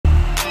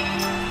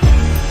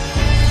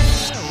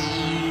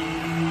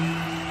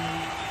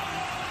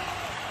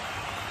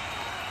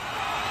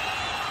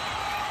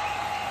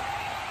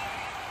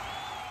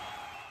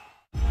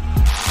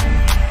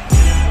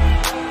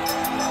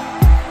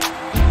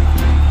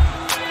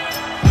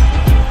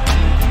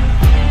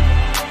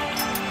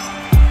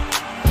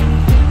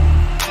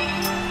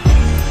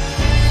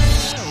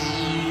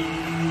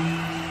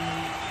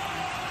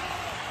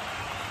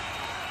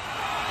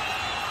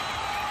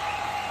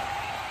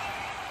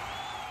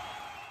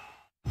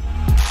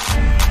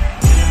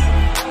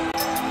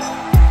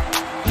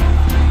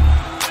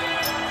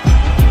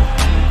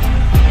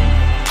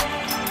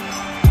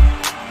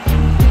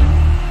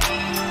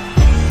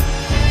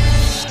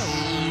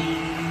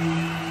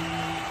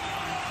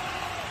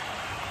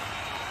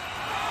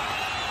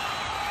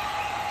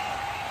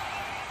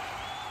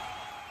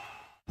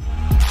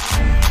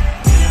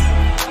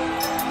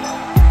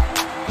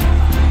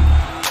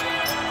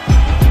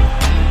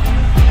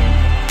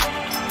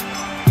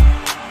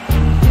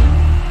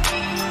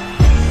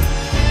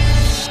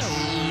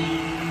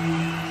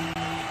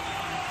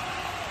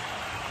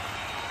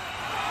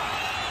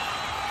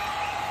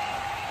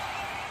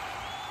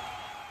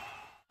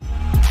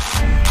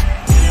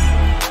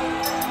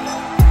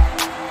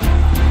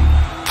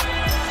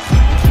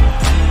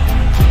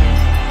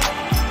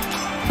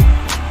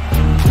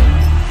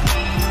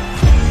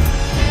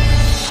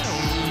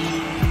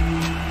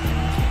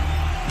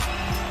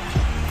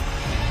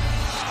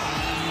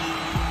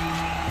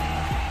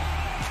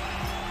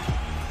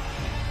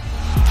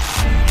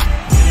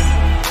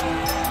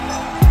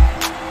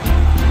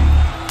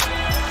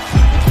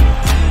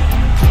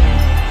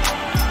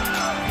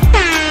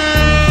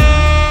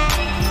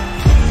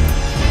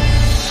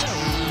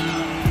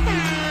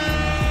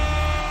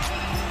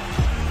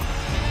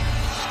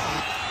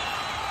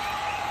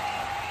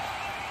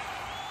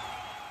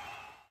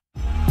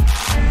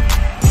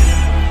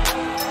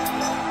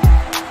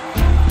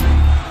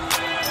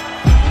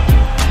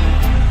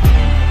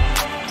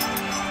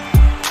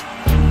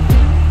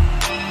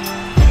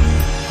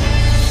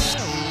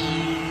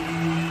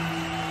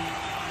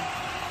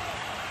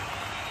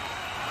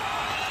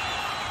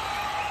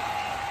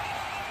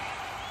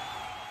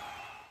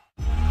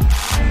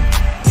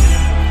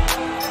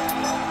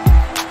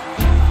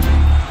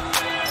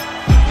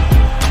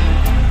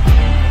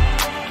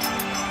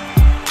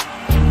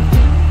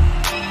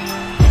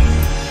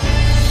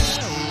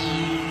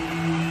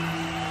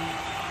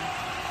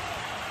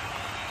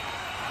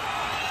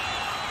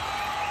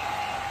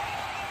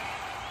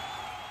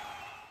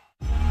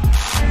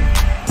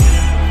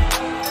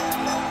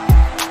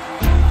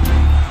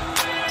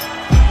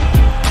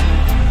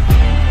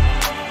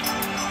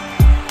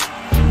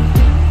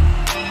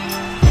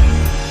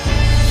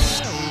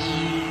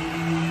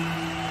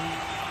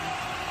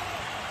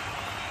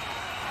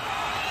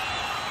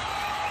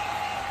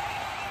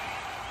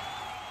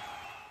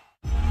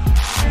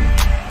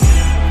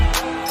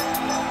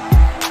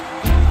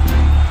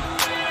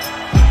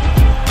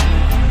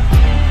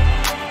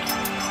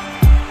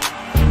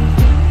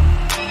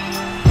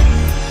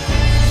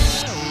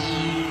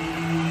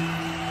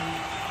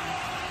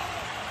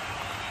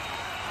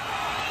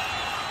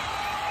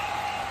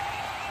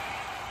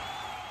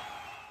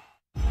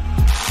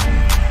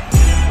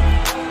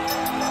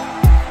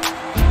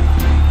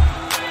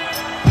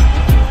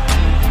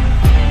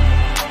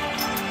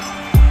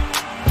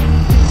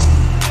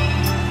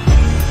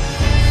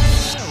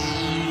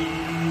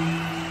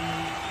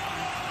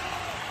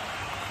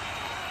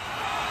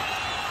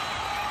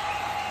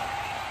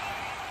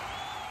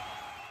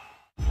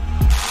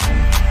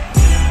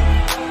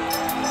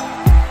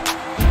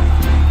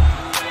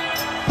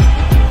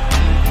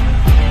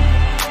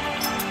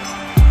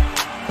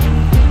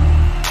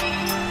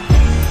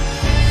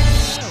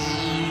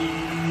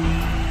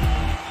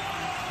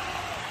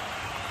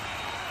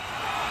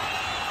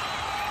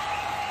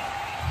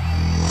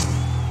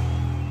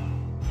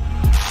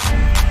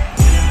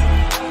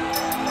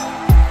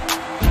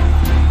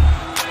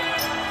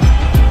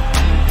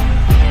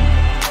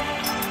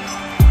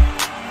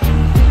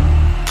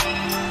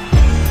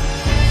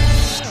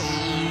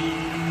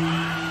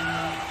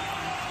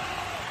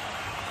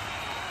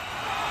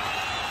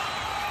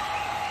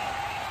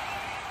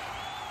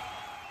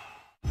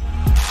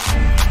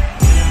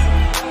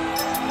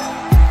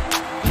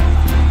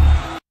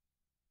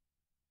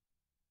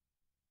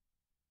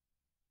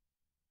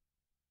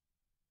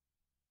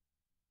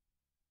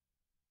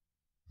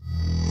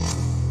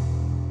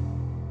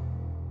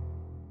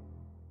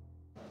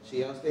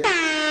She upstairs?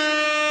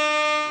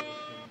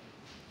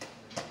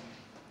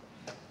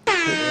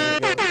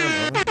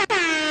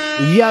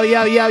 Yo,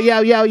 yo, yo, yo,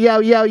 yo, yo,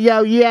 yo,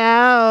 yo,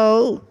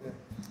 yo.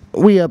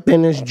 We up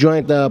in this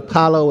joint. The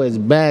Apollo is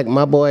back.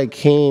 My boy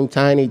Keem,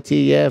 Tiny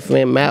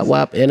TF, and Matt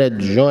Wap in a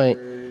joint.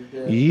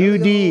 You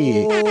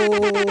dig.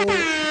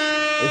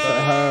 It's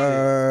a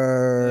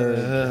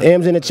her.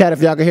 M's in the chat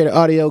if y'all can hear the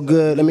audio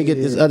good. Let me get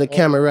this other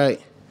camera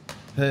right.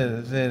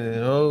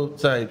 Old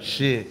type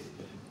shit.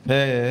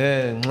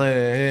 Old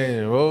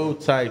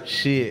type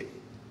shit.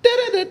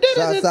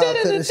 Shouts out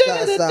to the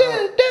shouts out.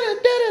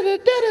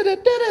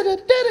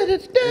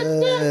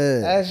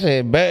 That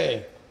shit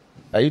bad.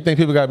 Hey, you think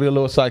people gotta be a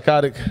little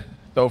psychotic?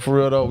 Though for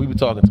real though, we be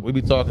talking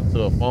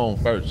to a phone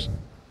first.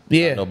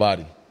 Yeah. Not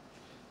nobody.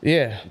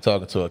 Yeah. You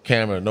talking to a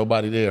camera,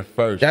 nobody there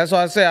first. That's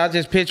why I said I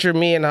just picture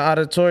me in the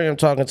auditorium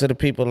talking to the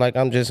people like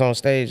I'm just on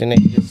stage and they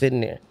just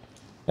sitting there.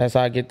 That's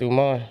how I get through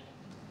mine.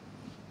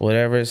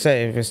 Whatever it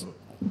say, if it's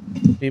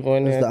people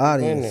in there. It's the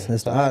audience.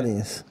 It's the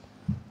audience.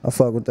 I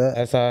fuck with that.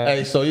 That's how.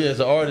 Hey, so yeah, as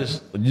an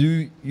artist,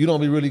 you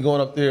don't be really going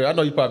up there. I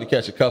know you probably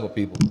catch a couple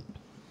people,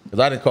 cause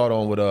I didn't caught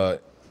on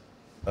with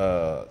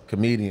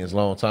comedians a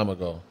long time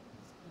ago.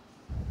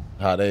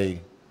 How they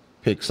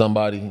pick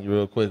somebody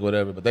real quick,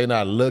 whatever, but they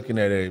not looking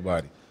at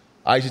everybody.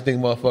 I used to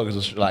think motherfuckers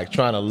was like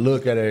trying to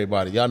look at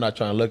everybody. Y'all not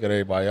trying to look at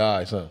everybody's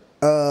eyes, huh?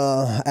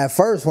 At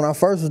first, when I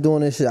first was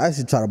doing this shit, I used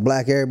to try to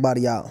black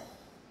everybody out.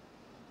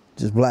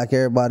 Just black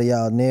everybody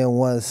out. And then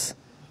once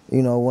a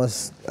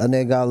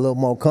nigga got a little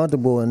more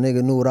comfortable and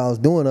nigga knew what I was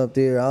doing up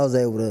there, I was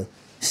able to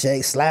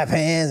shake, slap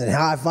hands, and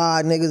high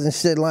five niggas and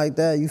shit like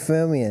that. You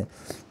feel me? And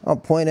I'm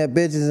pointing at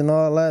bitches and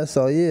all that.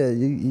 So yeah,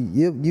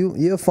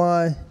 you'll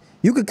find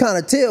you could kind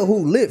of tell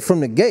who lit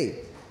from the gate.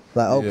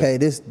 Like, okay,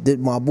 this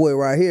my boy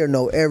right here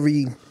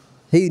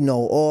he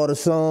know all the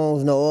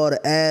songs, know all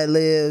the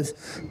ad-libs.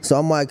 So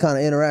I might kind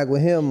of interact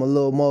with him a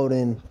little more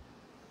than.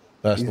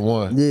 That's the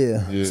one.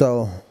 Yeah.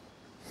 So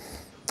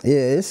yeah,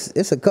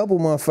 it's a couple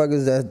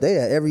motherfuckers that they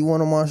at every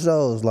one of my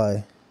shows.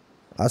 Like,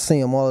 I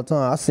see them all the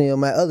time. I see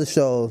them at other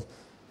shows.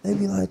 They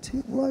be like,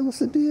 what's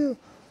the deal?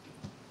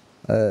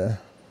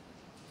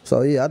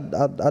 So yeah,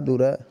 I do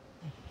that.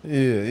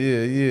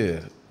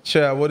 Yeah.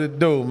 Chad, what it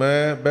do,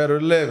 man? Better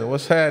living.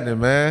 What's happening,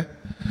 man?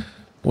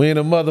 We in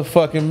a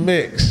motherfucking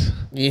mix.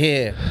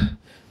 Yeah.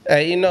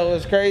 Hey, you know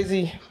what's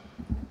crazy?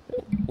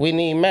 We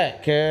need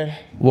Mac, okay?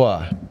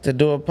 Why? To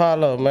do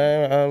Apollo,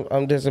 man.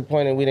 I'm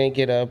disappointed we didn't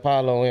get an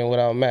Apollo in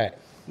without Mac.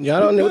 Y'all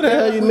don't know what the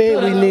hell you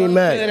mean we need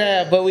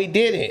Mac. But we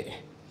did it.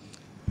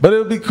 But it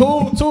would be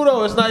cool too,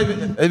 though. It's not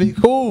even. It'd be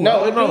cool.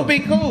 No, it would be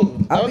cool.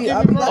 Only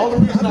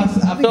reason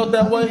I felt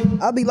that way.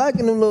 I be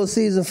liking them little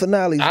season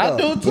finales. Though. I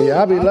do too.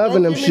 Yeah, I be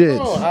loving them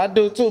shits. I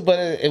do too.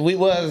 But it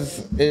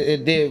was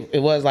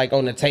like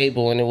on the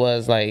table and it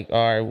was like,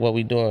 all right, what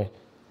we doing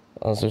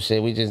on some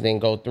shit. We just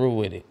didn't go through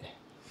with it.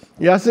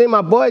 Y'all seen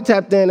my boy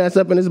tapped in? That's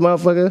up in this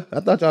motherfucker. I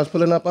thought y'all was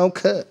pulling up on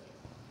cut.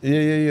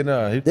 Yeah.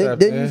 Nah, he tapped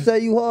Didn't in. you say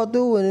you hauled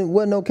through and there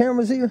wasn't no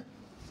cameras here?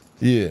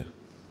 Yeah.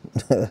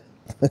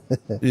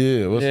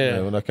 Yeah,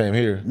 when I came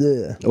here.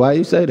 Yeah. Why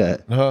you say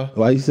that? Huh?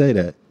 Why you say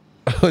that?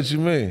 What you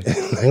mean?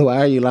 Why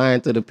are you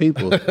lying to the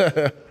people?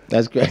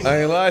 That's crazy.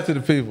 I ain't lying to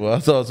the people. I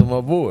talked to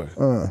my boy.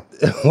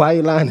 Why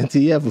you lying to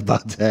TF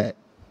about that?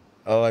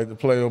 I like to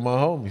play with my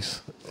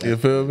homies. You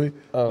feel me?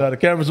 Now the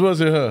cameras was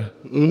here, huh?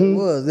 It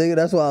was, nigga.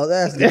 That's why I was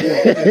asking.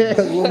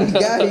 Because when we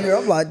got here,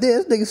 I'm like,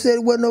 this nigga said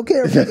it wasn't no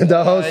cameras.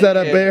 The whole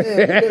setup there.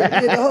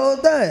 Yeah, did the whole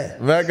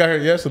thing. Matt got here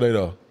yesterday,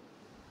 though.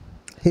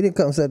 He didn't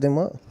come set them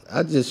up.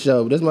 I just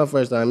showed. This is my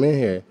first time in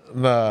here.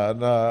 Nah.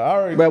 I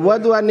already. But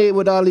what do I need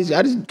with all these?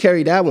 I just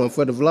carry that one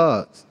for the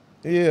vlogs.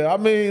 Yeah, I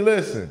mean,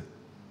 listen.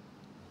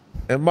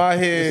 In my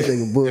head, This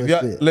nigga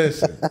bullshit.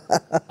 listen.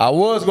 I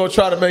was gonna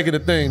try to make it a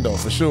thing though,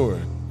 for sure.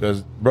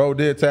 Cause bro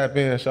did tap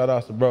in. Shout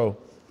outs to bro.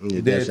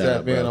 He did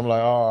tap in. I'm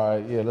like, all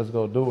right, yeah, let's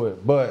go do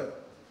it.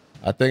 But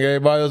I think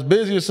everybody was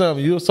busy or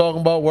something. You was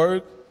talking about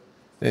work,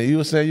 and you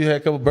was saying you had a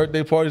couple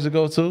birthday parties to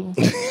go to.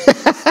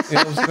 You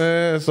know what I'm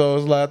saying? So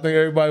it's like I think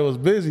everybody was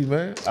busy,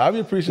 man. I be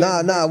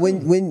appreciating. Nah.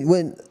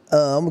 When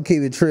I'm gonna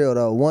keep it real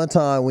though. One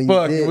time when you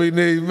Fuck, did, we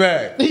need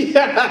Mac. Nah,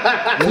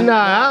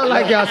 I don't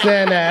like y'all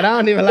saying that. I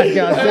don't even like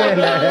y'all saying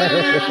that.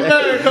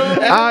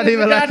 I don't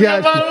even like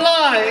y'all.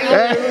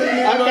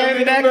 I came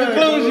to that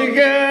conclusion,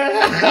 girl.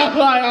 I'm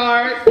like,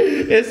 all right,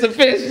 it's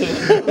official.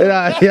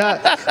 Yeah,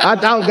 I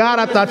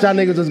thought y'all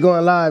niggas was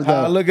going live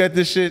though. I look at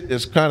this shit,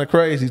 it's kind of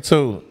crazy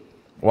too.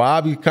 While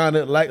I be kind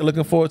of like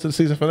looking forward to the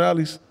season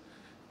finales,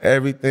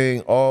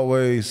 everything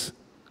always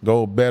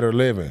go better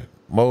living.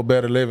 More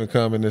better living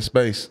come in this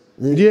space.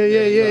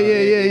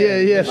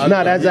 Yeah.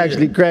 Nah, that's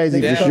actually crazy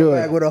nigga for come sure.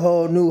 back with a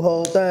whole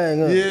thing.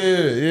 Huh?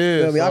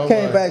 Yeah. Feel me? I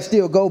came back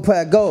still go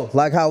pack go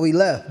like how we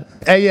left.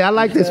 Hey, yeah, I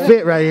like this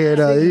fit right here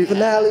though. Season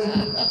finale.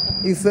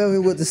 You feel me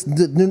with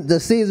the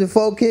season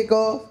 4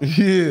 kickoff?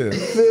 Yeah. You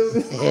feel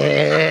me?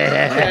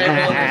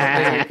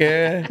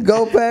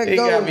 Go pack He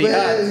go, got me man.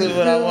 hot too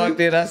when I walked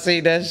in. I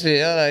see that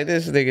shit. I'm like,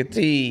 this nigga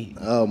T.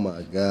 Oh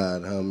my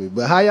God, homie.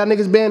 But how y'all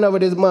niggas been over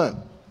this month?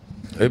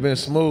 It been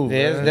smooth. Yeah,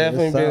 it's man.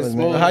 definitely It's been solid,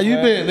 smooth. How you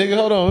man. been, nigga?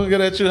 Hold on,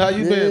 look at you. How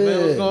you been,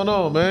 man? What's going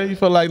on, man? You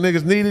feel like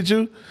niggas needed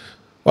you?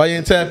 Why you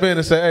didn't tap in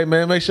and say, hey,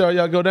 man, make sure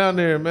y'all go down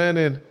there, man,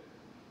 and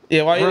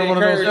Yeah, why you run didn't one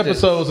of those encourage it?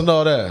 episodes and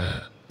all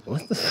that?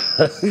 What the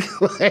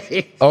fuck?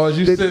 Wait. Or was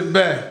you sitting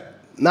back?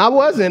 No, I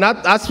wasn't.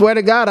 I swear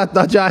to God, I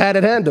thought y'all had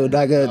it handled.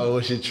 Like a, Oh,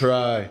 we should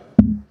try.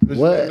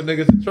 What? You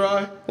niggas to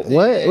try? what?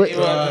 Wait,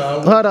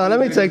 hold on, let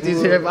me take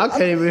these here. I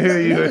can't even hear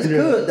you. It's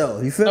good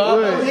though. You feel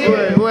me?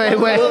 Wait.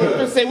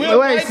 We were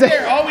right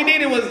there. All we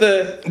needed was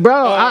the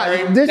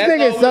Bro, this That's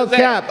nigga all is so we was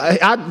at.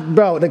 cap.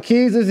 Bro, the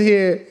keys is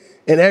here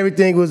and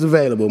everything was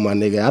available, my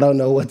nigga. I don't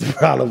know what the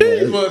problem He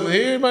was. wasn't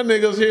here. My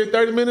nigga was here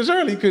 30 minutes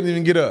early. He couldn't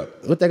even get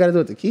up. What they got to do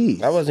with the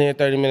keys? I wasn't here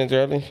 30 minutes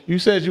early. You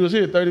said you was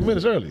here 30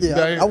 minutes early. You got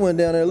Yeah, here. I went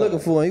down there looking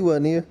for him. He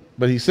wasn't here.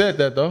 But he said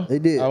that, though. They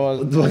did. I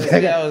was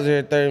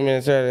here 30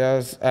 minutes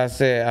early. I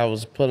said I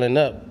was pulling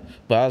up,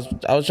 but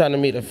I was trying to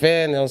meet a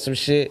fan on some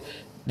shit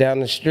down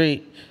the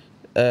street.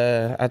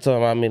 I told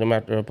him I'd meet him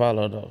after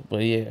Apollo though. But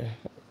yeah,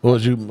 What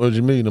was you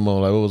meeting him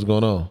on? Like, what was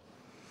going on?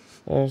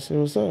 I see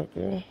what's up,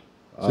 yeah.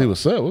 See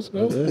what's up? What's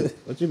going on?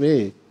 What you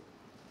mean?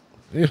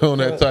 You on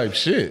that type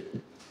shit.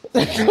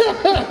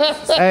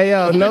 Hey,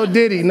 yo, no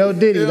Diddy.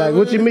 Like,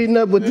 what you meeting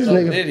up with this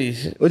nigga?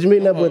 Diddy. What you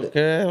meeting up with?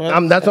 Okay,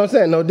 That's what I'm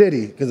saying, no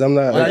Diddy, because I'm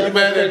not. Are you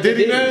mad at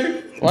Diddy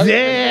name?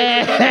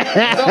 Yeah.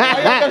 Why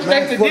you go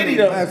straight to Diddy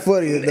though? Back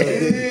footy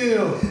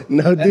though.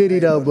 No Diddy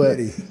though, but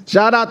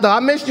shout out though. I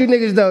missed you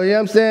niggas though. You know what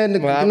I'm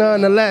saying? Well,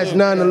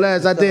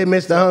 Nonetheless, I did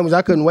miss the homies.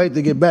 I couldn't wait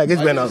to get back.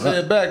 It's been I a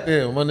said back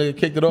then. My nigga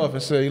kicked it off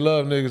and said he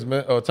loved niggas,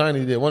 man. Or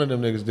Tiny did. One of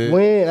them niggas did.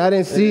 when I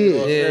didn't see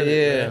it.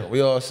 Yeah.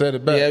 We all said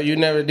it back. Yeah, you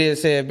never did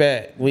say it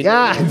back. We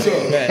God. did say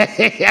it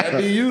back. That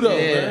be you though,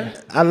 Yeah. man.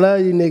 I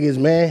love you niggas,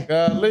 man.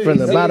 Golly. From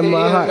the bottom of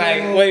my heart.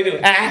 Like, what do you do?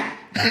 Ah.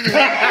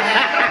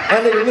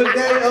 That nigga looked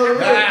at it over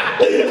there.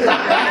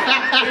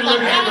 He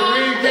looking at the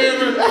ring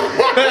camera.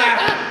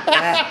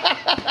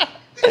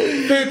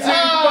 15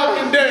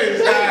 fucking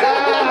days.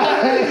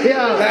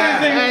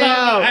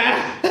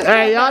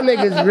 Hey, y'all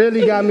niggas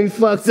really got me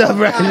fucked up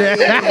right now.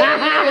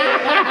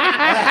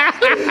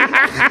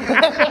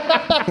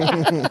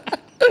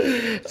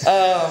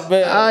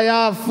 Man. Oh,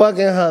 y'all fucking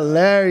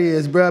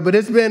hilarious, bro. But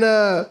it's been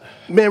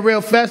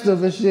real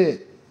festive and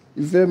shit.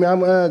 You feel me? I'm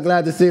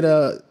glad to see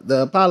the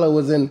Apollo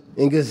was in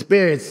good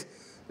spirits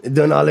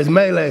doing all this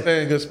melee.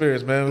 Stay in good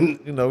spirits, man.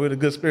 You know, we're the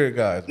good spirit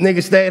guys.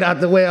 Niggas stayed out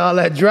the way of all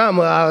that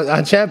drama.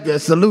 Our champion,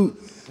 salute.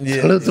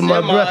 Yeah. Salute to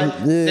my brother.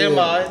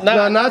 Semi.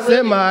 No, not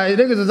semi.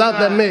 Niggas was out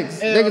that mix.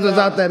 Niggas was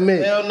out that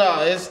mix. Hell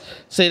no.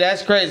 See,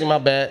 that's crazy, my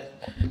bad.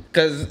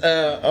 Because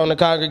on the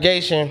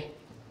congregation,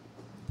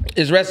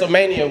 it's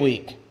WrestleMania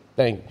week.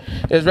 Thank you.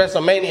 It's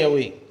WrestleMania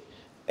week.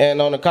 And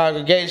on the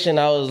congregation,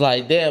 I was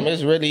like, damn,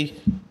 it's really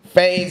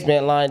Fade's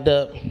been lined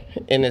up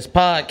in this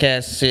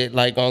podcast shit,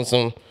 like on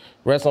some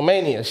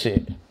WrestleMania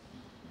shit.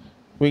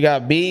 We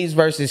got Beez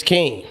versus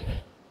Keem.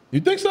 You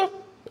think so?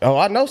 Oh,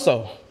 I know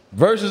so.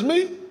 Versus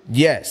me?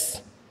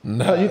 Yes.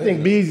 Oh, you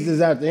think Beez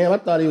is after him? I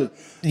thought he was.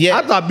 Yeah.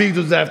 I thought Beez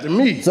was after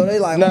me. So they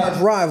like arch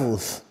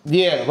rivals.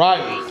 Yeah,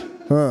 rivals.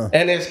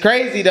 And it's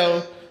crazy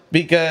though,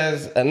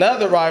 because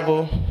another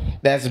rival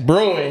that's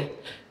brewing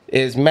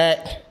is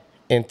Mac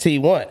and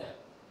T1.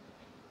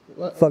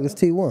 Fuck is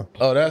T1.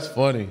 Oh, that's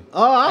funny.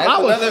 Oh, I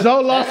was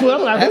so lost with him.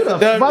 I'm like, who the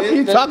fuck are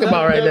you talking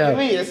about right now?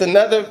 It's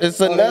another. they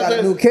got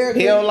a new character?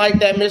 He don't like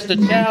that Mr.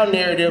 Chow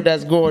narrative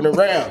that's going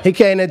around. He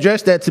can't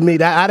address that to me.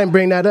 I didn't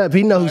bring that up.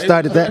 He know who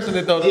started that. He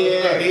He don't could,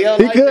 like he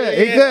that. could,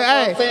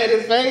 Yeah, hey. I'm saying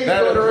his face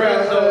That going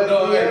address,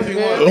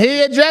 around.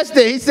 He addressed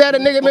it. He said a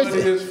nigga Funny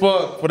missed. as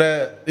fuck for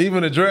that.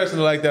 Even addressing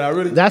it like that, I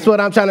really. That's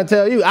what I'm trying to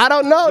tell you. I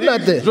don't know He was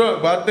nothing.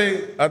 drunk, but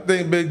I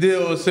think Big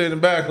Deal was sitting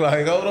back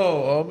like, hold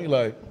on, homie,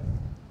 like,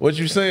 what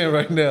you saying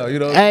right now? You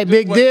know? Hey, Just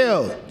big wait.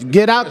 deal.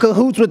 Get out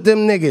cahoots with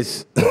them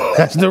niggas.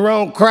 That's the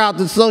wrong crowd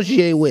to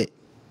associate with.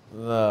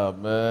 Nah,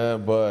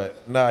 man,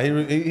 but nah,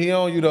 he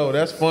on you though.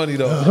 That's funny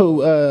though. Who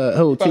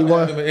Probably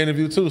have him T1? an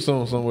interview too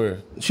soon somewhere.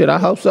 Shit, I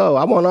hope so.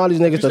 I want all these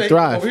niggas You say to he come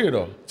thrive. over here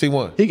though,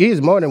 T1. He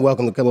is more than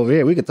welcome to come over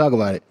here. We can talk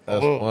about it.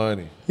 That's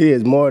funny. He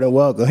is more than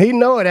welcome. He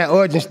know where that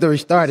origin story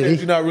started.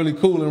 You're not really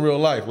cool in real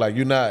life. Like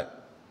you're not.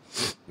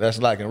 That's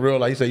like in real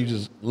life. He said you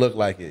just look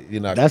like it. You're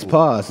not. That's cool.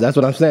 pause. That's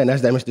what I'm saying.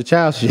 That's that Mr.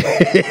 Child shit.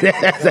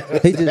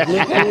 He just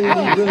look cool.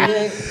 He really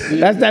ain't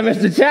That's that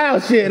Mr.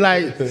 Child shit.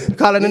 Like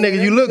calling the nigga,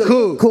 you look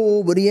cool.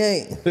 cool, but he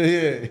ain't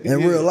Yeah. in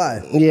real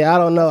life. Yeah, I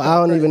don't know. I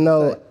don't even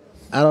know.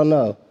 I don't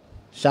know.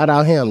 Shout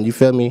out him. You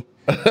feel me?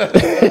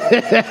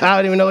 I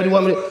don't even know what he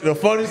want me to. The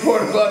funny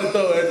part about it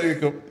though, that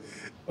nigga,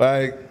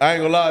 like I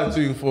ain't gonna lie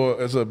to you,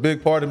 it's a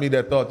big part of me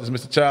that thought this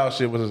Mr. Child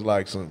shit was just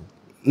like some.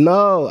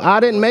 No, I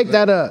didn't make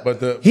that up.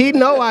 But he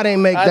know I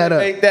didn't make I that didn't up.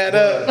 make that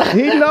up.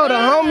 He know the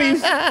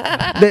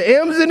homies, the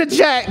M's in the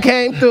chat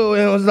came through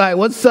and was like,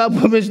 "What's up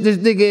with this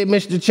nigga,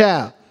 Mr.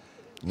 Child?"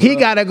 He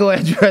gotta go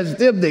address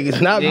them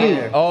niggas, not me.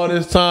 All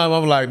this time,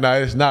 I'm like, nah,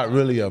 it's not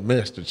really a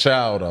Mr.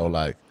 Child though.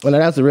 Like, Well,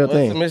 that's a real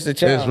thing. Mr. it's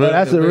Child. really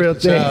That's a real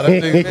Mr. Child.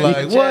 thing. That nigga's like,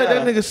 what? That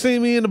Child. nigga see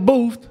me in the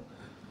booth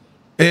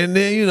And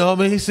then, you know, I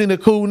mean, he seen a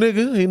cool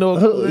nigga. He know a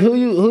cool nigga.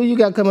 Who you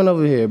got coming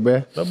over here,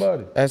 bruh?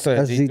 Nobody. That's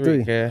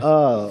G3. Yeah.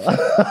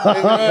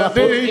 Oh.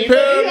 Dude, he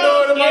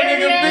paranoid of my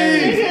nigga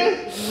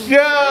Beez.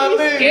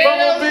 Golly,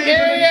 Bumble Beez in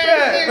the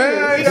chat,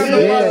 man. He got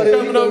nobody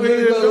coming over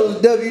here.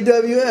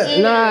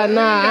 WWF. Nah,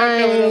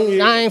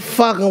 I ain't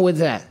fucking with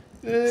that.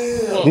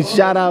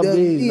 Shout out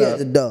Beez. at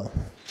the door.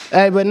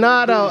 Hey, but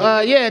nah,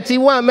 though. Yeah,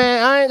 T1,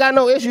 man, I ain't got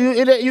no issue.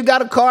 You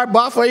got a car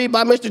bought for you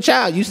by Mr.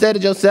 Child. You said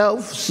it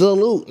yourself.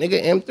 Salute,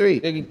 nigga,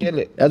 M3. Nigga, kill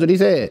it. That's what he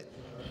said.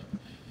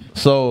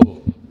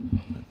 So,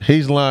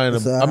 he's lying.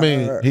 I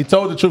mean, he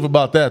told the truth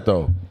about that,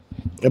 though.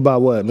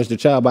 About what? Mr.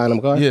 Child buying them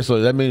a car? Yeah, so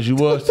that means you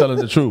was telling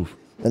the truth.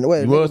 And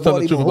wait, you was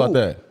telling the truth about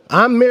that.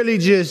 I'm merely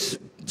just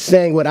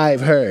saying what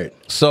I've heard.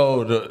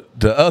 So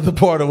the other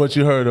part of what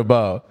you heard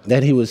about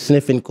that he was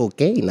sniffing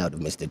cocaine out of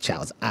Mr.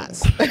 Child's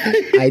ass.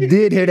 I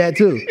did hear that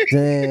too.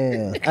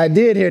 Damn. I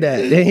did hear that.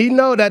 And he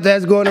know that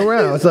that's going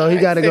around, so he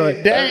got to go.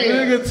 That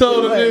nigga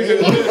told a nigga.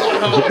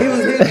 He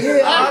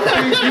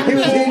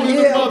was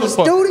getting out the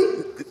studio.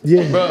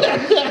 Yeah.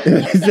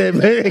 He said,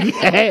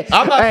 man,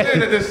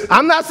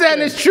 I'm not saying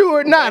it's true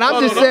or not.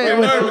 I'm just saying.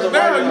 Now you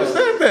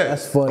said that.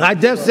 That's funny. I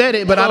just said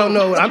it, but I don't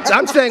know.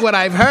 I'm saying what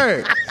I've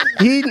heard.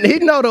 He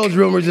know those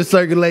rumors are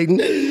circulating.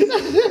 That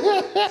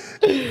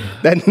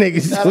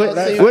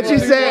nigga, what you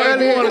said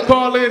earlier? You want to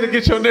call in to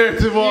get your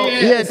narrative off?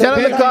 Yeah, tell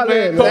him to call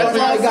in. That's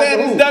why I said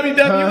it's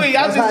WWE.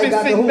 I just been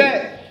sitting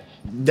back.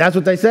 That's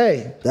what they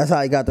say. That's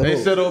how he got the They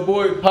hook. said, "Oh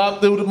boy,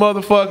 popped through the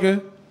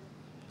motherfucking."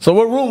 So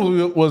what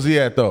room was he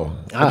at though?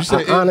 You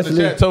said honestly,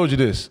 the chat told you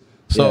this.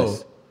 So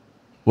yes.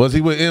 Was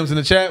he with M's in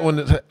the chat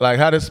when like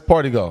how this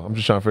party go? I'm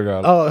just trying to figure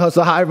out. Oh,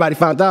 so how everybody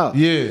found out?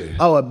 Yeah.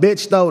 Oh, a bitch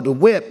stole the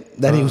whip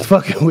that he was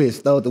fucking with.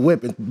 Stole the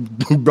whip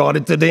and brought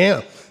it to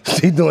them.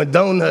 She doing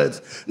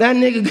donuts. That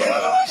nigga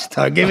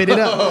start giving it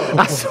up.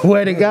 I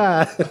swear to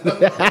God.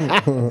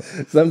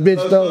 Some bitch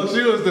stole. So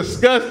she was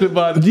disgusted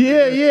by the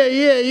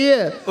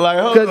Yeah. Like,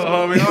 hold on,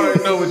 homie, I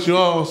already know what you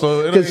on.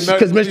 So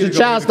because Mr.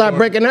 Child started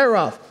breaking her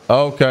off.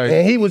 Okay.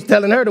 And he was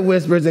telling her the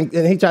whispers, and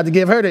he tried to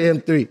give her the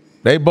M3.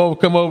 They both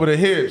come over the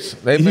hips.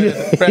 They been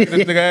cracking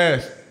this nigga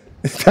ass.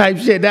 Type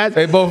shit.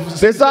 They both.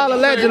 This all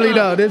allegedly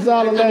though. This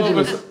all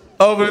allegedly.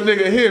 Over the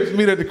nigga hips,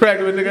 meet at the crack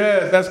of the nigga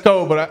ass. That's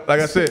cold, but like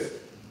I said.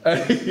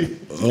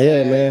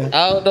 Yeah, man.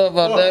 I don't know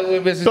about that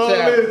with Mr.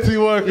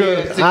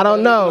 Child. I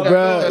don't know,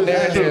 bro.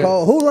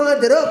 Oh, who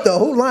lined it up though?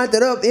 Who lined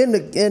it up in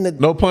the?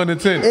 No pun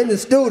intended. In the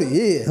studio,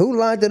 yeah. Who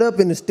lined it up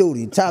in the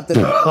studio? Chopped it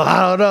up.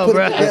 I don't know,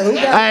 bro. I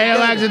ain't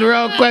asking the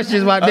wrong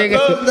questions, my nigga.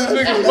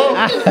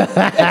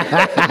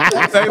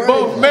 They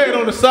both met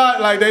on the side,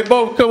 like they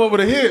both come over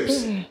the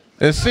hips.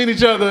 And seen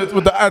each other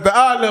at the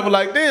eye level,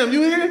 like, damn,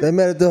 you here? They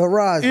met at the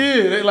horizon.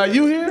 Yeah, they like,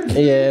 you here?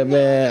 Yeah,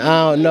 man.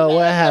 I don't know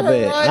what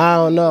happened. I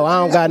don't know. I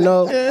don't got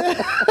no.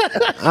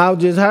 I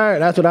just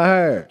heard. That's what I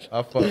heard.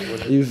 I fuck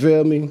with it. You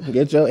feel me?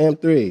 Get your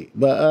M3.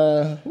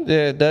 But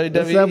yeah, WWE.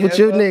 What's up with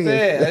you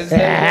niggas?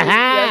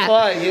 That's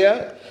why,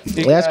 yeah.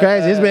 That's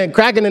crazy. It's been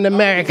cracking in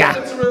America.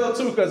 That's real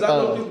too, because I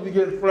know people be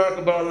getting fracked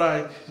about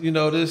like, you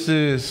know, this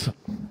is.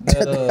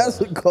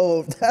 That's a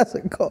cold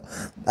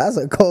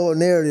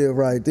narrative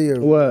right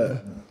there.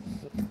 What?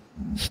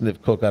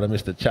 Sniff coke out of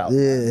Mr. Child. Yeah,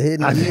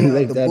 hitting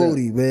the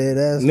booty, man.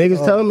 That's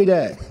niggas told me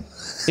that.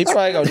 He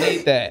probably gonna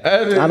need that.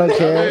 I don't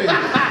care.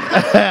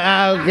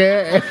 I don't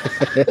care.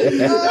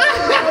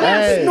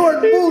 Hey,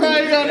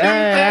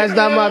 that's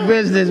not my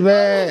business,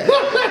 man.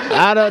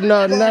 I don't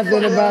know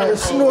nothing about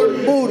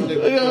snorting booty.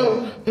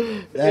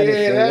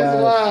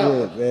 That's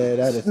wild. Shit, man.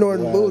 That is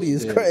snorting booty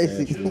is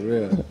crazy. Man,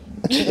 real.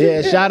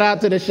 Yeah, shout out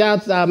to the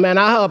shouts out, man.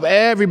 I hope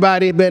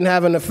everybody been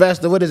having a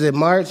festival. What is it,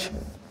 March?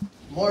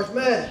 March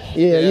Madness.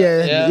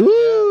 Yeah.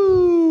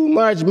 Woo!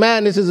 March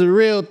Madness is a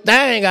real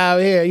thing out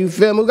here. You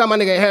feel me? We got my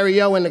nigga Harry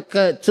Yo in the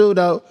cut too,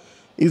 though.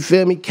 You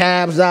feel me?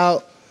 Cabs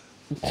out.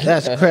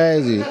 That's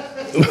crazy.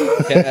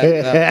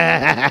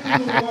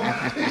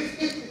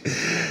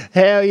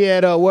 Hell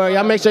yeah, though. Word.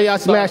 Y'all make sure y'all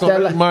smash that.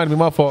 Reminded me,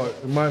 my fault.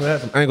 Reminded me, I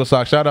had some ankle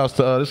socks. Shout outs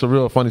to this is a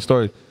real funny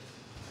story.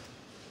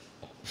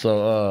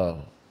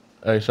 So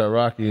A$AP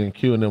Rocky and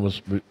Q and them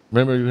was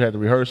remember you had the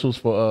rehearsals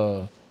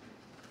for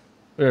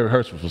we had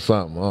rehearsals for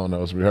something. I don't know,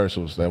 it was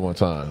rehearsals that one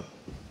time.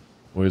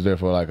 We was there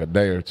for like a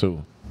day or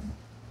two.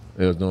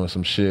 They was doing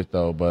some shit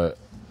though, but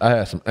I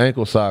had some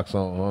ankle socks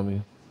on,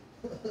 homie.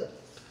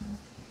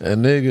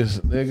 And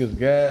niggas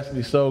gassed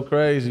me so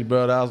crazy,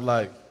 bro. I was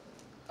like,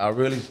 I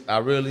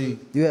really.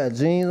 You had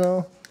jeans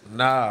on?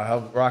 Nah, I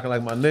was rocking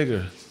like my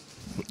nigga.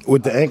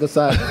 With the ankle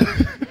sock.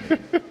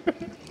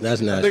 That's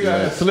nasty. I think I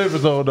had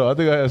slivers on though.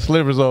 But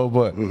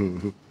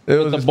it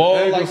was the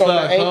ball like on the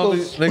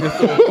ankles. Niggas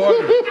still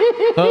party.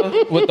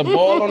 Huh? With the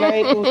ball on the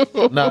ankles?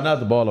 Nah, not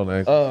the ball on the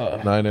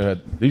ankles. Nah, I never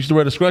had. You used to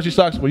wear the scrunchy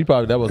socks? Well, you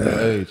probably that wasn't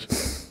the age.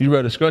 You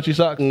wear the scrunchy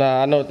socks?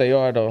 Nah, I know what they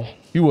are though.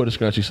 You wore the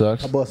scrunchy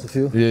socks. I bust a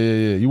few.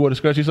 Yeah. You wore the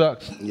scrunchy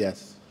socks?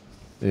 Yes.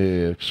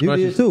 Yeah. You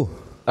did too.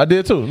 I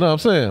did too. No, I'm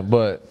saying,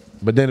 but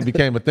then it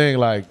became a thing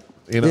like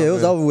You know Yeah, it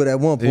was over with at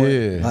one point.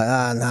 Yeah.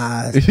 Like,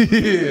 nah.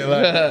 yeah,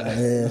 like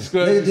Yeah.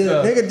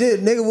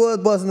 Nigga was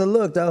busting the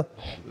look though.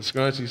 the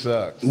scrunchy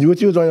socks.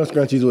 What you was on your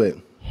scrunchies with?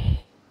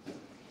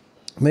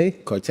 Me?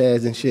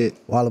 Cortez and shit.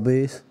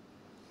 Wallabies.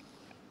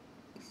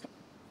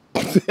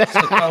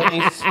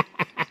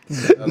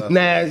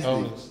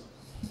 Nasty.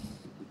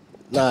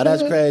 Nah,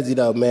 that's crazy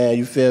though, man.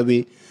 You feel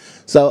me?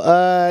 So,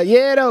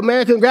 yeah though,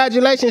 man.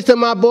 Congratulations to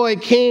my boy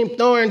Keem.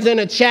 Thorn's in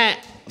the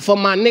chat for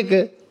my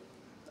nigga.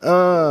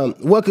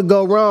 What could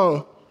go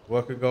wrong?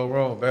 What could go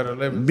wrong? Better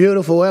living.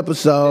 Beautiful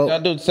episode. Y'all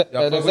do the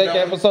second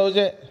episode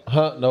yet?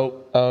 Huh?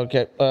 Nope.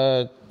 Okay.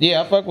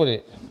 Yeah, I fuck with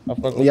it.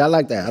 Yeah, I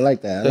like that. I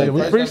like that. Yeah,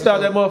 we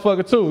freestyled that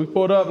motherfucker too. We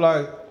pulled up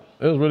like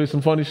it was really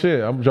some funny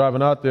shit. I'm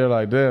driving out there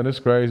like, damn, this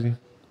crazy.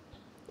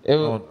 I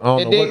don't know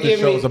what this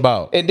show's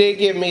about. It did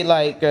give me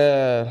like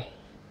the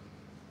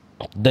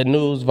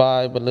news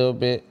vibe a little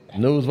bit.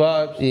 News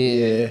vibes?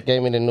 Yeah.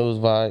 Gave me the news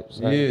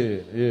vibes. Like,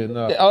 Yeah,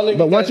 nah. only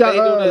But once because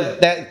y'all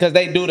because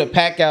they do the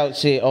pack out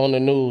shit on the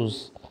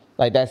news.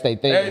 Like that's their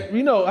thing. Hey,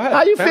 you know,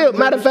 How you feel?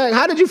 Matter of fact,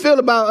 how did you feel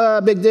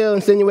about Big Deal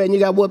insinuating you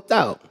got whooped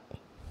out?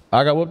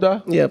 I got whooped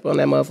out? Yeah, up on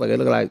that motherfucker. It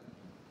looked like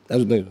that's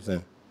what niggas was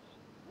saying.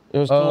 It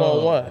was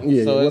 2-on-1.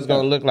 yeah, So yeah, it's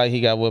gonna look like he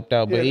got whooped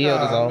out, but he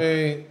held his own.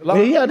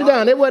 He held it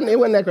down. It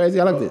wasn't that crazy.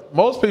 I liked it.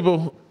 Most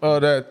people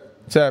that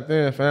tapped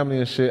in, family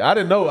and shit, I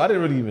didn't know. I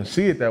didn't really even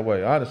see it that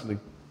way, honestly.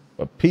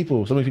 But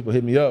so many people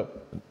hit me up,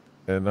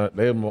 and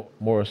they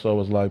more so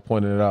was like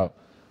pointing it out.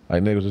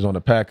 Like niggas was on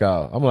the pack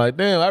out. I'm like,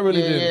 damn, I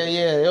really didn't.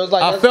 Yeah. It was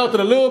like I felt it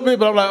a little bit,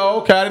 but I'm like,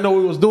 oh, okay, I didn't know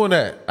we was doing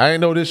that. I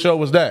didn't know this show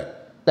was that.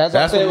 That's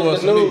why I said it was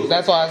to the me. news.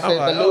 That's why I said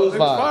I'm the like, news niggas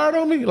vibe. fired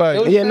on me,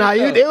 like Yeah, nah,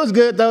 it was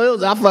good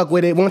though. I fuck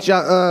with it. Once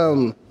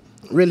y'all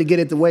really get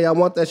it the way I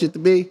want that shit to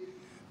be,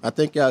 I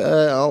think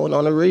y'all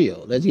on the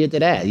real. Let's get to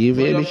that. You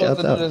feel me? Supposed Shout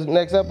to do out. this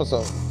next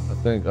episode. I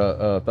think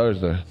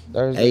Thursday.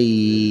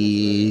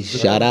 Hey,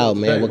 shout out,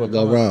 man. What could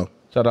go wrong?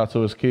 Shout out to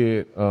his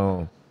kid.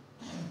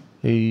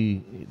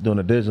 He doing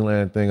the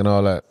Disneyland thing and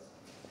all that.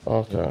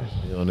 Okay.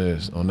 He on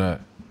that.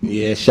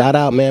 Yeah, shout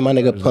out, man. My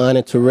nigga Pun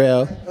and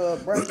Terrell.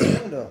 Break the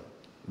window.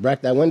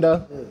 Break that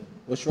window? Yeah.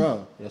 What's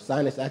wrong? Your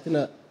sinus acting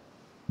up?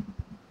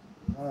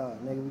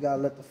 Nigga, we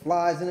gotta let the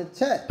flies in the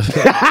chat.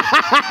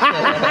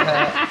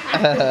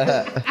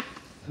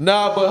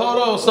 Nah, but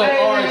hold on. So,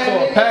 all right,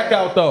 so a pack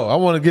out though. I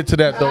want to get to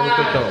that though. Real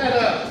quick,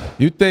 though.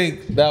 You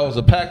think that was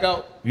a pack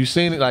out? You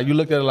seen it? Like you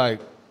looked at it like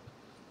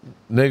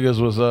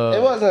niggas was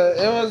It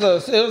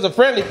was a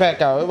friendly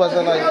pack out. It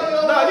wasn't like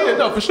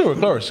no, for sure, of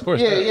course.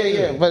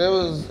 Yeah. But it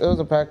was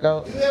a pack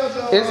out.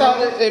 It's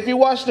how if you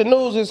watch the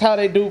news, it's how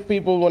they do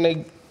people when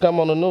they come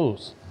on the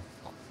news.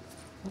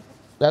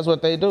 That's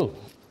what they do.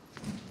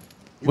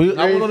 I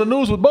went on the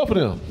news with both of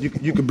them. You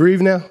can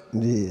breathe now?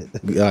 Yeah.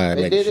 All right,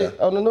 They make did sure. it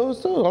on the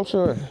news too, I'm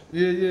sure.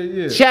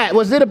 Yeah. Chat,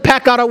 was it a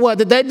pack out or what?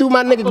 Did they do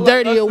my nigga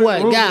dirty or what?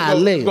 It's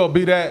Golly. gonna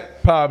be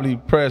that probably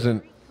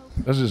present.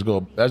 That's just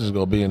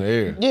gonna be in the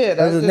air. Yeah,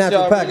 that's a just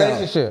natural y'all pack out.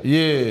 relationship.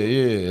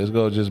 Yeah. It's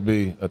gonna just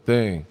be a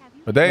thing.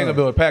 But they ain't gonna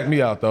be able to pack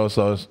me out though.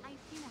 So it's,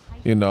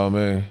 you know what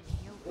I mean.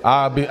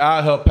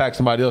 I'll help pack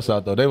somebody else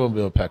out though. They won't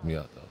be able to pack me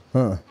out though.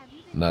 Huh.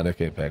 Nah, they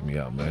can't pack me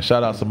out, man.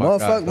 Shout out to my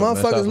guys, though, man.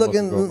 Shout out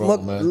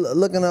Motherfuckers to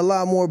looking a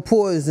lot more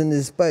poised in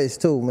this space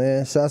too,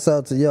 man. Shouts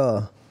out to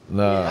y'all.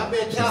 Nah. I've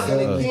been talking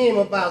to Keem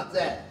about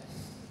that.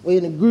 We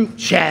in the group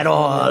chat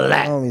all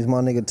that. Homies, my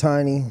nigga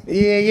Tiny.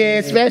 Yeah,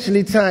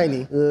 especially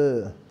Tiny.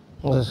 Yeah.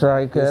 That's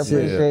right, cuz. I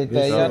appreciate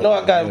that. Y'all know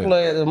I got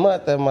employee of the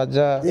month at my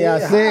job. Yeah,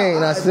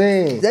 I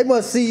seen. They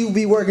must see you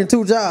be working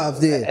 2 jobs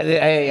then.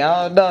 Hey,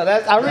 I don't know.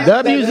 I really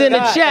W's in the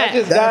chat.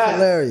 That's That's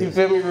hilarious. You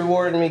feel me?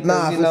 Rewarding me.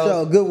 Nah, you for know,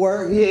 sure. Good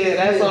work. Yeah,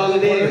 that's all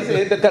it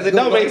is. Because it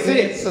don't make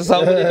sense. So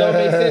when it don't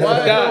make sense, Why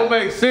it's it God. don't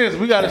make sense?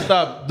 We gotta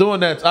stop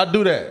doing that. I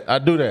do that.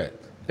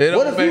 It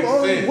What don't if make you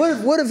only?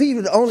 sense. What if he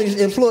was the only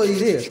employee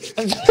here?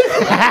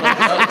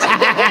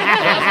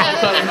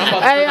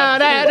 Hey,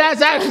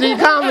 that's actually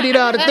comedy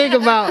though to think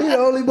about. He the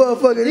only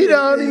motherfucker. You the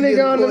only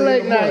nigga on the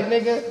late employee night,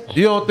 nigga.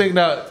 You don't think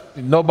that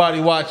nobody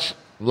watch,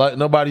 like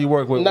nobody you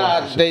work with? Nah,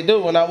 watch this they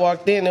do. When I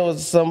walked in, there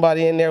was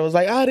somebody in there was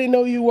like, I didn't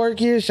know you work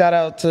here. Shout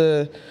out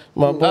to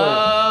my boy. He was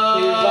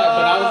like,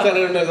 but I was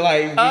telling him to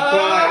like be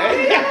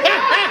quiet.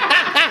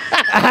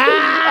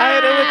 I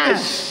hit him with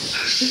the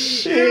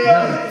shit.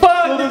 As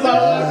soon as I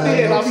walked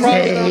in, I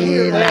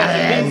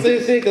promised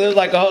him shit because it was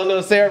like a whole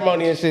little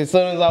ceremony and shit. As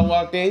soon as I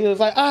walked in, he was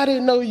like, I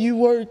didn't know you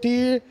worked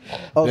here.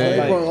 Oh, so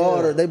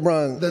Yeah. they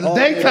brung The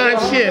daytime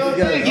shift.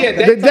 Yeah,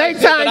 The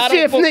daytime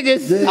shift, fuck-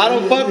 niggas. I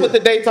don't fuck with the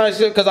daytime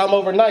shift because I'm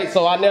overnight,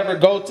 so I never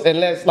go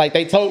unless like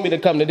they told me to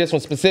come to this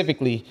one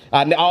specifically.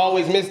 I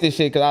always miss this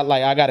shit because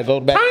I gotta go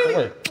back to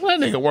work. That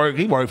nigga work.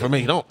 He work for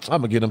me. I'm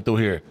gonna get him through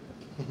here.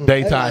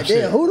 Daytime Like,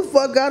 shit. damn, who the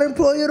fuck got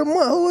employee of the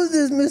month? Who is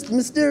this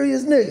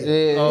mysterious nigga?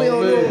 Yeah. We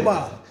don't man. know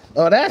about.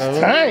 Oh, that's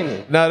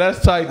Tiny. Nah, that's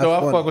tight though.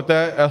 That's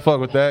I fuck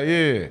with that.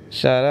 Yeah.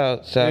 Shout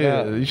out.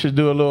 Yeah, you should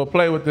do a little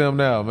play with them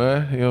now,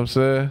 man. You know what I'm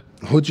saying?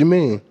 What you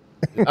mean?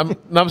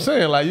 I'm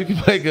saying like you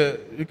can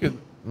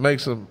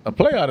make a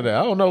play out of that.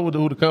 I don't know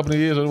who the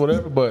company is or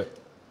whatever, but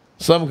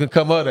something can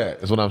come of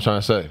that. Is what I'm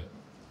trying to say.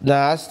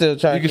 Nah, I still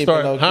trying You to can keep it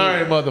start low-key.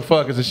 hiring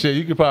motherfuckers and shit.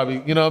 You could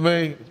probably, you know what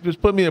I mean? Just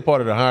put me a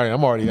part of the hiring.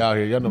 I'm already out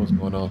here. Y'all know what's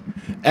going on.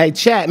 Hey,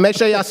 chat, make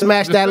sure y'all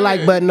smash that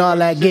like button, all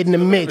that, get in the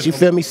mix. You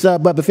feel me?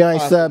 Sub up if y'all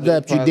ain't subbed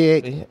up, you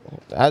dig?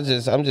 I'm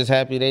just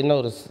happy they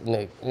noticed,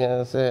 Nick. You know what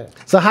I'm saying?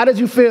 So how did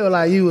you feel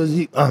like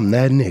I'm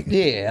that nigga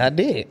Yeah, I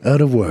did. of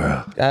the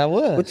world? I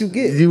was. What you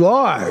get? You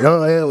are.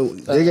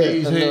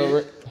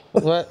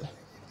 What?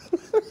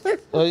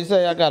 Well, you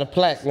say I got a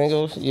plaque,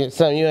 nigga.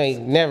 Something you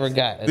ain't never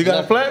got. You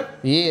got a plaque?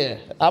 Yeah.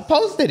 I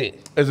posted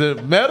it. Is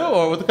it metal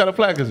or what kind of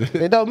plaque is it?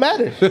 It don't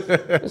matter.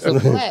 It's a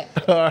plaque.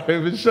 All right,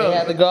 for sure. They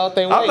had to go out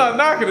their way. I'm not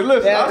knocking it.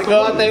 Listen, They had to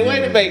go out their way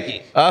to make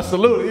it. I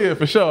salute it. Yeah,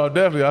 for sure.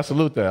 Definitely, I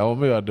salute that. On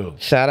me, I do.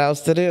 Shout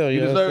outs to them.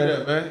 You know what I'm deserve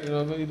saying? that, man. You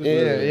know what I mean? You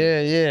deserve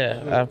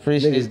that. Yeah. I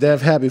appreciate Niggas it.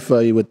 def happy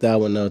for you with that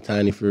one though,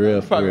 Tiny, for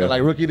real, for Probably real. got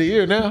like rookie of the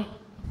year now.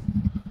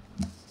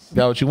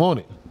 Got what you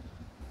wanted.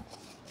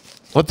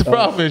 What the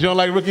problem is? You don't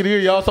like rookie of the year?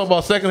 Y'all talking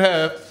about second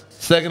half,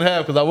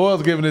 because I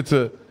was giving it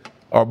to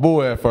our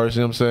boy at first,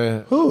 you know what I'm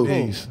saying? Who?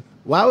 Beez.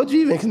 Why would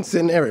you even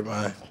consider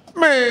everybody?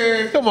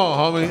 Man, come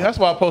on, homie. That's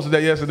why I posted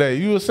that yesterday.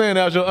 You were saying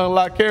that was your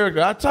unlocked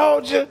character. I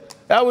told you.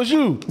 That was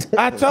you.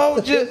 I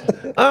told you.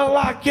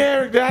 Unlocked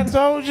character. I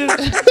told you.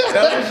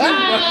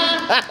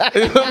 That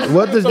was you.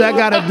 What does that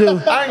gotta do?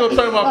 I ain't gonna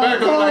turn my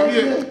back on like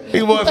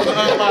he was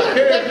the unlocked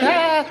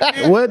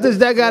character. What does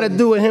that gotta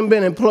do with him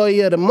being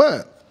employee of the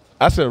month?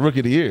 I said rookie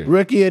of the year.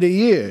 Rookie of the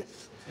year.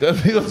 He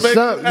was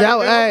making,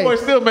 Hey. boy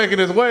still making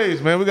his waves,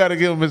 man. We gotta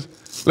give him his.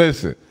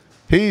 Listen,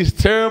 he's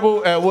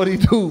terrible at what he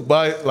do.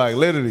 By like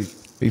literally,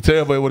 he's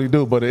terrible at what he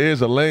do. But there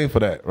is a lane for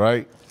that,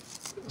 right?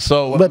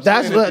 So, But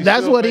that's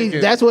what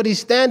he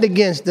stand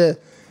against.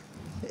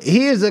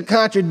 He is a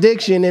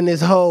contradiction in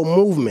this whole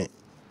movement.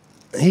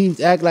 He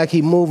act like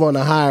he move on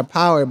a higher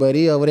power, but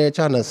he over there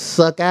trying to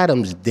suck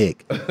Adam's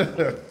dick.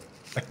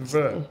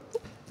 Bruh.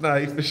 Nah,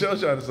 he for sure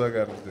trying to suck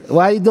out his dick.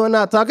 Why you doing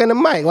that? Talking to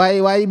Mike. Why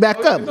you back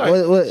up?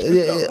 What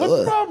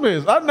the problem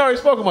is? I've already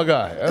spoken to my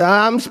guy.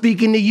 I'm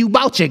speaking to you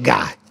about your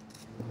guy.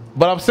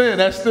 But I'm saying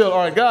that's still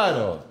our guy,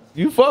 though.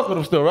 You fuck with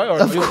him still, right?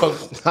 Or you don't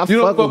fuck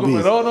with him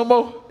at all no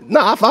more? No,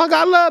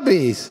 I love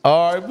Beez.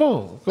 All right,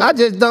 boom. Cool. I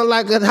just don't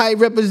like how he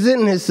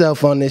representing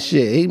himself on this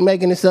shit. He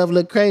making himself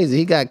look crazy.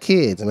 He got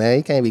kids, man.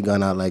 He can't be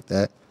going out like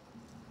that.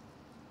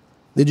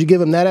 Did you give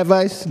him that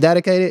advice?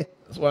 Dedicated?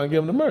 That's why I give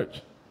him the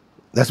merch.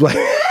 That's why.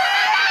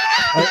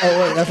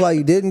 Wait, that's why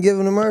you didn't give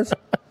him the merch?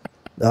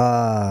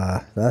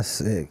 Ah, that's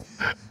sick.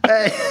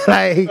 Hey,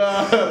 like,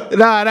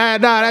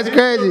 that's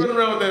crazy. Run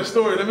around with that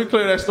story. Let me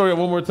clear that story up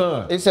one more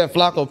time. He said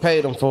Flacco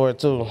paid him for it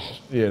too.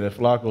 Yeah, that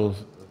Flacco's.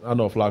 I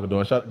know what Flacco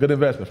doing. Good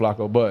investment,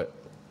 Flacco. But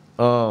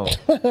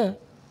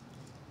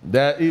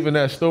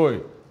that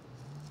story,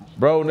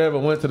 bro never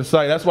went to the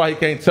site. That's why he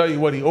can't tell you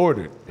what he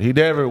ordered. He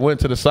never went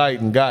to the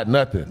site and got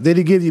nothing. Did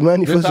he give you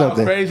money for This how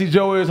something? crazy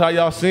Joe is. How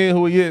y'all seeing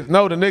who he is?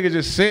 No, the nigga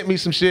just sent me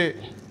some shit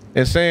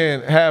and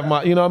saying have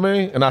my, you know what I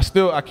mean? And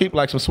I keep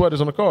like some sweaters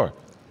on the car.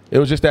 It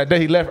was just that day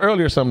he left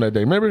early or something that day.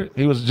 Remember?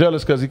 He was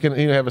jealous because he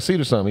didn't have a seat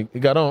or something. He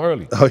got on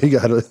early. Oh, he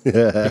got it.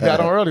 Yeah. He got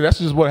on early. That's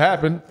just what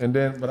happened. And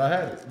then, but I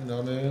had it. You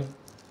know what I mean?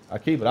 I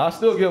keep it. I'll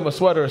still give him a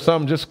sweater or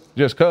something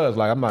just cause.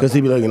 Like I'm not. Because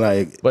he be looking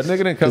like. But nigga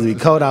didn't come. Because he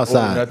cold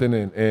outside. Nothing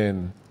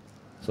and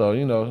so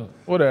you know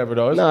whatever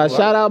though. It's No, cool.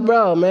 shout out,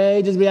 bro, man.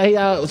 He just be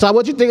out. So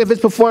what you think of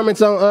his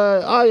performance on?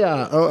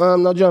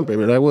 No jumper.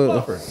 Like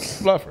what?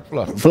 Fluffer.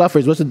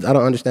 Fluffers. What's the? I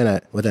don't understand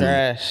that. What that mean?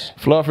 Trash.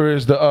 Fluffer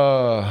is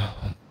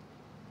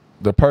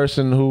the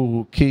person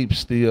who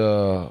keeps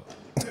the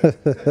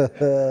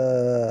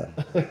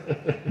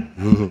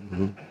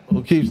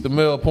who keeps the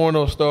male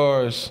porno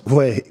stars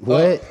Wait,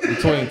 what?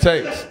 between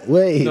takes.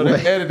 Wait, You know, they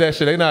wait. edit that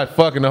shit. They not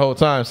fucking the whole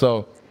time.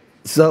 So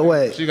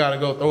Wait. she gotta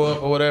go throw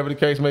up or whatever the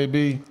case may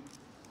be.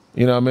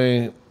 You know what I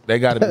mean? They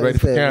gotta be ready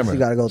for She camera.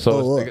 gotta go so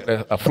throw it's like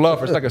a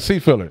fluffer. It's like a sea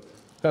filler.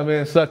 Come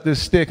in, suck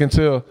this stick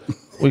until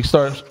we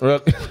start.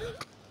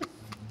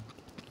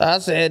 I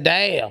said,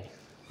 damn.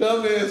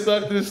 Come in,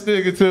 suck this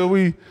stick until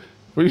we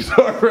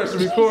start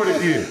pressing record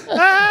again. For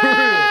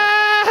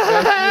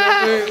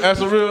real. That's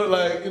a real,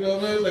 like, you know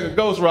what I mean? Like a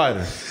ghost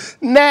rider.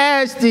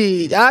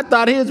 Nasty. I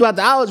thought he was about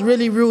to. I was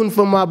really rooting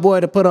for my boy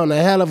to put on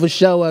a hell of a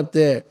show up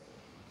there.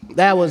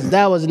 That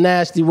was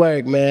nasty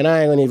work, man.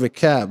 I ain't gonna even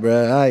cap,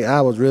 bro.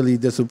 I was really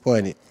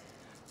disappointed.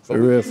 For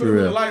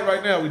real. Light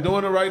right now. We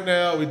doing it right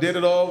now. We did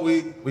it all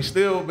week. We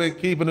still been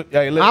keeping it.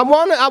 Hey, listen. I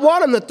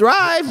want him to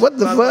thrive. What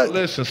the fuck?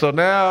 Listen, so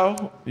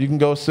now you can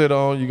go sit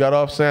on, you got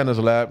off Santa's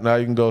lap, now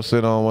you can go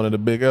sit on one of the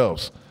big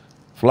elves,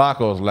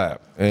 Flacco's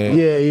lap. And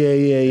Yeah.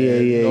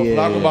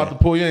 Flacco about to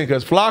pull you in,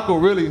 because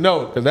Flacco really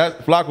know, because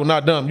that Flacco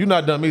not dumb. You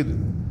not dumb either.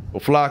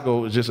 But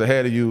Flacco is just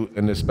ahead of you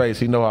in this space.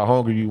 He know how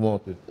hungry you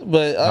want it.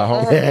 But I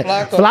heard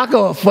Flacco.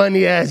 Flacco a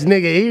funny ass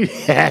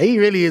nigga. He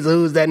really is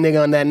who's that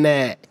nigga on that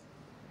nat.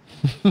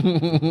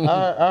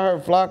 I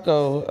heard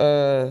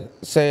Flacco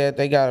say that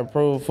they got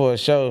approved for a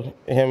show.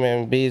 Him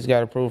and Beez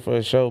got approved for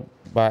a show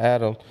by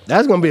Adam.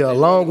 That's gonna be a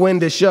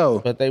long-winded show.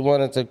 But they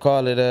wanted to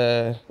call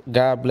it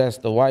God Bless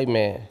the White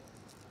Man.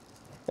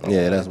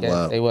 Yeah, that's I guess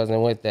wild. they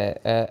wasn't with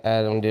that.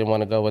 Adam didn't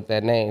want to go with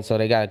that name, so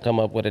they got to come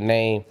up with a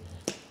name.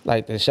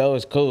 Like, the show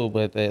is cool,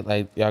 but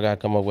like y'all got to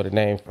come up with a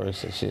name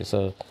first and shit.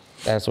 So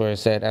that's where it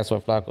said. That's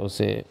what Flacco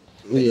said.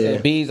 He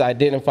said, Beez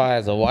identify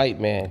as a white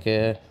man,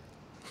 kid.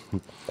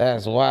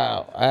 That's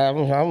wild.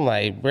 I'm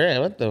like, bruh,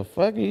 what the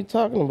fuck are you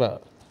talking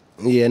about?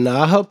 Yeah, no,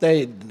 I hope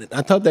they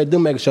do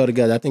make a show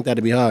together. I think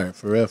that'd be hard,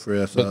 for real, for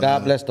real. So, But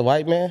God bless the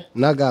white man?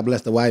 Not God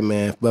bless the white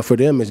man, but for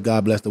them, it's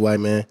God bless the white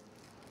man.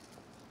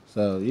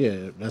 So,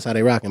 yeah, that's how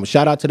they rocking. But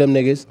shout out to them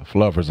niggas. A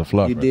fluffer's a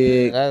fluffer. You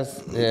dig?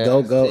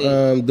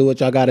 Go, do what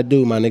y'all gotta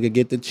do, my nigga.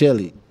 Get the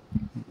chili.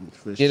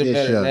 Get a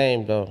better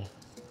name, though.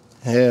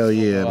 Hell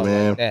yeah,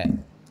 man. Like that.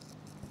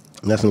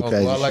 That's some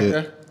crazy like shit.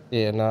 That?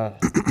 Yeah, nah.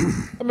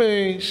 I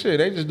mean, shit,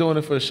 they just doing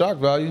it for shock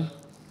value.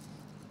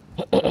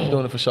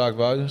 Doing it for shock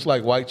value. It's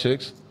like white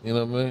chicks, you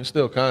know what I mean?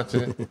 Still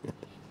content.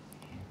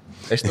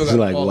 They still got to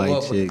like follow white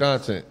up with the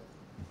content.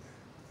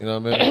 You know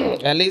what I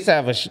mean? At least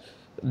have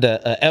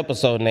the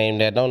episode name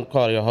that. Don't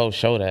call your whole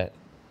show that.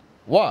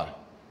 Why?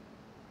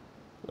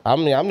 I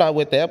mean, I'm not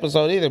with the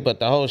episode either, but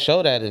the whole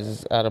show that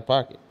is out of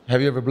pocket.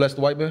 Have you ever blessed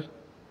a white man?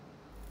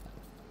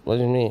 What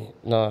do you mean?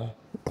 No,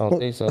 I don't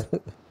think so.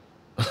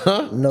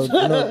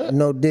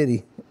 No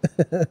Diddy.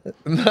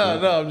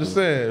 No, I'm just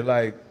saying,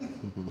 like,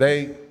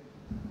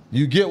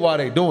 you get why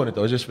they doing it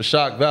though. It's just for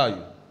shock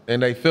value,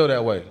 and they feel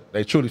that way.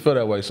 They truly feel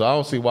that way. So I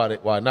don't see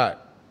why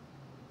not.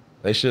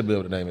 They should be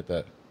able to name it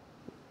that.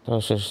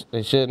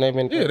 They should name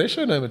it. Yeah, they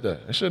should name it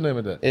that. They should name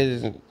it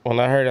that. When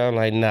I heard it, I'm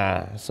like,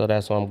 nah. So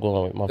that's what I'm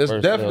going with. My It's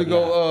first. definitely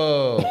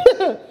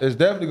it's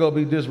definitely gonna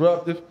be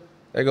disruptive.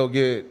 They gonna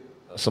get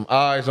some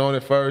eyes on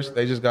it first.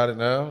 They just got it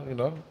now, you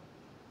know.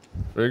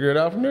 Figure it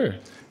out from there.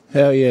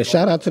 Hell yeah.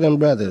 Shout out to them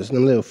brothers,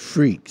 them little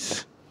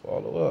freaks.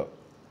 Follow up.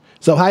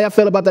 So how y'all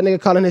feel about that nigga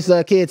calling his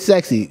kid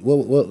sexy?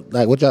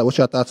 What's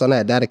your thoughts on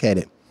that?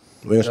 Dedicated.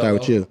 We're gonna start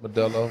with you.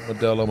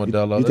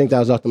 Modelo. You think that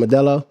was off the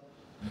Modelo?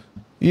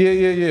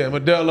 Yeah.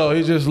 Modelo,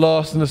 he just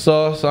lost in the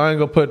sauce. I ain't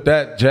gonna put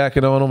that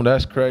jacket on him.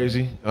 That's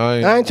crazy. I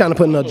ain't trying to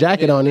put no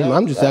jacket on him.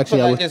 I'm just I actually.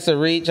 feel like it's a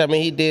reach. I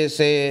mean, he did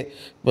say it,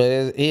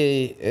 but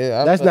he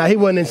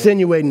wasn't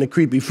insinuating the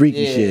creepy,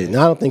 freaky shit. I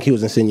don't think he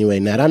was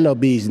insinuating that. I know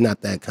Beez is not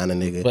that kind of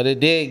nigga. But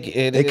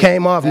it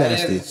came off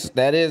nasty.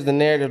 That is the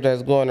narrative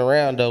that's going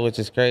around though, which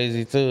is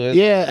crazy too.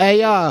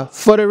 Hey y'all,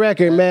 for the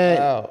record,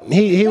 man,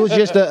 he was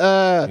just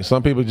a.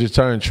 Some people just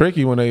turn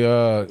tricky when they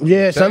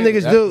some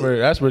niggas do.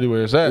 That's really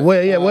where it's at.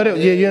 Well, yeah,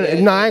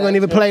 no, I ain't gonna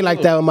even play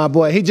like that with my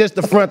boy. He just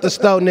the front the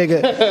store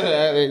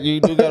nigga. You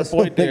do got a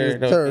point there.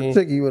 Turn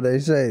tricky when they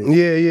say.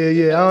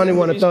 Yeah. I don't even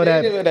want to throw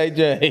that. When they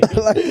drive.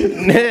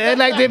 I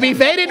like to be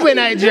faded when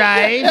I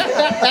drive.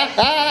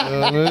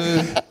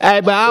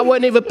 Hey, but I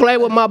wouldn't even play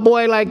with my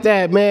boy like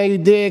that, man. You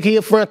dig? He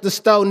a front the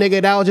store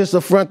nigga. That was just a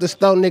front the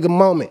store nigga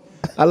moment.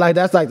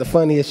 That's like the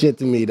funniest shit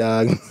to me,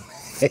 dog.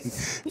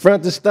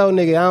 Front the store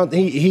nigga.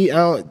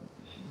 I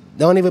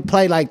don't even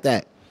play like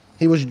that.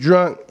 He was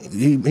drunk.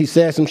 He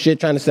said some shit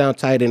trying to sound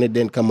tight and it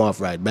didn't come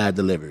off right. Bad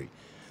delivery.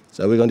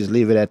 So we're gonna just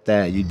leave it at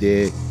that. You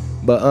did.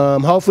 But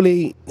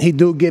hopefully he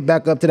do get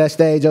back up to that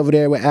stage over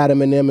there with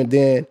Adam and them and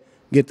then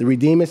get to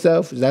redeem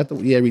himself. Is that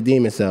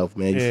redeem himself,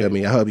 man. You feel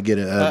me? I hope he get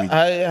a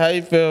how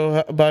you feel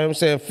about him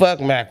saying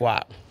fuck Mac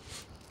Wop?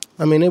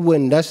 I mean, it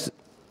wouldn't.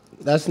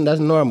 That's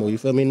normal. You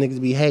feel me?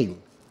 Niggas be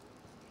hating.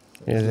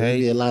 It'd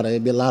be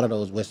a lot of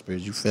those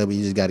whispers. You feel me?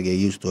 You just got to get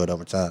used to it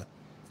over time.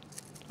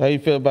 How you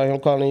feel about him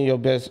calling you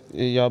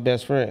y'all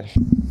best friends?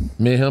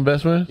 Me and him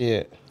best friends?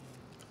 Yeah.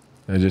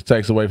 It just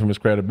takes away from his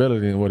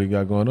credibility and what he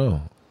got going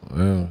on.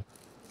 Yeah.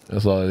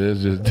 That's all it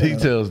is, just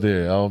details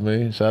there. You know what I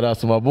mean? Shout out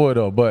to my boy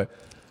though. But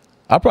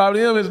I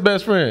probably am his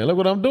best friend. Look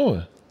what I'm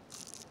doing.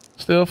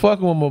 Still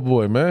fucking with my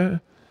boy, man.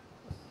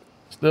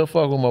 Still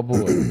fucking with my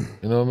boy.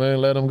 You know what I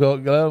mean? Let him go.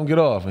 Let him get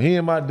off. He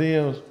in my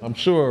DMs, I'm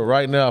sure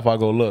right now if I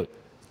go look,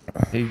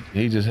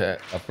 he just had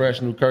a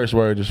fresh new curse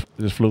word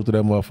just flew to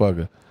that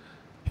motherfucker.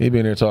 He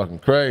been there talking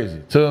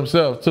crazy. To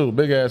himself too.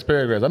 Big ass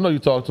paragraphs. I know you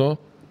talk to him.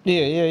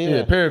 Yeah.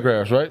 Yeah,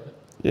 paragraphs, right?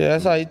 Yeah,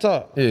 that's how you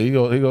talk. Yeah, he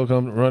go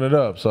come run it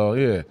up. So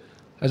yeah.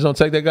 I just don't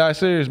take that guy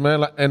serious,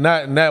 man, and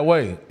not in that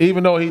way.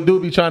 Even though he do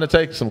be trying to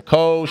take some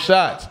cold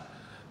shots.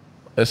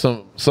 There's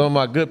some of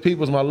my good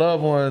peoples, my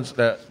loved ones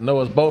that know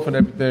us both and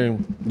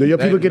everything. Do your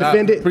people get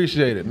offended?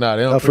 Appreciate it. Nah,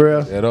 they don't for real?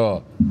 appreciate it at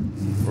all.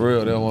 For real,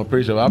 they don't want to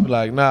appreciate it. I'll be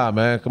like, nah,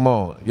 man, come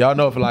on. Y'all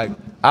know if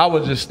I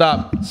would just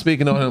stop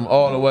speaking on him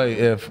all the way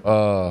if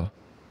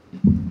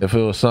it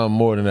was something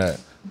more than that.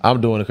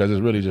 I'm doing it because it's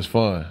really just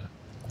fun.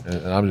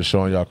 And I'm just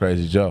showing y'all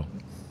Crazy Joe.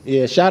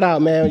 Yeah, shout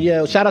out, man.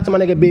 Yeah, shout out to my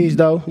nigga Beez,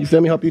 though. You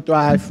feel me? Hope you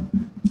thrive. You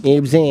know what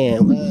I'm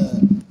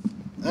saying?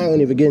 I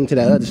don't even get into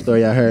that other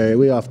story I heard.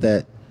 We off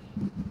that.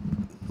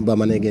 But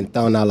my nigga getting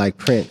thrown out like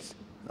Prince.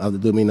 Off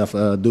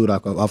the dude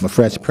off a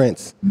Fresh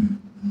Prince.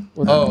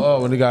 When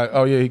the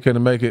guy, he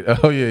couldn't make it.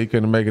 He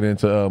couldn't make it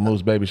into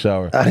Moose's baby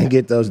shower. I didn't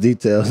get those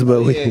details,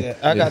 but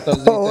I got those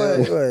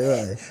details.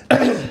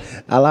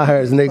 Wait. All I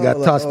heard is nigga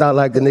got tossed out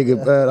like the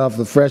nigga off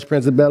the Fresh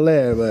Prince of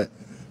Bel-Air, but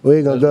we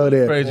ain't gonna go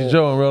there. Crazy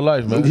Joe in real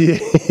life, man. Yeah.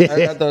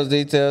 I got those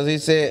details. He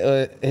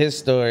said his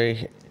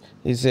story.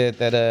 He said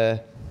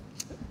that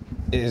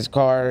his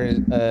car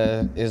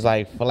is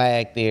like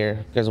flagged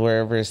there because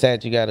wherever it's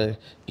at, you gotta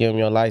give him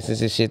your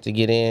license and shit to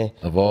get in.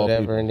 Of all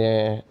whatever, people. And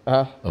then,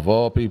 Of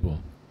all people.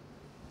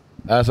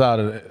 That's out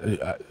of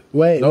it.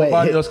 Wait,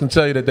 Nobody else can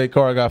tell you that their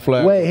car got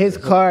flagged. Wait, his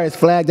car is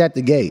flagged at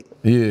the gate.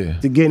 Yeah.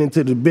 To get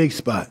into the big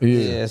spot.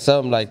 Yeah,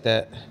 something like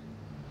that.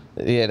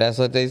 Yeah, that's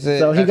what they said.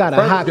 So he got a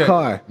First hot gate.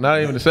 car.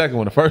 Not even the second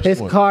one, the first His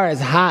one. car is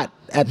hot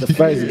at the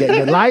first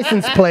gate. The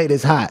license plate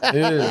is hot.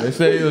 Yeah, they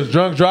say he was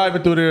drunk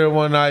driving through there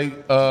one night.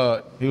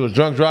 He was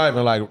drunk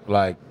driving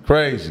like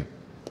crazy.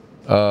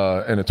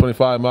 And the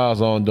 25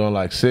 miles on doing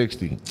like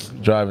 60,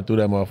 driving through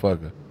that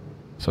motherfucker.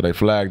 So they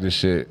flagged this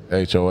shit,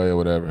 HOA or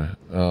whatever.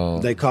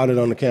 They caught it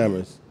on the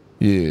cameras.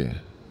 Yeah.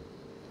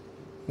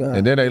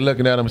 And then they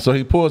looking at him. So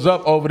he pulls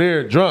up over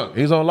there drunk.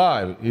 He's on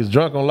live. He's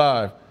drunk on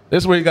live.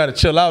 This is where he got to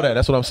chill out at.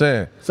 That's what I'm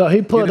saying. So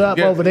he pulled up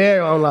over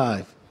there on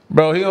live.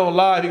 Bro, he on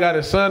live. He got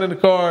his son in the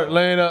car,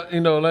 laying up,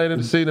 laying in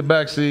the seat in the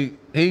back seat.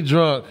 He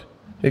drunk.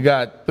 He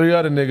got 3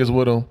 other niggas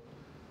with him.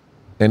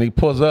 And he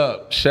pulls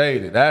up,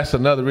 shaded. That's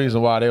another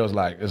reason why they was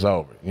like, it's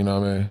over. You know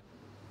what I mean?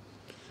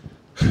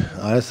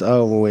 Oh, that's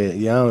over with.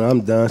 Yeah,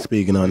 I'm done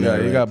speaking on that. Yeah,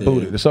 you right got there.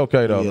 booted. It's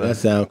okay though, Yeah, man. that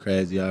sound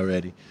crazy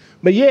already.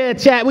 But yeah,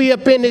 chat, we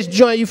up in this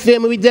joint, you feel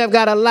me? We def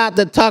got a lot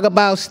to talk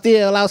about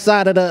still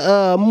outside of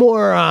the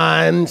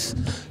morons.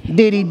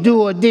 Did he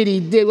do or did he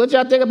did? What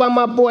y'all think about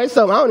my boy?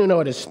 So I don't even know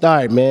where to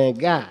start, man.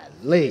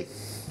 Golly.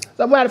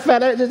 So matter of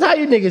fact, just how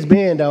you niggas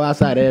been though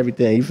outside of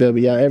everything? You feel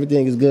me? Y'all,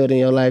 everything is good in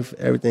your life?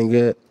 Everything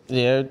good?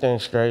 Yeah,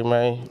 everything's straight,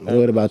 man.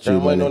 What about you,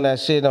 I'm waiting man? on that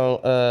shit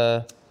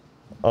on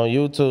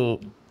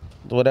YouTube,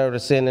 whatever to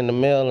send in the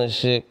mail and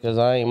shit, because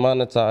I ain't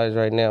monetized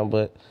right now,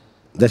 but...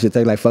 That should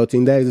take like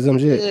 14 days or some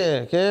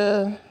shit?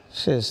 Yeah.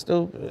 Shit's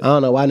stupid. I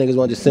don't know why niggas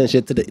want to just send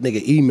shit to the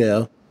nigga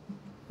email.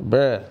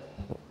 Bruh,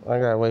 I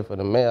gotta wait for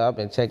the mail. I've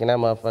been checking that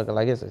motherfucker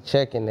like it's a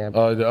check in there.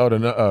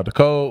 The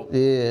code?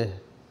 Yeah.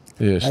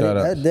 Yeah, shout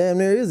out. That damn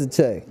near is a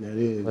check. That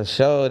is. For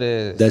sure it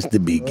is. That's the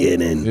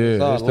beginning.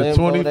 Yeah, it's the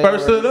Limbo, they 21st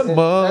of the already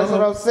month. That's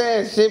what I'm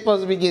saying. Shit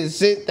supposed to be getting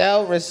sent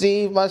out,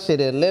 received. My shit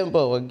in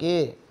limbo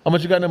again. How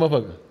much you got in that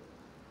motherfucker?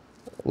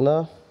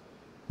 No.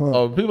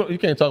 Oh, people, you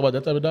can't talk about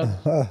that type of dollars.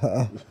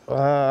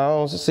 I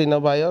don't see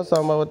nobody else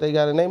talking about what they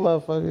got in their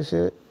motherfucking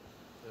shit.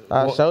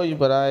 I'll show you,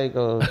 but I ain't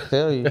gonna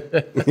tell you.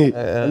 That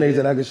nigga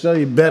said I can show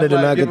you better than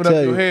I can giving up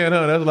tell your you. hand,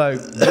 huh? That's like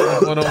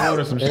one on one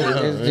or some shit.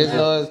 Huh? It's just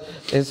know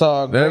it's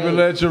all green. Never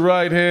let your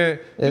right hand.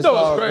 You It's know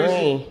all what's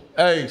crazy? green.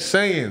 Hey,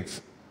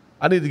 sayings.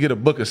 I need to get a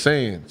book of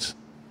sayings.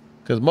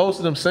 Because most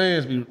of them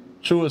sayings be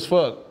true as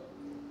fuck.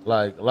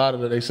 Like a lot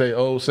of they say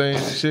old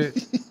sayings and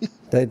shit.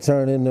 They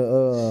turn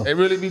into They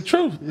really be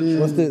true.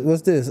 what's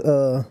this?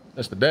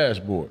 That's the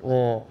dashboard.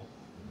 Yeah.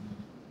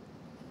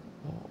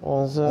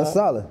 What's up? That's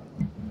solid.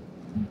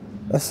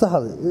 That's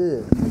solid,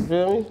 yeah. You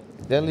feel me?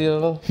 That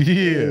little.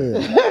 Yeah.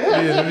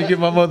 Let me get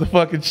my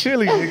motherfucking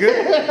chili,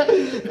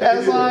 nigga.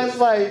 That's why it's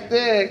like,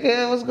 yeah,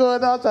 kid, what's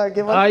going on? Trying to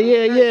get Oh, my.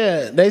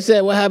 yeah. They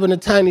said, what happened to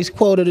Tiny's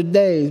quote of the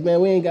days? Man,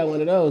 we ain't got one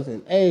of those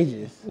in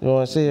ages. You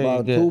want to see her? You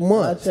About good? 2 I'll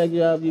months. check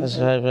you out if you That's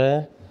right,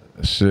 man.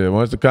 Shit,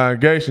 once the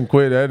congregation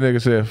quit, that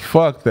nigga said,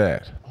 fuck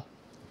that.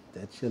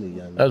 that chili,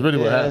 young. That's really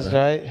what Yeah,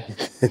 happened.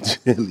 that's right.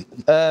 chili.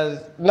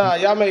 Nah,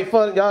 y'all made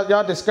fun.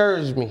 Y'all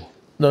discouraged me.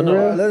 No.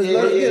 Let us You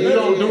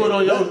don't do it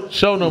on your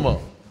show no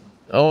more.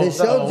 Oh, The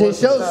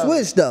show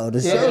switched though. The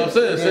That's what I'm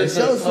show. saying.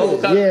 show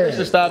switch.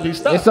 Congregation stop, he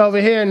stopped. It's over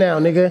here now,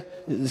 nigga.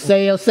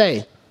 Say or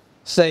say.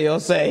 Say or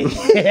say.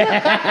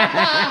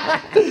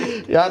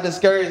 Y'all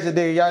discouraged the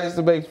nigga. Y'all used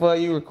to make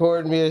fun. You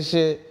recording me and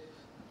shit.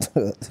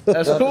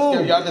 That's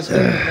cool. Y'all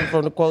discouraged me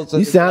from the quotes.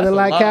 You sounding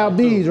like Cal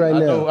Beez right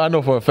now. I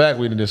know for a fact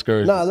we didn't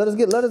discourage Nah, him. let us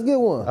get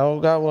one. I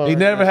don't got one. He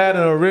never had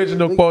an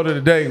original quote of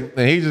the day,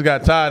 and he just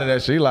got tired of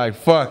that shit. He like,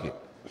 fuck it.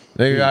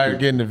 Nigga out here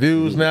getting the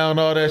views now and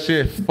all that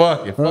shit.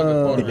 Fuck it. Fuck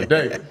a quote of the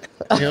day.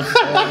 You know what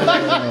I'm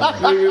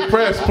saying? Nigga,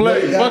 press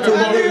play. Fuck a quote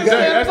of the day.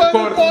 That's the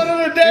quote of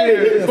the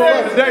day. The quote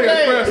of the day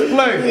is press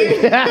play.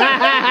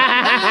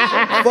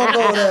 Fuck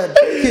all that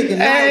kicking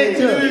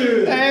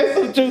Add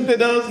some truth to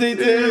those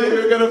details.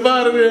 You're gonna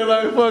find it here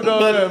like fuck all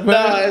that, man.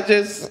 Nah, it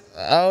just,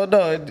 I don't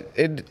know.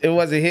 It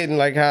wasn't hitting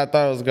like how I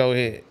thought it was gonna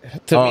hit.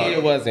 To me,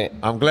 it wasn't.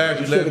 I'm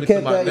glad you led me should've to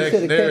kept my that- you next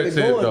should've kept it narrative,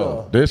 going,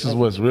 though. though. This is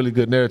what's really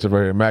good narrative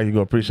right here. Mac, you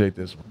gonna appreciate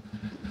this one.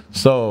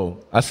 So,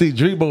 I see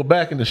Drebo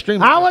back in the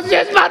stream. I was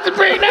just about to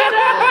bring that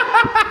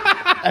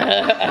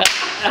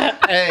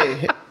up.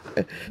 Hey,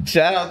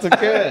 shout out to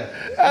Ken.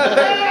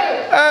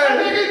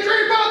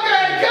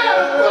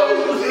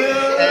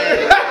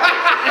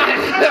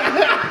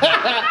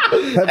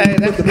 Hey,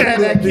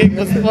 that kick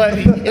was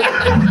funny.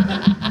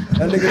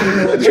 That nigga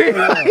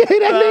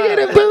That nigga in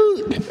the boot.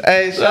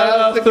 Hey, shout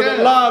out to the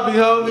Ken. lobby,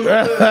 homie.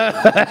 Shout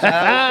out to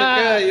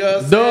Ken. You know what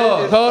I'm saying?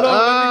 Dog, hold on.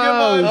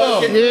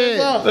 Oh, shit.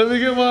 Let me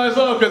get mine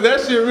off, because that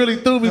shit really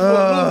threw me for a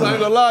loop. I ain't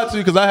gonna lie to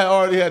you, because I had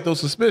already had those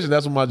suspicions.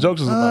 That's what my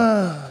jokes was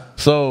about.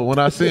 So when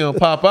I see him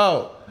pop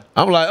out,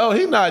 I'm like, oh,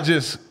 he not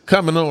just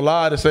coming on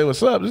live to say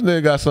what's up. This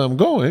nigga got something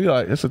going. He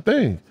like, it's a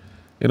thing.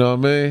 You know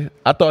what I mean?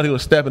 I thought he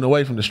was stepping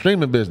away from the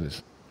streaming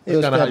business. He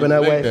was kinda how you stepping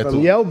relate away that from to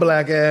him. your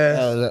black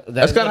ass.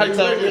 That's kind of how you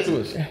what he relate that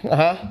told to me. us.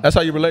 Uh-huh. That's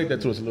how you relate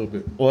that to us a little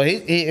bit. Well, he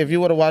if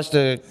you would have watched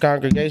the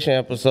congregation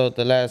episode,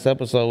 the last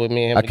episode with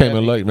me and him, I came in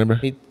together, late, remember?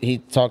 He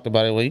talked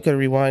about it. Well, you could have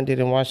rewinded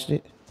and watched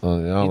it. Oh,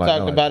 yeah, I don't He like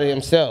talked about it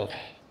himself.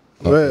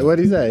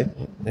 What'd he say?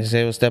 He said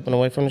he was stepping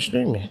away from the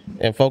streaming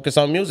and focus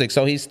on music.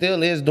 So he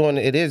still is doing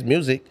it. Is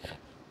music.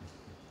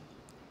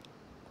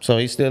 So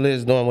he still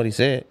is doing what he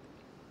said.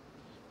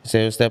 He said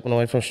he was stepping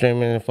away from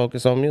streaming and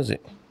focus on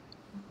music.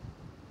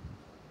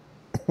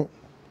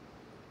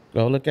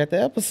 Go look at the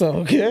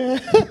episode, yeah.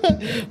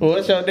 Well,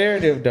 what's your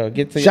narrative, though?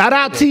 Get to Shout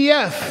out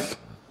TF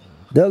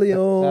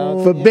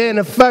Delio. for being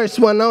the first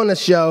one on the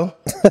show.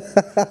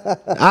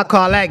 I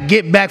call that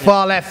get back for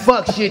all that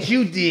fuck shit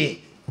you did.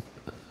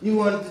 You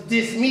wanted to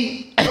diss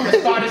me. I'm gonna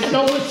start a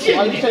show with shit.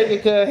 Why you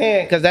shaking your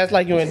hand? Because that's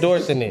like you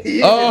endorsing it.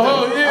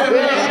 Oh, yeah.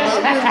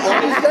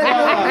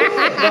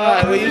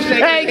 When you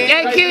shake Hey, your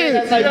hand, kid.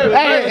 that's like you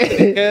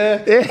endorsing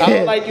it. I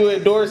don't like you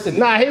endorsing it.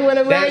 Nah, he went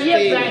around That's your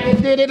it. back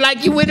and did it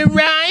like you went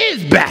around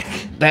his back.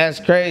 That's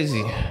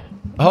crazy.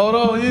 Hold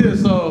on, yeah,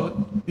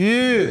 so,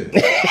 yeah.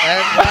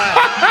 That's why.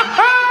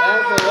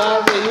 That's the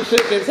why you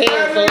shook his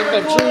hand, so it's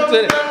some truth to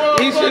that.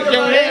 He shook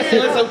your hand, so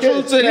it's some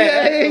truth to that.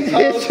 Yeah,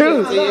 it's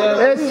true.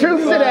 There's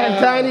truth to that,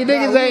 Tiny.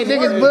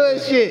 Niggas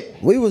bullshit.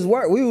 We was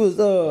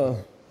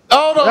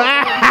Hold on.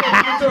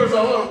 Hold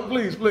on.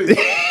 Please.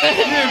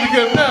 Yeah,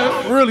 because now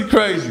it's really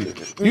crazy.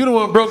 You the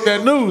one who broke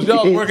that news.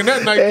 Y'all was working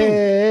that night too. You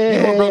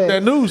the one who broke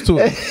that news to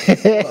us.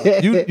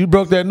 You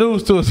broke that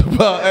news to us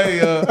about, hey,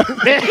 He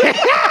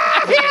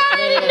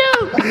already knew.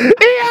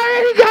 He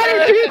already got it.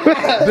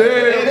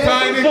 damn,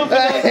 Tiny.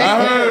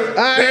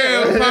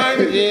 Damn,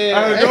 Tiny. Yeah. I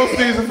heard your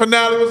season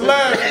finale was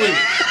last week.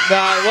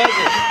 Nah, it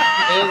wasn't.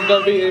 It was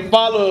gonna be the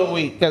following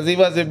week because he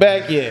wasn't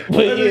back yet. But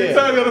That nigga yeah.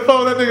 Tiny on the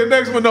phone. That nigga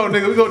next one, no,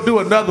 nigga. We gonna do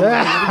another one. We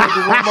gonna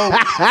do one more.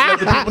 Let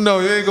the people know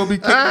you ain't gonna be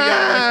kicking me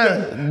out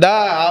like that. Nah,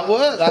 I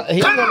was.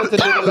 He wanted to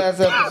do the last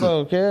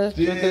episode, cuz.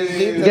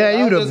 Yeah,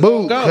 you the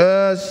boot,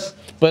 cuz.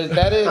 But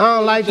that is. I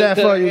don't like that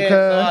for you, cuz.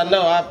 So I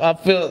know. I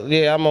feel.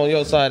 Yeah, I'm on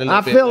your side a little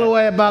I bit. feel a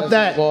way about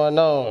That's that. what's going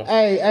on.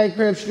 Hey,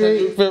 Crib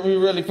Street. We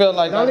really feel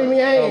like. Don't leave me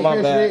hanging, my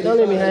Crib bad. Street. Don't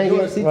leave me hanging. He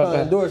trying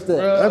to endorse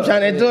that. I'm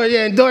trying to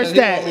endorse He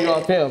want me that.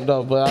 off him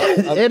though, but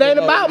It ain't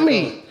about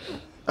me.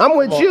 I'm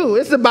with you.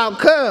 It's about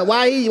cuz.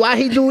 Why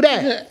he do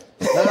that?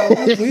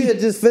 We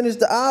had just finished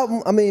the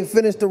album.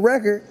 Finished the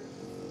record,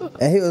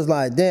 and he was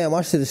like, "Damn,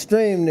 I should have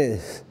streamed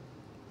this."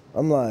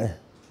 I'm like,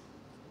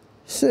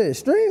 "Shit,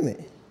 stream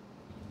it."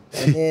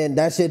 And then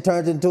that shit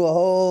turned into a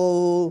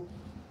whole,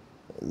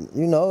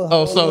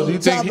 Oh, so do you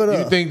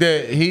think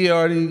that he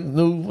already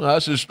knew I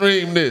should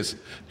stream this?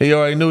 He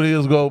already knew he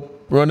was gonna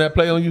run that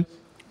play on you?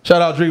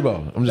 Shout out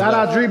Drebo. Shout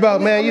out Drebo,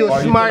 man. You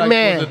a smart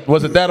man.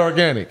 Was it that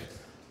organic?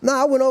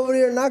 Nah, I went over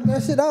there and knocked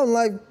that shit out in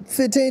like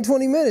 15,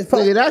 20 minutes.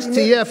 Nigga, that's 30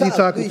 minutes TF you tops.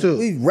 talking to.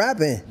 We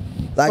rapping.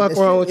 Like, Fuck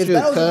wrong with if you,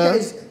 that was the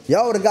cuz? case,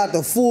 y'all would have got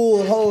the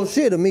full whole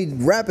shit of me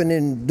rapping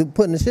and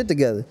putting the shit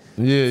together.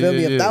 Yeah, Feel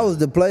me? yeah. If that was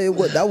the play,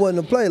 that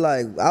wasn't the play.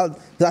 Like,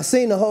 I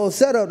seen the whole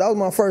setup. That was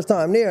my first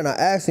time there, and I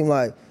asked him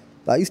like,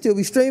 you still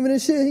be streaming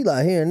and shit? He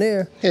like, here and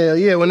there. Hell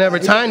yeah, whenever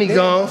Tiny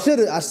gone.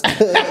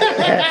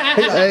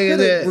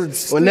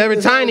 Whenever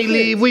Tiny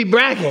leave, we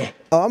bragging.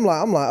 Oh, I'm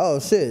like, oh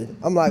shit.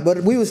 I'm like, but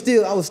I was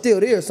still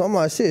there, so I'm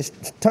like, shit,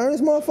 turn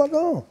this motherfucker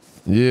on.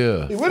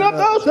 Yeah. He went up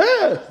those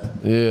stairs.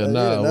 Yeah,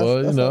 nah,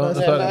 well, you know,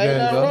 that's how the Ain't game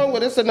nothing goes. wrong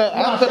with it. I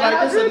feel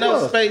like there's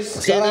enough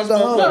space. Shout out to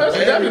home. No,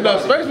 that's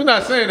enough space. We're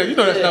not saying that. You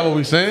know that's not what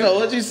we're saying. So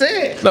what you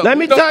said? No, Let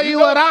me tell you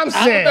what I'm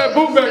saying. Put that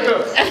boot back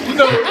up.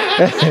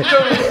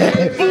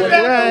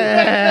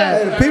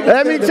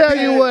 Let me tell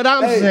you what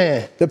I'm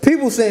saying. The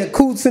people saying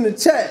Coots in the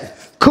chat.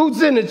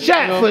 Coots in the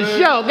chat for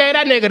sure. Gave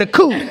that nigga the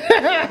coot.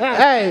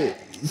 Hey,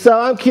 so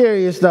I'm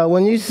curious though.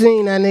 When you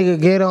seen that nigga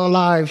get on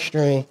live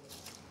stream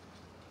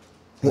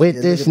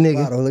with this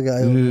nigga, Look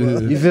at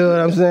him. you feel what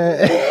I'm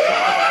saying?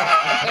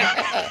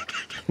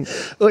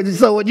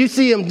 So when you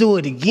see him do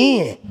it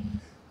again,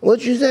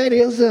 what you say to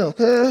yourself,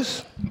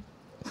 cuz?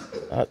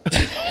 I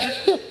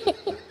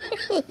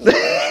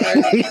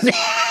didn't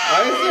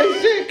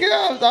say shit,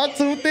 cuz. I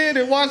tuned in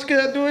and watched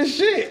cuz doing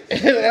shit.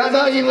 I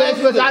know you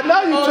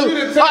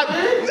too.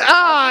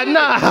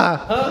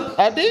 Nah.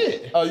 I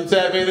did. Oh, you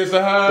tap in this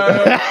a hard.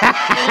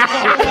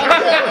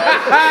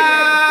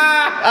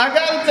 I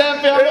gotta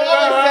tap in.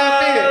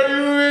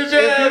 I'm always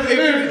tap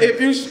in.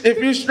 If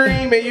you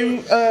stream and you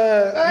Hit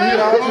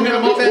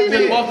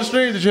him off the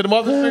stream. Just hit him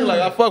off the stream. Like,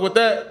 I fuck with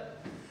that.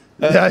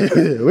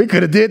 We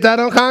could have did that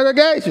on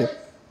Congregation.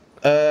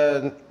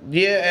 Yeah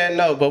and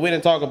no, but we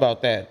didn't talk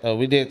about that.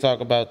 We did talk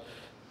about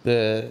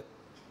I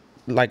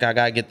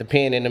gotta get the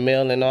pen in the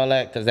mail and all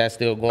that, because that's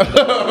still going on.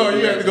 Oh,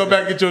 you have to go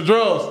back and get your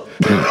drawers.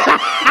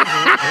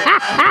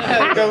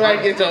 Go back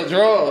and get your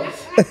drawers.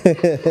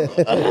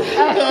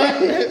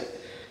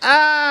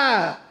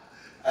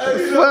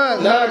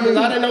 Fuck. Nah, because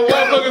I didn't know what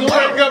Motherfuckers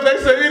wake up, they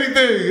say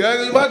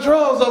anything. My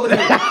drawers over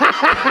there.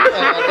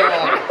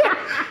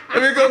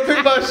 Let me go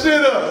pick my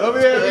shit up. Let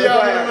me have you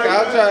out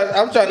here.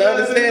 I'm trying to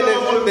understand this.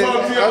 I'm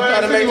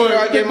trying to make sure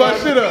I get my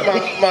shit up.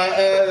 I'm trying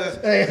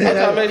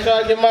to make sure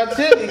I get my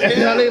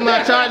titties. I leave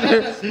my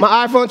charger,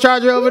 my iPhone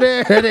charger over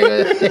there.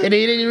 And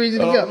he didn't reason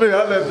to go. Man,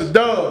 I left the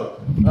dog.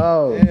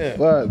 Oh,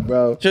 fuck,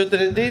 bro. Truth of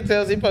the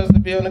details, he supposed to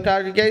be on the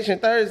congregation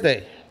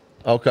Thursday.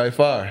 Okay,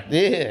 fire.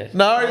 Yeah.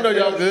 No, I already know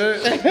y'all good.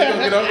 You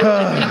gonna get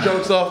up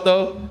jokes off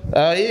though.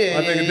 Oh yeah.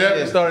 My nigga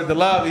definitely started the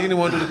lobby. He didn't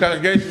want to do the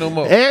congregation no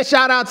more. And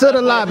shout out to the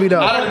lobby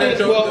though. I don't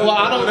think.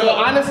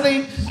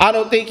 Honestly, I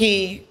don't think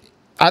he.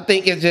 I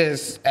think it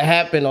just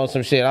happened on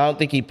some shit. I don't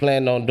think he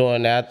planned on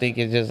doing that. I think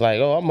it's just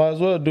like, oh, I might as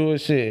well do a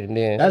shit. And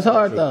then That's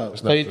hard though.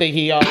 so you think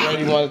he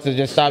already wanted to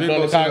just stop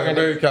doing the congregation?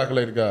 Very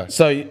calculated guy.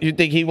 So you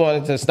think he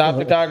wanted to stop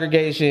the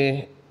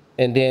congregation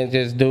and then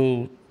just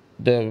do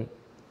the?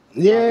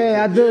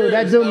 Yeah, I do.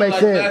 That do make like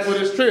sense. back with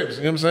his trips.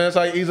 You know what I'm saying? That's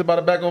how he ease about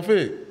it back on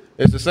Fig.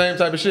 It's the same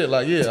type of shit.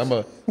 Like, yeah, I'm a,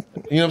 you know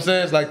what I'm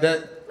saying? It's like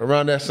that,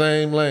 around that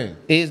same lane.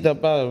 Eased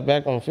up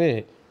back on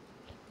Fig.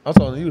 I'm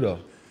talking to you though.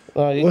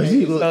 Oh, you What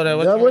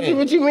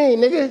you mean,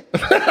 nigga?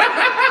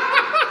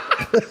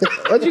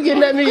 What you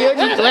getting at me? What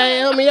you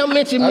playing on me? Don't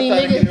mention me,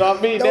 nigga.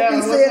 Don't be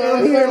saying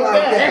I'm here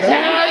like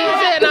that. You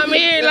said I'm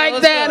here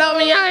like that. I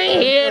mean, I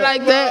ain't here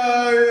like that.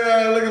 Oh,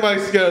 yeah, look at my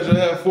schedule. I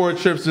have 4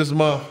 trips this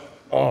month.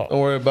 Oh. Don't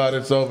worry about it.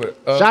 It's over.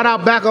 Shout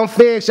out back on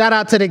Fig. Shout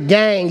out to the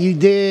gang. You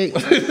dig?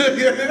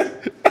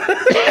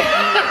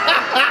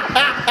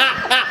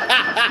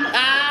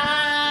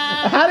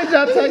 How did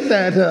y'all take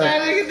that, though?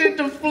 That nigga did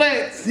the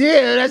flex.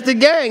 Yeah, that's the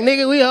gang,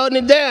 nigga. We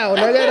holding it down,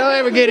 nigga. Don't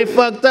ever get it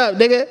fucked up,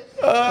 nigga.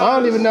 I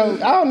don't even know.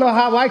 I don't know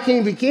how why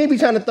Keem be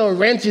trying to throw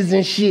wrenches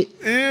and shit.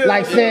 Yeah,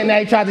 like saying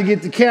that he tried to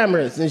get the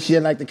cameras and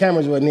shit. Like the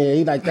cameras wasn't here.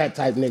 He like that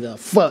type nigga.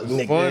 Fuck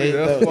nigga. Funny.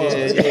 That's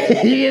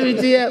funny. You get me,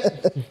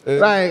 TF?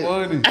 Like,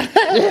 funny.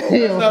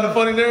 That's not a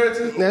funny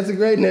narrative. That's a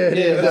great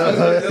narrative. Yeah,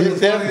 that's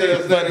definitely a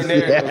funny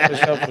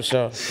narrative for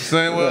sure.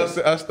 Same way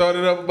I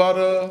started up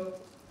about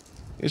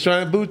he's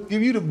trying to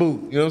give you the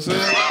boot. You know what I'm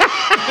saying?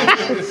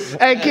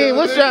 Hey, Keem,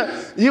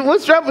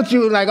 what's up with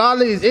you? Like all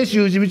these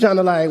issues, you be trying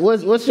to like,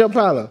 what's your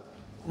problem?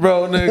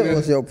 Bro, nigga.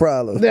 What's your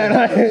problem?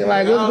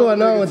 Like, what's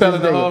going on with this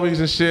telling the nigga? homies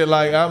and shit.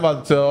 Like, I'm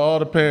about to tell all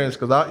the parents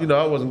because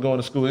I wasn't going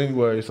to school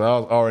anyway, so I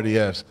was already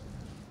asked.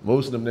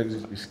 Most of them niggas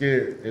used to be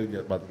scared they was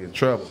about to get in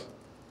trouble.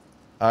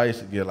 I used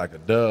to get like a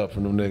dub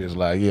from them niggas.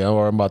 Like, yeah,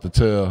 I'm about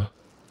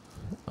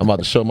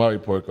to show my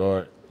report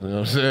card. You know what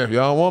I'm saying? If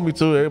y'all don't want me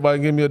to, everybody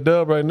give me a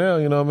dub right now.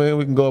 You know what I mean?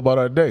 We can go about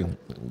our day.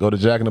 Go to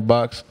Jack in the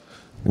Box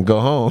and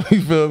go home.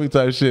 You feel me?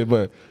 Type shit.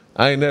 But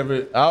I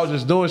was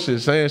just doing shit,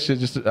 saying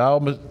shit.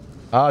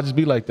 I'll just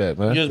be like that,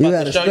 man. You was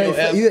about to show your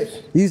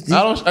evidence.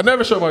 I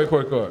never show my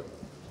report card.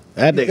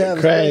 That nigga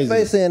crazy.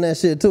 Face saying that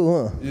shit too,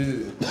 huh?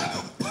 Yeah.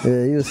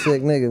 Yeah, you a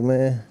sick nigga,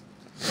 man.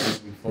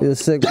 You a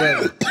sick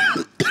brother.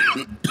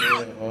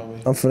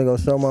 I'm finna go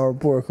show my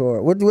report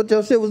card. What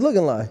your shit was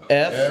looking like?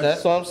 F.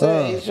 That's what I'm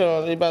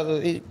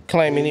saying. He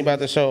claiming he about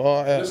to show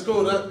all F. It's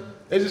cool.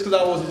 It's just because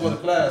I wasn't going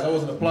to class. I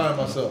wasn't applying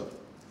myself.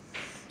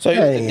 So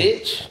you was the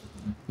ditch?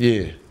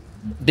 Yeah.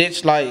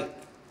 Ditch like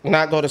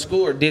not go to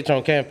school or ditch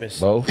on campus?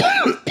 Both.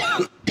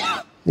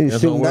 You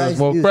shooting dice?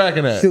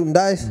 Shooting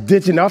dice?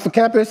 Ditching off of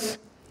campus?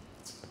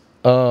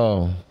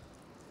 No,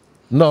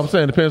 I'm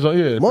saying it depends on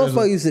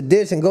Motherfucker used to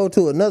ditch and go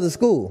to another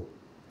school.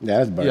 Yeah,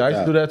 that's bad. Yeah, I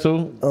used to do that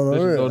too. Oh,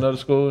 Ditch and go to another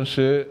school and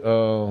shit.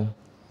 But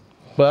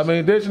I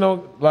mean, ditching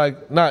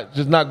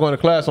not going to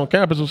class on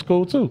campus was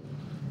cool too.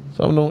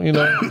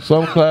 Some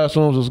some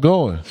classrooms was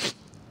going.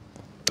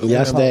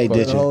 Yeah, I stayed A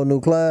ditching. whole new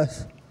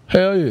class.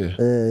 Hell yeah.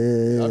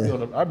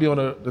 Yeah. I'd be on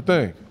the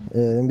thing.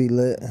 Yeah, them be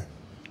lit.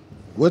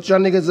 What's your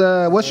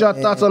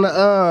thoughts on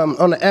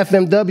the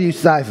FMW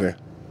Cypher?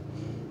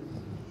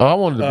 Oh, I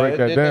wanted to break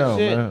that down,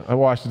 man. I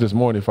watched it this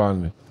morning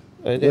finally.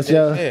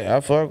 Yeah, I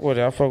fuck with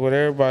it. I fuck with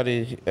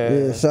everybody.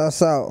 Yeah,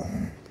 shouts out.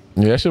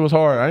 Yeah, that shit was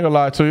hard. I ain't gonna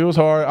lie to you, it was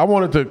hard. I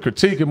wanted to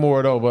critique it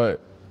more though,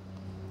 but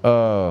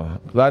cause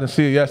I didn't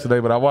see it yesterday,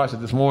 but I watched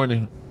it this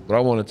morning. But I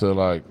wanted to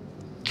I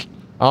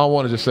don't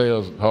want to just say it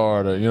was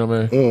hard, or, you know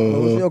what I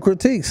mean? What's your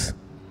critiques?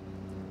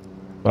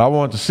 But I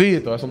wanted to see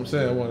it though. That's what I'm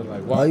saying. I wanted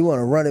to watch. Oh, you want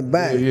to run it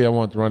back? Yeah, I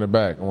wanted to run it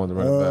back.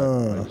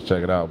 Let's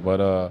check it out.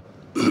 But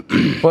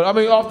but I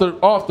mean,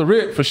 off the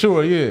rip for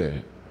sure.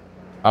 Yeah,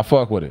 I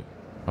fuck with it.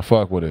 I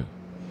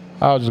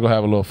was just gonna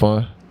have a little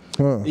fun.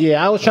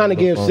 Yeah, I was trying to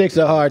give Six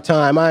a hard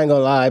time. I ain't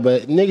gonna lie,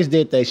 but niggas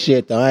did that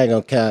shit though. I ain't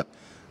gonna cap.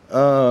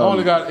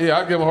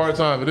 I give him a hard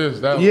time for this.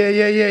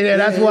 Yeah.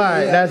 That's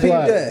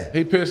why.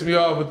 He pissed me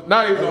off. But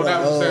not even on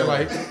that. I'm saying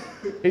like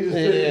he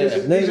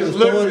just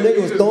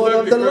nigga was throwing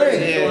up the leg.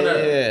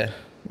 Yeah.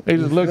 He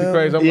just looked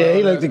crazy.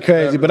 He looked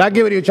crazy. But I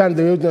get what he was trying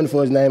to do. He was doing it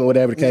for his name or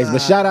whatever the case. But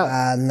shout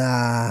out.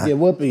 Nah. Yeah,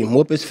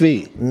 whoop his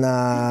feet.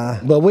 Nah.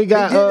 But we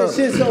got. He did the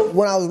shit, so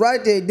when I was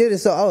right there, he did it,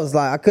 so I was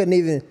like, I couldn't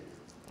even.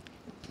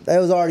 It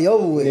was already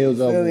over with. It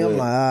was over with. I'm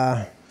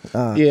like,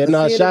 Yeah,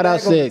 no, shout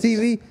out Six.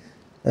 TV,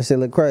 that shit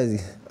look crazy.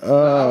 I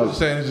was just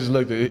saying, it just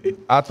looked.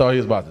 I thought he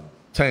was about to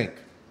tank,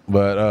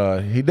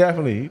 but he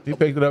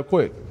picked it up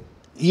quick.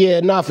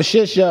 Yeah, nah, for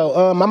shit show.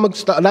 I'm gonna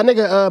start. That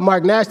nigga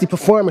Mark Nasty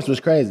performance was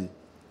crazy.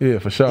 Yeah,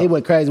 for sure. He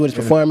went crazy with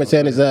his performance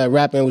and his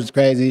rapping was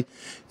crazy.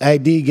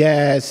 AD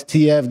gas,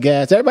 TF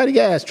gas, everybody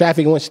gas.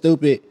 Traffic went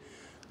stupid.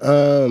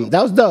 That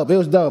was dope. It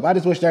was dope. I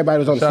just wish everybody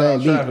was on the same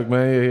beat. Traffic,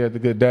 man. Yeah, he had to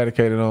get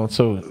dedicated on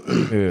too. Yeah.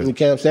 You know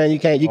what I'm saying? You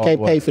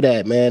can't pay for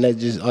that, man. That's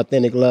just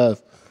authentic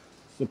love.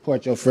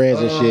 Support your friends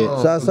and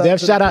shit.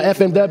 Shout out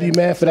FMW,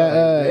 man, for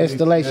that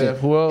installation.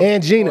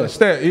 And Gina.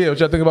 Stat, yeah, what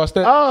y'all think about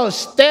Stat? Oh,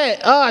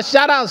 Stat. Oh,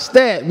 shout out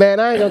Stat, man.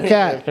 I ain't gonna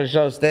cap. For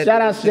sure, Stat.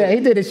 Shout out Stat. He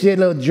did this shit,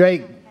 little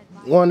Drake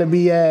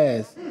wannabe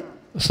ass.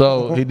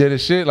 So he did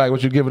his shit. Like,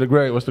 what you give it a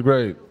grade? What's the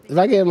grade? If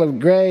I give him a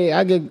grade,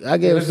 I give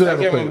Let's do that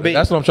real quick. B.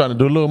 That's what I'm trying to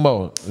do. A little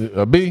more.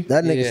 A B.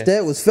 That nigga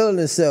Stat was feeling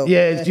himself.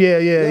 Yeah.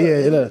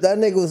 That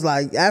nigga was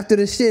like, after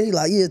the shit, he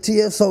like, yeah,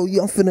 TF, so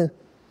I'm finna,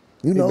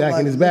 you know, back like,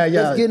 in his bag,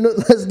 y'all.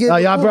 Let's get Oh,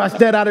 y'all brought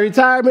Stat out of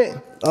retirement?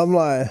 I'm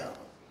like,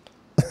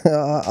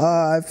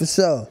 all right, for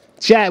sure.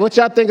 Chat, what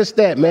y'all think of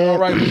Stat, man? All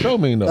right, show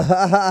me though.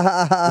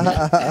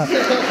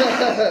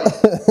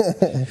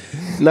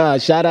 Nah,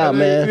 shout out,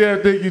 man. Yeah,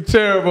 I think you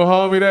terrible,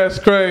 homie. That's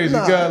crazy.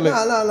 Nah.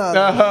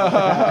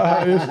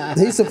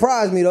 He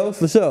surprised me though,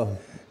 for sure.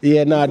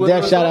 Yeah, nah,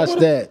 Def, shout out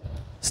Stat.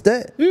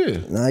 Stat? Yeah.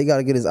 Nah, he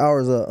gotta get his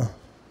hours up.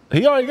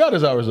 He already got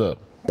his hours up.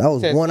 That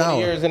was 1 hour.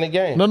 years in the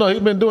game. No, he's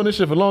been doing this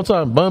shit for a long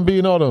time. Bun B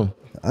and all them.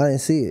 I didn't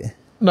see it.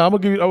 No, I'm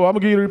gonna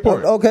give you the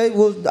report. Okay,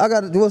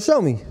 well,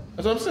 show me.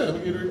 That's what I'm saying. I'm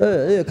gonna give you the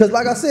report. Yeah, because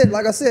like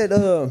I said,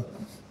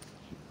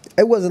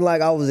 it wasn't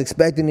like I was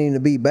expecting him to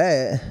be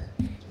bad.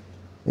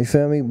 You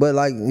feel me? But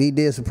like he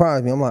did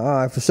surprise me. I'm like,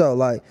 all right, for sure.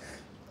 Like,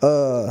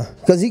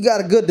 cause he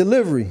got a good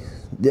delivery,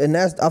 and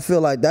I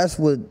feel like that's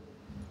what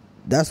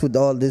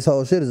all this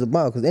whole shit is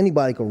about. Cause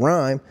anybody can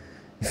rhyme,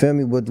 you feel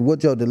me? But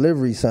what your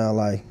delivery sound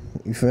like,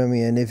 you feel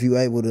me? And if you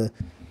able to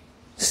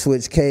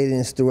switch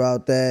cadence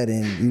throughout that,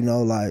 and you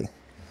know, like,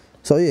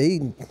 so yeah,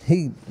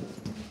 he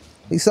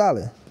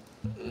solid.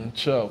 For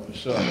sure.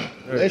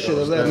 They should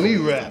have let me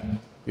rap.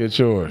 Get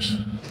yours.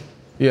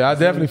 Yeah, I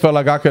definitely felt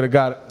like I could have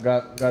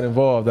got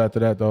involved after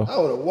that though. I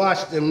would have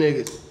watched them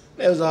niggas.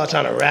 They was all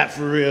trying to rap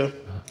for real.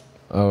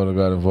 I would have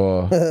got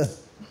involved.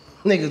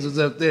 Niggas was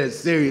up there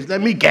serious.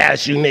 Let me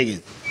gas you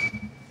niggas.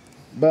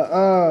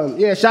 But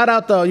yeah, shout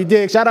out though. You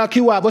dig? Shout out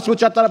Q-Wop. What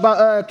y'all thought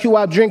about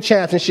Q-Wop drink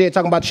champs and shit?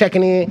 Talking about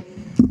checking in.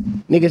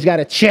 Niggas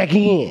gotta check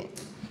in.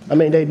 I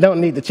mean, they don't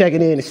need to check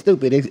it in. It's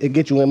stupid. It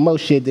get you in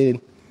most shit.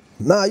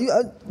 Nah,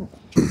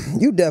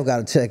 you def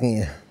gotta check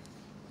in.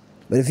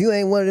 But if you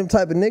ain't one of them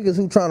type of niggas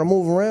who trying to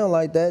move around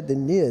like that,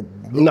 then yeah,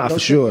 nah, for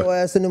sure. Your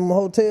ass in them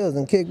hotels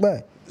and kick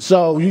back.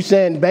 So you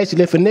saying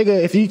basically,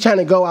 if you trying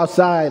to go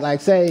outside,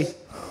 like say,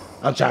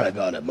 I'm trying to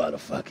go to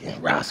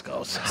motherfucking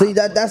Roscoe's. See,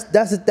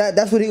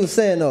 that's what he was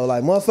saying though.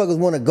 Like motherfuckers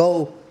want to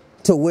go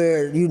to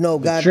where you know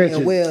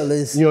goddamn well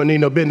is. You don't need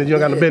no business. You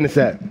don't got no business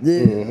at.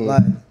 Yeah,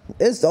 like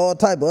it's all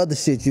type of other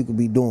shit you could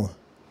be doing.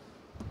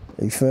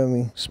 You feel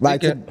me?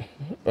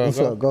 What's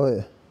up? Go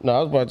ahead. No, I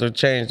was about to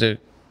change the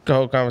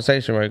whole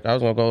conversation. Right, I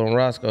was gonna go on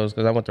Roscoe's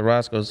because I went to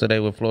Roscoe's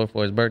today with Floyd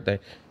for his birthday.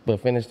 But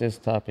finish this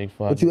topic.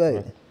 What you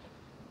ate?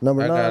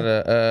 Number 9.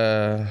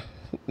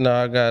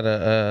 I got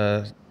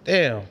a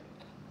damn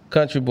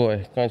Country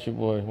Boy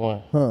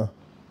 1. Huh?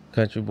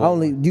 Country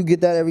Boy. You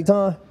get that every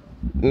time?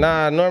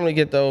 Nah, I normally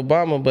get the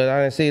Obama, but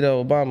I didn't see the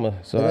Obama.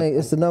 So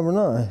it's the number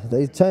 9.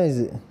 They changed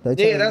it. They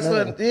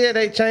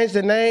changed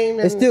the name.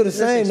 It's still the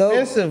same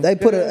though. They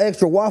put an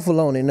extra waffle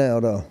on it now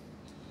though.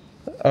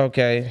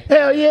 Okay.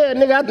 Hell yeah,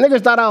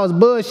 niggas thought I was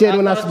bullshitting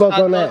when I spoke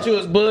on that. I thought you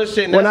was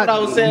bullshitting. That's what I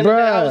was saying.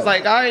 I was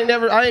like, I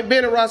ain't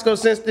been to Roscoe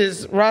since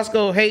this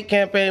Roscoe hate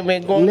campaign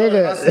been going on.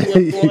 I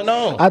see what's going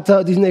on. I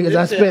told these niggas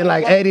I spent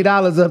like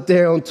 $80 up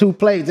there on 2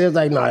 plates. They was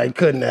like, nah, they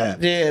couldn't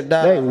have. Yeah,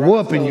 they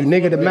whooping you,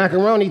 nigga. The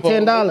macaroni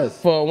 $10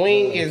 for a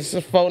wing is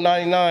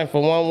 $4.99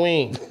 for 1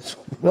 wing.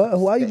 What?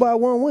 Why you buy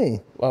 1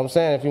 wing? Well, I'm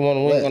saying if you want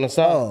a wing on the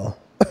side. Oh.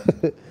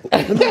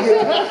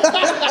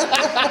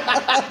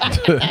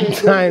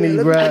 Tiny,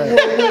 bro.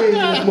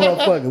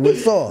 Motherfucker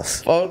with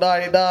sauce.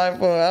 $4.99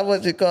 for how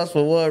much it cost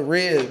for 1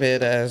 rib,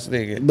 head ass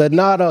nigga. But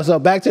nah, though. So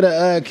back to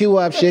the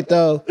Q-Wop shit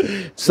though.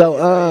 So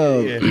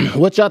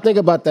what y'all think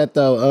about that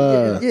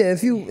though? Yeah,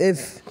 if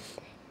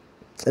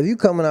you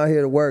coming out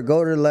here to work,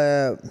 go to the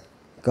lab,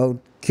 go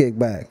kick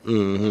back.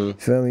 Mm-hmm.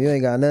 Feel me? You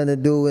ain't got nothing to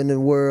do in the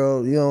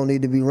world. You don't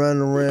need to be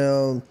running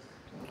around.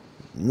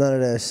 None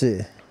of that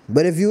shit.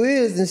 But if you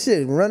is, then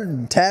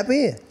shit, tap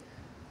in.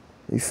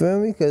 You feel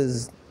me?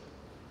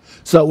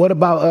 So what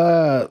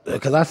about,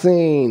 because I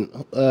seen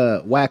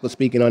Wack was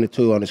speaking on it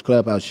too, on his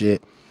Clubhouse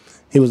shit.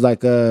 He was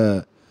like,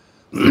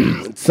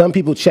 some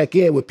people check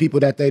in with people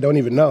that they don't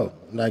even know.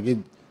 Like, it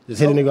just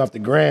hit a nigga off the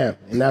gram,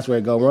 and that's where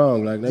it go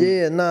wrong. Like,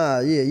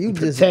 you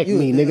just protect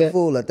me, nigga. A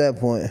fool at that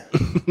point.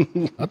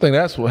 I think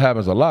that's what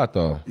happens a lot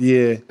though.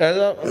 Yeah.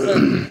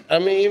 I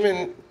mean,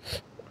 even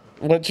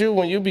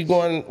when you be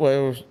going,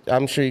 well,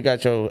 I'm sure you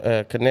got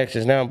your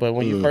connections now, but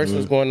when you first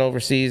was going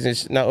overseas,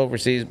 it's not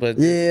overseas, but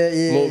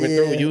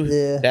moving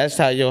through, that's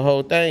how your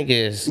whole thing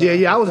is.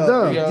 Yeah, I was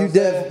dumb.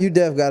 You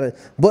def got it.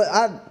 But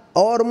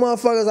all the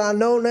motherfuckers I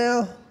know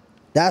now,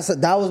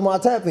 That was my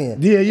tap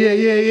in. Yeah.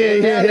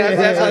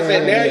 That's what I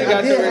said. Now you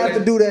got I did have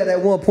to do that at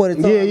one point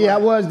in time. Yeah, I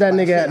was that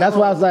nigga. That's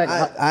why I was like,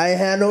 I ain't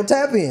had no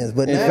tap ins,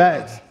 but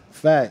now,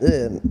 Fact.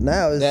 Yeah,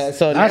 now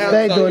it's I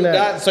stay doing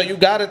that. So you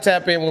gotta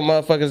tap in with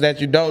motherfuckers that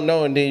you don't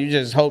know, and then you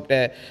just hope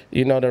that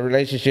the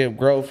relationship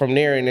grow from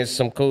there, and it's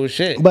some cool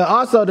shit. But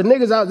also the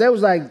niggas out there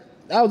was like,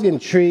 I was getting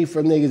treed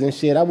from niggas and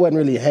shit. I wasn't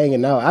really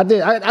hanging out. I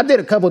did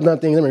a couple of dumb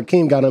things. I remember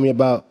Keem got on me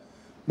about.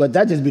 But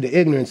that just be the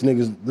ignorance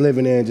niggas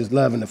living there and just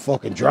loving the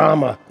fucking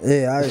drama.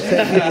 Yeah,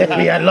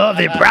 I love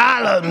the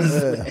problems.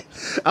 Yeah.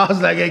 I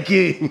was like, hey,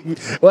 Keem,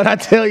 what I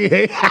tell you?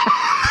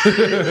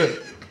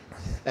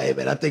 Hey,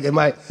 man, I think I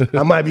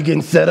might be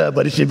getting set up,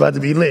 but this shit about to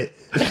be lit.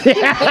 Walking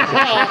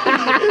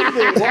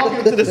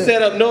to the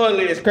setup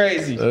knowingly is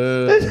crazy.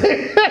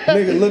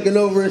 Nigga looking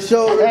over his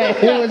shoulder.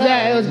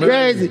 Hey, it was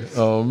crazy.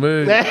 Oh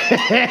man.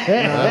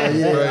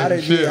 I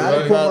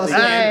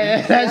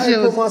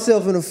didn't put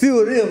myself in a few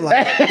of them.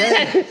 Like,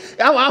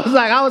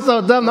 I was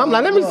so dumb. I'm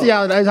like, let me see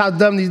how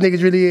dumb these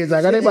niggas really is.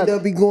 Like, they'll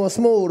be going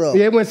smooth though.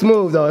 Yeah, it went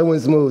smooth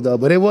though.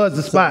 But it was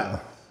the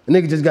spot. The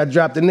nigga just got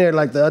dropped in there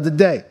like the other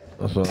day.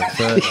 That's what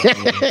I'm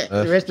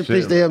saying. Rest in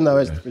peace to him, though.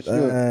 Rest in peace to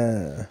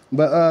him.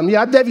 But I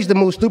definitely used to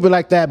move stupid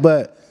like that.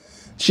 But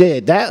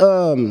shit, that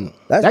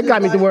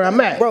got me to where I'm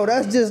at, bro.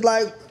 That's just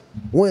like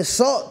when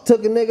Salt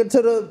took a nigga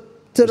to the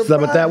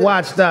some of that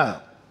watch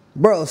style,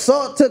 bro.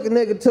 Salt took a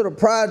nigga to the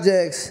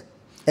projects.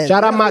 And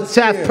shout out my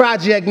Taft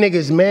Project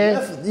niggas,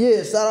 man.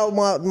 Yeah, shout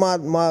out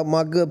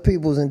my good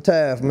peoples in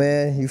Taft,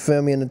 man. You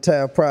feel me, in the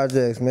Taft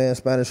Projects, man.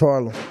 Spanish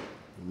Harlem,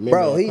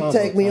 bro. He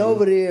take me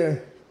over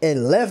there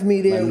and left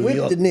me there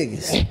with the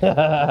niggas.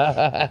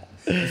 Yeah.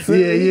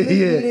 Me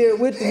there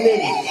with the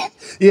niggas.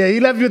 Yeah, he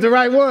left you with the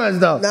right ones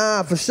though.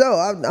 Nah, for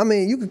sure. I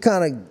mean, you could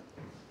kind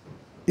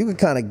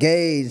of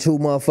gauge who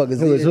motherfuckers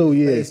is. Who,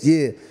 yeah.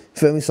 Yeah.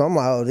 Feel me? So I'm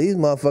like, oh, these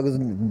motherfuckers,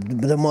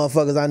 the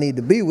motherfuckers I need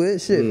to be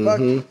with. Shit, fuck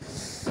it.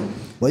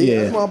 But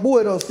yeah, that's my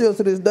boy though, still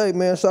to this day,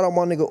 man. Shout out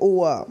my nigga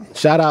Uwap.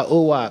 Shout out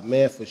Uwap,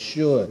 man, for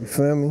sure. You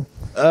feel me?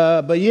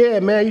 But yeah,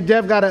 man, you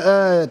definitely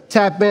gotta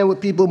tap in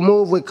with people,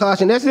 move with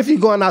caution. That's if you're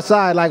going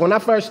outside. Like when I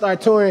first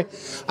started touring,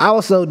 I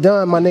was so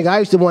dumb, my nigga. I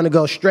used to want to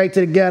go straight to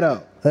the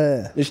ghetto.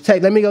 Yeah.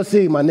 Let me go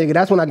see, my nigga.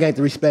 That's when I gained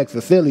the respect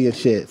for Philly and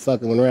shit.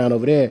 Fucking went around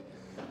over there.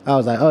 I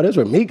was like, oh, this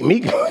where Meek,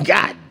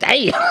 god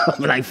damn.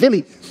 Like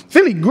Philly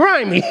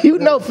grimy. You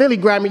know Philly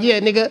grimy. Yeah,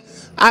 nigga.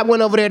 I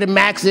went over there to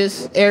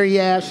Max's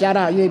area. Shout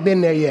out, you ain't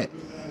been there yet.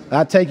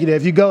 I'll take you there.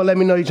 If you go, let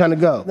me know you're trying to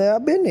go. Yeah,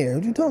 I've been there.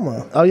 What you talking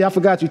about? Oh, yeah, I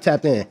forgot you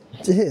tapped in.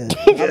 Yeah.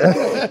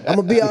 I'm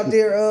gonna be out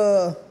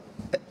there,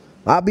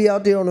 I'll be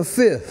out there on the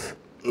 5th.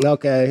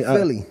 Okay.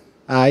 Philly.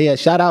 Yeah,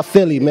 shout out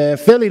Philly, man.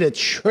 Philly, the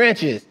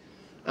trenches.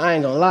 I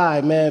ain't gonna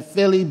lie, man.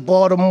 Philly,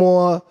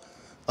 Baltimore,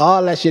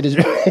 all that shit is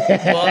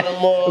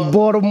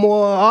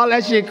Baltimore, all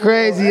that shit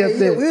crazy up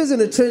there. We was in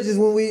the trenches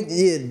when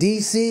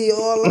DC,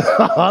 all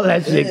that. All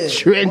that shit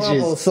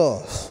trenches.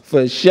 Sauce.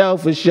 For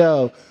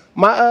sure.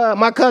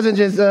 My cousin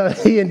just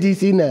he in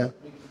DC now.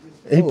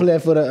 He playing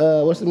for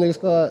the what's the niggas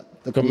called?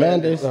 The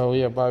Commanders. Oh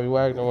yeah, Bobby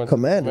Wagner went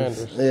Commanders.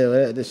 to the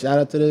Commanders. Yeah, shout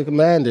out to the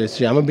Commanders.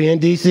 Shit, I'm gonna be in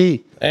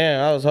DC.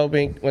 Damn, I was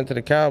hoping he went to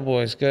the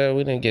Cowboys, cuz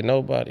we didn't get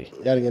nobody.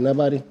 Y'all didn't get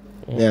nobody?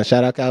 Yeah,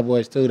 shout out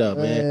Cowboys too though,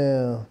 man.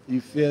 Yeah. You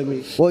feel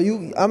me? Well,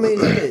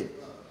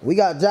 we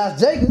got Josh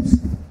Jacobs.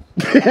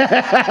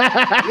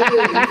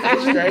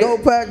 Go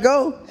Pack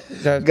Go.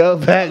 Go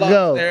Pack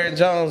Go. Aaron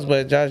Jones,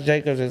 but Josh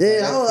Jacobs is.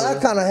 Yeah,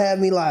 that kind of had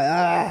me like,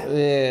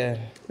 Yeah.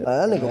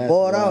 That nigga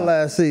balled out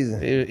last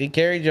season. He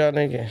carried y'all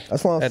nigga.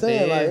 That's what I'm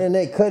saying. Like, and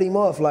they cut him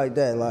off like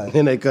that. Like,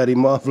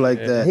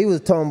 that. He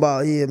was talking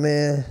about, yeah,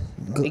 man.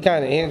 He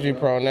kind of injury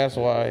prone. That's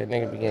why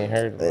nigga be getting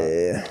hurt.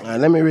 Yeah. All right,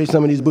 let me read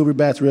some of these booby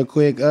bats real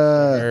quick.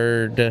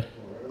 Heard.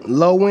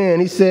 Low Wind,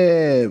 he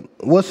said,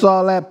 what's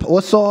all that?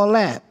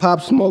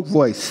 Pop Smoke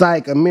voice.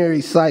 Psych,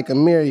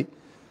 Amiri.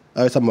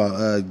 Oh, he's talking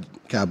about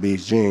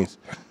Cowboys jeans.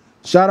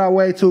 Shout out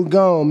Way Too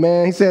Gone,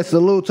 man. He said,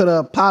 salute to the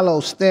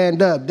Apollo,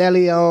 stand up.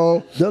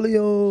 Deleon.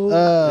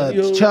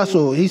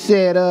 Chussel, he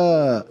said,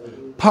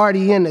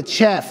 party in the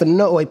chat for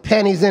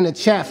panties in the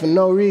chat for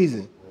no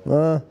reason.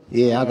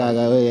 Yeah, I gotta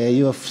go. Yeah,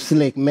 you a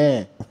slick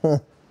man.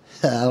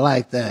 I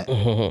like that.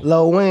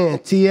 Low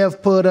Wind,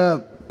 TF put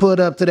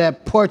up to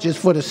that porches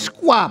for the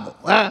squabble.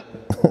 Huh?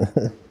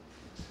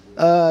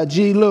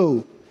 G.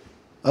 Lou,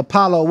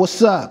 Apollo,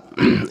 what's up?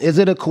 Is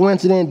it a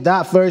coincidence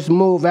Dot first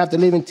move after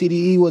leaving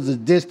TDE was a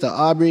diss to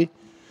Aubrey?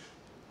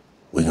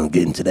 We're gonna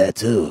get into that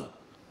too.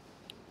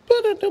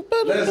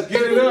 Let's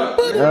get it up.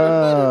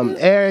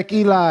 Eric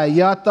Eli,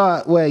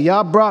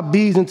 y'all brought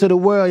Beez into the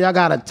world, y'all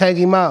gotta take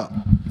him out.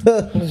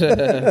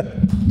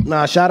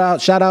 Nah, shout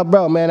out,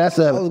 bro, man. That's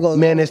a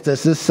menace to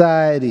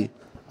society.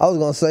 I was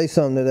gonna say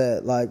something to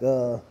that, like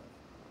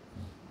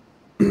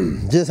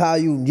just how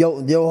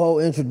your whole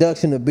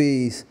introduction to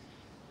Beez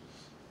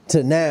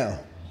to now.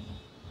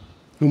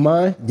 Who,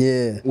 mine?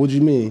 Yeah. What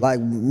you mean? Like,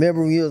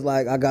 remember when you was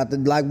like, I got the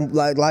like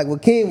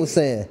what Keem was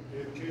saying.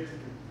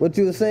 What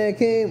you were saying,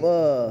 Keem?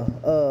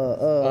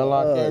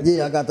 Unlocked character.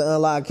 Yeah, I got the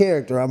unlocked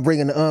character. I'm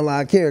bringing the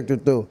unlocked character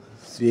through.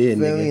 Yeah,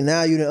 Feel me?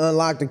 Now you done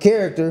unlock the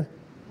character.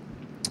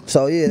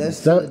 So yeah,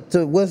 that's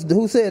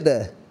who said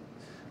that?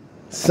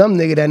 Some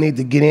nigga that need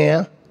to get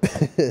in.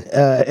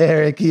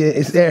 Eric, yeah,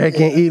 it's Eric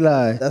and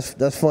Eli.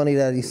 That's funny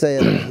that he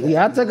said that.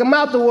 Yeah, I took him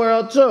out the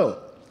world too. Oh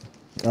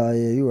yeah,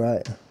 you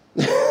right.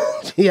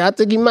 Yeah, I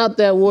took him out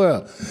that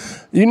world.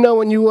 You know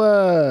when you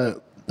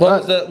What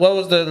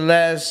was the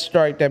last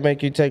strike that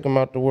make you take him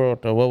out the world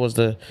though? What was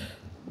the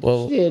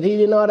shit, he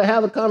didn't know how to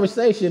have a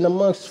conversation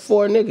amongst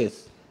 4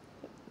 niggas.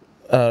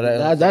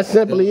 Oh, That's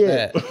simply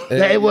it.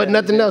 It wasn't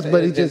nothing else,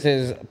 but he just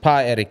his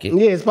pie etiquette.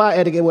 Yeah, his pie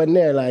etiquette wasn't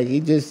there. Like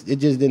it just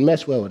didn't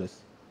mesh well with us.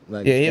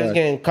 Like, Yeah, he was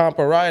getting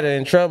Compa Ryder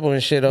in trouble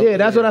and shit. Yeah,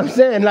 that's what I'm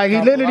saying. Like he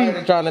Compa literally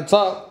Ryder trying to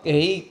talk, and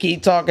he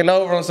keep talking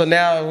over him. So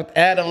now with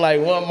Adam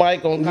like one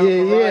mic on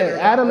Compa Ryder.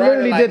 Adam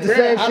literally did the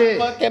same shit.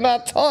 How the fuck can I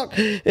talk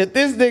if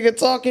this nigga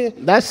talking?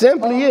 That's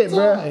simply it,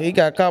 bro. He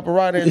got Compa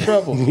Ryder in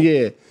trouble.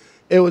 Yeah.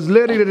 It was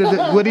literally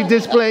what he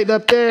displayed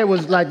up there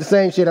was like the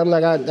same shit. I'm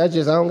like, I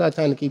don't got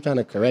time to keep trying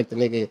to correct the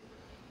nigga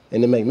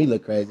and then make me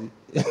look crazy.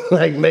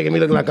 Like making me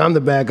look like I'm the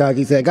bad guy.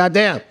 He said,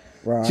 goddamn,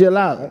 chill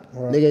out,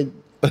 nigga.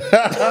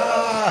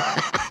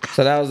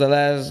 So that was the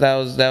last.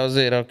 That was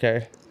it.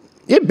 Okay.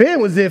 It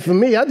was it for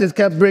me. I just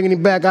kept bringing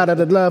him back out of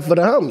the love for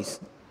the homies.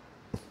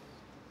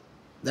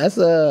 That's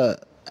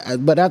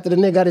but after the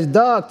nigga got his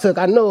dog took,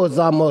 I know it was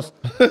almost.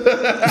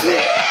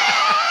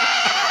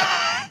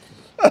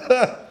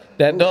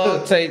 That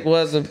dog take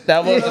was a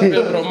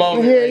pivotal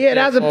moment. Yeah,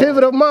 that was a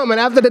pivotal moment.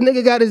 After the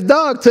nigga got his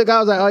dog took, I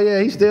was like, oh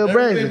yeah, he's still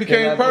brazen. It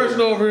became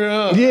personal over here,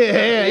 huh?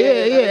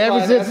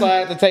 Yeah. That's why I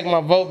had to take my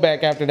vote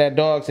back after that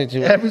dog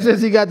situation. Ever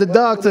since he got the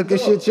dog took,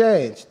 his shit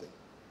changed.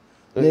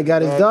 Nigga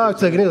got his dog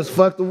took and it was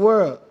fuck the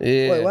world.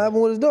 Yeah. Wait, what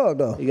happened with his dog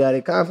though? He got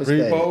it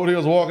confiscated. Repoed, he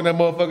was walking that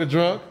motherfucker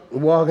drunk.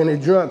 Walking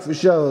it drunk for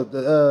sure.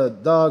 The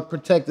dog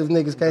protective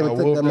niggas came and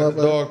took that motherfucker.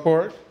 Dog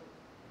park.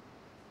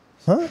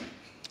 Huh?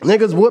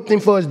 Niggas whooped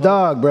him for his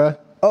dog, bruh.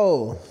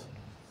 Oh.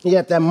 He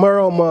got that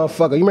Merle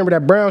motherfucker. You remember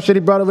that brown shit he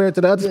brought over here to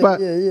the other spot?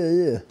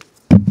 Yeah.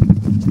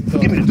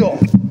 Give me the dog.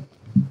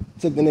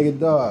 Took the nigga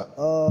dog.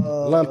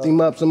 Lumped him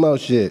up some more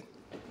shit.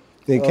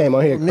 Then he came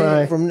on here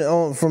crying. From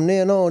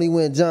then on, he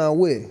went John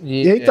Wick.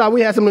 Yeah, he thought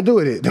we had something to do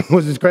with it.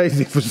 Which is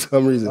crazy for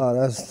some reason. Oh,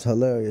 that's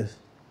hilarious.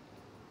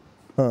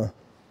 Huh.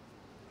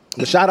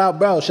 But shout out,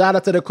 bro. Shout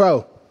out to the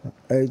crow.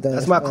 Everything.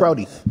 That's my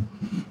crody.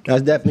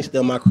 That's definitely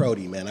still my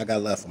crody, man. I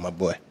got love for my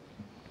boy.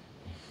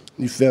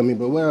 You feel me?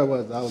 But where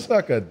was I?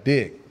 Suck a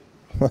dick.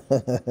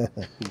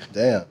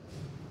 Damn.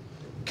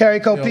 Carrie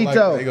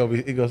Copito.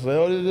 He gonna say,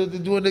 oh, they're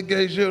doing that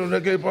gay shit on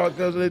that gay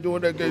podcast. They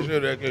doing that gay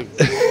shit on that gay.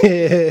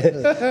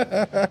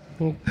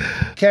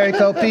 Carrie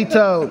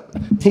Copito.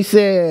 He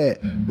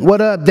said,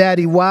 "What up,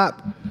 Daddy Wop?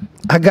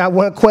 I got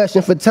one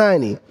question for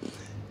Tiny.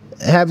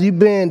 Have you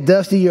been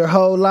dusty your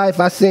whole life?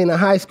 I seen a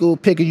high school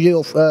picture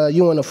you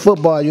in a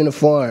football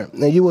uniform,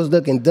 and you was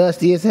looking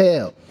dusty as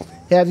hell.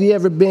 Have you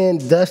ever been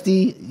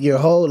dusty your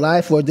whole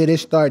life, or did it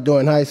start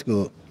during high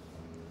school?"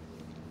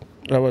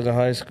 That wasn't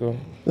high school.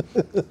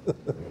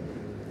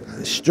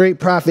 Street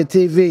Prophet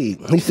TV.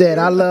 He said,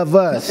 "I love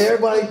us."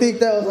 Everybody think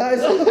that was high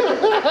school?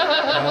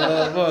 I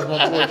love us,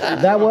 my boy.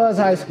 That was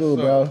high school,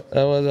 bro.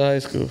 That wasn't high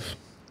school.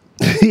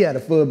 He had a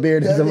full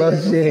beard and some other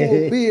Full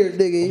shit. beard,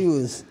 nigga. He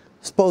was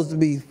supposed to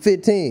be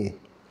 15.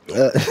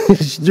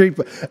 Street.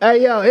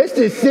 Hey, yo, it's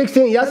this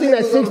 16. Y'all seen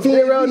that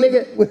 16-year-old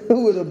nigga?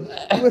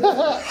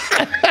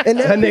 And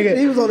that nigga,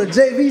 he was on the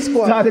JV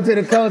squad. Talking to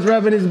the coach,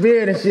 rubbing his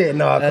beard and shit.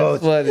 No,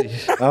 coach. Funny.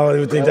 I don't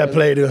even think that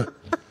played him.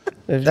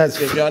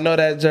 If y'all know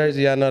that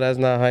jersey, y'all know that's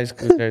not high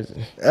school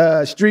jersey.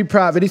 Street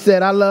Prophet, he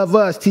said, "I love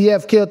us.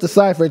 TF killed the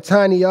Cypher.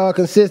 Tiny, all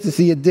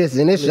consistency of this.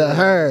 And it's a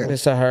her.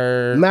 It's a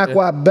her.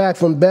 Macwap back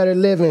from Better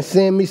Living.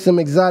 Send me some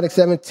exotic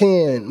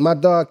 710. My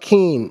dog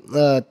Keem,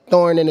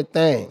 Thorn in the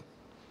Thang."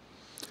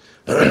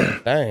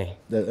 Dang.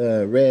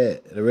 The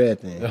red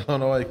thing. I don't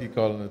know why you keep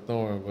calling it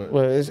Thorn, but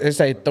Well, it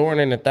say Thorn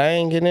in the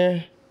Thang in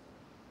there.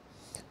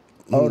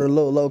 Oh, the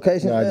little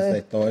location No, I thing? just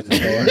say Thorn. It's a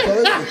Thorn.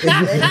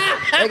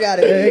 They got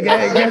it. They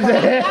got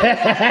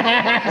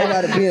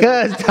to be in.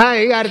 Cause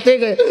Thang, you gotta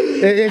think of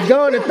it's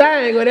going to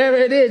Thang, whatever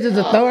it is, it's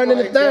a thorn in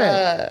the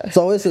thing.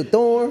 So it's a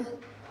thorn,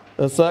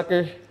 A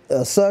sucker.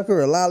 a sucker,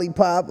 a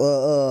lollipop,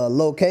 a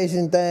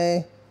location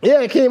thing.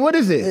 Yeah, Kim, what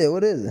is it? Yeah,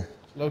 what is it?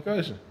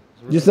 location.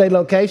 You say Is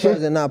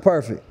location. it not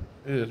perfect?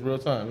 Yeah, it's real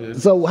time. Yeah.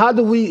 So how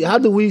do we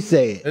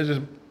say it? It's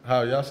just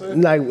how y'all say it.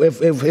 Like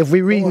if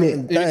we reading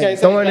it, You can't say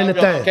Thorn in the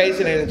drop your thing.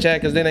 location in the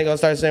chat because then they gonna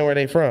start saying where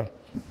they from.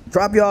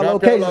 Drop y'all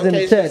Drop your locations in the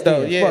locations, chat.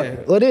 though, then. yeah. Fuck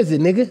it. What is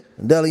it, nigga?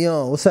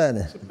 DeLeon, what's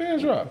happening? Pin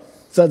drop.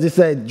 So just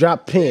say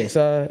drop pin.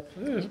 Side.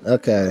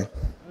 Okay.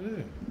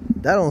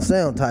 That don't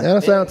sound tight. That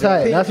don't sound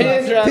tight. That's Pin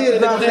why, drop in the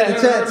drops in the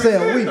chat. chat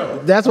sound weak.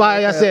 that's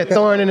why I said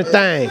thorn in the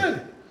thing.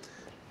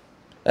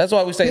 That's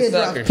why we say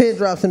sucker. Pin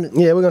drops in the.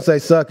 Yeah, we're gonna say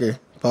sucker.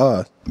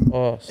 Pause.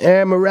 Oh,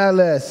 Aaron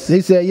Morales, he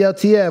said, "Yo,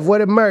 TF,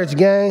 what a merch,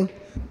 gang?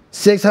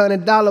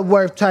 $600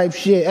 worth type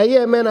shit." Hey,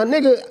 yeah, man, a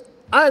nigga,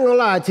 I ain't gonna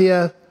lie to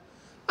you.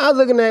 I was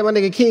looking at my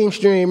nigga Keem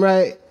stream,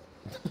 right?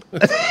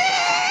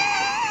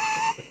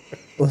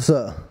 What's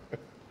up?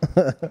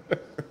 I'm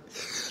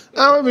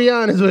gonna be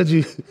honest with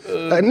you.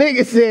 A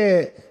nigga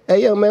said,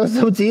 Hey, yo, man, what's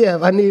up with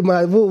TF? I need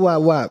my woo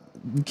wop wop.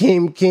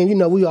 Keem, you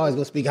know, we always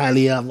gonna speak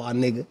highly of our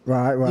nigga.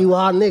 Right. You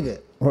our nigga.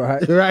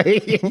 Right.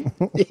 Right?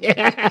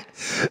 Yeah.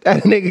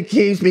 That nigga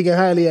Keem speaking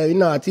highly of you.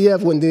 No,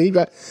 TF wouldn't do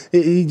it.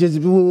 He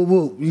just woo, woo,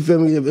 woo. You feel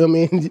me? I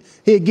mean,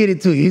 he'll get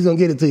it to you. He's gonna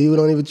get it to you. He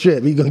don't even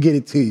trip. He gonna get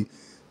it to you.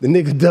 The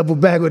nigga double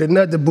back with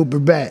another booper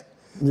back.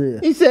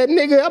 Yeah. He said,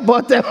 nigga, I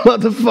bought that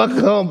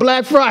motherfucker on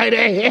Black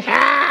Friday.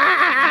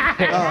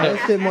 That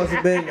shit must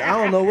have been, I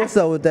don't know what's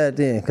up with that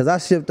then, because I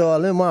shipped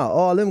all them out.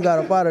 All them got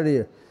up out of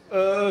there.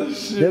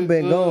 Shit. Them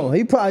been gone.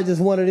 He probably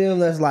just one of them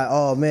that's like,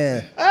 oh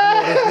man,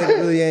 this nigga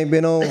really ain't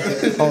been on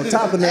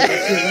top of that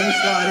shit. Let me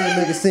slide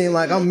in, nigga, seem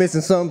like I'm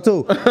missing something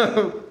too.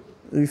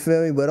 You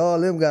feel me? But all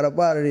them got up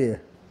out of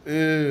there.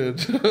 Yeah.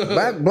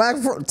 Black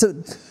Friday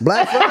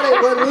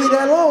wasn't really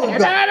that long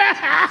ago.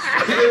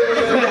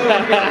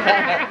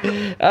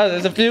 That was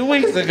just a few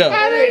weeks ago. I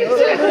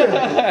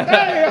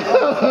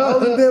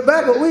only been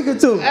back a week or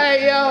two.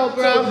 Hey, yo,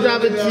 bro, I'm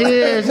dropping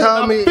tears,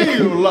 homie. I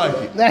feel like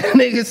it. That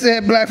nigga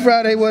said Black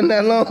Friday wasn't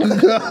that long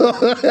ago.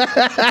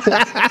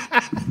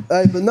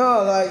 Hey, but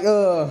no, like,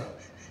 I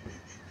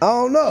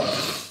don't know.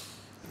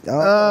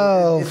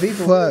 Oh, If he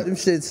for fuck. them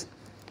shits.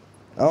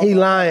 He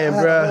lying, I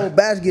had a whole bro.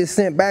 batch get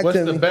sent back What's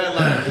to the me. bad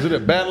line? Is it a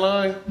bad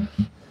line?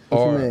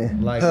 Or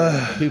mean? like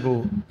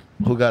people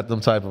who got them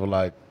type of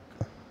like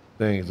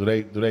things, do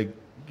they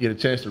get a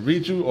chance to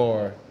reach you,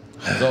 or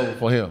it's over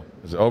for him?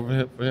 Is it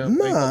over for him?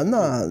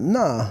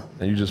 Nah.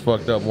 And you just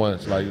fucked up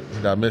once, like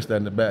I missed that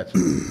in the batch.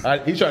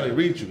 He's trying to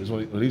reach you. Is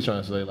what he's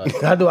trying to say. Like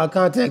How do I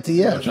contact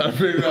TF? I'm trying to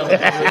figure out.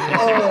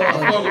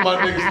 I'm fucking my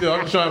nigga still.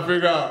 I'm just trying to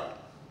figure out.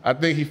 I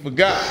think he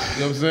forgot. You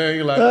know what I'm saying?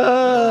 You're like,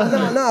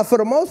 Nah. For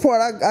the most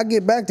part, I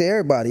get back to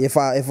everybody. If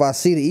I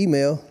see the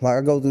email, like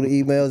I go through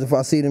the emails. If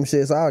I see them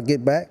shits, I'll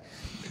get back.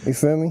 You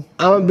feel me?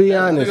 I'm gonna be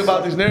think honest.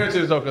 about these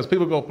narratives though, because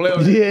people gonna play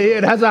on you. Yeah,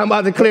 that's why I'm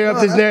about to clear up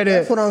this narrative.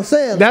 That's what I'm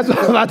saying. That's what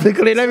I'm about to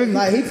clear. Let me.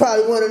 Like he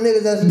probably one of the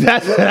niggas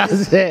That's what I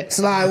said.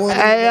 slide one.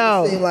 Hey,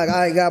 yo. Seem like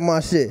I ain't got my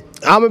shit.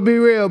 I'm gonna be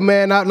real,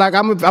 man. I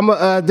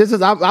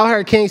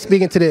heard King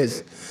speaking to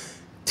this.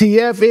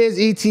 TF is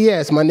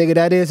ETS, my nigga.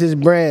 That is his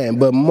brand.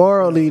 But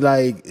morally,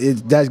 like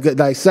that's good.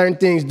 Like certain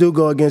things do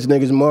go against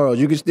niggas' morals.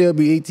 You can still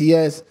be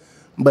ETS,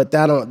 but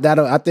that don't.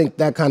 I think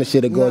that kind of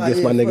shit will go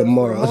against my nigga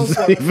morals.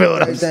 You feel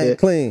what I'm saying?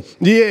 Everything clean.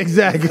 Yeah,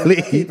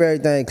 exactly. Keep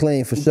everything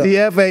clean for sure. I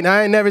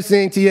ain't never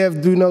seen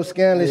TF do no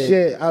scandalous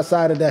shit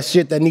outside of that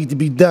shit that need to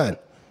be done.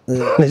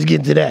 Yeah. Let's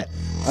get to that.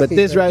 But keep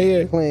this right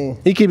here, clean.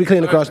 he keep it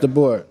clean across the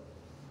board.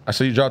 I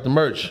see you dropped the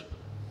merch.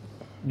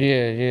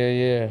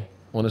 Yeah.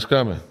 When it's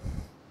coming.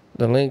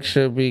 The link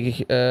should be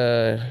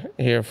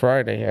here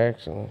Friday,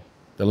 actually.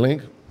 The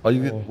link? Oh,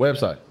 you get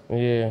website.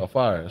 Yeah. Oh,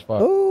 fire. It's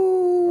fire.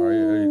 Ooh. All right,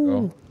 there you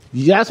go.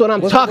 Yeah, that's what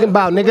I'm talking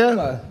about,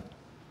 nigga.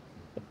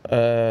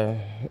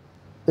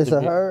 It's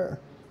a her.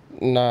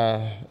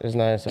 Nah, it's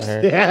not. It's a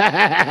her.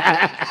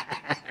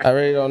 I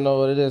really don't know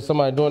what it is.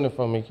 Somebody doing it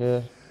for me,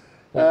 kid.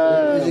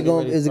 Is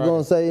it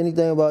gonna say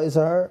anything about it's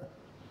a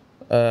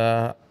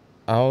her?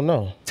 I don't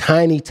know.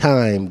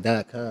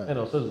 Tinytime.com. Ain't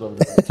no scissors over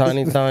there.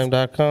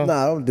 Tinytime.com.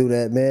 Nah, don't do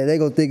that, man. They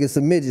gonna think it's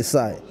a midget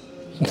site.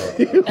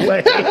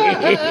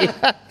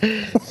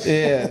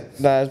 Yeah.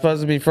 Nah, it's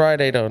supposed to be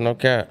Friday though. No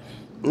cap.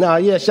 No,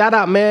 yeah, shout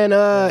out, man.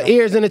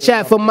 Ears in the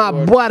chat for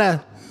my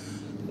brother.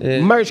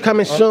 Yeah. Merch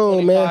coming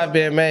soon, man. 25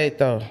 being made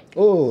though.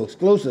 Oh,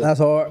 exclusive. That's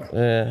hard.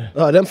 Yeah.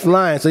 Oh, them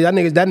flying. So y'all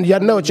niggas, y'all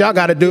know what y'all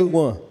gotta do.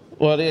 One.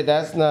 Well, yeah,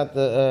 that's not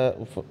the.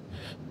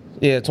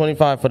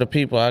 25 for the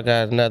people. I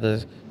got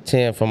another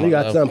 10 for my. We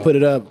got something, put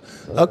it up.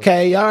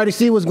 Okay, y'all already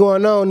see what's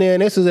going on there,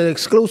 and this is an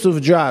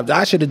exclusive drop.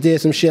 I should have did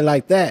some shit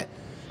like that.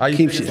 How you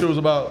Keep think shit. it was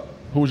about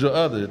who's the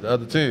other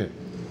 10?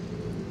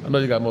 I know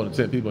you got more than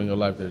 10 people in your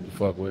life that you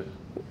fuck with.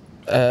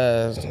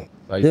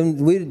 Like, Them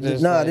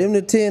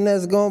the 10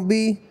 that's gonna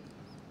be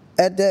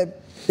at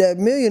that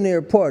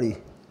millionaire party.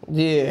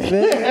 Yeah.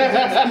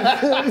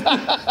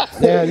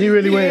 Yeah, you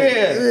really went.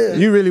 Yeah.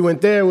 You really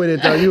went there with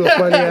it though. You a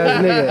funny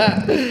ass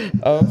nigga.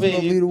 Oh, Gonna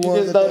be the one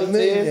at that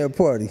millionaire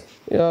party.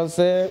 You know what I'm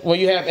saying? When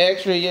you have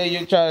extra, yeah,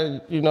 you try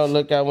to,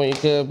 look out when you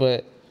could,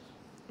 but,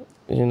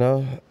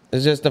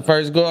 it's just the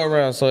first go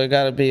around, so it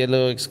got to be a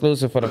little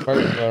exclusive for the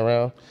first go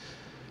around.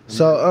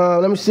 So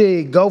let me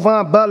see.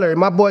 Govon Butler,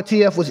 my boy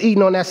TF was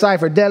eating on that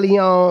Cypher.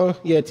 DeLeon.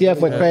 Yeah, TF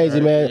went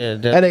crazy, man. Yeah,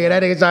 that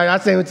nigga. Sorry,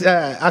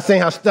 I seen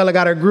how Stella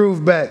got her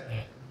groove back.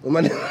 With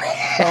my That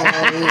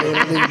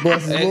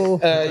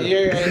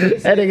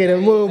nigga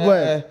done move,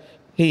 but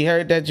he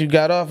heard that you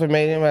got off and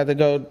made him have to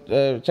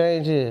go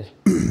change his.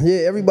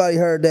 Yeah, everybody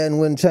heard that and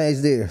wouldn't change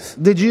theirs.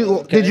 Did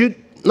you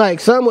like?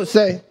 Some would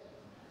say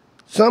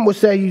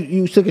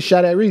you took a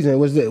shot at Reason.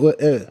 Was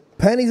it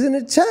Panties in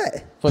the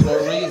chat For no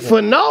reason.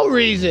 for no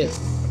reason?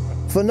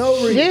 for no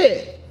reason.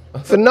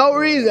 Yeah, for no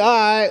reason. All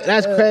right,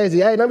 that's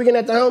crazy. Hey, let me get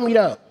at the homie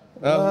though.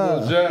 that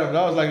was a little jab.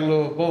 That was like a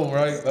little boom,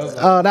 right?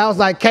 That was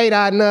like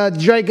K-Dot and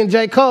Drake and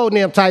J. Cole and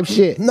them type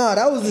shit. Nah,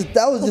 that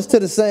was just to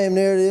the same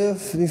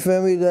narrative. You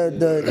feel me? It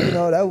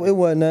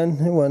wasn't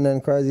nothing. It wasn't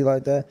nothing crazy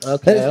like that.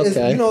 Okay.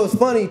 It's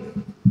funny.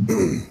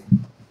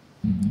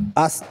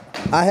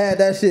 I had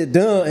that shit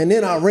done, and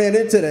then I ran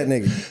into that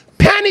nigga.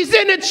 Panties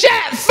in the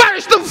chat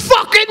first of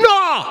fucking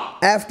all.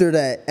 After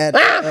that, at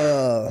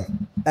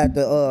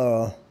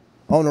the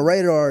on the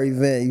radar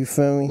event, you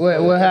feel me?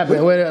 What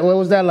happened? What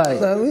was that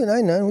like?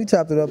 Ain't nothing. We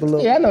chopped it up a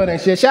little. Yeah, I know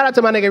that shit. Shout out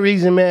to my nigga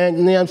Reason, man.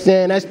 You know what I'm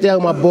saying? That's still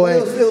my boy.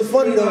 It was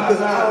funny though,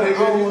 because I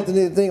don't want the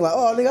nigga to think like,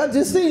 oh, nigga, I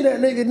just seen that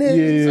nigga.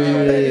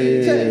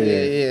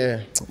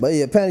 Yeah. But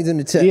yeah, Panties in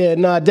the chat. Yeah,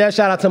 nah, that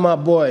shout out to my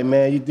boy,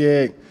 man. You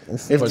dig?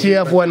 If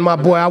TF wasn't my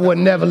boy, I would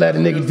never let a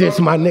nigga diss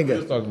my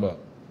nigga. Talking about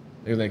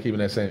niggas ain't keeping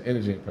that same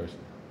energy in person.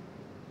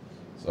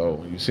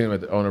 So you seen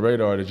him on the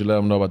radar? Did you let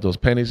him know about those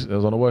pennies that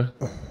was on the way?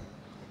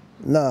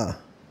 Nah,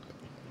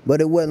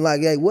 but it wasn't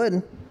like it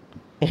wasn't.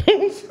 It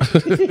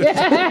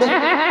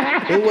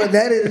wasn't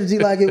that energy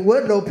like it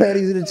wasn't no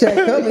panties in the chat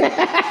coming.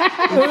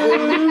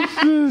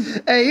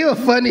 Hey, you a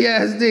funny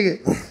ass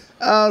nigga.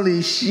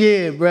 Holy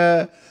shit,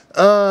 bruh.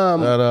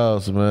 That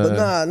else, man.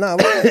 But nah,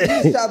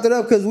 we chopped it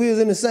up because we was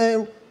in the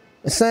same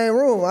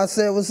room. I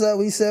said what's up,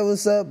 he said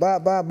what's up,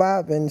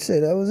 bop, and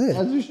shit, that was it.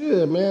 As you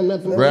should, man.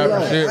 Nothing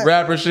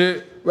Rapper shit.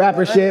 Fake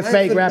rapper shit.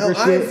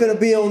 I ain't finna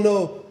be on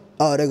no,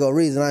 oh, there go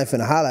Reason, I ain't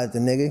finna holler at the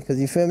nigga, because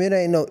you feel me, it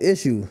ain't no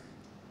issue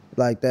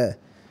like that.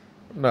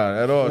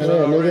 Nah, at all.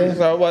 So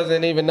it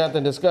wasn't even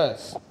nothing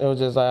discussed. It was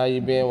just like, how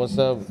you been, what's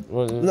up?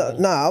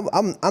 Nah,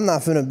 I'm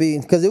not finna be,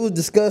 because it was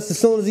discussed as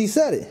soon as he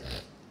said it.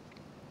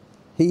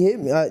 He hit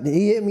me.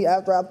 He hit me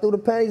after I threw the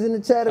panties in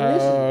the chat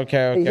initially.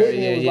 Okay. He hit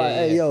me and was like,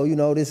 hey, yo, you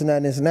know, this and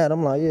that.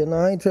 I'm like, yeah, no,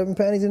 I ain't tripping,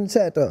 panties in the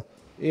chat, though.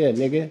 Yeah,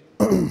 nigga.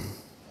 And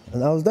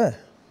that was that.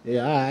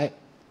 Yeah, all right.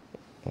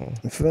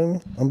 You feel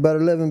me? I'm better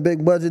living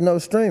big budget, no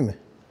streaming.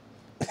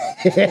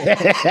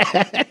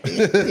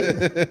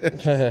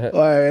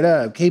 Word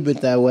up. Keep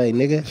it that way,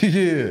 nigga.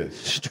 Yeah.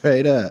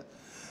 Straight up.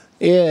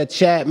 Yeah,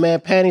 chat, man.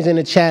 Panties in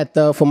the chat,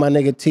 though, for my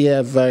nigga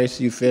TF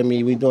verse. You feel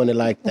me? We doing it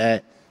like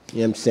that. You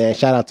know what I'm saying?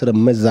 Shout out to the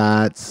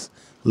Mazzods.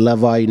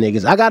 Love all you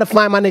niggas. I gotta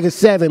find my nigga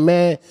 7,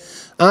 man.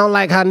 I don't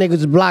like how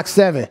niggas block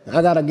 7.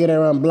 I gotta get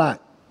around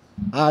block.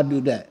 I'll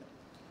do that.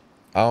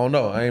 I don't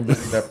know. I ain't been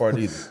in that part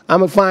either. I'm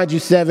gonna find you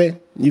 7.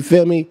 You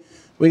feel me?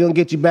 We gonna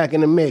get you back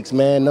in the mix,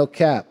 man. No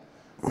cap.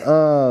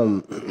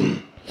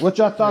 What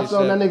y'all thoughts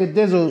on that nigga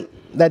Dizzle,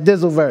 that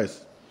Dizzle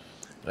verse?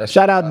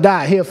 Shout out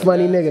Dot. He a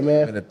funny nigga,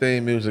 man. And the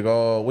theme music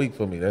all week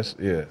for me. That's,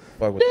 yeah.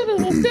 Fuck with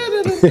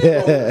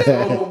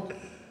that.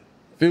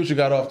 Future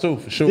got off too,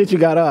 for sure. Future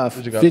got off.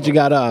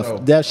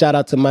 Def shout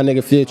out to my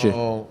nigga Future.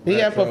 He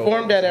had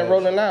performed that at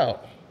Rolling Loud.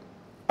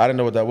 I didn't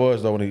know what that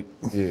was though when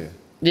he,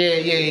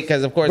 Yeah,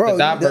 because of course the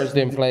Dot verse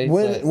didn't play.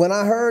 When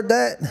I heard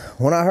that,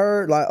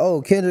 like,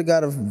 oh, Kendrick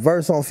got a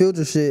verse on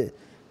Future shit,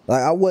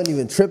 like I wasn't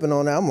even tripping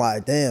on that. I'm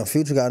like, damn,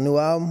 Future got a new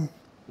album.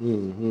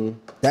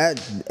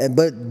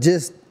 But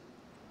just,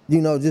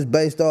 you know, just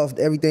based off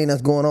everything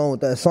that's going on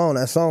with that song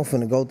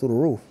finna go through the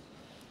roof.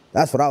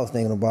 That's what I was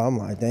thinking about. I'm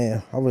like,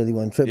 damn, I really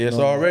wasn't tripping. Yeah, it's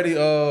already,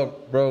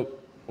 bro,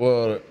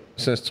 well,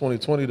 since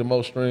 2020, the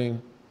most streamed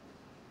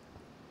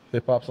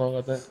hip-hop song,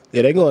 I think.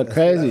 Yeah, they going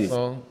crazy.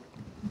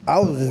 I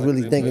was just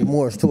really thinking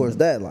more towards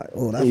that, like,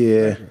 oh, that's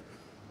crazy.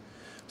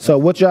 So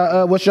what's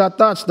your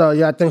thoughts, though?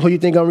 Y'all think, who you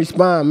think gonna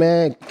respond,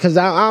 man? Because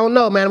I don't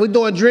know, man. We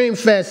doing Dream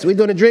Fest. We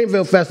doing the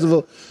Dreamville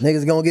Festival.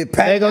 Niggas gonna get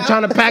packed. They gonna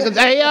try to pack us.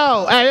 Hey,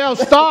 yo,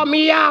 stall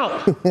me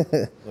out.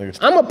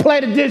 I'm gonna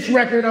play the diss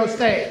record on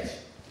stage.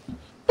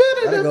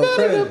 I'm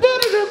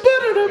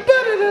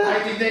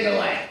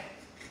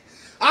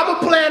gonna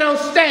play it on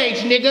stage,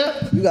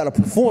 nigga. You gotta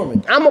perform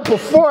it. I'm gonna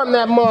perform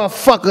that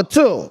motherfucker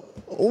too.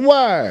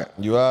 Word.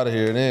 You out of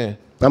here then.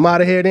 I'm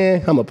out of here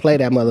then. I'm gonna play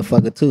that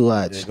motherfucker too.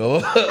 Watch.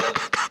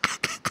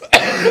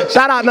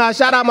 Shout out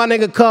my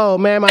nigga Cole,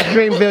 man. My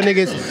Dreamville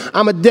niggas.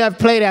 I'ma def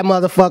play that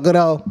motherfucker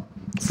though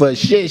for a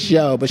shit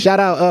show. But shout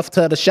out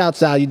to the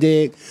shouts out. You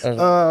dig?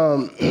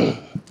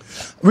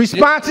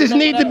 Responses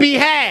need to be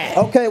had.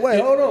 Okay, wait,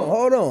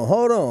 hold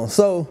on.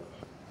 So,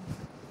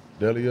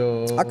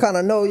 Delio. I kind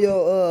of know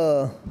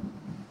your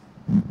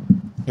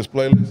his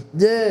playlist.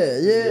 Yeah.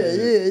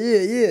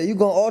 You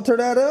gonna alter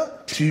that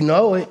up? You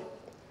know it.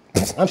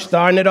 I'm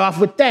starting it off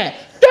with that.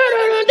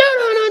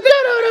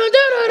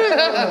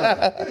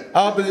 I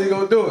don't think he's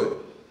gonna do it.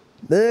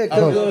 Yeah, I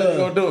don't think he's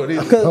gonna do it.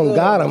 Oh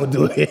God, I'm gonna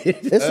do it.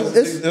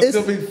 It's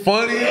gonna be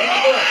funny.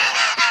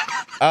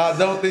 I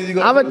don't think you're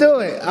gonna do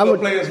it. I'm gonna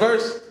play his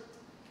verse.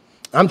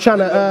 I'm trying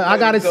to, I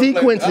gotta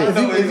sequence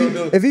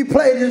it. If he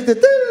played just the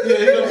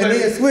and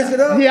then switch it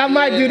up. Yeah, I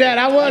might do that.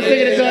 I was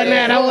thinking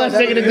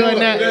of doing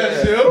that.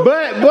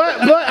 But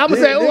I'm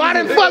gonna say, oh, I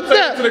done fucked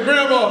up. To the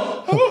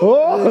grandma.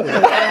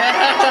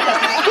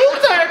 Who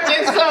turned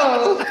this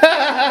on?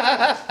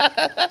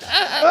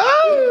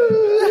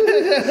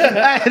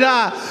 Hey,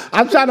 nah,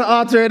 I'm trying to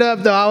alter it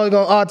up though. I was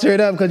gonna alter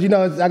it up because you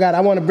know I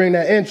want to bring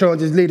that intro and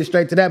just lead it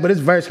straight to that. But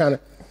it's verse kind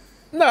of.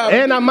 Nah,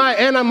 and I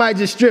might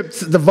just strip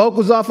the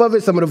vocals off of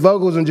it, some of the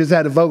vocals, and just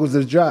have the vocals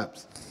as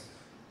drops.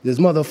 This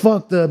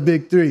motherfuck the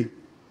big 3.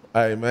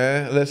 Hey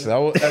man, listen, I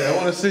want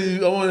to see you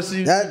go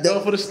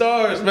for the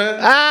stars,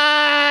 man.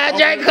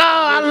 J. Cole,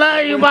 I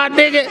love you, my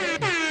nigga.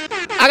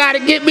 I gotta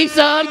get me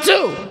some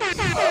too.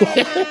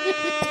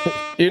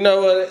 You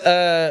know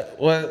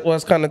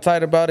what's kind of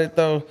tight about it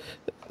though?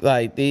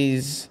 Like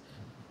these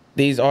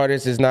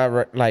artists is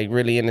not like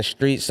really in the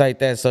streets like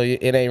that, so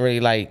it ain't really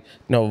like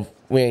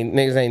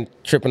niggas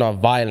ain't tripping off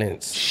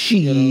violence.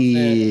 Shit.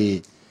 You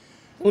know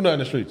Who not in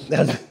the streets?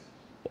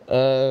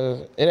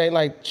 it ain't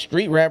like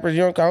street rappers.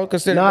 I don't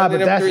consider Nah, none but of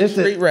them that's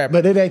street rappers.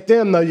 But it ain't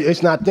them though.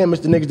 It's not them.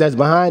 It's the niggas that's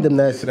behind them.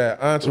 That's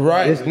That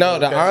entourage. Right. No,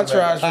 the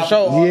entourage for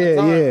sure. All the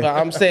time. But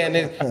I'm saying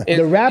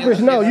the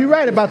rappers. No, you're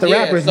right about the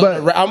rappers,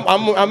 so but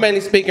I'm mainly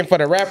speaking for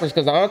the rappers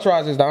because the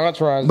entourage is the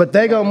entourage. but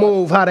they gonna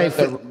move how they.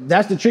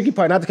 That's the tricky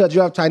part. Not to cut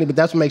you off, Tiny, but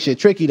that's what makes shit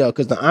tricky though,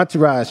 because the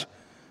entourage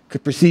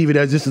could perceive it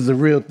as this is a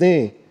real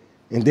thing,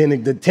 and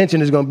then the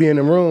tension is gonna be in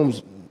the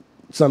rooms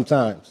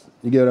sometimes.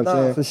 You get what I'm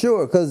saying? For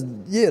sure, because,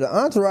 the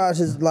entourage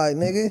is like,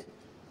 nigga,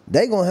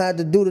 they gonna have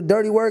to do the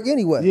dirty work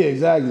anyway. Yeah,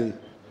 exactly.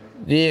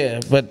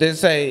 Yeah, but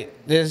this ain't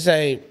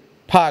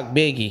Pac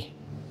Biggie.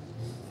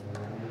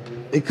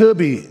 It could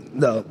be,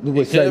 though.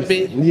 It could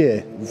be?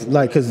 Yeah,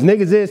 like, because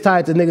niggas is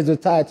tied to niggas are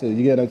tied to.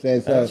 You get what I'm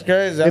saying? So That's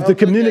crazy. If the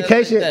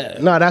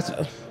communication, no, that's...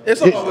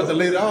 It's all about the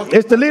leader.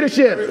 It's the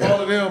leadership.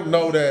 All of them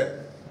know that,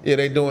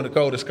 they doing the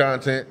coldest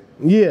content.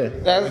 Yeah.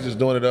 We just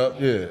doing it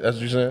up. Yeah, that's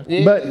what you're saying?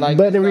 Yeah,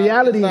 But in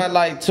reality... It's not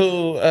like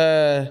two...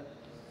 it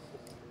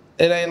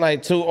ain't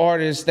like two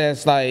artists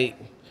that's like...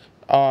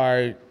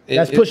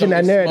 That's pushing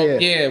that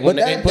narrative. Yeah, when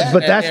they push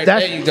but that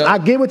that's there you go. I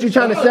get what you're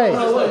trying to say.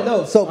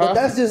 No, so but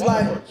that's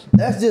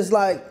just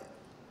like,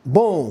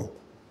 boom.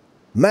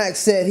 Max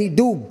said he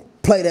do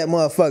play that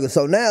motherfucker.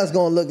 So now it's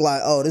gonna look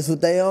like, oh, this what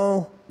they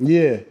on?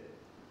 Yeah.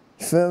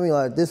 You feel me?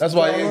 Like this. That's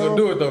why he ain't gonna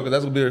do it though, because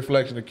that's gonna be a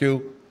reflection of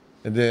Q.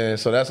 And then,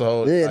 so that's a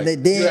whole. Yeah,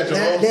 like, then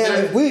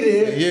if we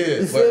did,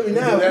 you feel me?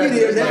 Now if we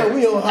did, now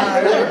we on high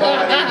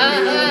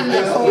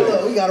alert. Hold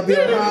up, we gotta be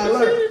on high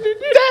alert.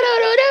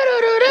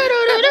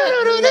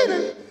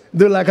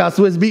 Do like how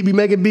Swiss Beat be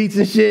making beats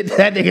and shit.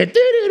 That nigga.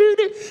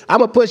 I'm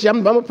gonna push you.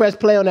 I'm gonna press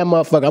play on that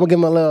motherfucker. I'm gonna give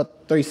him a little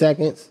 3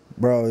 seconds.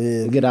 Bro,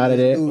 yeah. Get out of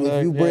there.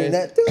 If you bring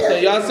that. So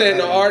y'all saying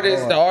the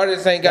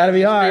artist ain't got to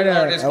be hard, street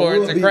artist for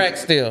it to crack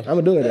still? I'm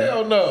gonna do it.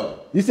 Hell no.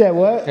 You said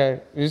what?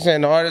 Okay. You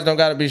saying the artist don't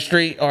got to be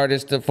street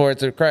artist for it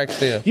to crack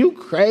still? You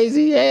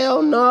crazy?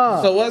 Hell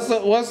no. So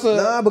what's a?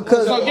 Nah,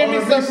 because So give me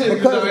something.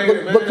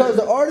 because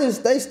the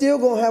artists, they still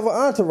gonna have an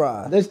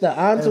entourage. This the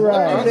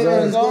entourage.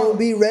 Niggas bro. gonna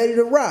be ready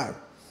to rock.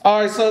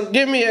 All right. So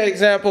give me an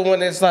example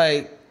when it's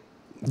like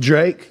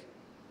Drake.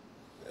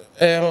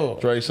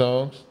 Dre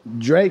songs.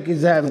 Drake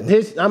is having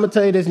this. I'm gonna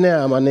tell you this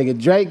now, my nigga.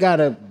 Drake got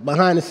a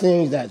behind the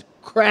scenes that's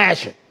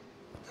crashing.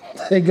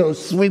 They gonna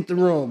sweep the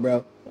room,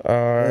 bro. All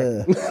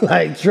right.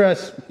 Like,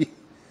 trust me.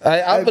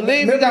 I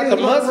believe he got the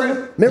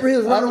muscle. Remember he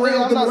was running around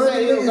with them London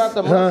saying he got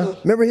the niggas? muscle.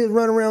 Remember he was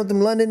running around with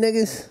them London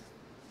niggas?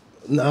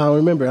 No, I don't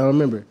remember.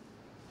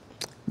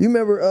 You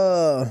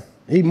remember,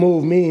 He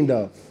moved mean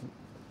though.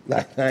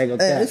 Like, I ain't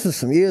gonna hey, cap. this was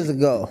some years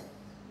ago.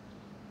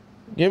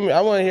 I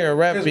want to hear a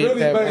rap It's beat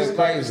really that based, was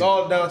like, crazy. it's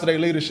all down to their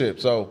leadership.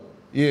 So,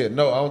 I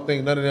don't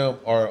think none of them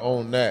are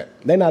on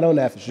that. They not on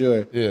that for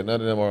sure. Yeah,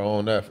 none of them are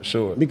on that for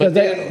sure. Because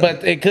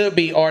But it could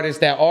be artists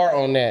that are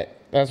on that.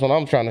 That's what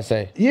I'm trying to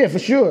say. yeah, for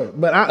sure.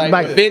 But I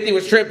Like, 50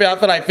 was tripping. I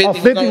feel like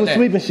 50, 50 was on was that.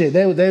 sweeping shit.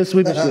 They was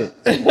sweeping shit.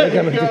 You know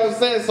what I'm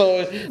saying?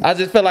 So I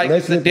just feel like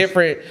it's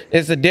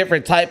a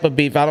different type of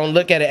beef. I don't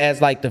look at it as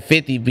like the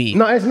 50 beef.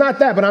 No, it's not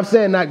that. But I'm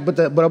saying like,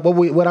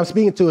 what I'm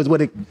speaking to is what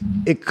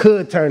it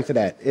could turn to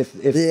that. If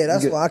Yeah,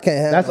 that's why I can't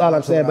have. That's all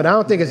I'm saying. But I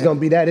don't think it's gonna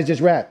be that. It's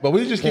just rap. But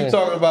we just keep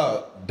talking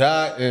about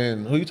Dot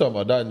and who you talking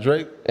about? Dot and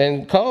Drake?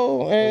 And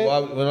Cole and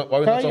Why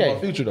we not talking Kanye.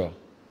 about Future though?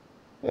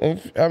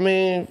 I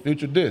mean,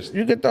 Future dissed.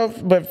 you could throw,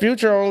 but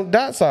Future on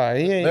that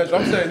side. He ain't.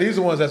 I'm saying these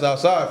are the ones that's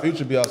outside.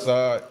 Future be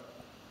outside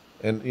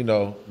and,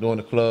 doing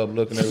the club,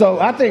 looking at So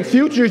I think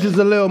Futures is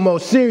a little more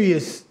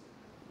serious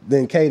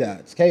than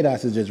K-Dots.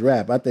 K-Dots is just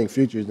rap. I think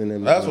Futures in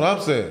them. That's what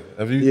I'm saying.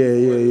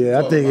 Yeah.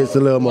 I think it's a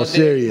little more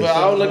serious. Well,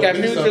 I don't look at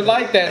Future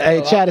like that.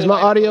 Hey, though. Chad, is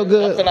my audio I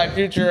good? feel like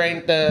Future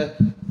ain't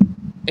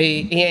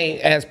he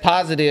ain't as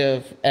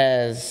positive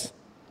as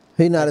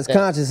He not as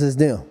conscious as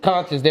them.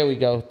 conscious. There we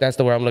go. That's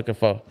the word I'm looking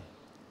for.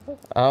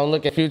 I don't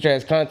look at Future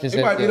as conscious. He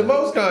as might be the them.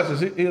 most conscious.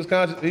 He was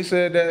conscious. He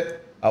said that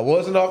I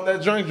wasn't off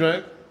that drink,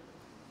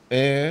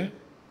 and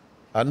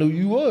I knew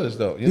you was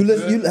though. You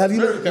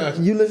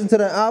listen to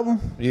that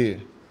album? Yeah,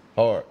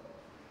 hard.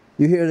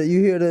 You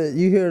hear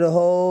the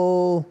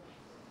whole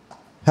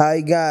how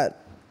he got,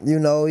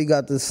 he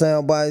got the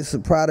sound bites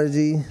of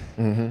Prodigy.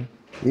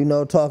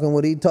 Mm-hmm. Talking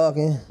what he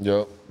talking.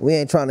 Yup. We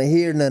ain't trying to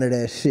hear none of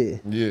that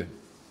shit. Yeah.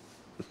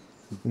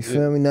 You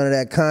feel me? None of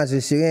that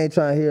conscious shit. We ain't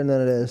trying to hear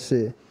none of that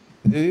shit.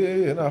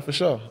 Yeah, nah, for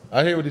sure.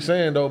 I hear what he's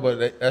saying though,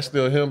 but that's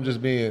still him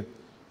just being.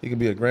 He can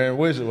be a grand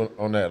wizard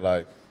on that.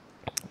 Like,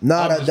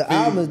 nah, the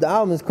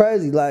album is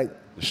crazy. Like,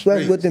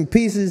 especially with them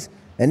pieces.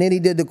 And then he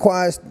did the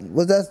Quiet.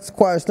 Was that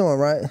Quiet Storm,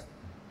 right?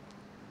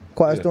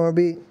 Quiet Storm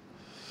beat.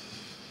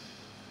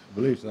 I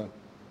believe so.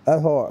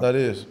 That's hard. that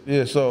is.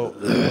 Yeah. So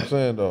what I'm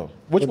saying though,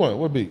 which one?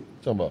 What beat?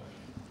 Talking about?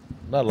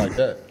 not like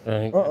that.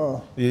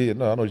 Yeah,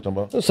 no, I know what you're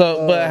talking about.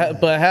 So,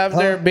 but have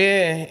there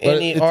been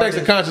any? It takes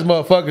a conscious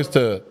motherfuckers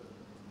to.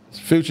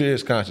 Future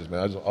is conscious,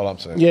 man. That's all I'm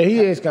saying. Yeah, he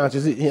is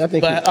conscious. I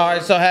think. But all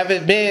right, so have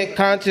it been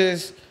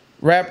conscious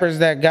rappers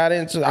that got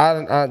into?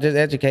 I just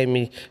educate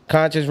me.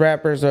 Conscious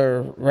rappers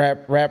or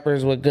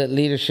rappers with good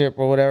leadership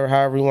or whatever,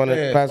 however you want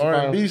to classify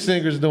them. R&B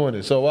singers doing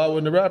it. So why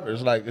wouldn't the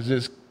rappers? Like it's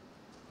just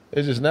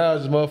now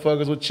it's just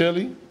motherfuckers with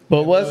chili.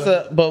 But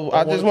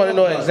I just want to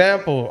know an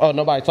example. Oh,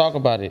 nobody talk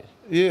about it.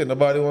 Yeah,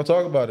 nobody want to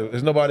talk about it. If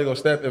it's nobody to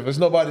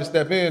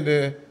step in,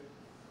 then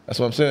that's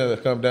what I'm saying.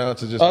 It come down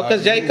to just. Oh,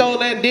 because J.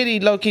 Cole and Diddy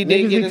low key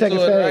did get into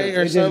it, right?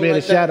 Or They just be in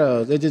the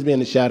shadows. They just be in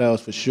the shadows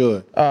for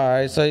sure. All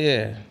right, so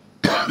yeah,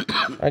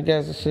 I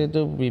guess the shit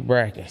do be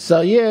bracking.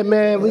 So yeah,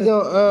 man, we're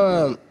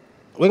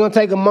gonna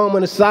take a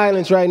moment of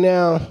silence right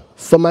now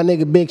for my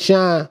nigga Big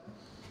Sean,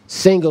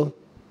 single,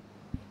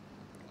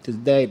 cause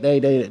they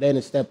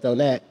done stepped on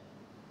that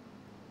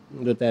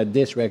with that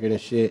diss record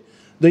and shit.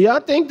 Do y'all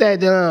think that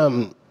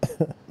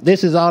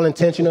this is all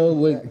intentional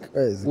with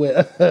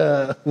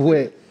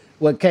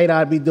what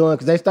K-Dot be doing?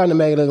 Cause they starting to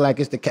make it look like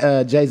it's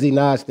the Jay-Z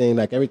Nas thing.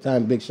 Like every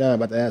time Big Sean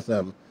about to have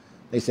something,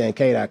 they saying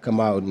K-Dot come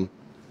out and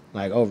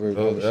like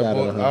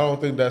overshadow her. I don't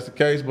think that's the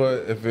case,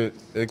 but if it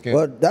can.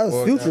 But that's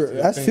future.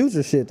 That's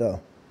future shit though.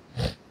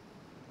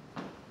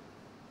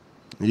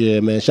 Yeah,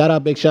 man. Shout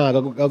out Big Sean.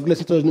 Go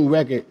listen to his new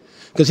record.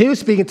 Cause he was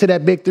speaking to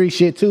that Big 3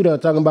 shit too, though,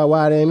 talking about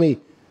why it ain't me.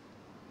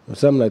 Or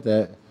something like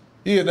that.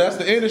 Yeah, that's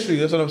the industry.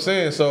 That's what I'm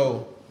saying.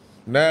 So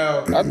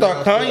now I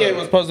thought Kanye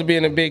was supposed to be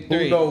in the Big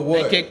 3. Who know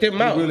what? They kicked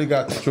him out. He really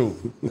got the truth.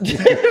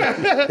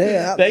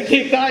 They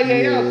kicked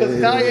Kanye out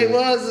because Kanye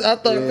was. I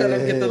thought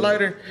get the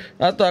lighter.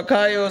 I thought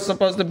Kanye was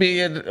supposed to be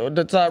in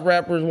the top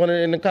rappers, one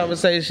in the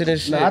conversation and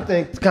shit. No, I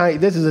think Kanye.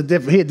 This is a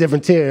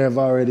different tier of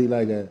already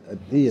like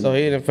so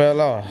he done fell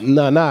off.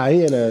 Nah,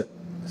 he in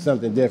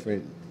something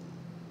different,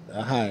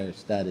 a higher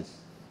status.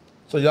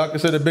 So y'all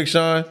consider Big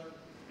Sean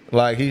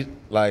like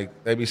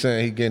they be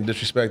saying he getting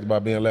disrespected by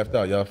being left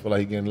out. Y'all feel like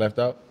he getting left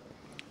out?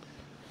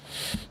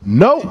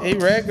 Nope. He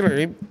regular. I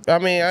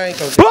ain't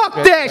gonna fuck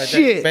that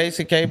shit.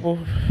 Basic cable.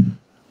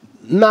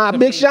 Nah,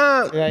 Big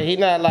Sean. Like he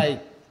not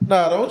like.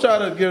 Nah, don't try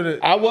to give it.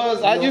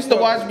 I used to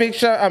watch Big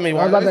Sean. I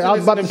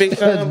was about to Big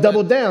Sean,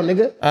 double down,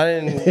 nigga. I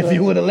didn't. If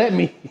you would have let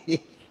me.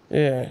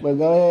 Yeah. But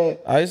go ahead.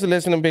 I used to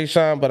listen to Big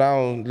Sean, but I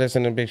don't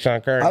listen to Big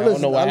Sean currently. I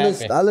don't know what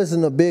happened. I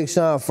listened to Big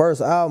Sean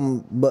first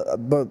album, but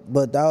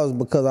that was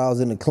because I was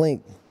in the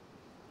clink.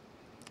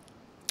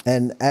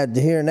 And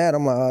after hearing that,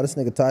 I'm like, oh, this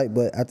nigga tight.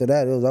 But after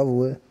that, it was over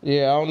with.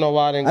 Yeah, I don't know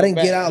why I didn't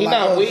get out He like,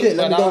 not oh weak, shit,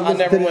 let me go I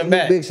never went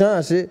back. Big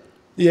Sean shit.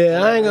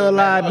 Yeah, I ain't gonna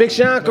lie. Big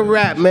Sean can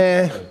rap,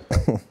 man.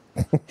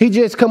 He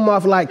just come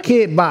off like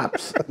kid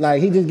bops.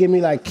 Like he just give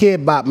me like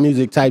kid bop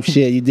music type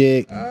shit, you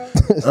dig?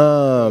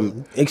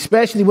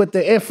 Especially with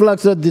the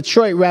influx of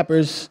Detroit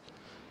rappers,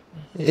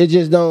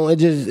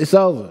 it's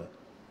over.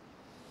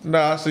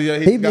 Nah, I see. Yeah,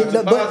 he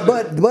got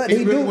positive. But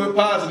he really do. went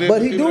positive.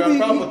 But he do. Got a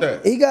problem with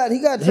that. He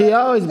got. He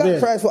always been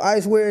tracks for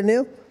Ice Wear and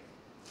them.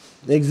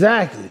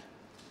 Exactly.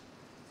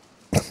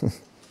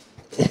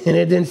 And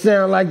it didn't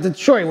sound like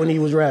Detroit when he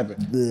was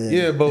rapping.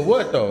 Yeah, but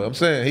what though? I'm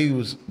saying he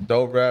was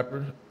dope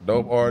rapper,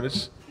 dope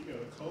artist.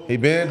 He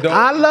been dope.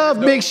 I love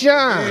Big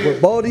Sean. With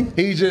Bodie,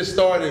 he just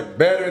started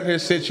bettering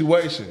his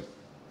situation.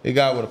 He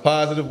got with a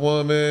positive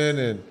woman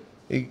and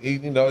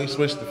he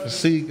switched the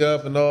physique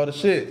up and all the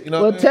shit. You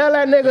know Well, tell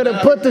that nigga to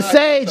put the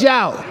sage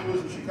out.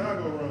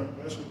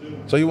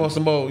 So you want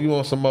some more? You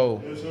want some more?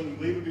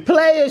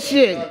 Play his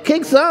shit.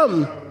 Kick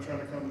something.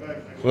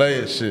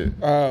 Play his shit.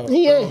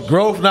 He ain't.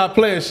 Growth not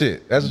playing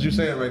shit. That's what you're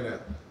saying right now.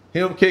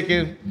 Him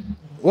kicking.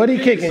 What he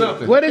kicking?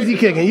 Something. What is he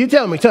kicking? You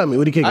tell me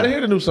what he kicking. I didn't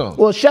hear the new song.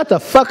 Well, shut the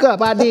fuck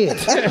up. I did.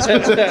 Shut the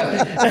fuck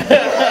up.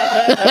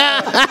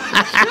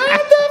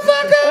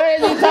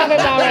 What is he talking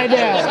about right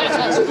now?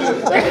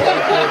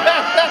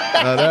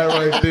 Now that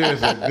right there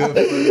is a good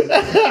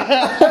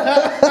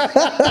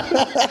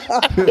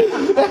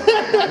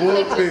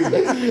Whoopie.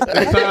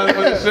 It's time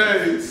for the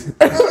shades.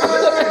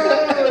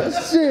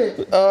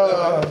 Shit.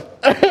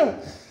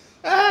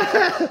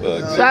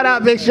 Shout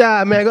out Big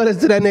Sean, man. Go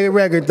listen to that nigga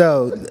record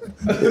though.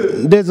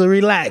 There's a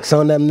relax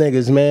on them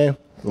niggas, man.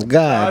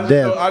 God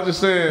damn. I just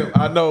saying,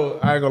 I know,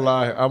 I ain't gonna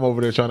lie, I'm over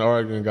there trying to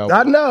argue and got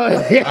I know.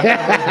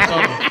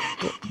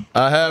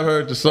 I have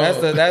heard the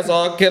song. That's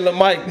all Killer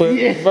Mike, but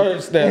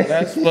verse there.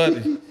 That's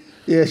funny.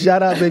 Yeah,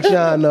 shout out Big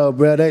Sean though,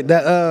 bro.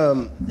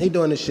 He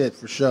doing this shit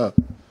for sure.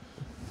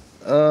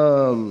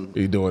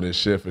 He doing this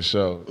shit for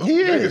sure. He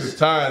is. Niggas is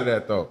tired of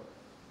that though.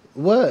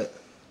 What?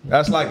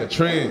 That's like a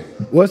trend.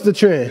 What's the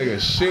trend? Nigga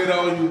shit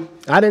on you.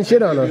 I didn't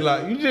shit on him. You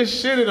like, you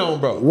just shitted on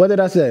bro. What did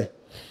I say?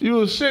 You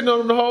was shitting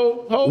on him the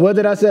whole What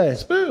did I say?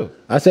 spill.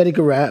 I said he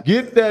could rap.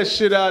 Get that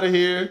shit out of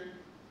here.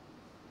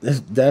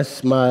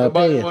 That's my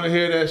Nobody opinion. want to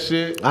hear that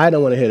shit. I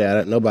don't want to hear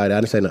that. Nobody. I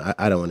didn't say no.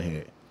 I don't want to hear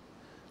it.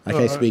 I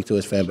can't speak to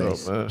his fan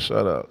base. Man,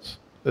 shout outs.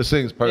 This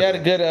thing's He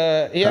had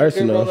personal. a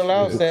good Rolling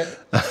Loud set.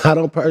 I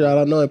don't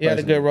know him He had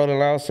a good Rolling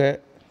Loud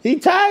set. He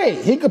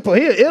tight. He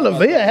a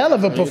hell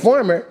of a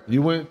performer.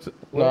 You went to,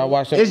 No, I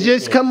watched it. It's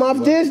just come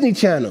off Disney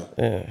Channel.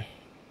 Yeah.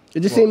 It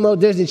just seemed more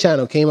Disney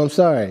Channel, Keem. I'm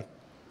sorry.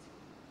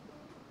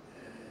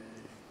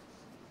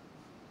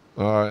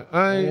 all right.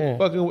 I ain't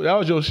fucking with, that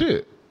was your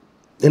shit.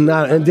 And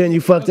then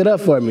you fucked it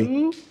up for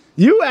me.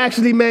 You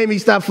actually made me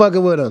stop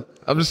fucking with him.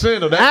 I'm just saying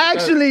though.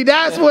 Actually,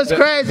 that's what's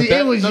crazy.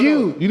 It was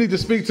you. You need to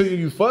speak to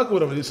you fuck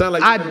with him. You sound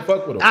like you never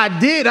fuck with him. I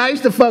did. I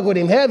used to fuck with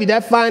him heavy.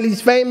 That Finally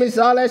Famous,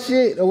 all that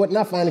shit. Or what?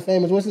 Not Finally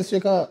Famous. What's this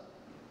shit called?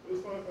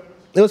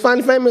 It was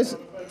Finally Famous.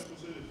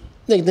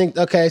 Think.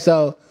 Okay,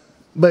 so,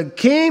 but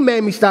Keem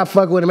made me stop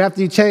fucking with him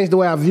after he changed the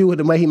way I view it,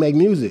 the way he make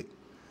music.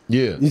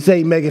 Yeah. You say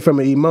he make it from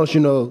an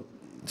emotional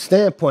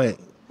standpoint.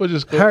 Which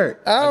is cool.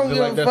 Hurt. I don't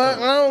give a fuck.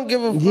 I don't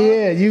give a fuck.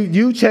 Yeah,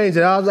 you changed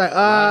it. I was like,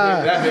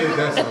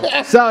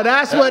 That So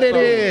that's what it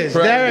is.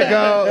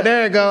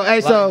 There it go.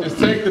 Hey, so just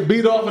take the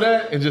beat off of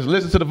that and just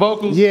listen to the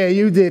vocals. yeah,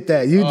 you did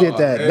that.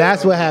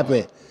 That's what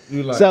happened.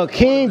 So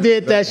Keem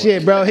did that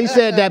shit, bro. He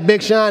said that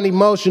Big Sean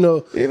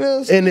emotional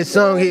in his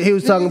song. He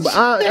was talking about,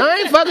 I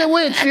ain't fucking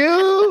with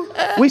you.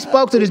 We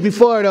spoke to this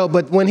before though,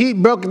 but when he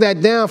broke that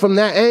down from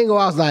that angle,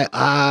 I was like,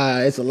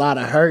 it's a lot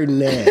of hurt in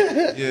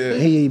there. Yeah.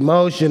 He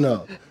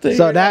emotional.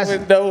 So that's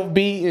with no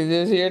beat and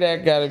just hear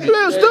that gotta be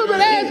little stupid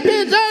ass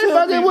bitch. I ain't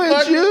fucking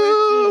with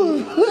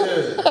you.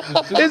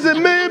 It's a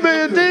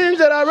million things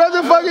that I'd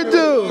rather fucking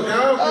do.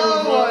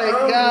 Oh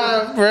my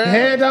god, bro.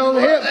 Hand on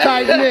hip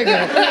type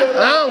nigga.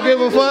 I don't give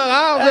a fuck.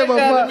 I don't give a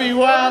Gotta fuck. be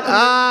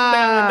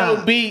wild.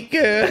 No beat,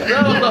 cuz.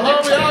 That was the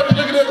homie. I was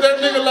looking at that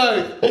nigga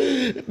like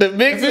The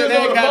mix of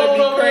that gotta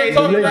be crazy.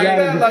 Talking like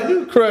that, like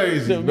you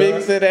crazy. The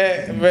mix of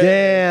that, man.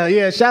 Damn,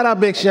 yeah. Shout out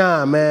Big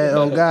Sean, man.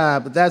 Oh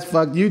God, but that's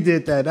fucked. You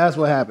did that. That's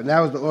what happened. That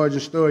was the origin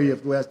story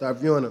of the way I started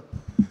viewing him.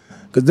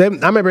 Cause I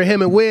remember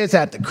him and Wiz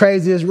had the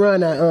craziest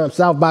run at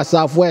South by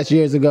Southwest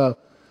years ago.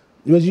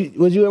 Was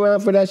you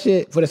around for that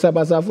shit? For the South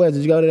by Southwest?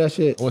 Did you go to that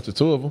shit? I went to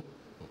two of them.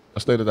 I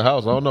stayed at the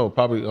house. I don't know.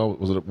 Probably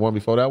was it one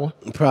before that one?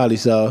 Probably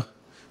so.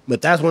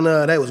 But that's when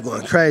they was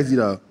going crazy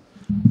though.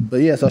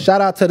 But yeah, so shout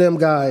out to them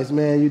guys,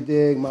 man. You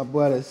dig, my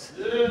brothers.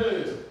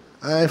 Yeah.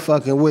 I ain't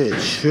fucking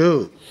with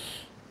you.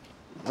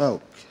 Oh,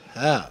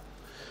 cap.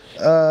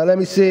 Let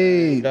me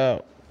see.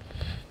 No.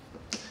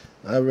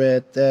 I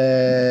read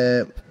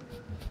that.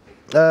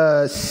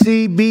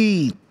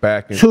 CB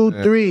Back in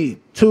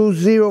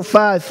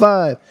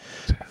 232055.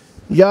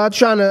 Y'all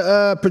trying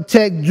to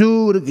protect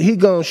dude. He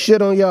gonna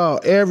shit on y'all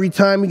every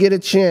time he get a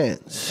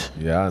chance.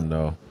 Yeah, I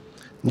know.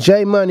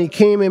 J Money,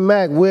 Keem and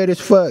Mac, weird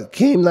as fuck.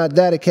 Keem not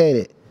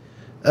dedicated.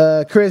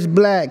 Chris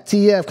Black,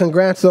 TF,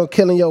 congrats on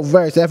killing your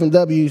verse.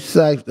 FMW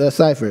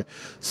Cypher.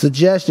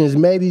 Suggestions,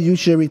 maybe you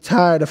should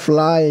retire the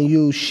fly and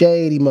use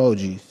shade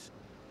emojis.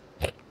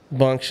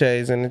 Bunk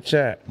Shades in the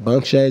chat.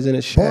 Bunk Shades in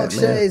the chat, Bunk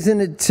Shades in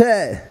the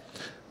chat.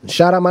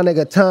 Shout out my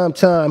nigga Tom.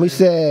 He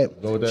said,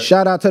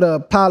 shout out to the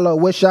Apollo.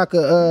 Wish I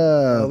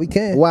could we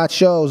can watch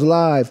shows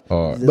live,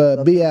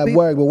 but be at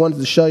work. But wanted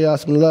to show y'all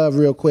some love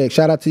real quick.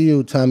 Shout out to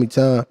you, Tommy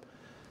Tom.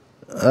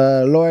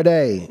 Lord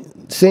A.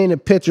 Seeing a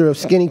picture of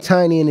Skinny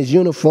Tiny in his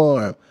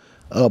uniform.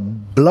 A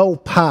blow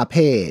pop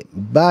head.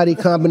 Body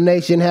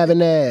combination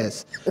having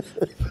ass.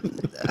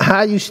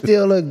 How you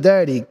still look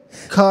dirty?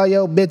 Call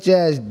your bitch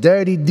ass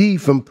Dirty D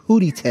from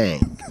Pootie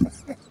Tang.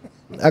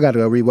 I gotta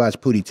go rewatch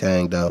Pootie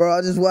Tang though. Bro,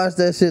 I just watched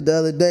that shit the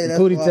other day.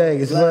 Pootie Tang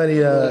is funny.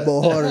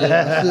 Harder than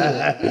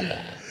I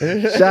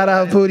should. Shout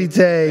out Pootie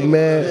Tang,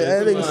 man.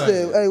 Yeah, that nigga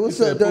said, hey, what's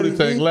up, Dirty Pootie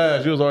Tang D?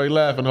 laughed. You was already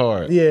laughing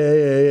hard. Yeah.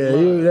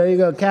 There you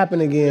go, capping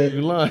again.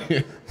 You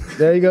lying.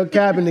 There you go,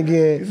 capping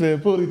again. He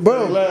said Pootie Tang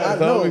Bro,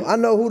 laughed. I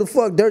know who the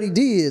fuck Dirty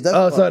D is.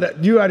 That's So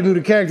you already knew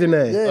the character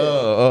name. Yeah.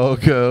 Oh,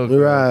 okay.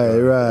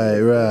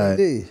 Right.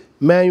 D.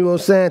 Manuel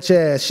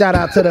Sanchez, shout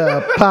out to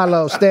the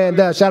Apollo, stand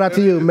up. Shout out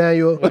to you,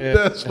 Manuel.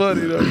 That's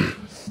funny though.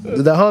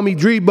 The homie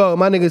Drebo,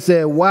 my nigga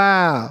said,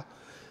 wow,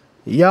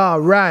 y'all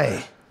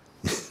right.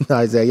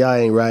 I said, y'all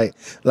ain't right.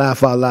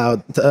 Laugh out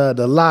loud.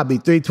 The Lobby,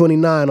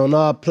 329 on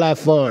all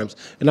platforms.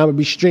 And I'm going to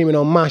be streaming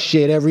on my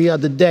shit every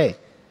other day.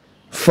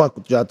 Fuck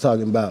what y'all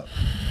talking about.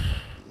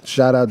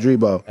 Shout out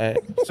Drebo. Hey,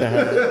 shout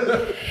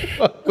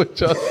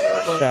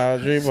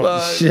out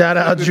Drebo. Shout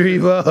out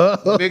Drebo.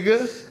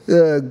 Nigga.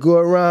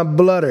 Goran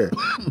Blutter.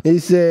 He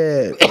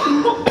said,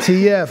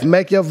 TF,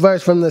 make your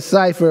verse from the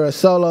Cypher a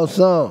solo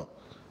song.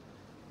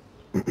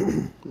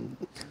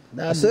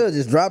 I should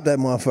just drop that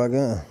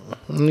motherfucker, huh?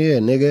 Yeah,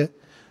 nigga.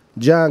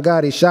 John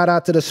Gotti, shout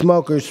out to the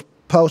smokers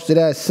posted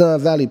at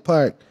Sun Valley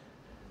Park.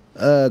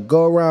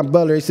 Go around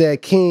Butler, he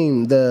said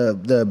Keem,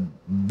 the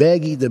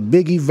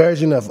Biggie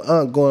version of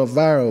Unk going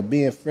viral,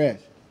 being fresh.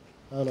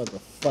 I don't know what the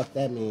fuck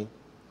that means.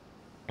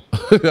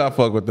 I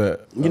fuck with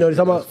that. You know what he's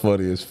talking about? That's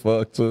funny as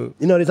fuck too.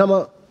 You know what he's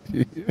talking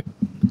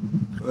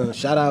about?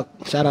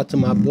 Shout out to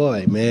my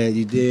boy, man.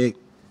 You dig?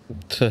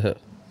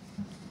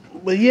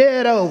 But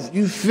yeah, though,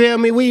 you feel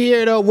me? We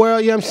here, though,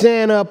 world. You know what I'm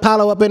saying?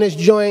 Apollo up in this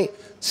joint.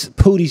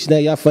 Pootie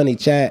Snake, y'all funny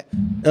chat.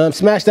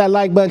 Smash that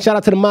like button. Shout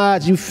out to the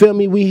mods. You feel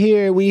me? We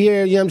here. You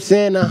know what I'm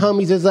saying? The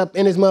homies is up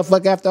in this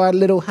motherfucker after our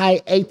little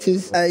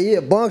hiatus. Hey, yeah,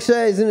 bunk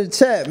shades in the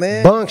chat,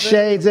 man. Bunk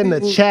shades in the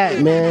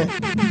chat, man.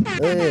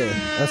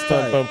 Yeah, that's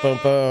tight.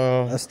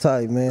 That's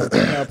tight, man.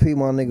 RIP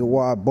my nigga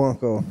Wide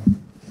Bunko.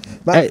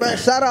 Matter of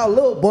fact, shout out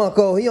Lil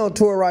Bunko. He on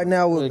tour right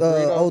now with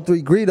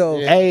 03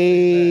 Greedo.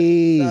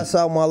 Hey. That's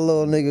out my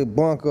little nigga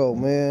Bunko,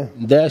 man.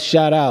 That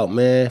shout out,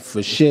 man,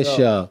 for shit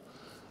show.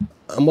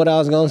 What I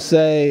was gonna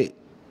say.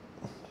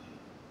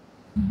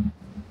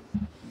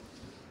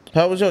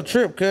 How was your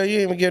trip, cuz? You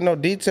ain't even give no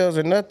details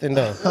or nothing,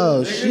 though. Oh,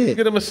 You shit.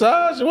 get a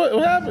massage? What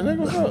happened, nigga?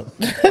 What's up?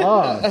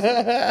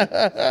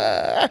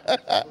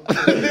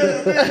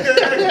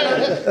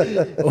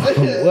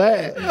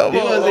 What?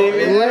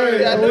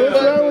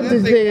 What's wrong with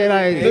this nigga?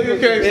 Like,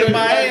 In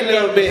my head a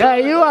little bit.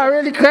 hey, you are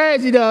really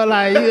crazy though.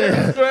 Like,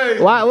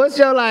 crazy. why? What's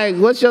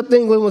your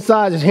thing with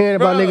massages? Hearing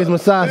about niggas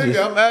massages?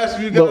 Nigga, I'm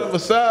asking you to get a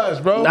massage,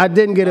 bro. I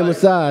didn't get a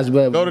massage,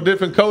 but Go to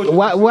different coaches.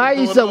 why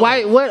you so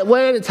why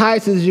what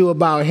entices you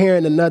about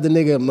hearing another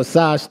nigga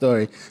massage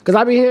story? Because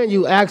I be hearing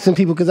you asking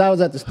people. Because I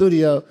was at the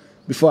studio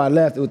before I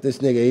left with this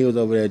nigga. He was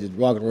over there just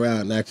walking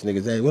around and asking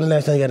niggas, "Hey, when the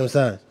last time you got a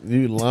massage?"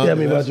 You lying. Tell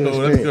me about That's your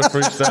cool. That's good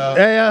freestyle.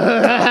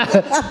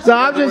 So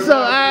I'm just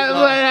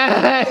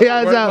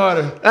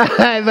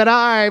but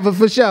all right, but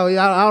for sure,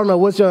 I don't know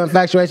what's your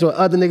infatuation with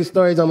other niggas'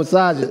 stories on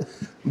massages,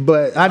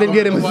 but I didn't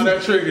get him. Why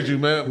that triggered you,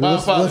 man?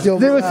 What's your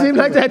Did it seem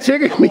like that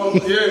triggered me?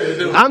 Yeah, it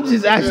do. I'm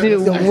just asking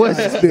you what's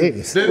Did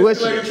it seem like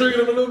it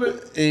triggered him a little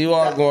bit? You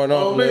are going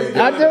on. man.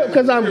 I do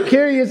because I'm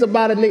curious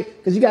about a nigga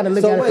because you got to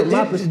look at it from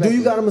my perspective. do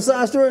you got a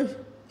massage story?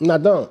 No, I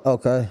don't.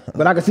 Okay.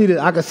 But I can see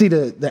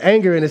the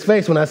anger in his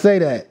face when I say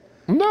that.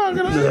 No,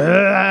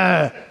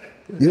 get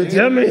You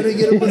Tell me.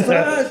 get a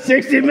massage?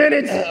 60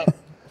 minutes.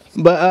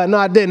 But no,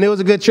 I didn't. It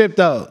was a good trip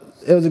though.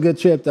 I ain't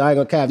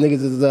gonna cap.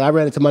 Niggas, I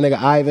ran into my nigga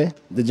Ivan,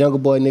 the Jungle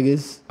Boy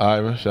niggas.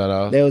 Ivan, shout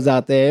out. They was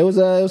out there. It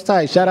was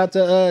tight. Shout out to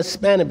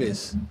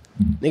Spanibus.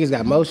 Niggas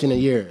got motion in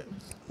Europe.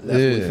 That's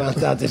what we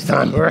found out this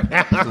time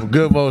around.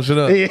 Good motion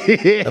up. Yeah.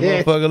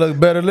 That motherfucker look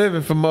better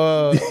living from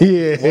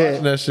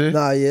watching that shit.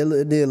 Nah, yeah,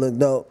 it did look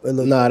dope. It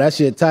looked Nah, that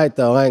shit tight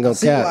though. I ain't gonna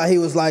See why cap. he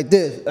was like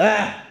this.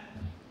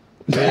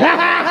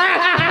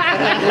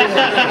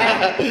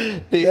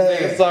 These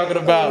niggas talking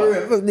about.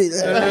 Fuck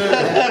this. Fuck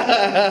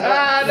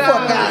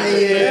out of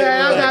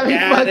here. I got me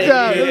fucked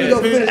up. Let me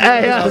go finish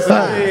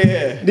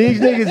Hey, these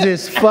niggas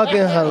is fucking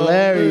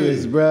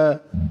hilarious, bruh.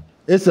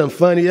 It's some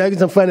funny. I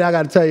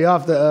gotta tell you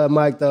off the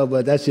mic though,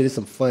 but that shit is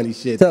some funny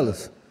shit. Tell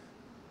us.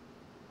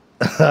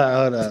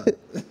 Hold up.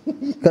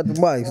 Cut the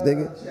mics,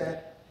 nigga.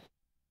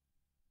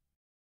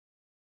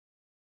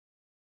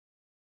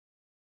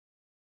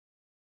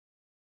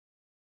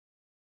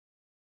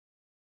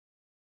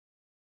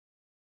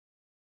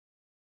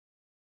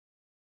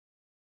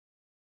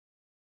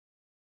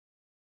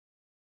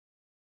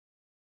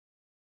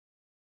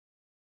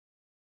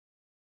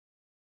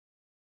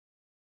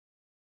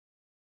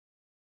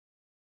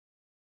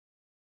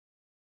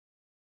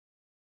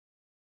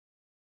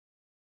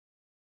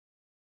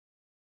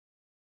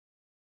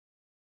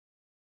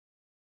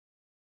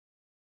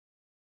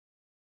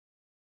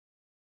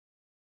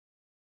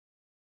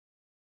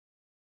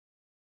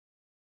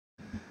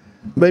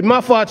 But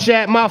my fault,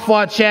 chat. My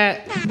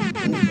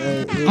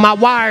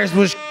wires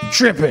was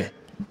tripping.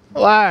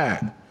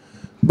 Wire.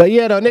 But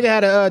yeah, though, nigga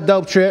had a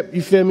dope trip.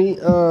 You feel me?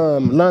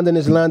 London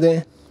is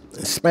London.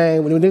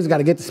 Spain. We niggas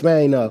gotta get to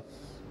Spain though.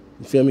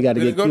 You feel me? Gotta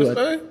Did get you go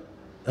to Spain?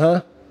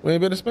 Huh? We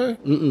ain't been to Spain?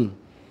 Mm-mm.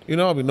 You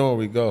know I be knowing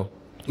where we go.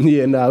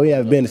 Yeah, no, we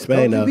haven't been to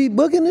Spain Don't though. you be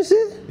booking this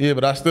shit? Yeah,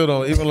 but I still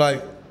don't. Even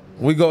like,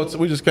 we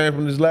just came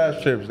from these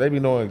last trips. They be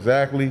knowing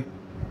exactly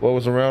what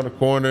was around the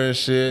corner and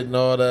shit and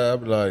all that. I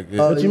be like,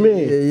 yeah. What you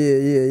mean?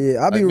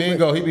 Yeah. I be Like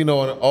Mingo, he be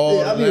knowing all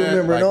Yeah, I be the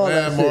remembering all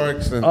that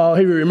landmarks and Oh,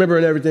 he be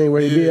remembering everything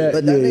where he be at.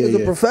 But that nigga's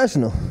a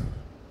professional.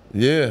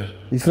 yeah.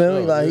 You feel me?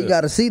 Sure, Like he yeah.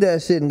 gotta see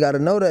that shit and gotta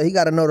know that. He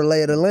gotta know the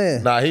lay of the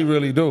land. Nah, he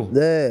really do.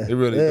 Yeah. He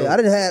really do. I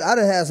done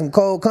had some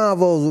cold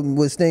convos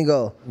with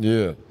Stingo. Yeah.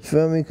 You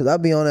feel me? Cause I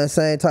be on that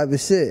same type of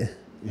shit.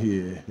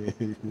 Yeah.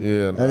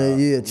 Yeah. And then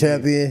yeah,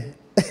 champion.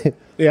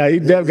 Yeah, you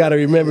definitely gotta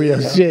remember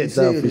your shit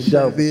though, for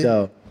sure, for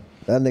sure.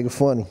 That nigga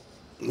funny.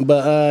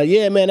 But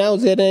yeah, man, that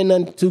was it. Ain't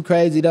nothing too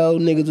crazy though.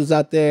 Niggas was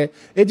out there.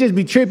 It just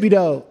be trippy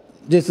though.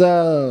 Just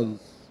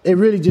it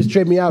really just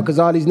tripped me out because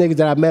all these niggas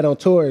that I met on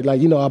tour,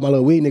 like, you know, all my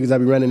little weed niggas I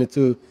be running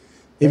into,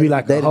 it be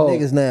like They a the whole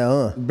niggas now,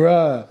 huh?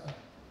 bruh.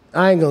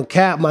 I ain't gonna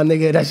cap my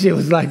nigga. That shit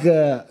was like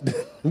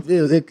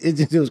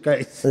it was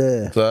crazy.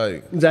 Yeah.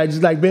 Tight. I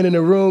just like been in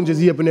the room,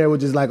 just up in there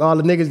with just like all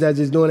the niggas that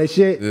just doing their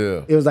shit.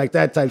 Yeah. It was like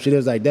that type shit. It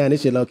was like, damn,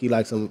 this shit low key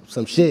like some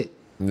shit.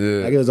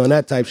 Yeah. Like it was on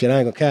that type shit. I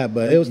ain't gonna cap,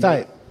 but it was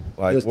tight. It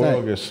Like, was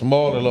world tight. gets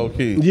smaller low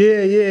key.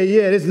 Yeah.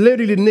 It's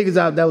literally the niggas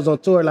out that was on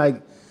tour,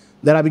 like,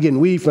 that I be getting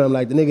weed from,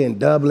 like the nigga in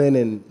Dublin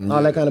and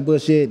all that kind of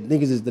bullshit.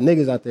 Niggas is the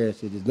niggas out there and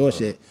shit, just doing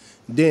shit.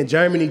 Then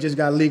Germany just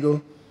got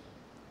legal.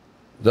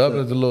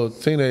 Dublin's a little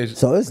teenage.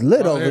 So it's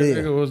lit blonde over hair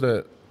there. Nigga, what was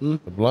that? The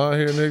blonde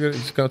hair nigga that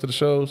just come to the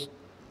shows?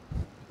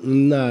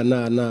 Nah.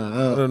 One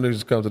of them niggas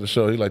just come to the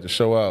show. He like to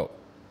show out.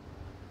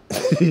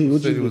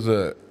 What city was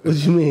at? What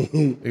you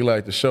mean? He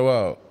like to show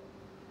out.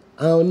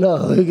 I don't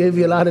know. He gave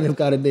you a lot of them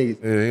kind of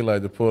niggas. Yeah, he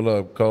like to pull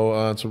up cold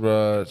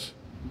entourage.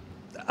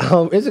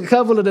 It's a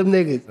couple of them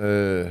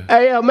niggas.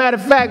 Hey, yo, matter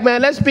of fact,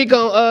 man, let's speak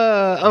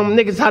on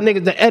niggas, how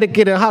niggas, the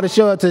etiquette and how to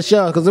show up to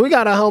show. Because we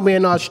got a homie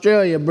in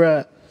Australia,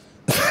 bruh.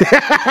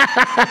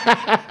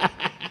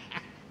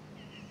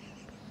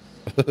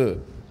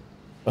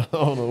 I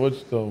don't know what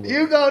you're talking about.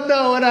 You gonna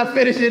know when I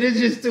finish it. It's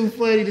just too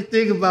funny to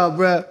think about,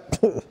 bruh.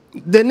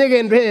 The nigga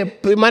in here,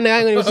 my nigga, I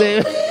ain't gonna say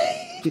it.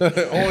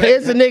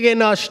 It's a nigga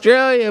in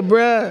Australia,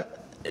 bruh.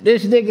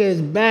 This nigga is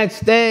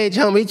backstage,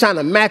 homie. He trying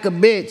to mack a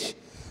bitch.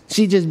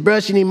 She just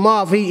brushing him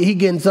off. He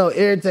getting so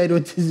irritated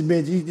with this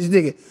bitch. This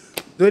nigga,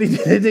 what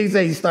he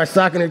say? He start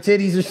socking her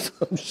titties or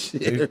some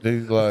shit.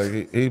 He's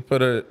like, he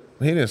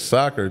didn't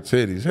sock her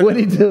titties. What'd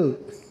he do?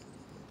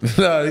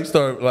 Nah, he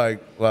started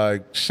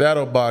like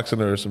shadow boxing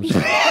her or some shit.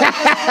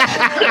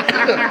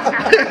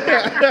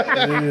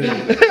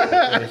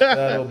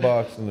 Shadow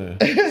boxing her.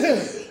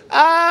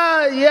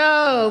 Ah,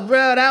 yo,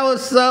 bro, that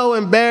was so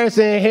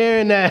embarrassing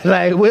hearing that.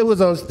 Like, we was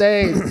on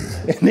stage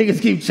and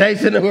niggas keep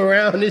chasing him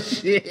around and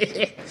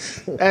shit.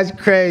 That's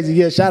crazy.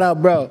 Yeah, shout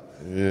out, bro.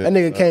 Yeah. That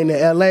nigga came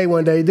to LA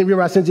one day. Did you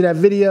remember I sent you that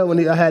video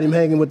when I had him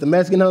hanging with the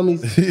Mexican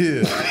homies?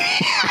 Yeah.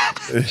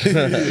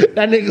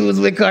 That nigga was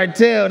with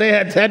Cartel. They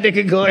had that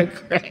nigga going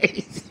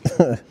crazy.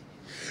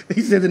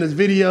 He sent in his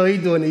video. He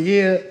doing the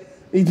year.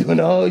 He doing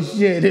the whole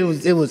shit. It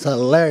was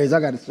hilarious. I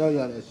got to show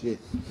y'all that shit.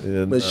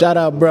 Yeah, but shout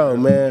out, bro,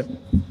 man.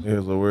 He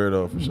was a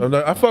weirdo for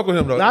sure. I fuck with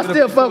him though. I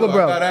still fuck with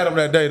bro. I got at him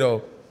that day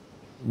though.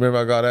 Remember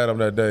I got at him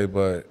that day,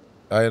 but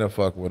I ain't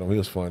fucking with him. He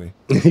was funny.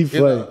 He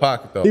funny. Out of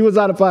pocket though. He was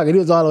out of pocket. He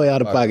was all the way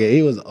out of pocket.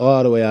 He was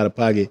all the way out of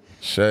pocket.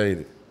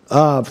 Shaded.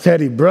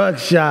 Teddy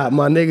Bruckshot,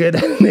 my nigga.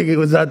 That nigga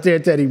was out there,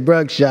 Teddy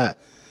Bruckshot.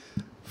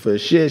 For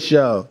shit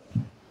show.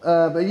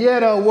 But yeah,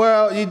 though,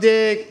 world, you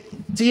dig?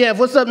 TF,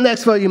 what's up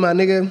next for you, my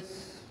nigga?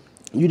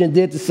 You done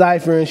did the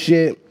Cypher and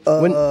shit.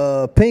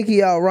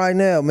 Pinky out right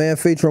now, man,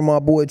 featuring my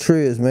boy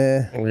Triz,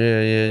 man.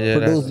 Yeah.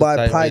 Produced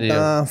by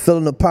Python,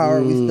 Feeling the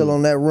Power. We still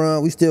on that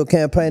run. We still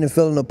campaigning,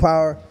 Feeling the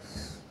Power.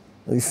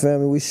 You feel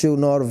me? We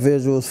shooting all the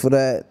visuals for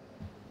that.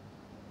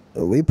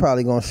 We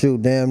probably gonna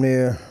shoot damn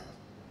near,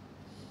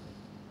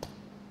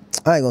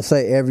 I ain't gonna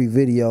say every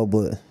video,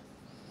 but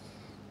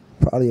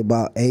probably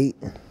about 8.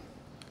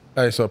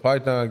 Hey, so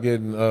Python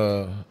getting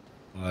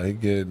he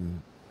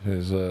getting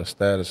his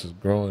status is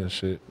growing and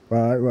shit.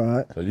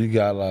 Right. So you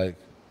got like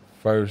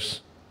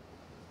first,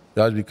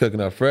 y'all be cooking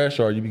up fresh,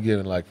 or you be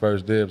getting like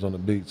first dibs on the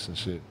beats and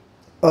shit?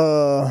 You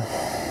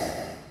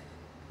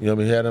know what I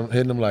mean?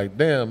 Hitting them like,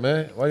 damn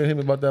man, why you hit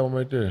me about that one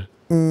right there?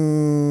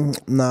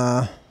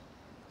 Nah,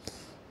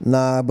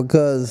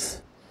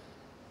 because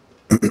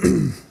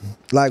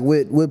like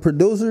with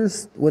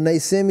producers, when they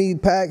send me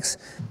packs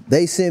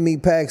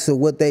of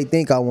what they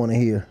think I want to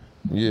hear.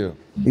 Yeah.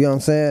 You know what I'm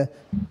saying?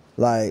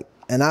 Like,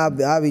 and I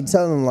be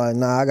telling them like,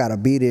 nah, I gotta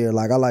be there.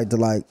 Like, I like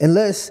to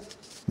unless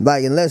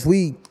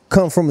we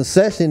come from a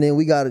session and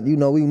we gotta, we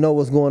know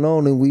what's going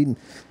on and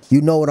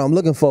you know what I'm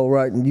looking for,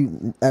 right? And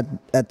you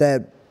at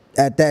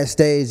that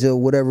stage of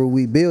whatever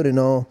we building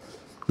on,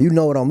 you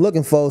know what I'm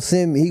looking for.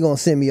 He gonna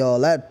send me all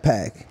that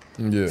pack.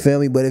 Yeah. Feel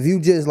me? But if you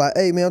just like,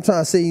 hey man, I'm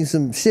trying to send you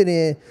some shit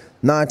in,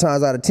 9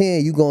 times out of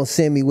 10, you gonna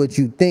send me what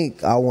you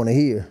think I want to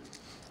hear.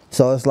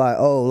 So it's like,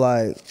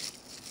 oh,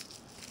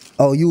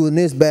 you in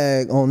this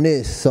bag on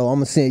this, so I'm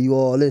gonna send you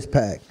all this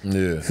pack.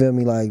 Yeah. Feel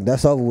me? Like,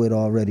 that's over with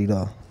already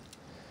though.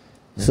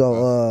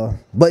 So,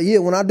 but yeah,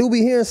 when I do be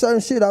hearing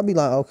certain shit, I'll be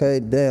like, okay,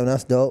 damn,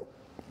 that's dope.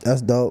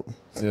 That's dope.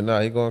 Yeah, nah,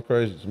 he going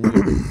crazy to me.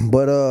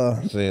 But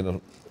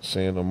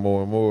seeing them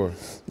more and more.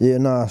 Yeah,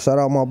 nah, shout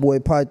out my boy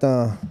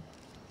Python.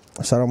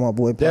 Shout out my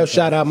boy Python.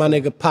 Shout out my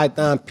nigga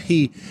Python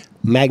P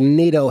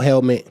Magneto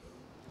helmet.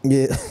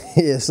 Yeah,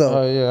 so.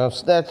 Oh yeah, I'm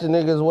snatching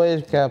niggas'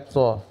 wage caps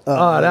off.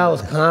 That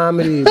was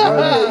comedy,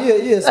 bro.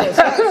 Yeah. So,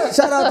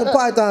 shout out to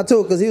Python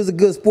too, cause he was a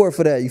good sport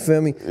for that. You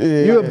feel me?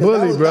 Yeah. You a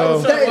bully,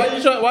 bro.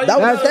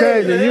 That's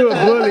crazy. You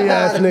a bully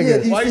ass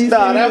nigga.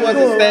 Nah, that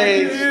wasn't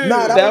stage.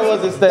 That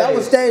wasn't stage. That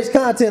was stage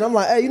content. I'm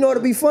like, hey, you know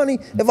what'd be funny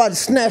if I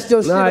just snatched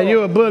your shit off.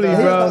 You a bully,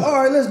 bro. Like,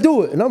 all right, let's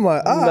do it. And I'm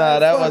like, all right. Nah,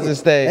 that wasn't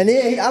stage. And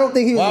then I don't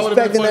think he was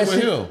expecting that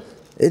shit.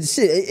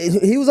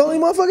 He was the only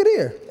motherfucker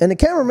there, and the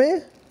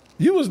cameraman.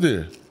 You was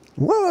there.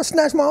 Well, I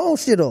snatched my own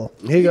shit off.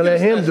 He gonna let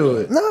him do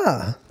it.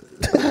 Nah.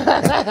 He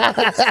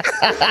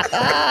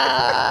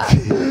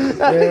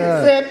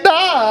said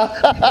nah.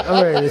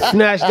 I'm ready to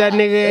snatch that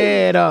nigga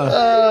head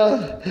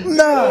off.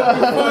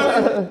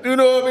 Nah. You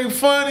know what'd be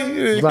funny?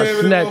 You came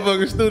in the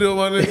motherfucking studio,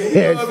 my nigga. You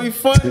know what'd be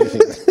funny?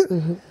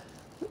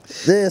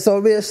 Yeah, so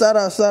man, shout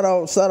out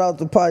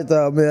to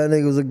Python, man. That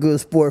nigga was a good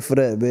sport for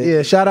that, man.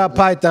 Yeah, shout out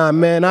Python,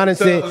 man. I done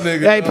seen.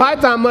 Hey,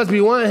 Python must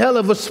be one hell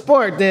of a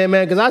sport, then,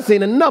 man, because I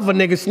seen another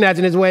nigga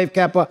snatching his wave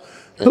cap off.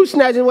 Who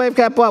snatched his wave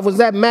cap off? Was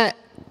that Matt?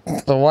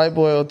 The white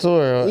boy on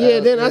tour. Yeah,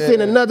 then I seen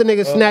another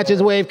nigga snatch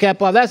his wave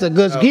cap off. That's a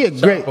good. He a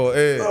great.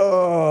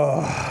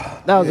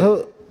 That was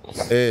who?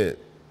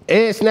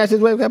 Ed snatched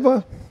his wave cap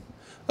off.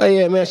 Oh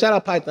yeah, man. Shout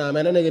out Python,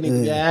 man. That nigga need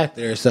to be an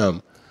actor or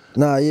something.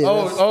 Nah, yeah.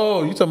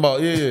 Oh, you talking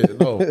about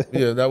no,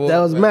 yeah, that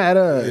was Matt.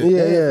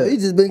 Yeah. He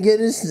just been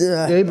getting this.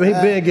 Yeah, he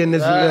been getting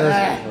this. Fuck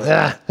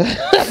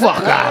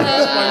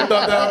out. You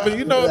thought that, but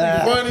you know it'd be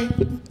funny.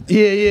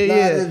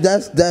 Yeah.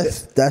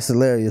 That's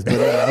hilarious. But,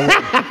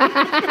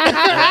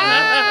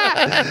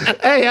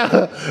 hey,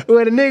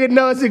 when a nigga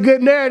knows it's a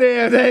good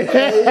narrative, hey,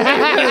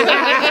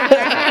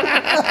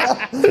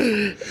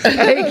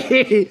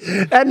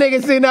 that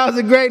nigga seen that was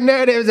a great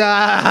narrative.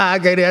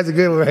 Okay, that's a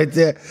good one right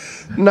there.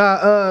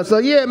 Nah, so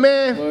yeah,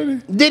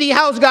 man. Diddy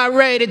house got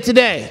raided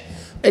today.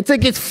 They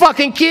took his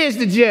fucking kids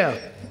to jail.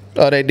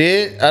 Oh, they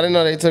did? I didn't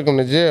know they took him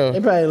to jail. They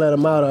probably let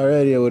him out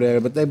already or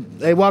whatever, but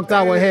they walked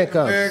out with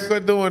handcuffs. Man,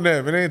 quit doing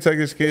that, man. They ain't take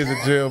his kids to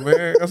jail,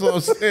 man. That's what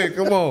I'm saying.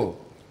 Come on.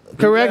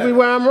 Correct me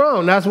where I'm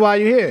wrong. That's why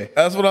you're here.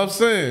 That's what I'm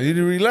saying. You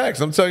need to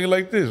relax. I'm telling you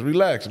like this.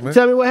 Relax, man.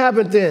 Tell me what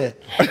happened then.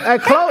 Hey, close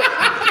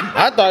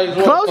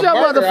your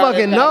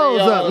motherfucking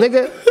nose up,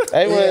 nigga.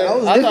 Hey,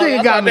 this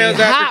nigga got me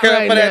hot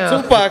right for now.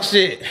 that Tupac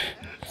shit.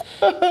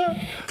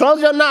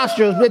 Close your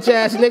nostrils, bitch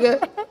ass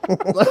nigga.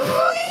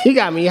 He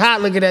got me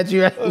hot looking at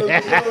you right now.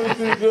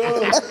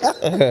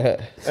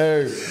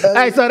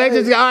 Hey, so they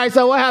just all right.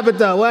 So what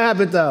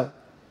happened though?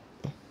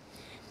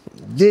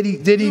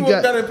 Diddy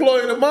got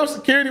employed in the mob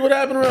security. What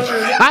happened around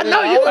here? I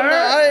know you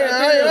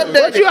heard.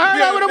 What you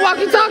heard over the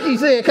walkie-talkie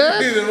said, cuz?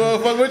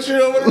 Motherfucker, what you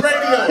know over the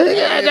radio?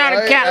 You trying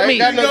to cap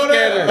me? I ain't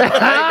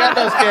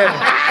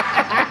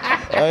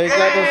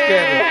got no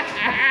scanner.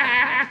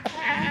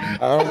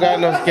 I don't got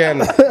no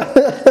scanner.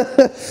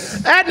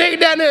 That nigga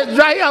down there is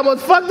dry. He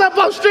almost fucked up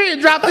on street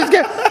and dropped his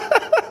gun.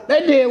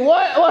 They did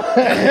what?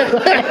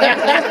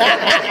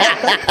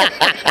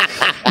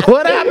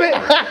 What happened?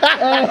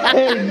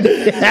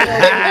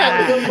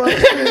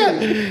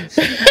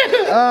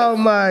 Oh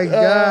my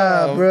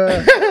God,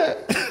 bro.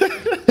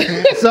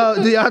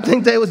 So do y'all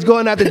think they was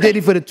going after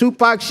Diddy for the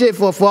Tupac shit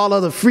for all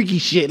other freaky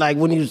shit? Like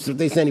when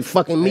they saying he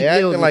fucking meat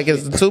deals? Like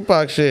it's the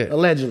Tupac shit.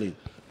 Allegedly.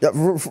 Yeah,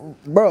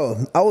 bro,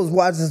 I was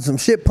watching some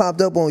shit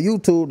popped up on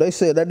YouTube. They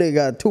said that nigga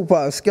got a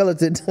Tupac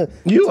skeleton.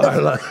 You are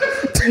like,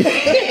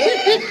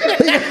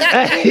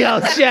 hey, yo,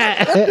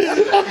 chat.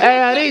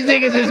 Hey, these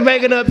niggas is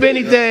making up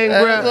anything,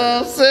 bro. That's what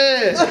I'm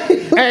saying.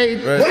 Hey,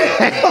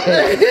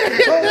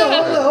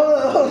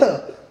 Hold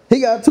on.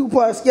 He got a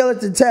Tupac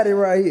skeleton tatted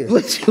right here.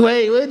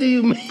 Wait, what do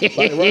you mean?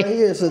 Like right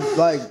here, so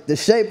like the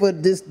shape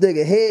of this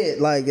nigga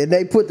head, like, and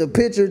they put the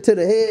picture to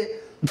the head.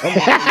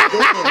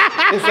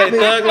 It say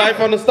Thug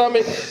Life on the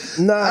stomach.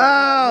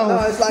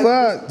 Nah, it's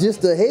like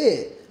just the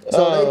head.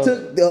 So they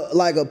took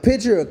like a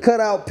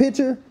cutout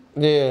picture,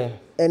 yeah,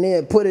 and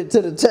then put it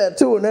to the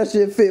tattoo, and that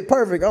shit fit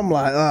perfect. I'm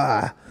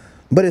like,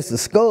 but it's a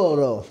skull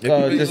though.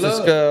 Oh, just a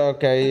skull.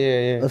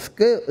 Okay, yeah. A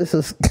skull. It's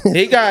a.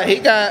 He got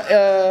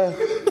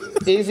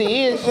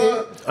Easy-E and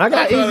shit. I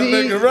got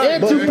Easy-E and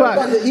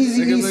Tupac. The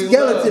Easy-E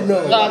skeleton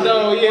though.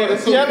 No, yeah, the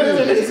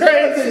skeleton is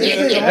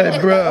crazy. Hey,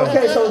 bro.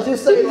 Okay, so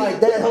just say like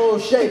that whole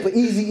shape of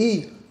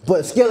Easy-E,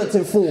 but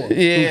skeleton form.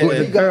 Yeah.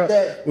 With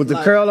the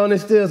curl on it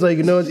still, so you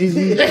can know it's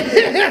Easy-E.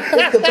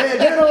 It's the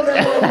bandana on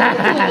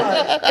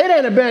that. It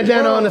ain't a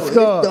bandana on the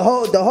skull.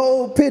 The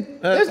whole pit.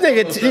 This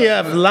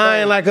nigga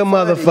lying like a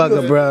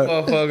motherfucker,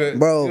 bro.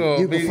 Bro,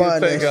 you can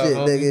find that shit,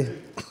 nigga.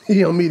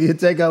 You on media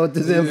takeout with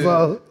this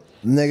info?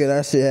 Nigga,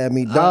 that shit had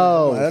me dying.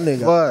 Oh, that nigga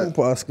got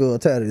Tupac skull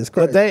tatted. It's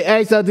crazy.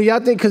 But so do y'all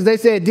think, because they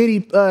said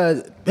Diddy,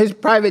 his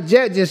private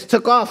jet just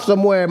took off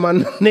somewhere, my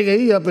nigga,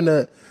 he up in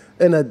a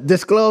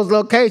disclosed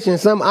location,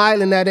 some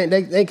island that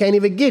they can't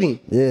even get him.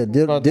 Yeah,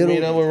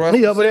 Diddler.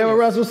 He over there with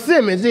Russell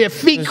Simmons. Yeah,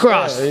 feet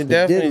crossed.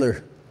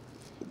 Diddler.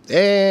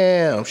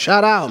 Damn,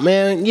 shout out,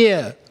 man.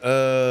 Yeah.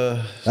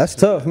 That's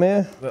tough,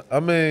 man.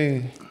 I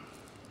mean,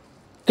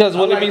 because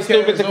would it be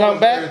stupid to come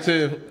back?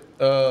 It'd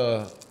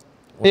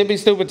be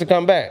stupid to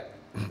come back.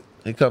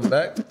 He come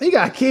back? He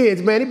got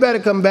kids, man. He better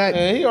come back.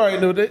 Man, he already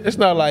knew this. It's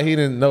not like he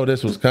didn't know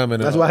this was coming.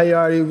 That's why he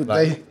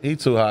already... he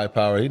too high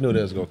power. He knew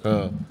this was going to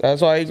come.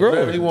 That's why he grew.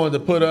 Whatever he wanted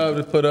to put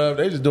up.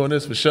 They just doing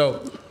this for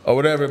show or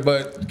whatever.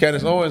 But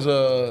Candace Owens'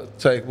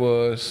 take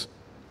was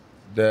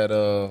that...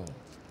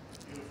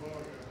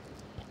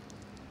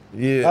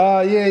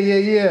 yeah.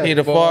 Yeah. He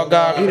the fall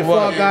guy. He the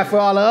fall guy for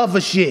all the other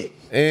shit.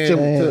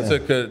 And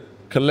to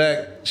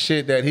collect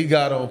shit that he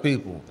got on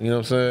people. You know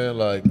what I'm saying?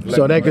 Like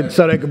so they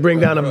could bring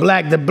down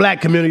the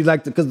black community,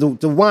 like because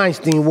the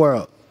Weinstein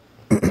world.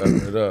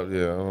 It up,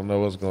 yeah. I don't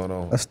know what's going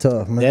on. That's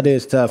tough, man. That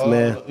is tough,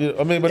 man. Yeah,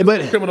 I mean,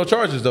 but it's criminal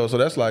charges though, so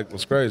that's like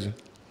what's crazy.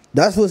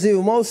 That's what's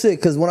even more sick.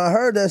 Because when I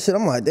heard that shit,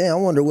 I'm like, damn, I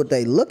wonder what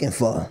they looking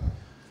for.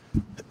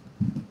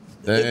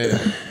 Damn.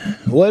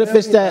 What if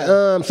it's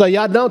that? So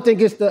y'all don't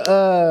think it's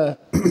the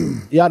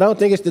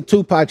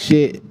Tupac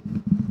shit,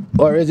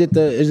 or is it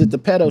the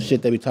pedo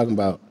shit they be talking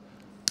about?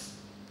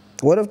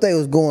 What if they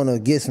was going to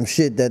get some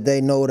shit that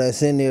they know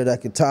that's in there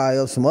that could tie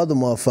up some other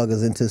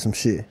motherfuckers into some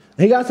shit?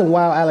 He got some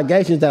wild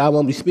allegations that I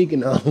won't be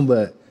speaking on,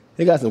 but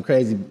he got some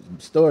crazy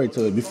story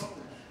to it.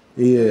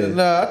 Yeah.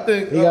 Nah, I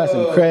think he got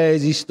some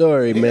crazy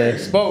story, man.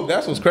 Spoke.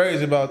 That's what's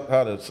crazy about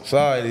how the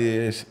society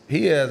is.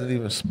 He hasn't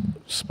even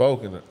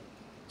spoken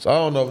So I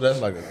don't know if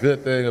that's like a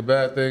good thing, a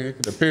bad thing. It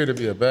could appear to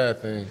be a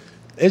bad thing.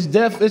 It's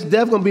def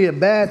gonna be a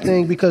bad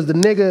thing because the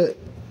nigga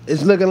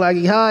is looking like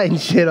he high and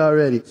shit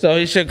already. So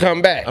he should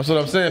come back. That's what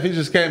I'm saying. If he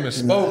just came and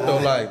spoke though,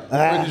 like,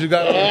 where did you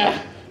got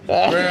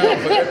That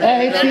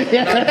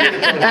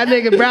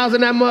nigga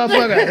browsing that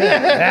motherfucker.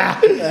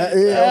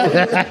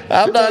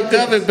 I'm not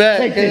coming back.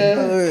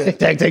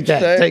 Take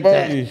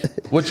that.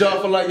 Would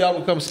y'all feel like y'all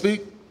would come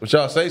speak? Would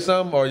y'all say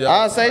something or y'all?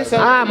 I'll say something.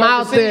 I'm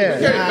out there.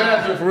 You can't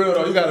imagine for real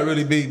though. You gotta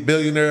really be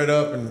billionaired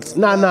up and.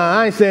 Nah,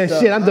 I ain't saying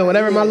shit. I'm doing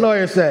whatever my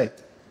lawyer say.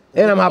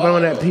 And I'm hopping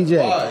on that PJ.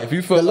 Why? If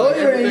you feel like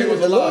everything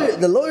was a lie.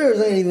 The lawyers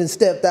ain't even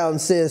stepped out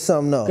and said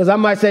something though. Because I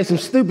might say some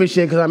stupid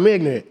shit because I'm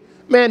ignorant.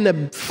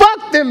 Man,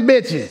 fuck them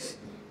bitches.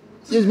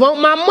 Just want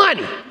my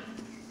money.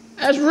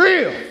 That's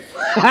real.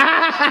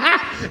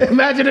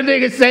 Imagine a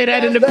nigga say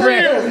that in the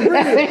press.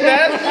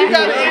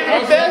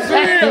 That's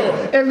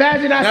real.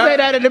 Imagine I say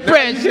that in the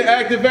press. You should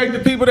activate the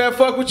people that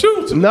fuck with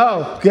you. Too.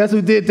 No, guess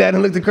who did that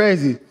and looked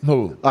crazy?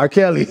 Who? R.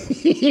 Kelly.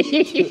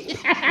 He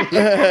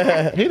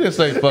didn't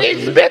say fuck.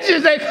 These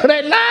bitches,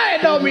 they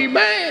lying on me,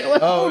 man. What's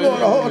The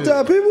whole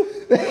time, people.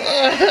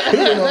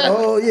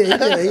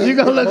 You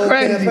gonna look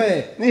crazy.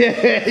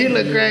 Yeah, he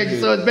look crazy.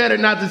 So it's better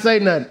not to say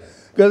nothing.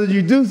 Because if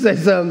you do say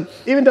something,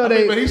 even though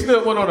but he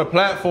still went on a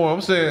platform.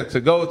 I'm saying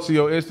to go to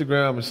your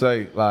Instagram and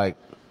say like,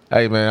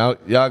 "Hey man,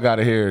 y'all got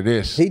to hear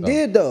this." He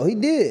did though. He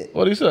did.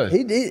 What did he say?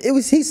 He did.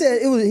 He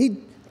said it was. He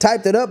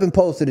typed it up and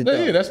posted it.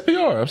 Yeah, that's PR.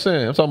 I'm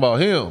saying. I'm talking about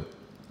him.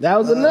 that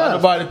was Why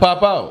enough. nobody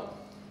pop out?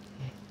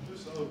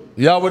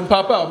 Y'all wouldn't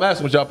pop out. I'm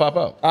asking would y'all pop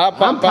out? I'm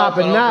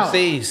popping out.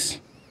 Overseas.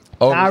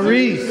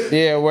 Tyrese.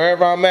 Yeah,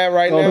 wherever I'm at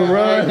right now.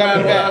 I ain't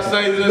coming back.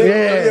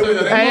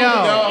 Hey yo.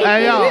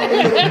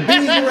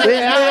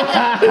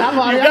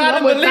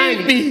 I'm with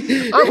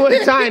Tiny. I'm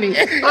with Tiny.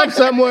 I'm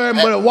somewhere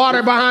with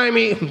water behind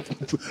me.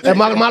 And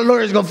my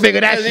lawyer's gonna figure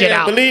that shit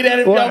out. Believe that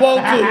if y'all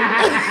want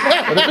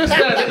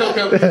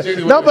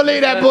to. Don't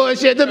believe that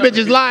bullshit. Them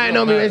bitches lying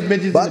on me. These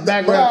bitches in the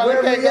background.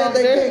 They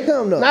can't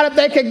come though. Not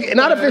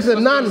if it's a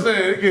non.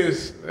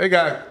 They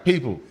got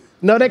people.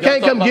 No, they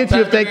can't come get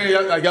you if they.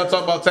 Y'all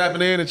talking about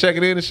tapping in and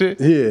checking in and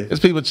shit? Yeah. There's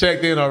people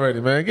checked in already,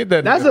 man. Get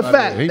that. That's a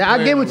fact.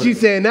 I get what you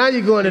saying. Now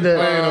you're going to the.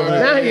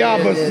 Now y'all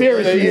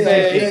conspiracy.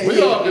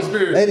 We all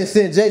conspiracy. They just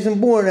sent Jason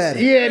Bourne at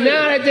it. Yeah,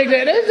 now they think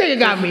that this nigga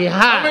got me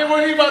hot. I mean,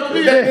 where he about to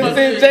be?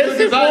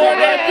 Jason Bourne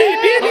at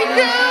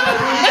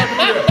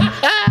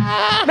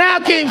Now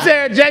Keem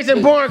said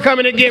Jason Bourne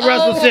coming to get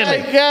Russell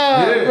Simmons. Oh my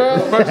God,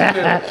 bro.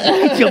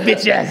 Get your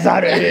bitch ass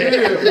out of here.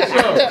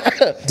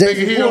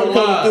 Jason Bourne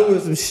coming through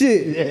with some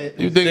shit.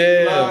 You think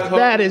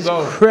That is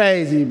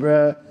crazy,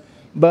 bro.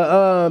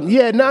 But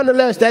yeah,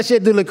 nonetheless, that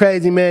shit do look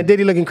crazy, man.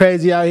 Diddy looking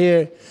crazy out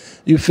here.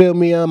 You feel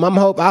me? I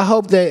hope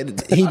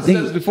that he. I said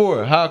this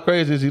before. How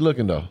crazy is he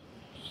looking though?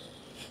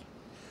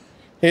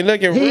 He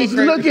looking real He's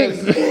crazy looking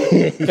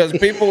because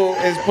people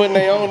is putting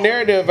their own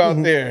narrative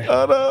out there.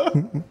 I know.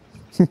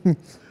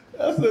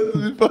 I said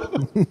this before.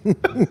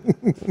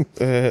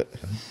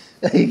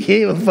 He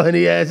came a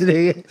funny ass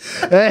nigga.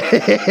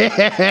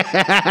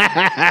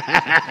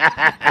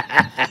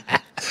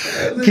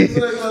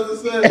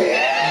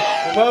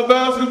 My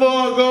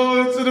basketball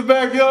going into the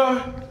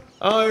backyard.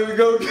 I don't even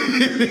go get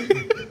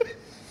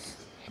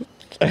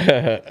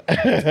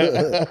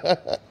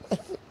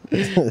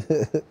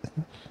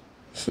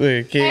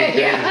Hey,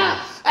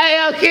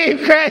 yo, Keem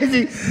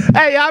crazy.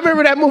 Hey, y'all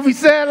remember that movie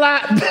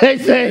Sandlot? They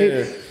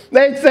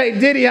say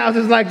Diddy House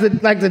is like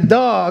the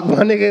dog,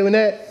 my nigga. When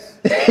that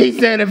he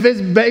said if it's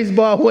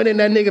baseball went in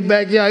that nigga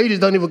backyard, you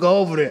just don't even go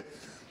over there.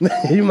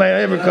 You might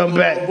never come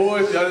back.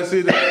 Boys, y'all didn't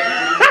see that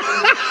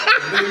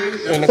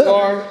in the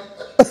car.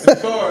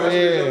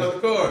 In the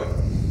car.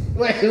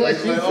 Wait, what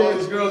she Like all said?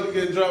 these girls are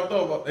getting dropped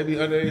off. They be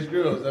underage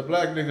girls. That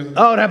black niggas.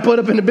 Oh, that put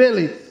up in the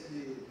Bentley.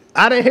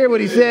 I didn't hear what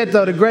he said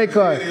though. The gray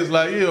car. Niggas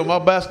like, yeah, my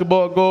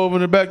basketball go over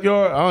in the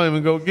backyard. I don't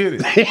even go get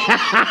it. Some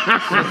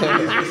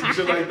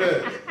shit like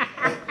that.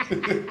 I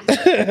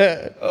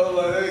was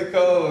like, hey,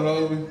 cold,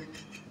 homie.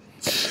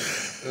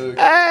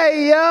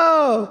 Hey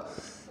yo,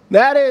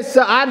 that is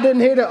so. I didn't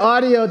hear the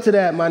audio to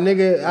that, my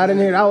nigga. I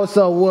didn't hear. I was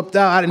so whooped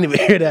out. I didn't even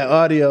hear that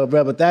audio,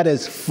 bro. But that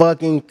is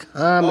fucking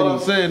comedy. All I'm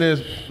saying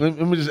is, let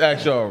me just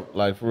ask y'all,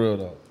 like for real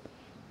though.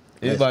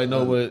 Anybody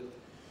know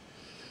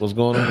what's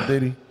going on with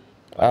Diddy?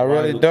 I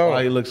really don't.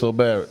 Why he look so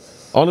bad?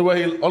 Only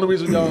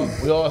reason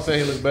we all say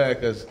he look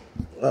bad because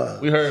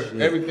we heard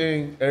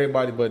everything,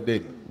 everybody but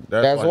Diddy.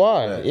 That's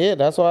why. Yeah,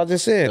 that's what I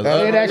just said.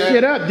 Clear that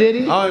shit up,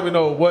 Diddy. I don't even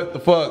know what the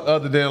fuck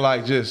other than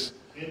like just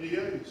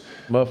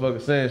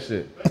motherfuckers saying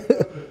shit.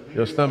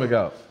 Your stomach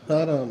out.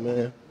 Hold on,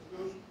 man.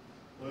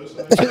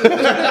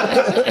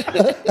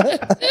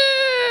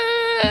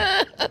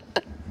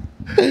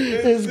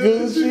 It's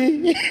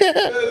Gucci.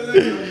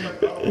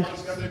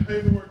 Got their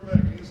paperwork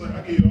back. He's like,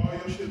 I give you all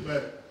your shit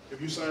back if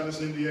you sign this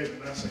NDA.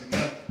 And I say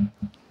nothing.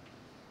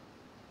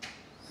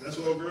 That's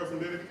what old girl from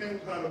Diddy King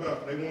was hot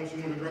about. They want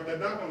someone to drop that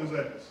doc on his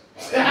ass.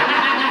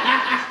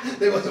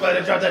 They want somebody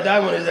to drop that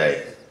dime on his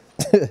ass.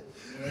 And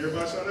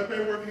everybody signed that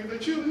paperwork to get their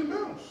children and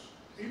bounce.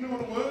 He knew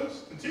what it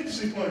was.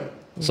 Contingency plan.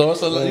 So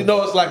it's a, you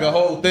know, it's like a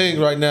whole thing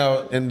right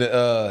now in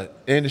the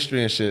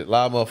industry and shit. A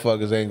lot of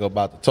motherfuckers ain't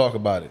about to talk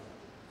about it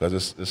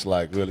because it's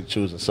like really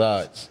choosing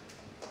sides.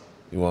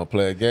 You want to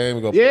play a game?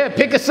 We go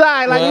pick a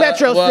side like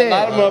Metro said. A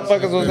lot of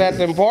motherfuckers was at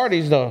them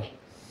parties though.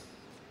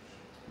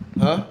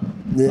 Huh?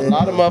 Yeah. A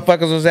lot of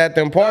motherfuckers was at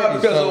them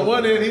parties. Because on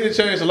one end, he done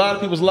changed a lot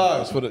of people's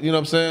lives for the, you know what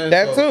I'm saying?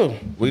 That too.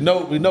 We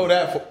know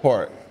that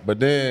part, but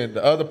then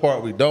the other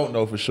part we don't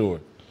know for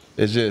sure.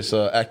 It's just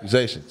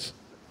accusations.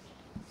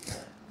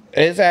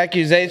 It's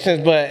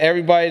accusations, but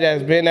everybody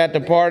that's been at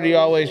the party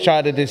always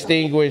try to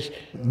distinguish.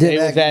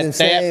 It was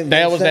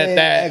at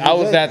that. I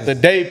was at the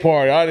day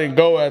party. I didn't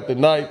go at the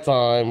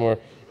nighttime, or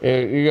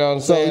you know what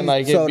I'm saying?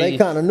 Like, so they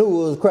kind of knew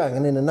it was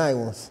cracking in the night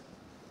ones.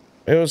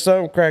 It was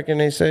something cracking.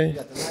 They say.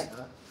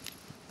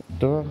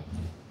 Yeah.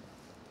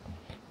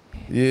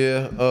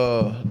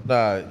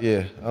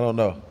 Yeah. I don't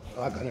know.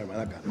 I got it.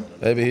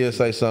 Maybe he'll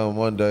say something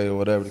one day or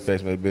whatever the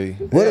case may be.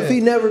 What if he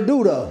never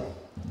do though?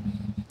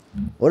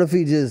 What if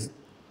he just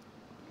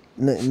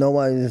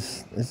nobody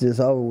just it's just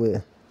over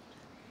with?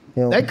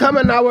 You know? They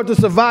coming out with the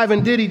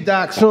Surviving Diddy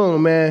doc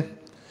soon, man.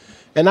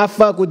 And I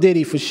fuck with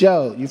Diddy for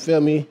sure. You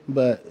feel me?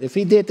 But if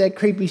he did that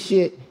creepy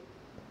shit,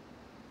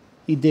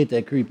 he did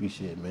that creepy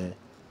shit, man.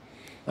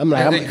 I'm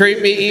like, is it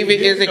creepy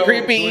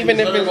even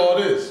if it's all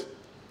this?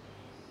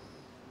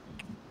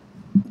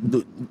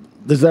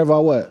 Deserve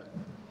all what?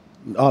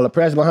 All the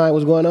press behind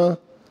what's going on?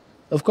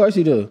 Of course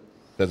you do.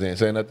 Cause he ain't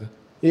saying nothing.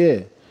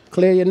 Yeah.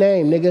 Clear your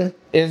name, nigga.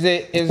 Is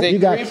it you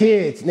got creepy?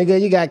 kids,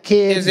 nigga. You got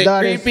kids. Is it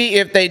daughters. creepy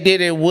if they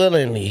did it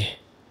willingly?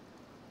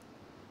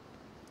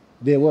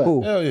 Did what?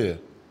 Who? Hell yeah.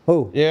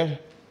 Who? Yeah.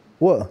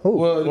 What? Who?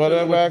 Well,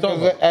 Whatever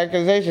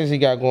accusations he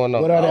got going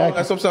on. What are the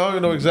that's what I'm saying. I don't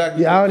even know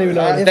exactly. Yeah, I don't even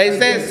know. They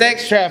said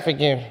sex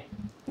trafficking.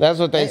 That's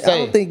what they say. I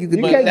don't think you could.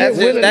 You do can't that. get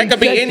willingly that could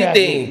be sex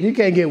anything. trafficked. You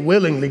can't get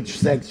willingly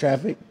sex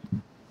trafficked.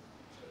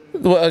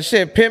 Well,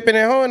 shit, pimping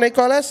and hoeing, they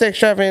call that sex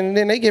trafficking, and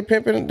then they get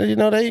pimping. You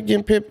know, they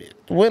getting pimped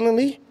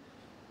willingly.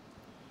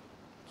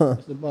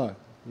 What's the bar?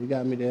 You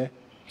got me there.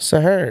 It's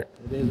a hurt.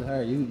 It is a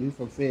her. You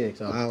from Fig,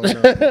 so I don't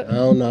know. I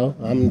don't know.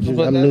 I'm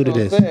new to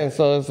this. Saying.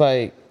 So it's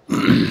like,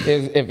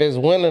 if it's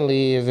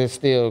willingly, is it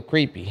still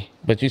creepy?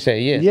 But you say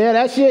yes. Yeah,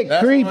 that shit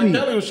That's creepy. what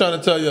Kelly was trying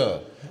to tell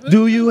y'all.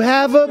 Do you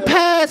have a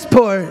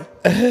passport?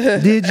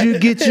 Did you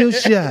get your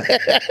shot?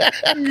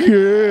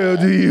 Girl,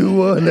 do you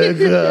want to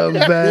come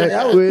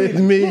back with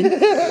me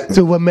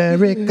to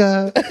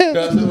America?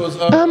 Because it was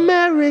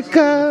America.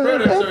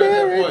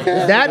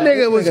 That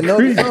nigga was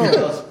creepy.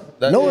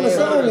 Knowing the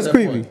song is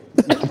creepy.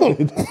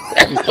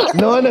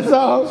 Knowing the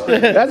song?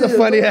 That's a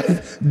funny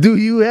ass. Do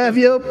you have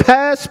your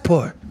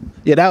passport?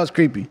 Yeah, that was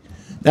creepy.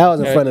 That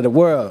was in front of the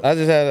world. That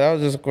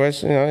was just a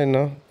question. I didn't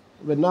know.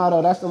 But no,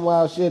 though, that's some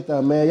wild shit,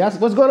 though, man. Y'all,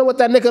 what's going on with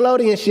that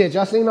Nickelodeon shit?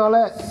 Y'all seen all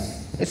that?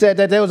 They said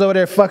that they was over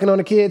there fucking on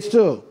the kids,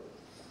 too.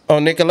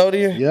 On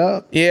Nickelodeon? Yeah.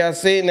 Yeah, I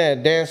seen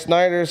that. Dan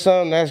Snyder or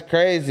something. That's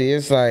crazy.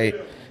 It's like,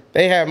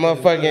 they had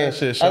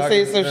motherfucking... I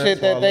seen some shit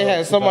that they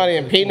had somebody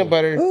in peanut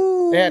butter.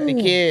 They had the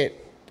kid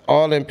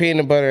all in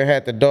peanut butter,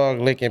 had the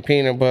dog licking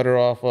peanut butter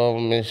off of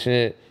him and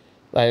shit.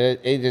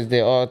 Like, they just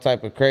did all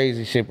type of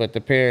crazy shit, but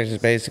the parents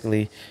just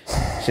basically,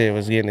 shit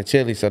was getting the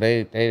chili, so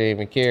they didn't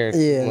even care.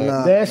 Yeah,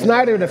 nah. Dan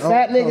Snyder, the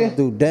fat nigga?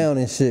 Dude down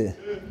and shit.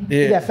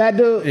 Yeah. That fat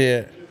dude?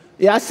 Yeah.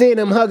 Yeah, I seen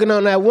him hugging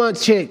on that one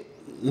chick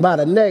by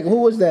the neck. Who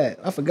was that?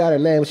 I forgot her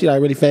name. She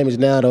like really famous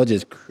now, though.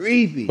 Just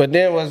creepy. But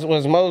then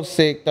was most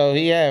sick, though.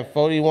 He had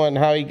 41,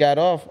 how he got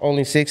off,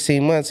 only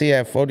 16 months. He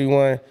had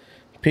 41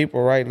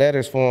 people write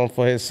letters for him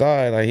for his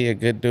side. Like, he a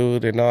good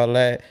dude and all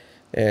that.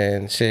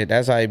 And shit,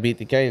 that's how he beat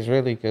the case,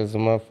 really, because the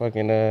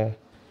motherfucking,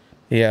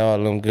 he had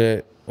all them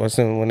good,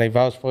 when they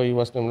vouch for you,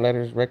 what's them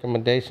letters,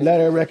 recommendations?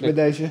 Letter of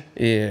recommendation.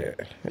 Yeah.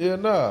 Yeah,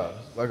 nah.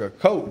 It's like a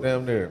coat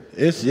down there.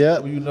 It's,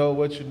 yep. You know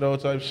what you know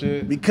type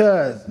shit.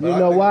 Because, you But I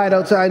know think why,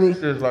 though, Tiny?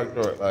 Shit's like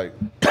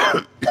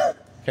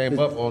came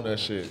up on that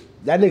shit.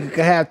 That nigga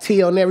could have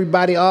T on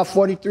everybody, all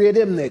 43 of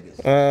them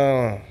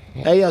niggas.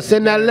 Hey, yo,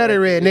 send that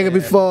letter in, nigga,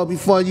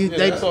 before you...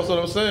 Yeah, that's also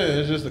what I'm saying.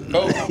 It's just a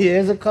coat.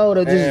 Yeah, it's a code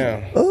of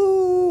just...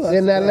 Ooh,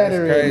 Send that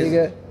letter in, crazy.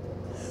 nigga.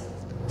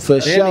 For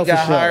Then sure, he for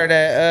got sure. hired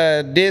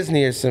at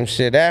Disney or some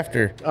shit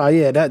after. Oh,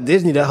 yeah, that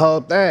Disney, the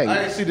whole thing.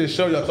 I didn't see this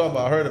show y'all talking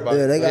about. I heard about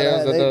Yeah, it. they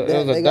Yeah,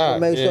 it was a gotta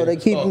doc, make sure yeah. they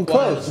keep them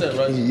close. 100%,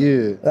 right?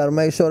 Yeah. Gotta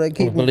make sure they I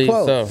keep them believe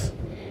close. so.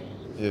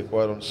 Yeah,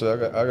 quite on the shit.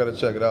 I gotta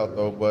check it out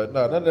though. But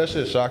nah, none of that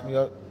shit shocked me.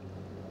 Nah,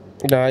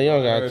 you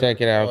don't gotta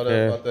check it out, all that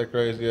man. about that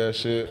crazy ass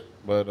shit.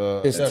 But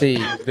It's definitely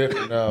tea.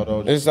 different now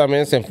though.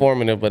 It's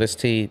informative, but it's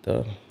teed,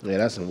 though. Yeah,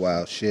 that's some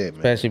wild shit, man.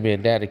 Especially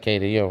being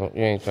dedicated, you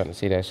ain't trying to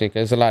see that shit.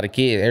 Cause it's a lot of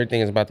kids.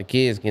 Everything is about the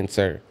kids getting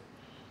served.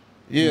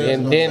 Yeah,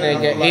 And then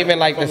they get, even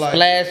like the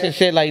Splash and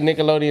shit, like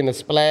Nickelodeon, the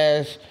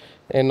Splash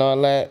and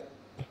all that.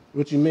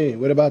 What you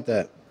mean? What about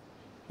that?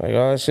 Like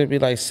all that shit be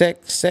like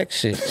sex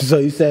shit. So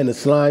you saying the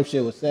slime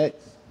shit was sex?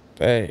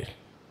 Hey,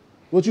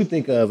 What you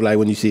think of, like,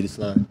 when you see the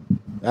slime?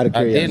 Out of I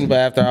curiosity. didn't, but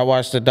after I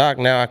watched the doc,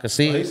 now I can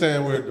see He's it.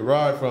 saying where it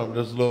derived from.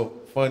 This little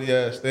funny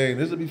ass thing.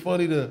 This would be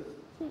funny to,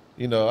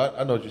 I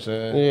know what you're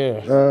saying.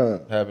 Yeah.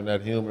 Having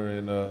that humor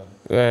and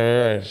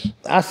Right.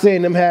 I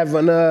seen them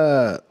having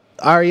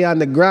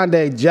Ariana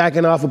Grande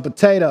jacking off a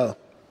potato.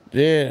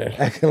 Yeah.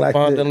 Acting like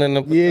Fondling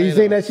the Yeah, you potato.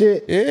 seen that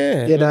shit?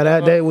 Yeah. Yeah, no,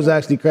 that day was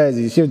actually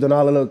crazy. She was doing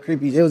all the little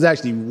creepy. It was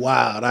actually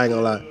wild. I ain't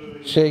gonna lie.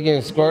 Shit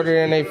getting squirted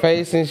in their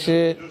face and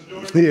shit.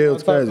 Yeah, it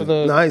was On top crazy. of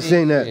the No, I ain't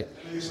seen that. shit.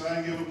 And he said, I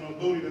ain't give up no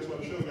booty, that's why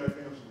the show got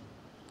canceled.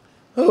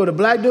 Who, the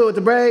black dude with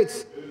the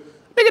braids?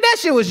 Nigga, that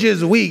shit was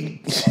just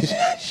weak.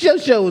 Your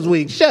show was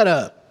weak. Shut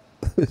up.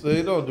 So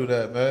you don't do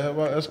that, man.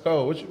 That's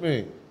cold. What you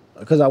mean?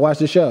 Because I watched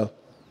the show.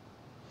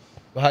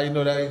 How you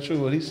know that ain't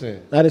true? What he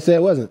saying? I didn't say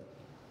it wasn't.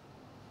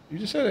 You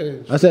just said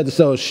it. I said the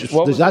show.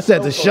 What was I the said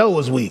show the for? show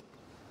was weak.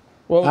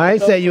 What was I the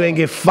ain't show say you for? ain't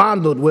get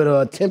fondled with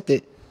or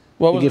attempted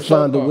What to was get the show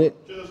fondled for? with.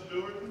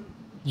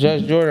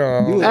 Judge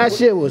Jordan. That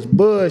shit was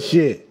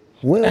bullshit.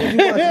 When was you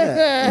watching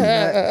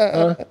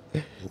that?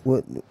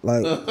 What,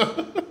 like,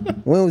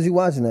 when was you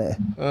watching that?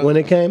 When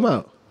it came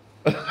out.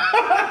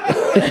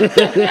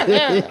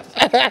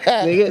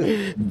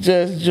 Nigga,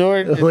 Judge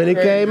Jordan. when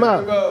it came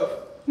out.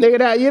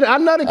 Nigga, I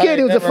know the kid.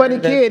 He was a never funny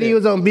heard that kid. He shit.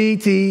 was on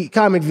BET,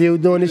 Comic View,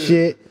 doing this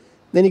shit.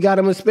 Then he got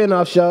him a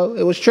spinoff show.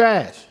 It was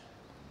trash.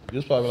 You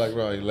was probably like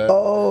around 11.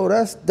 Oh,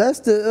 that's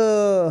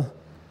the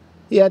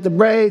He had the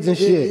braids and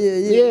shit.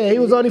 yeah. He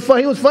was only fun.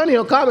 He was funny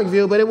on Comic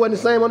View, but it wasn't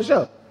the same on the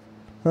show.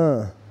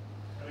 huh.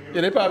 Yeah,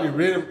 they probably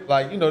read him,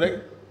 like, you know,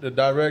 the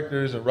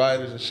directors and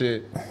writers and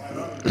shit.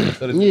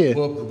 So they Yeah.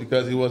 whooped him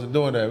because he wasn't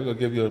doing that. We're going to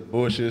give you a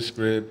bullshit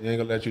script. He ain't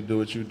going to let you do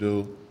what you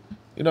do.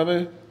 You know what I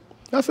mean?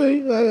 I feel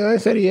you. I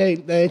ain't said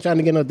they ain't trying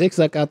to get no dick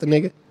suck out the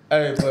nigga.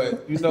 Hey,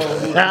 but you know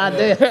who God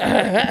damn.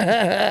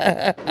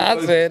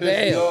 I said, pissed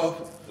me damn.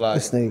 off? Like,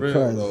 This nigga real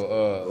crazy.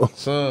 though,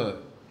 Son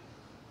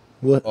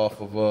What? off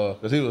of,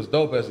 because he was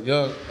dope as a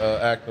young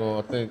actor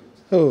on, I think,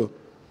 Who?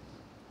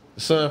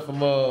 the son from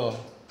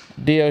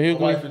D.L.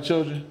 Wife Hughley. and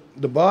Children.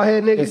 The bald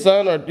head The nigga?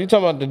 son, or you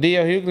talking about the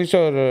D.L. Hughley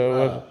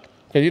show?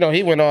 Because, you know,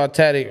 he went all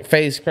tatted,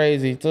 face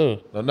crazy, too.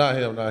 No, not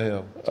him.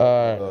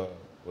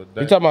 You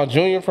talking about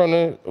Junior from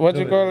the, what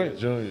you call it?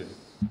 Junior.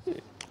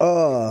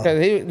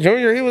 Because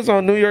Junior, he was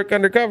on New York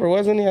Undercover,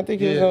 wasn't he? I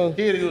think he was Yeah, on.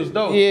 kid, he was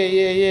dope. Yeah.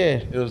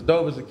 It was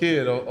dope as a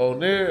kid. On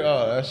there,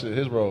 that shit,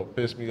 his role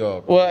pissed me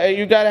off. Well, and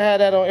you gotta have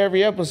that on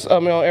every episode. I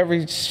mean, on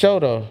every show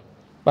though.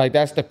 Like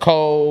that's the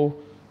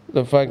Cole,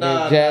 the fucking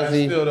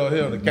Jazzy. Still don't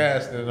hear the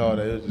casting and all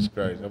that. It was just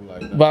crazy. I'm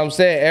like, nah. But I'm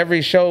saying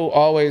every show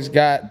always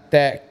got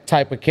that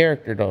type of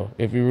character though.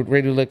 If you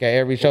really look at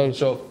every show.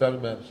 Show Family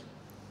Matters.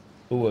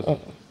 Who was it?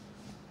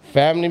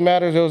 Family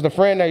Matters. It was the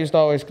friend that used to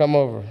always come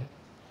over.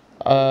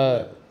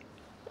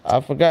 I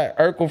forgot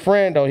Urkel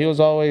friend though. He was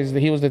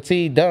the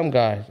T dumb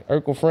guy.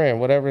 Urkel friend,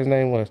 whatever his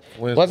name was.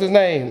 Winslow. What's his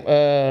name?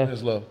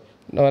 Winslow.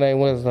 No, it ain't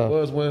Winslow.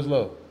 Was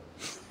Winslow?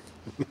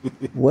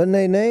 Wasn't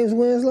they names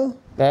Winslow?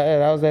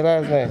 That was their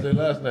last That's name.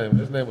 their last name.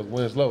 His name was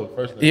Winslow. The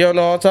first name. You don't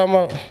know what I'm talking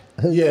about?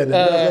 Yeah,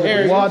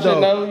 Harry, you should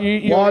know. You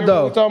hear what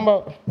Waldo. I'm talking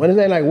about? What is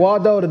his name? Like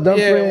Waldo, the dumb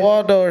Yeah, friend?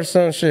 Waldo or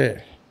some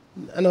shit.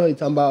 I know what you're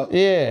talking about.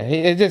 Yeah,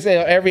 it's just on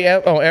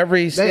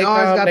every sitcom,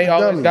 got they the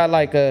always dummy. got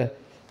like a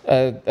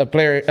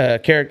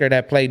character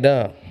that played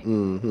dumb.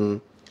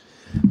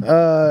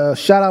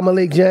 Shout out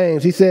Malik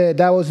James. He said,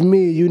 that was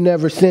me. You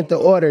never sent the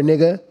order,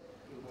 nigga.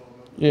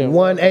 Yeah,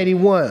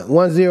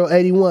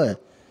 1081.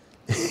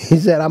 He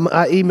said, I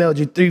emailed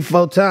you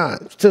 3-4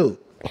 times, too.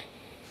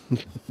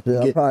 Yeah,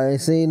 I probably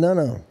ain't seen none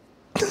of them.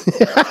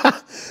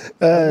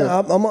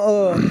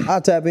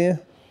 I'll tap in.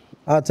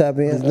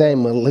 His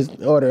name, his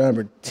order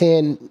number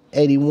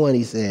 1081,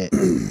 he said.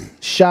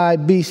 Shy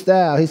B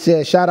Style. He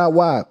said, shout out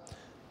Wop.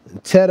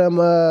 Tell them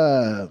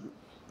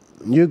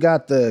you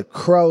got the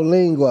crow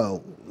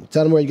lingo.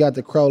 Tell them where you got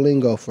the crow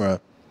lingo from.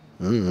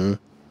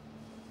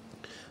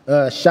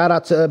 Shout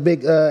out to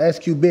Big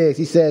SQ Biggs.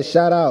 He said,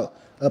 shout out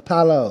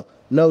Apollo,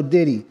 no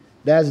Diddy.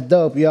 That's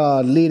dope,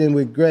 y'all. Leading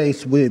with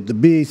grace with the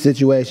Beez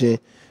situation.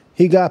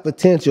 He got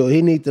potential.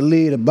 He need to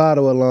leave the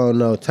bottle alone,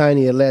 though.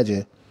 Tiny a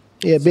legend.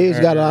 Yeah, Beez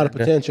got a lot of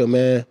potential,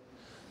 man.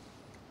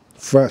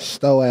 Front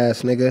stow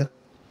ass nigga.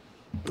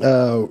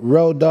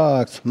 Road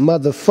Dogs,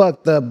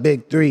 motherfucked up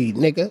Big 3,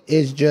 nigga.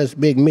 It's just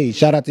Big Me.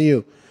 Shout out to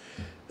you.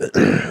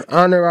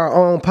 Honor our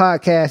own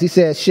podcast. He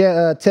said,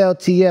 tell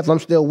TF I'm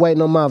still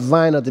waiting on my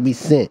vinyl to be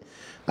sent.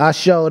 I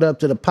showed up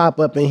to the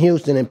pop-up in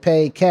Houston and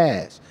paid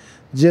cash.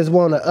 Just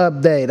want to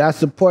update. I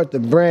support the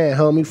brand,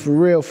 homie. For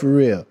real, for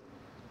real.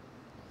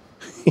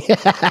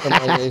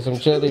 Somebody ate some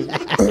chili.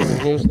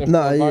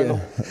 Nah, yeah.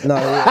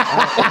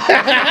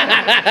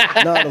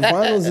 The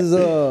finals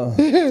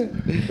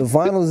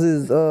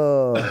is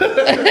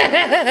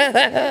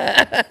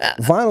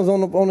finals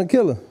on the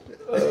killer.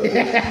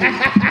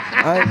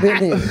 I ain't been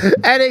here.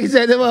 And they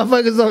said the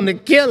motherfuckers on the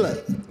killer.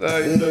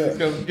 You know,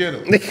 come get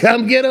him. They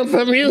come get them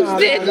from Houston.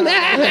 They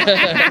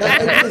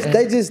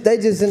just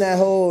in that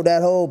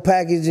whole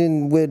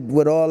packaging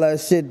with all that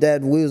shit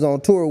that we was on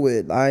tour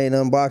with. I ain't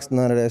unboxed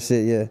none of that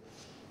shit yet.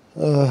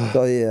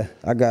 So yeah,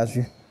 I got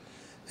you.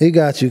 He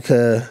got you,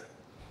 cuz.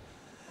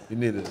 You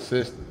need an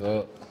assistant,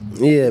 dog.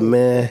 Yeah,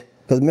 man.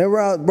 Cause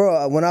remember,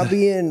 bro, when I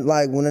be in,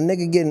 like, when a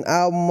nigga get in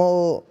album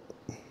mode,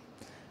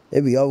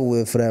 it be over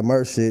with for that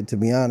merch shit, to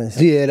be honest.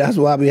 Yeah, that's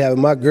why I be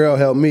having my girl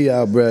help me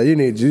out, bro. You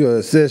need your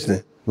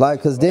assistant.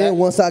 Like, cause then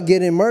once I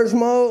get in merch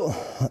mode,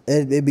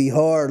 it be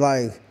hard.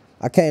 Like,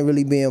 I can't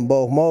really be in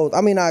both modes.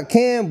 I mean, I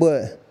can,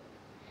 but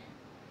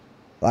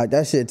like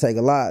that shit take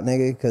a lot,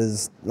 nigga.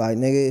 Cause like,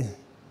 nigga,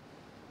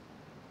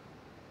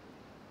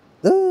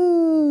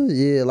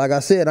 yeah, like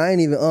I said, I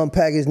ain't even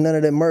unpackaged none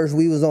of that merch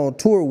we was on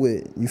tour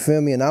with. You feel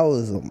me? And that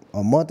was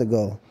a month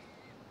ago.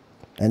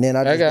 And then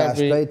I just got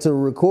straight to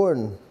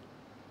recording.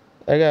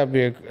 That gotta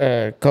be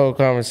a cold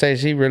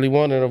conversation. He really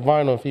wanted a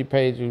vinyl if he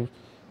paid you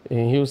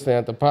in Houston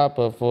at the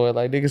pop-up for it.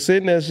 Like, nigga,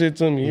 send that shit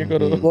to me. Here go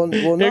the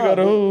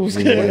hooves.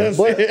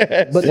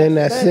 But send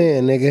that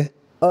sin, nigga.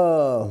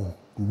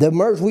 The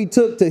merch we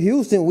took to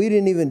Houston, we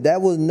didn't even,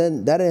 that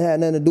didn't have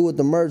nothing to do with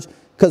the merch.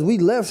 Cause we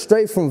left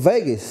straight from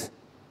Vegas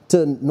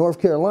to North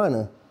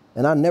Carolina,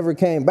 and I never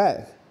came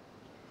back.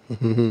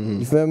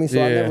 You feel me?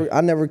 So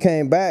I never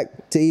came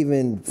back to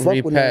even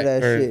fuck with none of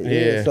that shit.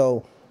 Yeah.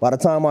 So by the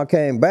time I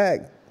came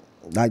back,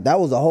 like that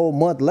was a whole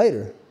month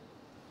later.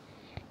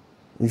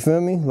 You feel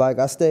me? Like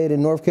I stayed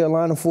in North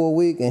Carolina for a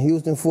week, and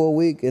Houston for a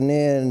week, and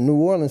then New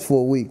Orleans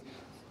for a week,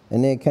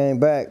 and then came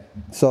back.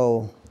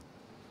 So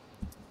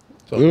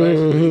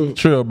basically,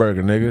 Trill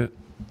Burger, nigga.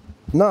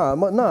 Nah.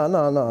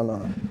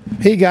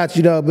 He got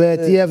you though, man.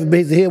 TF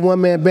is a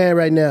one-man band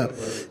right now.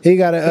 He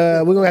got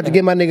to, we're gonna have to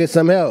get my nigga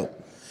some help.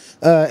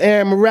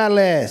 Aaron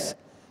Morales,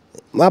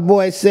 my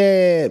boy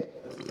said,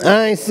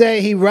 I ain't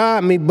say he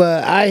robbed me,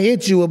 but I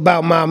hit you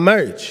about my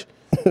merch.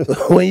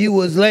 when you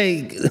was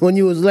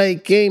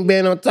late, King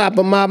been on top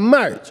of my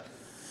merch.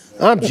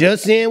 I'm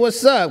just saying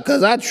what's up,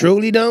 cause I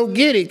truly don't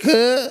get it,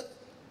 cuz.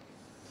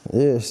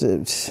 Yeah,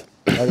 shit.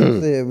 Like I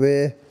said,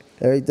 man,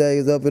 everything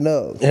is up and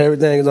up.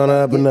 Everything is on the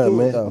up and up,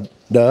 man.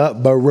 The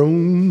upper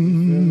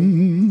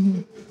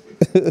room.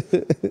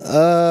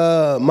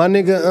 My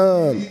nigga,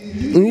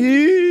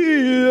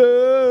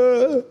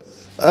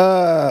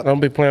 don't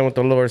be playing with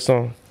the Lord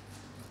song.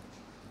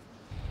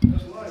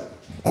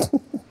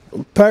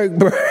 Perk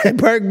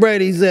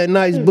Brady said,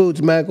 nice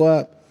boots,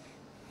 Macwap.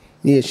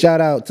 Yeah,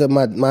 shout out to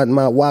my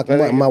Wap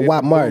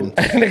Martin.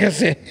 Nigga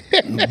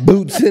said,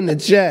 Boots in the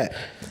chat.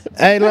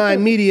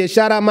 A-Line Media,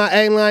 shout out my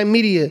A-Line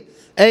Media.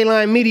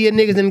 A-Line Media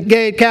niggas and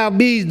gave Cal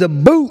Beez the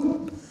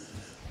boot.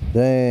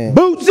 Damn.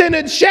 Boots in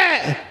the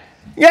chat.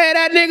 Yeah,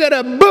 that nigga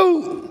the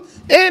boot.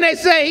 And they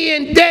say he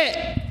in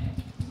debt.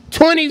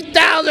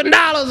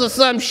 $20,000 or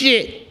some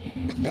shit.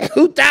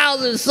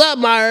 2,000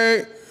 something I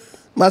heard.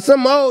 By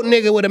some old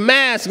nigga with a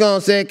mask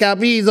on said Cal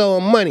Beez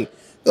owing money.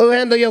 Go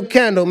handle your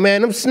candle,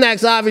 man. Them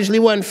snacks obviously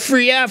wasn't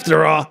free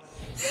after all.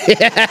 Need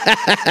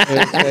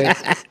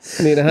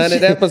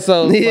 100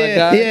 episodes, my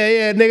guy.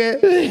 Yeah,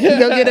 nigga. You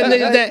go get them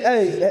niggas that.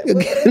 Hey,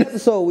 what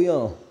episode we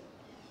on?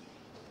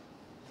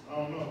 I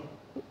don't know.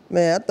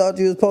 Man, I thought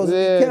you was supposed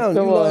to be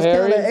counting. You lost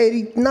count at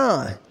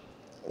 89.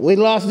 We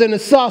lost in the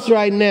sauce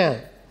right now.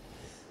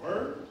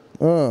 Word?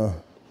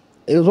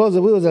 It was supposed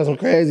to, we was at some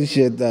crazy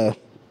shit though.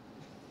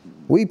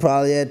 We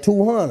probably had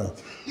 200.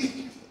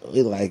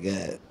 We like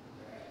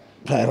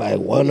probably like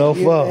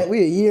 104.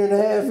 We a year and a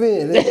half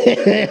in.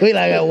 We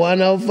like at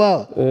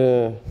 104.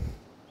 Yeah.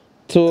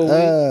 2 a week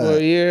for a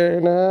year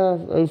and a half.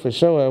 We for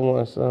sure had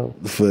one. So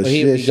for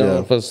he shit be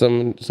gone for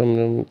some of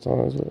them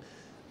times.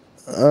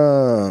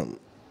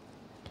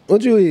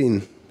 What you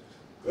eating?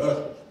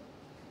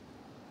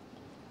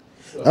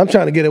 I'm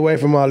trying to get away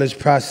from all this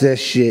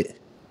processed shit.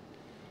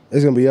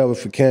 It's gonna be over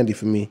for candy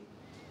for me.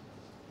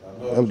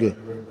 I'm good.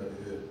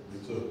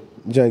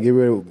 I'm trying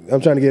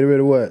to get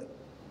rid of what?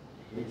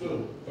 Me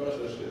too. Touch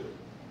that shit.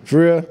 For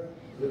real?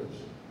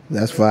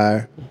 That's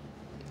fire.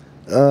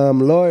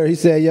 Lawyer, he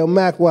said, yo,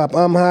 Macwap,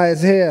 I'm high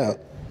as hell.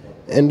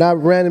 And I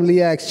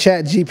randomly asked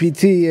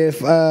ChatGPT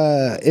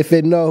if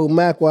it know who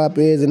Macwap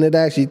is, and it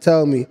actually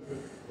told me,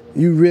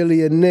 you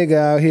really a nigga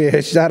out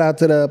here. Shout out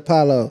to the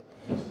Apollo.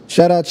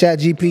 Shout out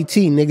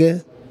ChatGPT,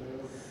 nigga.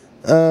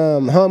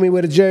 Homie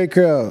with a Jerry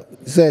curl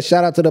said,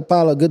 shout out to the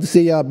Apollo. Good to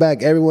see y'all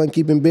back. Everyone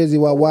keeping busy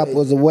while WAP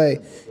was away.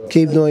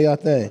 Keep doing y'all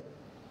thing.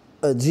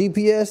 A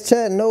GPS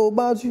chat know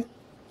about you?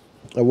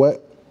 A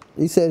what?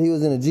 He said he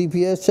was in a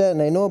GPS chat and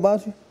they know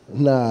about you?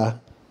 Nah.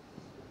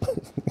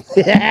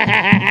 You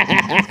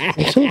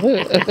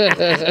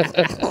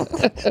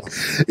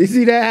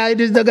see that? How he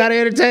just don't gotta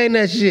entertain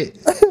that shit.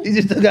 He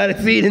just don't gotta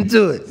feed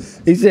into it.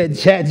 He said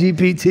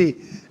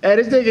ChatGPT. Hey,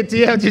 this nigga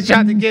TL just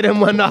tried to get him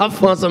one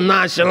off on some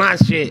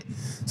nonchalant shit.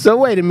 So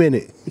wait a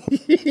minute.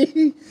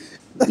 He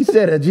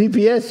said a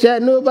GPS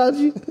chat knew about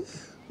you?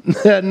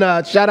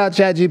 Nah, shout out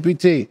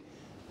ChatGPT.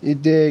 You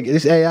dig?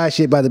 This AI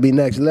shit about to be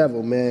next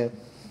level, man.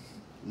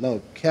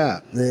 No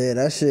cap. Yeah,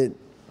 that shit.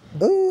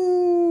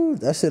 Ooh,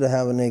 that shit'll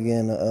have a nigga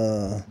in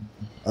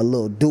a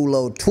little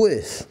dulo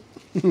twist.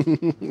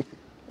 You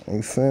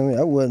feel me?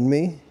 That wasn't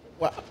me.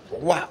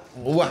 Wow.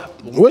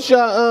 What's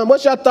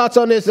your thoughts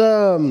on this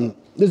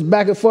this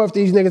back and forth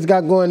these niggas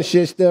got going and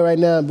shit still right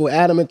now, but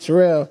Adam and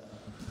Terrell?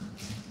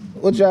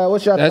 What's your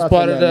thoughts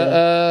on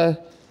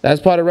that? That's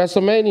part of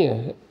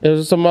WrestleMania. It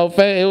was some more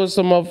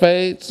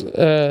fades.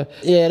 Yeah,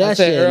 that I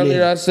said shit.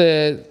 Earlier, I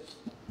said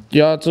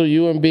y'all two,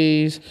 you and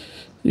Beez,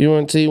 you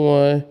and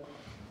T1,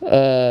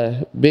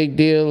 Big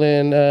Deal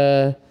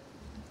and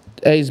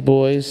Ace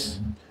Boys.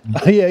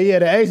 Yeah,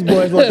 the Ace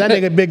Boys want that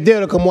nigga Big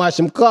Deal to come watch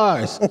some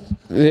cars.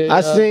 Yeah,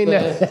 I seen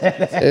that.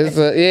 It's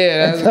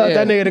I told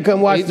that nigga to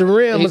come watch the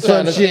rim or some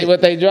trying to shit. see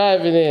what they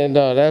driving in,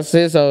 though. That's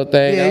his whole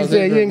thing. Yeah, he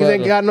said you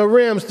ain't got no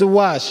rims to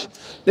watch.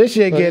 This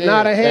shit getting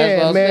out of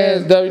hand,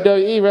 man. It's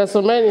WWE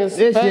WrestleMania.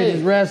 This shit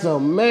is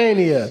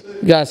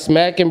WrestleMania. You got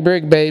Smacking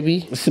Brick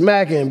Baby.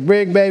 Smacking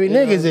Brick Baby.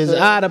 Niggas is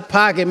out of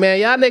pocket, man.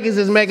 Y'all niggas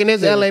is making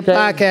this LA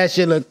podcast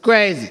shit look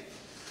crazy.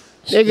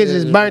 Niggas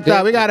is burnt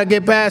out. We gotta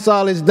get past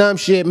all this dumb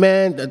shit,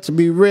 man. To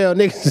be real,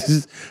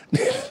 niggas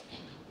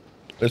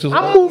is.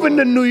 I'm moving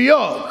to New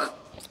York.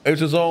 It's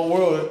his own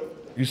world.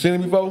 You seen it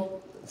before?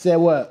 Said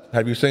what?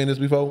 Have you seen this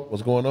before?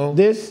 What's going on?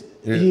 This?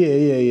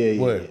 Yeah.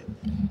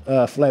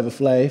 What? Flavor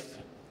Flav.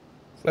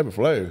 Flavor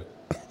Flav.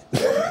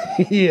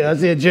 Yeah, I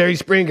said Jerry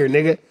Springer,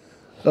 nigga.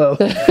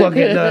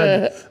 Fucking,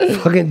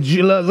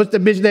 what's the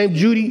bitch name?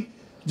 Judy?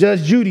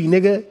 Judge Judy,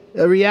 nigga.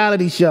 A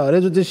reality show.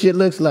 That's what this shit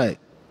looks like.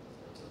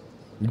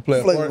 You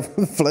play a part?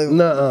 Flavor.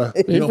 Nuh-uh.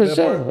 You don't For play a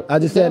sure. part? I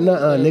just said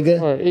nuh-uh,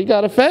 nigga. He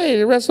got a fade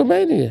at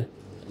WrestleMania.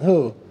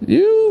 Who?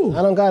 You.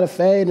 I don't got a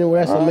fade in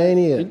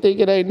WrestleMania. You think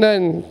it ain't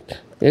nothing?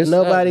 It's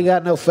Nobody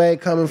got no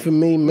fade coming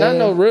from me, man. Not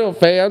no real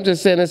fade. I'm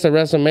just saying it's a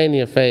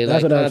WrestleMania fade.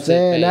 That's like what I'm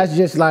saying. fade. That's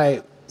just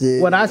like,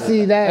 when I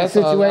see that That's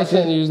all. I situation.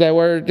 shouldn't use that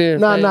word there.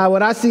 No,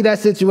 what I see that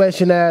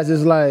situation as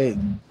is like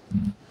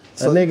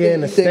a nigga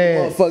in the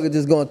stand. Motherfucker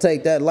just gonna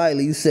take that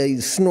lightly. You say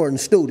you snorting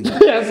stooty.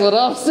 That's what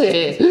I'm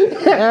saying.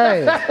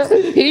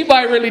 Hey, He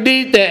might really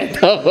need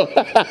that though.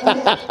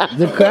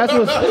 that's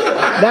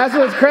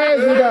what's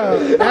crazy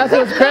though. That's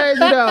what's crazy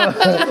though.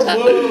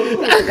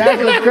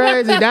 That's what's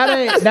crazy.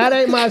 That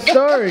ain't my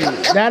story.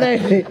 That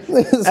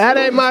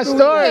ain't my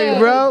story,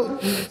 bro.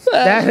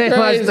 That ain't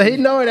my story. He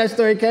know where that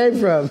story came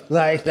from.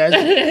 Like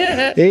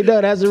he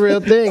know that's a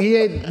real thing.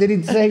 Did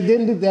he say he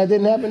didn't do that?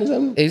 Didn't happen or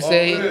something? He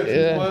said,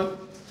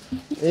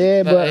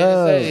 Yeah,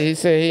 but he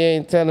said he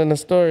ain't telling the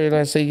story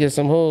unless he get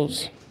some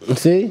hoops.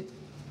 see,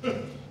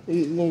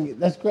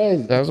 that's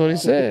crazy. That's what he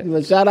said.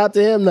 But shout out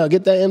to him though.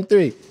 Get that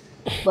M3.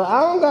 But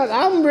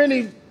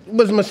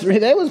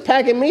they was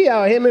packing me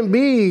out. Him and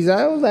Beez.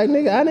 I was like,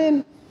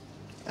 nigga,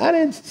 I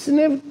didn't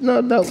sniff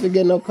no dope to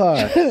get no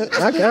car.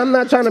 I'm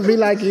not trying to be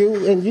like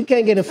you, and you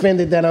can't get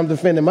offended that I'm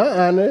defending my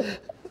honor.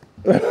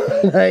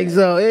 Like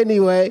so.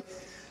 Anyway.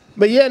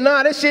 But yeah,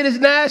 this shit is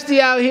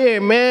nasty out here,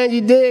 man.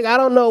 You dig? I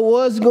don't know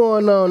what's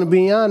going on, to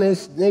be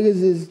honest.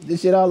 Niggas is this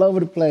shit all over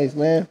the place,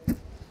 man.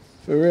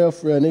 For real.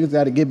 Niggas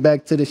got to get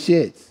back to the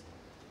shits.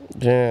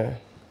 Yeah.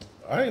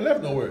 I ain't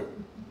left nowhere.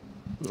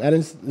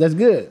 That's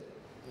good.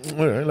 I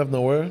ain't left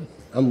nowhere.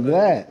 I'm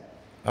glad.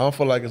 I don't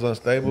feel like it's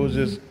unstable. It's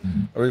just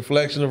a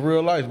reflection of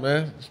real life,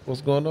 man. That's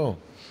what's going on.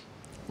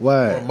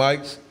 Why? More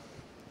mics.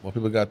 More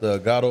people got the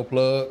Gato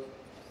plug.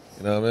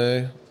 You know what I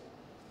mean?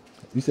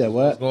 You said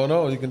what? What's going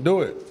on? You can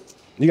do it.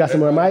 You got some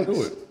more Everybody mics?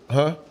 do it.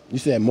 Huh? You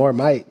said more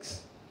mics.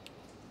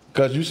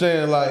 Cause you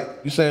saying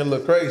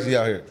look crazy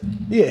out here.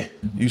 Yeah.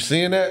 You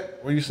seeing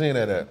that? Where you seeing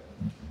that at?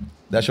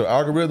 That's your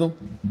algorithm?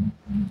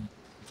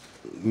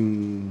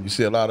 You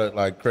see a lot of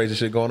like crazy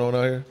shit going on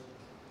out here?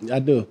 I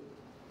do. You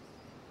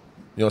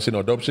don't see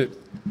no dope shit?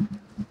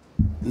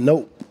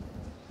 Nope.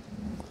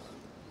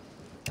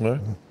 Huh?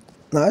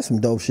 Nah, there's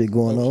some dope shit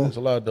going on. There's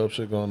a lot of dope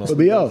shit going on. Put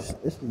me on.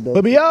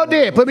 Put me on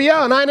then. Put me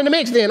on. I ain't in the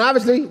mix then,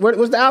 obviously.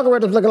 What's the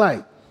algorithms looking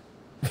like?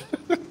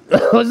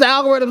 What's the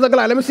algorithms looking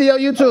like? Let me see your I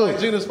like YouTube.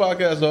 Gina's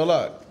podcast though a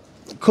lot.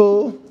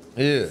 Cool.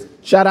 Yeah.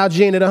 Shout out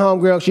Gina, the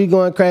homegirl. She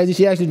going crazy.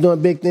 She actually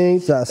doing big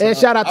things. And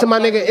shout out to my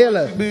nigga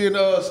Illa. Being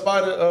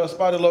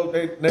Spider Loc,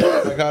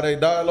 like how they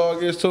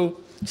dialogue is too.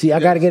 See, I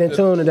got to get in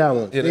tune to that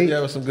one. Yeah, they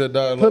having some good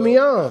dialogue. Put me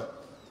on.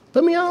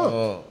 Put me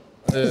on.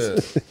 Yeah.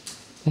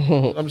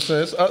 I'm just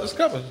saying, it's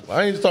coming.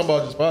 I ain't just talking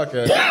about this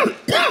podcast.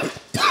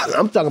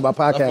 I'm talking about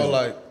I podcast. feel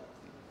like,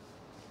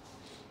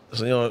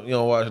 so you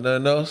don't watch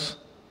nothing else?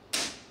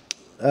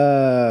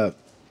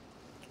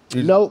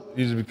 Nope.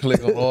 You just be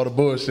clicking on all the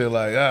bullshit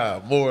like,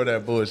 more of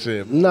that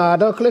bullshit. Nah,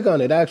 don't click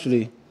on it,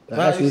 actually.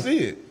 How you see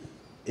it?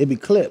 It be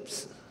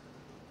clips.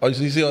 Oh,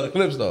 you see all the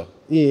clips though?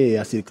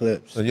 Yeah, I see the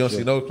clips. So you don't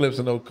see no clips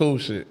and no cool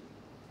shit.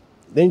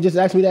 Then you just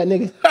ask me that,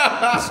 nigga.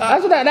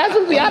 That's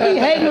what be. I be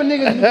hating when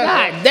niggas.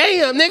 God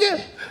damn,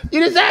 nigga.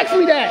 You just asked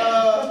me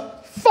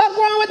that. Fuck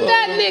wrong with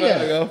that,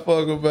 nigga? I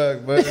fuck him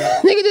back, man.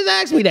 Nigga just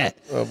asked me that.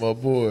 Oh, my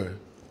boy.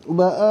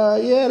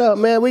 But yeah, though,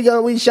 man,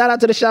 we shout out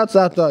to the shouts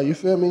out though. You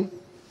feel me?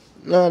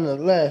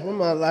 Nonetheless, where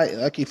my light?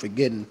 I keep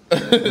forgetting.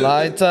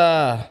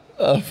 Lighter.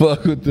 I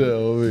fuck with that,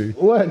 homie.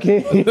 What,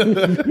 King?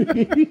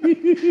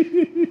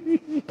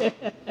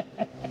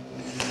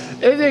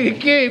 This nigga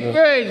Keem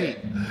crazy.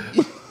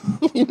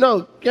 You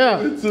know, yeah.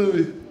 To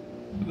me.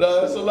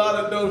 No, there's a lot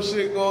of dope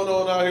shit going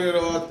on out here,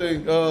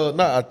 though.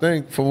 I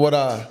think from what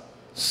I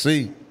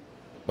see,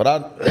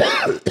 but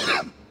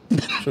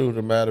truth of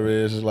the matter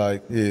is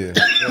like, yeah,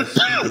 let's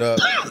keep it up.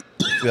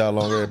 See how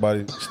long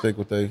everybody stick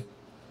what they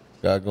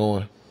got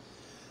going.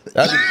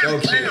 That's the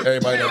dope shit.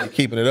 Everybody that be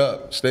keeping it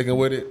up, sticking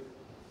with it.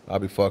 I'll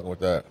be fucking with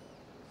that.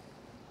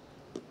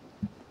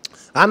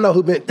 I know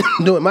who been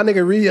doing my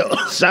nigga Rio.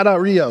 Shout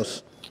out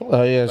Rios.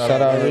 Oh yeah,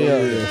 shout out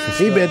Rio.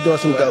 He been doing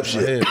some dope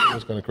shit.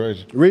 It's kind of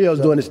crazy. Rio's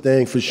doing his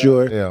thing for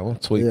sure. Yeah, I'm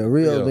tweeting. Yeah,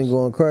 Rio's been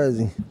going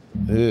crazy.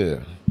 Yeah.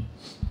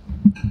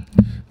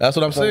 That's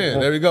what I'm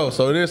saying. There we go.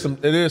 So it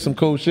is some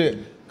cool shit.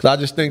 Cause I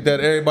just think that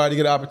everybody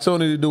get an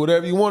opportunity to do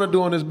whatever you want to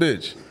do in this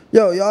bitch.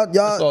 Yo,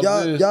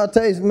 y'all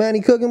taste Manny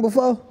cooking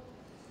before?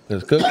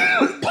 It's cooking.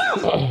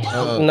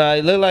 Nah,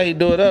 he look like he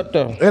do it up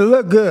though. It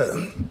look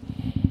good.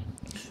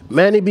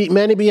 Manny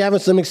be having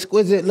some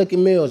exquisite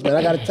looking meals, man.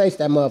 I gotta taste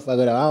that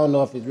motherfucker though. I don't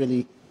know if it's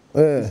really,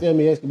 you feel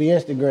me? It could be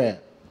Instagram.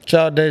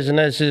 Shout out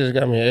Dejanay, she just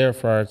got me an air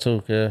fryer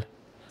too, kid.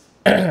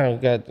 Got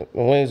the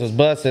wings was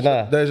busted,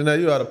 huh? Dejanay,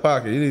 you out of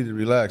pocket. You need to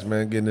relax,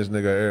 man. Getting this nigga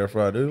an air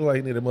fryer. Dude, like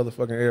he need a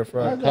motherfucking air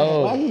fryer.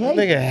 Oh, Why you hating?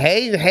 nigga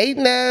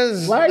hating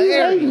ass. Why are you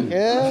hating?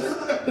 Yeah.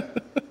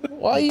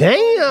 Why you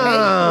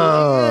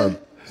Damn.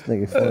 This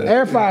nigga funny.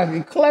 Air fryer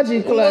be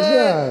clutchy,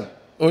 yeah.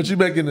 What you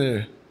making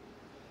there?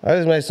 I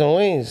just made some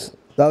wings.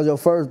 That was your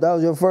first.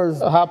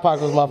 A Hot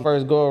Pocket was my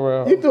first go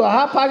around. You threw a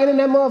hot pocket in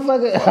that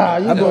motherfucker? Ah,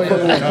 you going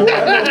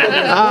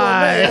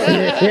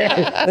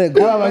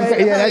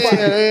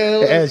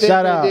Yeah,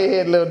 shout out. It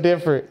hit a little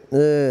different. Yeah,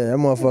 that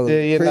motherfucker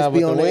Yeah, nah, but crispy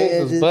the on the wings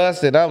edges. was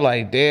busted. I'm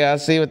like, damn, I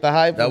see what the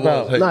hype That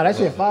about. was hate. Nah, that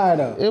shit fire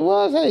though. It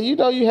was, hey, you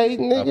know you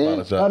hating, I nigga.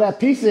 apologize. Oh, that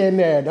pizza in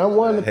there. Don't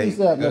warm the Hey,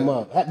 pizza up no yeah.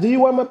 more. Do you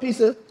warm up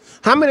pizza?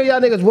 How many of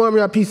y'all niggas warm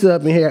your pizza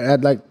up in here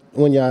at like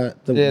when y'all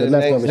the Yeah, the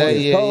next leftover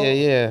day, shit?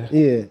 yeah.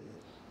 Yeah.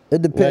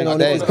 It depends on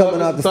if it's Next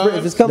coming out the day. fridge.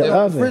 If it's coming The out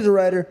the oven.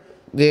 refrigerator,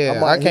 Yeah,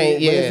 might I can't,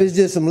 hit it. But if yeah. it's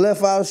just some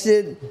left out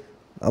shit,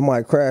 I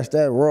might crash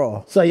that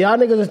raw. So y'all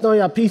niggas just throwing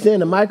y'all pizza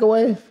in the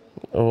microwave?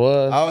 It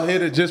was. I'll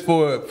hit it just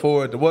for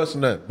the what's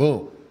in that.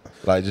 Boom.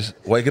 Like just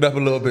wake it up a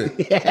little bit.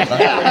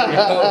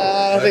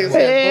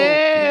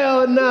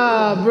 Hell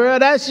nah, bro.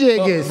 That shit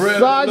Puff gets the bread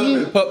up a soggy.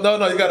 little bit.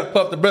 No, you gotta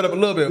puff the bread up a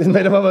little bit.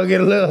 Made the motherfucker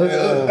get a little.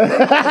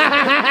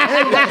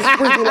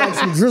 Sprinkle like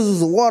some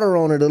drizzles of water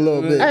on it a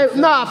little bit. Hey,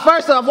 nah,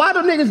 first off, why do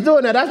niggas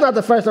doing that? That's not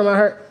the first time I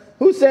heard.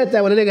 Who said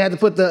that when a nigga had to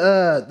put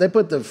they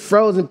put the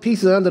frozen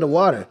pizza under the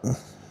water?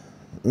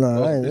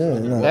 Nah, I ain't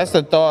doing that. That's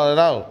to thaw it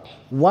out.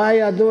 Why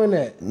y'all doing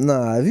that?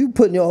 Nah, if you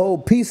putting your whole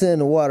pizza in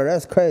the water,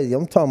 that's crazy.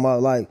 I'm talking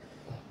about like,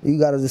 you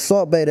gotta just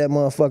salt bay that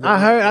motherfucker.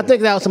 I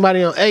think that was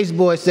somebody on Ace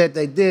Boy said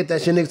they did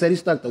that shit. Nigga said he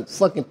stuck the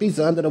fucking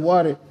pizza under the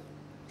water.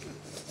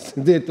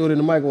 Then threw it in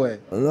the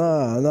microwave.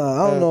 Nah,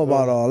 I don't know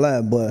about all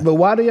that, but But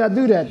why do y'all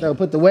do that though?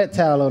 Put the wet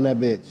towel on that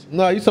bitch.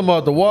 No, you talking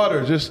about the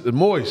water, just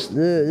moist.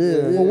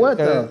 yeah. For what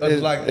though?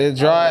 That's like It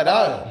dried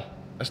out.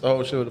 That's the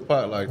whole shit with the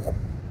pot. Like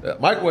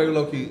that microwave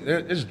low key,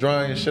 it's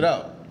drying shit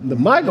out. The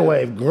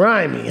microwave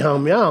grimy,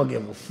 homie. I don't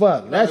give a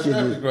fuck. That It's shit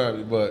definitely just...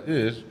 grimy, but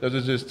yeah,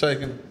 it's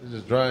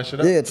just drying shit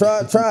out. Yeah,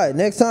 try it.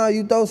 Next time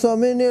you throw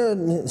something in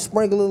there,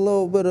 sprinkle a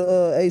little bit of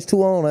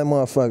H2O on that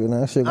motherfucker. Now,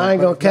 that shit I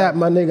ain't gonna cap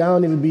my nigga. I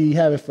don't even be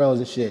having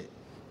frozen shit.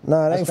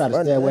 Nah, that I ain't try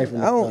to stay away from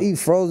I that don't stuff. eat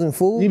frozen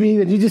food.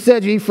 You just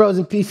said you eat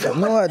frozen pizza.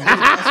 No, I didn't.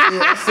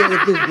 I said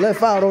if it's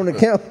left out on the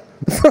counter.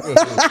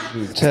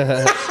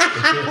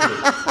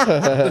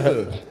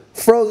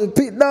 Frozen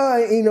pizza. No, I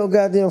ain't eat no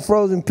goddamn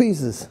frozen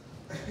pizzas.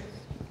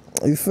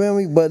 You feel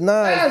me? But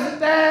nah,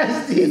 That's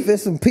nasty. if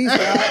it's some pizza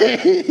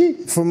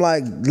out from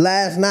like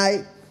last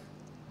night,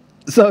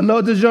 So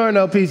no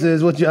DiGiorno pizza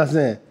is what y'all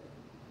saying?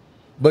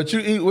 But you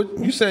eat what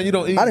you saying? You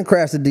don't eat. I done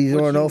crashed the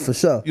DiGiorno for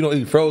sure. You don't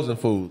eat frozen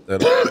food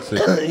at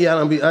all.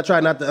 Yeah, I try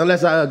not to,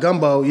 unless I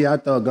gumbo. Yeah, I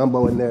throw a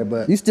gumbo in there,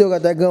 but You still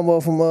got that gumbo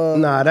from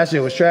nah, that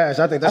shit was trash.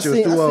 I think that shit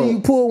was too I old. seen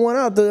you pull one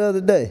out the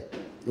other day.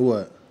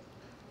 What?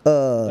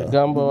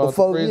 Gumbo out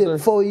the freezer.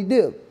 Before you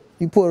dip.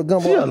 You pulled a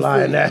gumbo She out the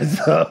lying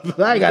freezer. ass up.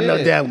 I ain't got no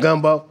did. damn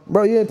gumbo.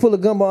 Bro, you didn't pull a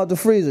gumbo out the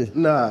freezer.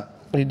 Nah.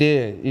 You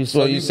did. You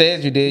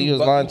said you did. You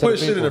was lying to put the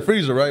shit in the people.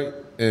 freezer, right?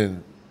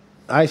 And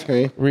Ice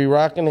cream.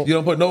 Re-rocking it. you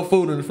don't put no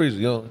food in the freezer.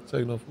 You don't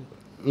take no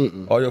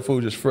food. All your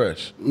food just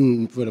fresh.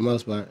 For the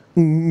most part.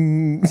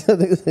 You said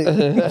like you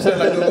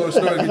go to the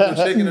store and get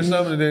your chicken or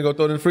something, and then go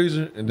throw it in the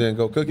freezer, and then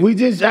go cook it. We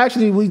just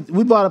actually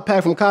we bought a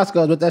pack from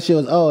Costco, but that shit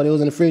was old. It was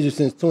in the freezer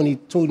since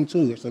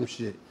 2022 or some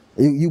shit.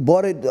 You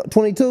bought it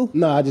 22?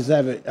 No, I just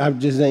haven't. I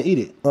just didn't eat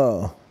it.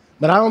 Oh.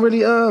 But I don't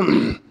really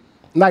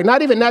like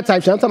not even that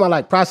type shit. I'm talking about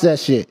like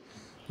processed shit,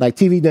 like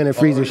TV dinner,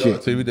 freezer shit.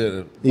 TV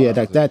dinner. Yeah,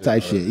 like that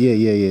type shit.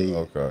 Yeah.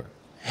 Okay.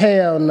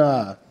 Hell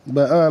nah.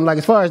 But like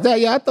as far as that,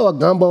 yeah, I throw a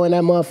gumbo in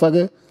that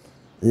motherfucker.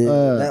 Yeah.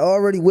 That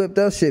already whipped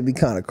up shit be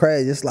kind of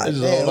crazy. It's like, It's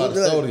just a whole lot of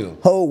sodium.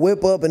 Whole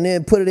whip up and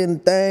then put it in the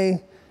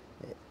thing.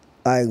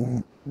 Like,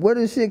 where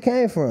this shit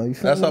came from? You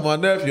feel That's me? how my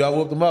nephew. I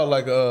whooped him out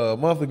like a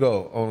month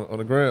ago on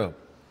the gram.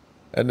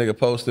 That nigga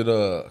posted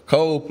a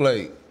cold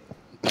plate.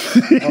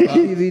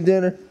 TV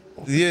dinner.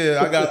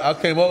 Yeah, I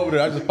came over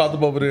there. I just popped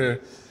up over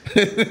there.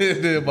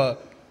 And then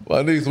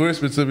my niece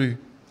whispered to me.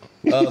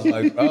 I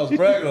was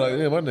bragging like,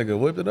 yeah, my nigga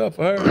whipped it up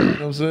for her. You know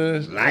what I'm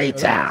saying?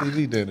 Lights out.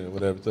 TV dinner,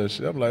 whatever. That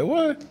shit. I'm like,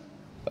 what?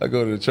 I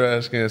go to the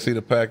trash can, see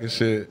the pack of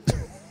shit.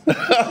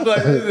 I'm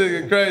like, this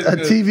nigga crazy. A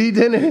TV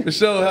dinner? To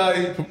show how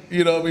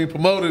he,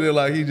 promoted it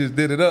like he just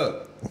did it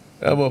up.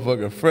 That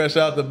motherfucker fresh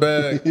out the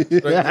bag. Straight to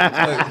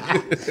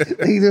the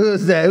plate. Who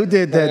was that? Who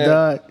did that,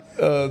 dog?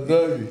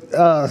 Dougie.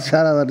 Oh,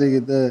 shout out my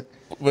nigga, dog.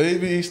 But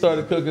he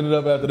started cooking it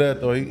up after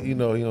that, though. He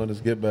on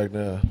his get back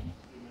now.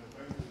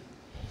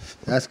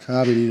 That's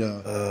comedy,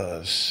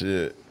 though.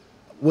 Shit.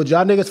 Would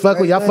y'all niggas fuck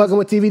with, y'all fucking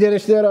with TV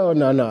dinners still, though? Or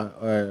no?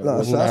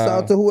 No, shouts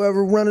out to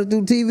whoever running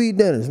through TV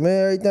dinners,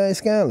 man. Everything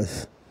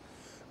scandalous.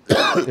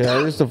 Yeah,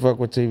 I used to fuck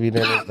with TV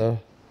dinners, though.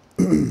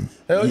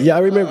 Hell yeah, I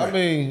remember. I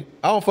mean,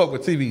 I don't fuck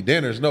with TV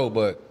dinners, no,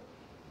 but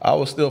I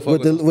was still fuck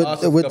with the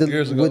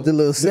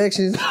little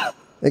sections.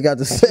 They got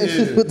the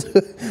sections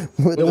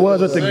with the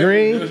ones with the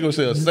green. I was gonna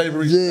say a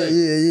savory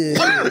yeah.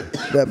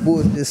 That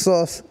bullshit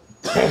sauce.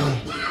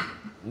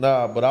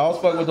 Nah, but I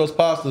was fucking with those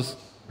pastas.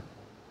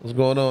 What's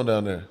going on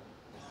down there?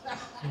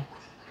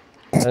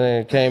 And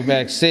then came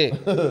back sick.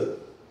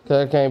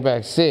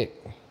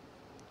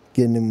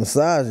 Getting them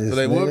massages. So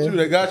they whooped you?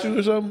 They got you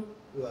or something?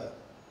 What?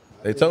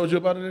 They told you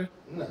about it there?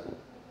 No.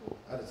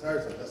 I just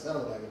heard something. That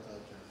sounded like a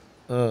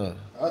touch.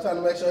 I was trying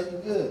to make sure you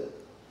good.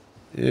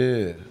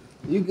 Yeah.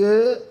 You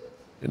good?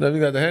 You know, if you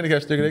got the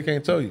handicap sticker, they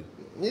can't tell you.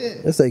 Yeah.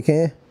 Yes, they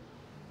can.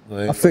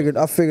 Like, I figured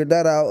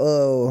that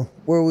out.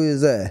 Where we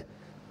was at?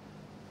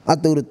 I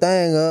threw the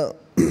thing up.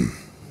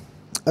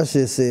 I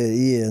shit said,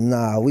 yeah,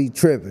 nah, we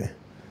tripping.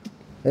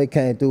 They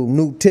came through,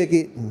 new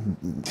ticket. On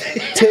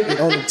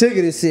the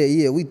ticket it said,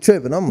 yeah, we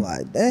tripping. I'm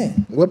like,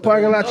 damn. What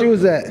parking lot you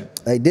was at?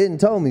 They didn't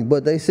tell me,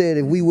 but they said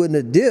if we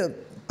wouldn't have dipped,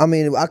 I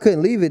mean, I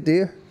couldn't leave it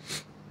there.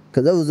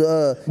 Cause that was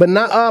But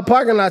not all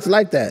parking lots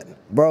like that.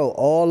 Bro,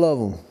 all of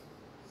them.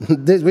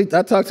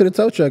 I talked to the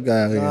tow truck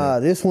guy out here. Nah,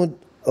 this one,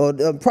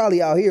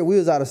 probably out here, we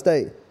was out of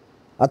state.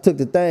 I took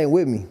the thing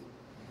with me.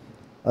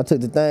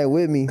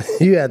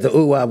 You had to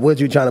ooh-wop. What,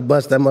 you trying to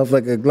bust that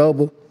motherfucker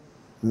global?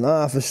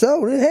 Nah, for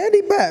sure. It's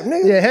handicap,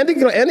 nigga. Yeah,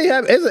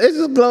 handicap. It's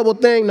a global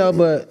thing, though,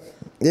 but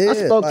yeah, I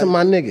spoke to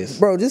my niggas.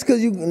 Bro, just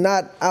because you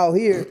not out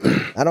here,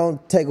 I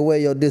don't take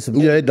away your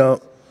disability. Yeah, it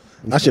don't.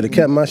 I should have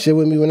kept my shit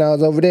with me when I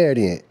was over there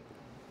then.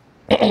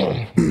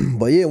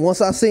 But yeah, once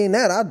I seen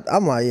that,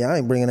 I'm like, yeah, I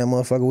ain't bringing that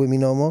motherfucker with me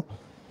no more.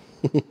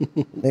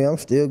 Nigga, I'm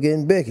still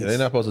getting Beckett. Yeah, they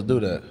not supposed to do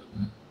that.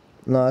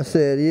 No, I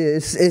said, yeah,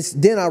 it's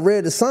then I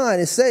read the sign,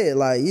 it said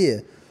like,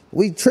 yeah,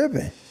 we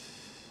tripping.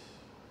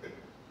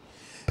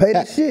 Pay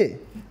the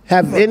shit.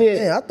 Have any?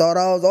 Man, I thought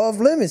I was off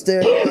limits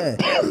there.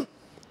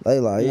 They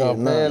like, yeah,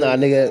 nah,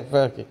 nigga.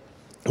 Fuck it.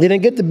 He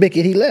didn't get the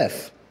Beckett, he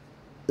left.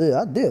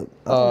 Yeah, I did.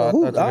 I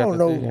don't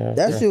know.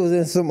 That shit was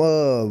in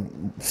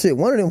some shit.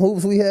 One of them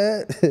hoops we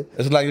had.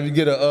 It's like if you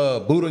get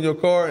a boot on your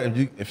car,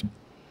 and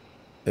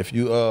if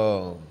you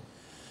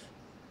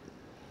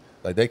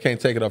like they can't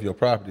take it off your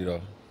property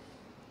though.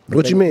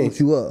 What you mean? Boot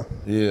you up.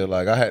 Yeah,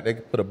 like they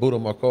put a boot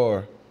on my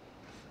car.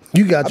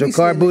 You got your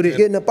car booted?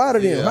 Getting up out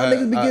of there. Yeah, How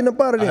niggas be getting up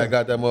out of there? I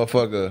got that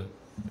motherfucker.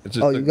 It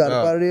just you got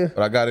up out of there?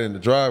 But I got it in the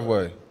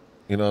driveway.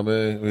 You know what I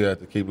mean? We had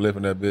to keep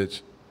lifting that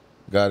bitch.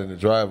 Got it in the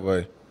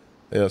driveway.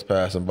 They was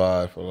passing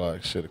by for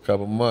like shit a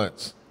couple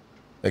months.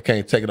 They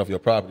can't take it off your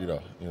property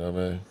though. You know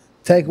what I mean?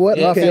 Take what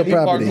off your If it's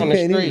parked property? on the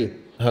street.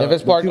 If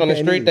it's parked on the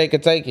street, they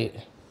could take it.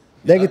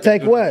 They can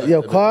take what?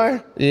 Your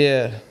car?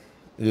 Yeah.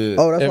 Yeah.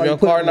 Oh, that's If why your you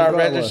put it car in the not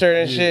driveway. registered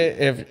and shit,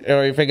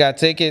 if it got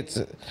tickets,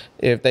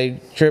 if they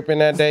tripping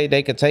that day,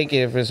 they could take it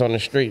if it's on the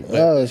street. But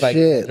Oh, it's like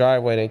shit. the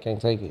driveway, they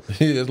can't take it.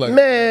 Yeah, it's like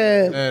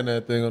Man.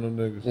 that thing on them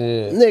niggas.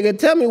 Yeah. Nigga,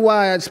 tell me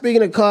why,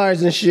 speaking of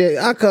cars and shit,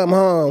 I come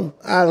home,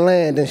 I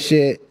land and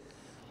shit.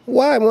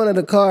 Why one of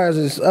the cars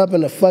is up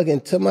in the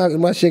fucking,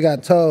 my shit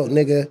got towed,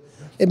 nigga.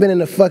 It been in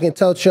the fucking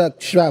tow truck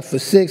shop for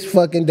 6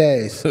 fucking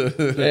days.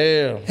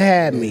 Damn.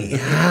 Had me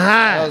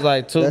hot. I was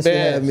like, too That shit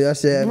had bad. me. That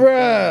shit had me.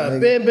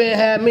 Bruh, Ben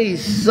had me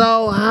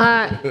so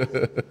hot.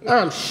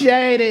 I'm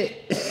shaded.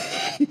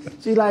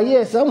 She like,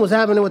 yeah, something was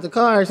happening with the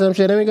car or some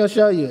shit. Let me go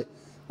show you.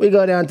 We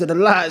go down to the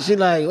lot. She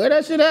like, where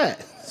that shit at?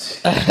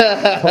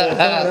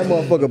 That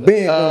motherfucker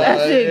been gone.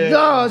 That shit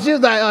gone. She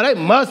was like, oh,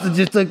 they must have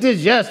just took this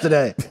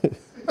yesterday.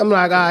 I'm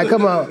like, all right,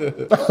 come on.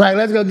 I'm like,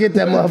 let's go get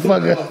that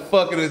motherfucker.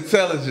 Fucking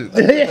intelligent.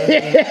 I'm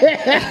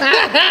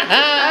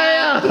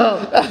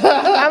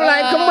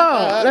like, come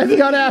on, let's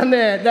go down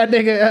there. That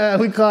nigga,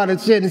 we called the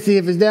shit and see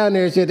if it's down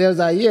there and shit. They was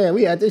like, yeah,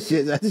 we had this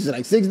shit. This is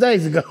like 6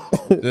 days ago.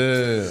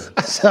 Yeah.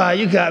 I saw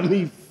you got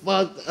me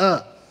fucked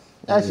up.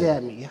 That shit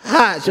had me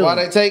hot. Why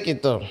they take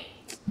it though?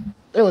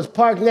 It was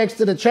parked next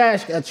to the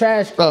trash can.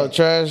 Oh,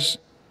 trash.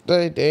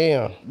 They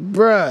damn.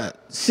 Bruh,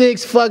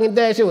 6 fucking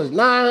days. It was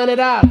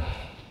 $900.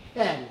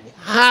 Had me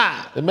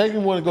hot. It make me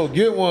want to go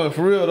get one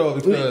for real though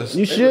because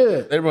You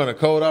should. They run a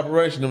cold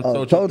operation. Them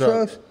tow Tow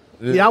trucks. trucks?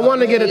 Yeah, I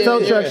want to get a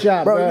tow truck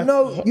shop, Bro,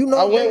 bruh. you know,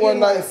 I went one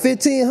night.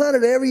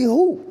 1,500 every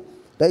hoop.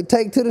 They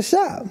take to the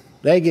shop.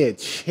 They get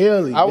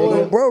chilly. I nigga.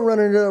 went- Bro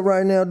running it up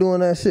right now doing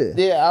that shit.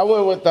 Yeah, I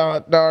went with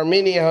the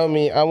Armenian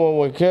homie. I went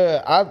with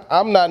Cud.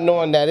 I'm not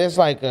knowing that it's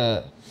like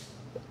a.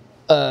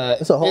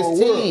 It's a whole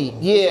tea.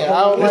 world. Yeah,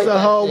 I don't It's like a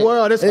whole that shit.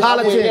 world. It's I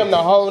went with him politics.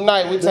 the whole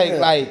night. We take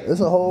It's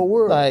a whole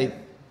world. like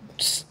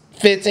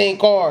 15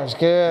 cars,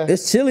 cuz.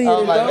 It's chilly.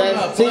 I'm like, I'm not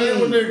that's playing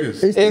with T. niggas.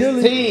 It's It's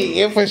chilly.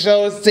 T. It for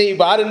sure is T.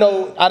 But I didn't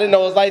know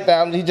it was like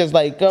that. He just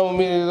like, come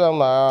with me. I'm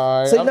like,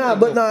 all right.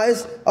 See,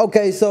 it's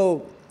okay.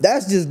 So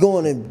that's just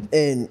going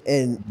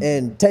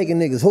and taking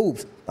niggas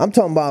hoops. I'm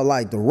talking about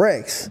like the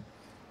wrecks.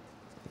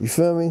 You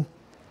feel me?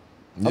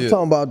 I'm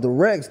talking about the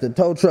wrecks. The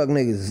tow truck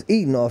niggas is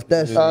eating off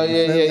that shit. Oh,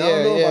 yeah, I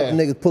don't know about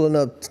the niggas pulling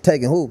up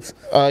taking hoops.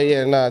 Oh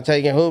yeah, nah,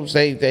 taking hoops,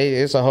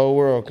 it's a whole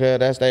world, cuz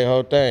that's their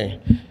whole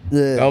thing.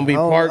 Yeah, Don't be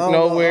parked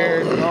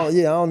nowhere. I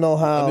don't know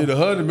how. I need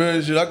 100,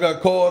 man. Shit, I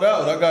got called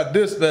out. I got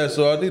dispatched,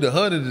 so I need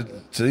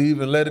 100 to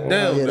even let it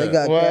down. Yeah, they man.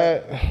 got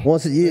What?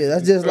 once a year.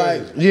 That's just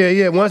like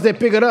Yeah. Once they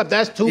pick it up,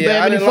 that's $2.75.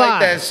 Yeah, I didn't like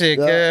that shit,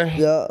 cuz.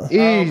 yeah.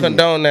 I don't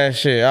condone that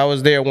shit. I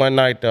was there one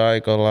night though, I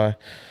ain't gonna lie.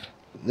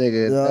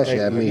 Nigga, that shit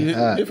had me You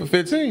hot. hit for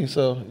 15,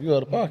 so you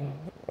out of pocket.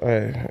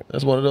 Hey,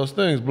 That's one of those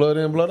things. Blood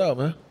in, blood out,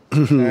 man.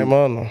 shame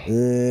on them.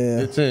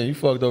 Yeah. 15, you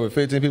fucked over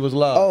 15 people's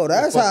lives. Oh,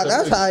 that's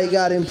how he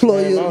got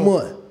employee of the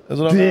month.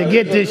 That's what I'm Yeah,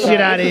 get this shit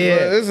out of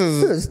here. This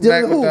is Still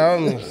back with the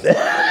hoop. homies.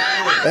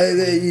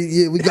 Hey,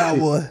 yeah, we got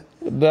one.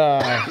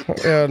 Nah,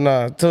 hell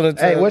nah.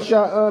 Hey, what's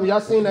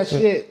y'all seen that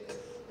shit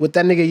with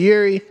that nigga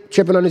Yuri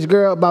tripping on his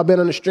girl about being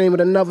on the stream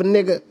with another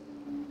nigga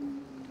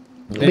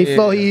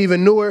before he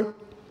even knew her?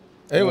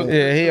 It was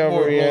he more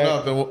blown overreact.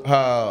 out than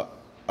how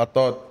I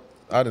thought.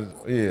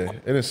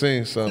 It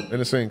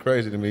didn't seem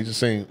crazy to me. It just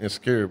seemed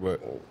insecure, but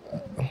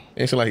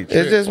it seemed like he tripped.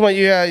 It's just when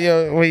you have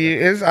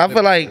I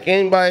feel like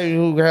anybody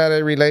who had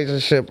a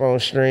relationship on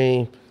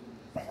stream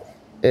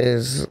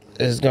is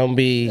gonna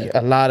be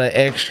a lot of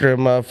extra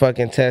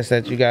motherfucking tests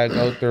that you gotta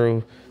go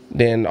through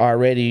than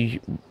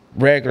already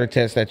regular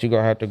tests that you're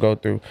gonna have to go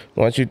through.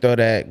 Once you throw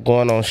that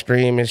going on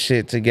stream and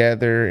shit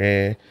together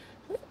and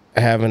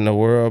having the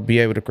world be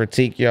able to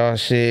critique y'all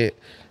shit,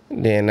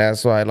 then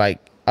that's why like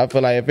I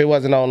feel like if it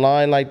wasn't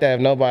online like that,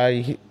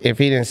 if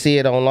he didn't see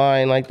it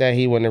online like that,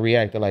 he wouldn't have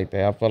reacted like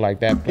that. I feel like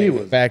that played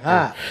a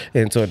factor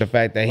into the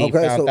fact that he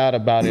found out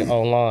about it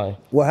online.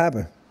 What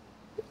happened?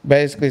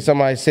 Basically,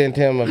 somebody sent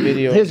him a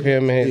video of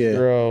him and his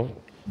girl.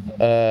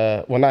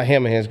 Well, not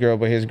him and his girl,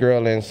 but his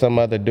girl and some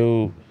other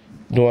dude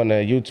doing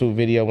a YouTube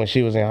video when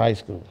she was in high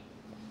school.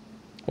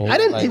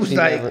 And he was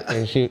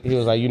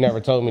like, you never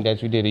told me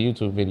that you did a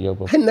YouTube video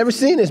before. I had never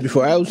seen this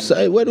before. I was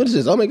like, what is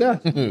this? Oh my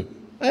God.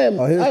 I am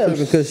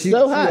because you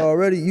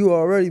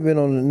already been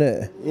on the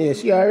net. Yeah,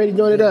 she already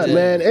doing it up,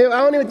 man. I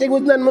don't even think it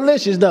was nothing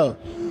malicious though.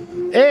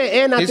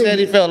 And He said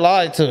he felt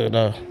lied to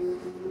though.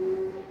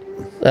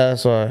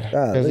 That's why.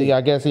 Because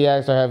I guess he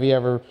asked her, have you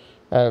ever,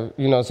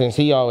 since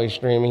he always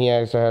streaming, he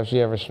asked her, have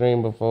she ever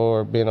streamed before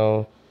or been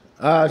on?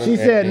 She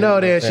said no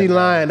then. She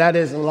lying. That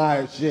isn't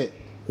lying shit.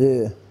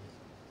 Yeah.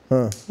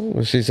 Huh.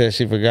 Well, she said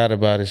she forgot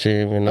about it. She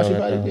didn't even know She that.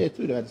 probably did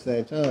too though, at the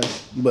same time.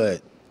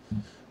 But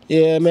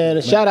yeah, man.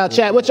 And shout out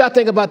chat. What y'all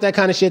think about that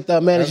kind of shit though,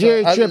 man? Is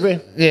Yuri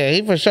tripping? Yeah,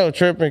 he for sure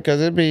tripping because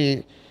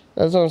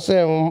that's what I'm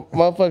saying. When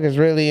motherfuckers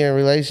really in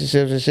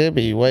relationships, it should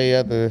be way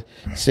other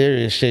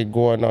serious shit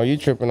going on. You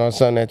tripping on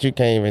something that you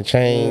can't even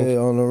change. Yeah,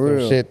 on the real.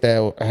 Some shit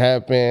that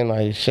happened,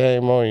 like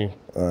shame on you.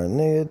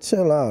 Nigga,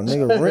 chill out.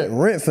 Nigga,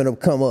 rent finna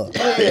come up.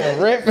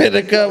 Yeah, rent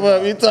finna come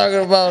up. You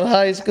talking about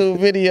high school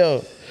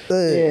video.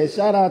 Yeah,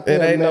 shout out to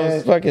It ain't man.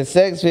 no fucking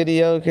sex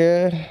video,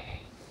 kid.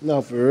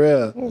 No, for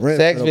real.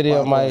 Sex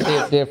video might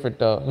hit different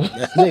though.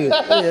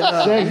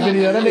 Nigga, sex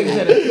video. That nigga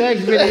said a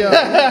sex video.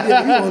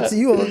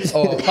 You want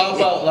Oh, pop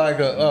out like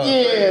a.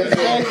 Yeah,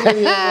 sex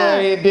video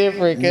might hit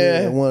different,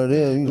 kid. one of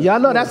them. Y'all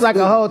know that's like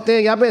a whole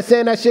thing. Y'all been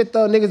saying that shit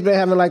though. Niggas been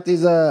having like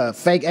these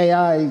fake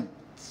AI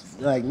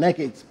like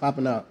nakeds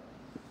popping out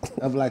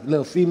of like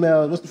little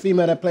females. What's the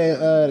female that play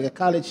the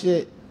college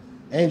shit?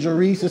 Angel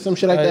Reese or some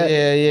shit like that.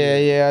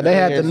 Yeah. They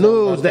had the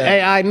nudes, the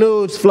AI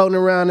nudes floating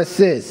around the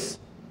sis.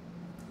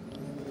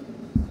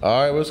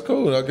 All right, well, it's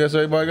cool. I guess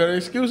everybody got an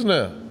excuse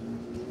now.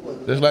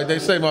 Just like they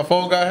say, my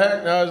phone got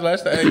hacked. Now it's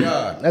like, that's the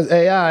AI. That's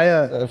AI,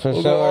 yeah. For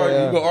You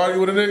sure. gonna argue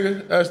with a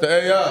nigga? That's the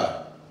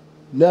AI.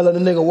 Nella the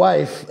nigga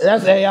wife.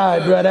 That's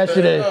AI, bro. That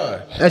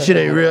shit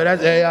ain't real.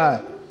 That's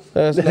AI.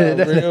 That's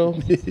not real.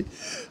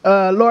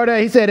 Lord,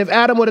 he said if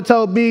Adam would have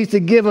told Beez to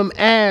give him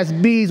ass,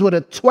 Beez would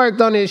have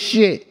twerked on his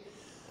shit.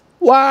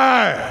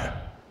 Why?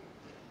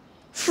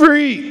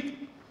 Free.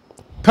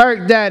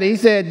 Perk Daddy, he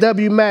said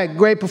W Mac,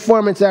 great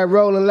performance at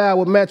Rolling Loud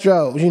with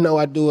Metro. You know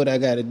I do what I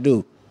gotta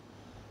do.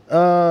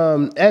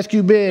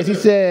 SQ Biz, he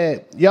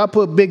said, y'all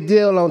put Big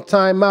Deal on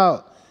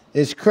timeout.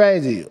 It's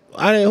crazy.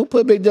 Who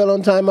put Big Deal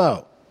on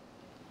timeout?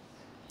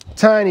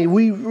 Tiny,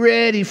 we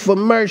ready for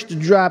merch to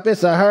drop.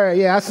 It's a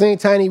hurry. Yeah, I seen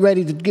Tiny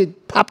ready to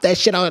pop that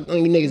shit out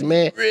on you niggas,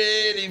 man.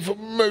 Ready for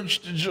merch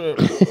to drop.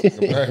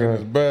 Back in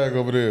his bag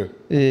over there.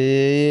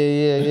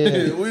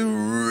 Yeah. We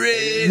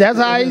ready. That's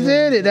how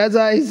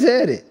he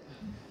said it.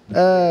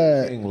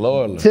 King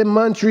Lord. Tim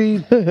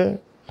Muntry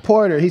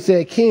Porter, he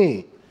said,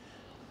 King,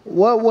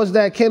 what was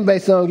that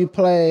Kimbe song you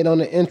played on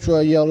the intro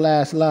of your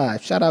last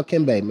live? Shout out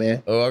Kimbe,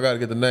 man. Oh, I gotta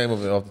get the name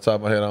of it off the top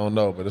of my head. I don't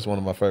know, but it's one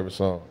of my favorite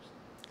songs.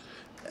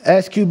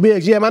 SQ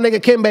Biggs, yeah, my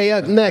nigga Kimbe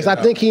up next.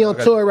 I think he on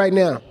tour right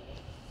now.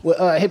 with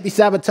Hippie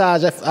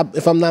Sabotage,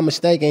 if I'm not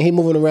mistaken. He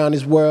moving around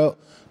this world,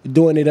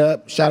 doing it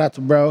up. Shout out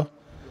to bro.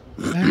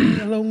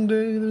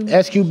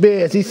 SQ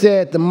Biz, he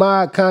said the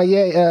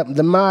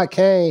mod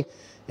Kane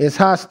is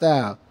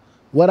hostile.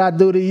 What I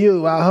do to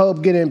you, I hope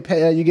you getting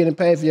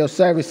paid for your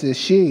services.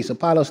 Sheesh,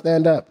 Apollo,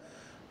 stand up.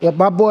 Well,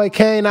 my boy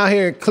Kane out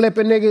here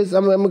clipping niggas,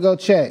 I'm gonna go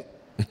check.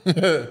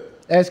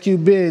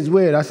 SQ Biz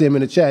weird. I see him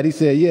in the chat. He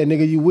said, yeah,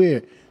 nigga, you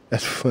weird.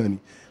 That's funny.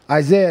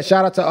 Isaiah,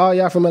 shout out to all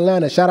y'all from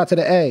Atlanta. Shout out to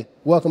the A.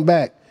 Welcome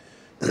back.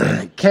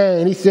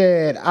 Kane, he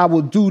said, I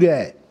will do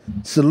that.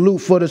 Salute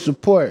for the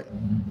support.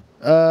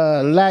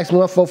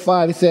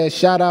 Lax145, he said,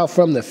 shout out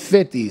from the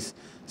 50s.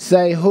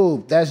 Say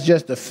hoop, that's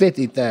just a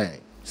 50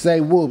 thing. Say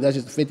whoop, that's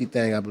just a 50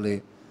 thing, I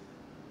believe.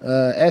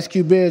 SQ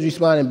Biz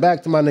responding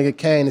back to my nigga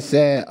Kane and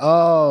said,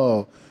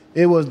 oh,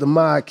 it was the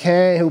mod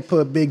Kane who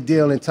put Big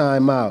Deal in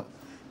timeout.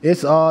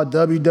 It's all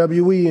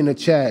WWE in the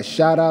chat.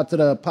 Shout out to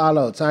the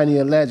Apollo, Tiny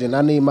a Legend.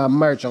 I need my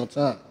merch on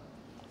time.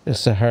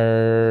 It's a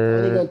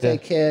her. Tiny gonna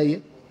take care of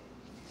you.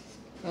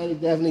 Tiny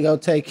definitely gonna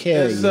take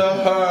care of you. It's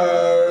a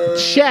her.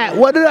 Chat,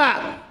 what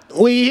up?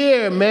 We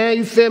here, man.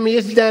 You feel me?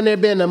 It's down there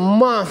been a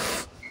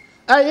month.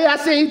 Hey, yeah, I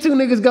seen you two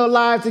niggas go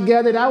live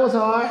together. That was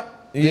hard.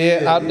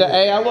 Yeah,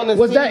 I want to.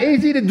 Was that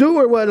easy to do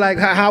or what? Like,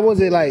 how was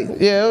it like?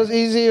 Yeah, it was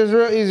easy. It was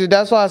real easy.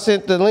 That's why I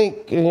sent the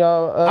link. You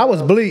know, I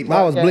was bleep.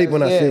 I was bleep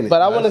when I seen it.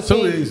 But I want to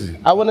see. Easy.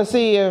 I want to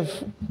see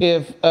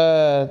if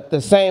the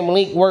same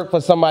link worked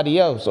for somebody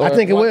else. Or I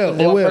think it will.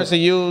 It one will. person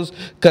used,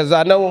 because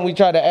I know when we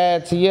tried to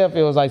add TF,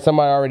 it was like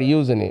somebody already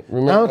using it.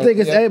 Remember? I don't think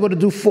it's able to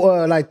do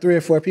like 3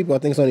 or 4 people. I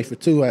think it's only for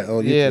 2 on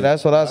YouTube. Yeah,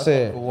 that's what I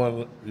said.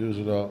 One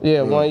user though.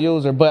 Yeah, one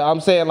user. But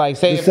I'm saying, like,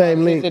 say The if I same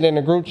sent link. it in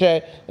the group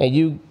chat and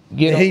you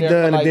get And on he there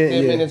done for like and then,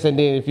 10 yeah. minutes, and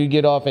then if you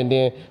get off, and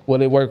then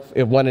will it work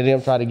if one of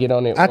them try to get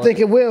on it? I think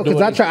it will,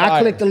 because I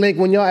fire. clicked the link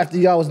when after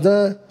y'all was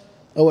done,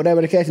 or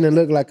whatever the case, and it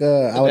looked like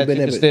I would have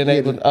been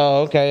able to.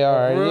 Oh, okay, all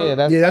right, yeah,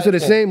 that's what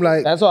it seemed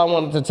like. That's what I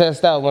wanted to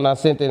test out when I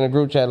sent it in the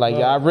group chat. Like,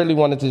 yeah, I really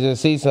wanted to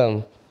just see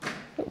something.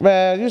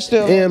 Man, you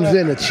still M's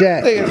in the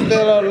chat. Nigga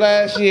still on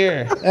last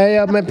year. Hey,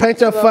 yo, man,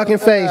 paint your fucking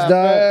face,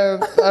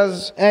 dog.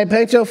 Hey,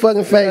 paint your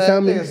fucking face, Nigga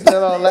homie.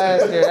 still on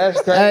last year. That's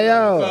crazy. Hey,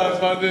 yo.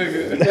 That's my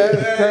nigga.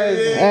 That's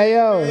crazy. Hey,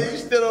 yo. You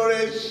still on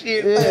that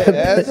shit? Yeah,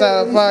 that's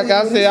how the fuck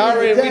I said.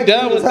 Already we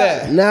done with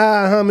that.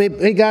 Nah,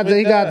 homie, he got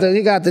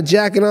the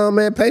jacket on,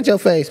 man. Paint your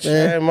face,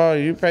 man. Elmo,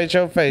 you paint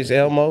your face,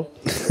 Elmo.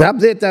 I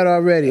did that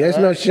already. There's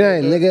no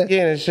shame, nigga.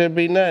 Again, it should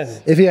be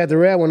nothing. If he had the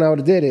red one, I would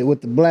have did it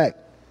with the black.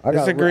 I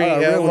got It's a green a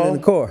red one Elmo. in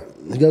the car.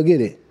 Go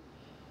get it.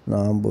 No,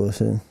 I'm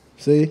bullshitting.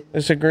 See?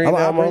 It's a green I'll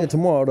bring Elmo. it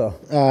tomorrow though.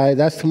 All right,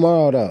 that's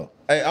tomorrow though.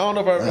 Hey, I don't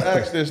know if I ever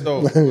asked this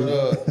though, but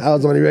I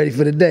was only ready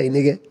for the day,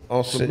 nigga.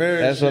 on some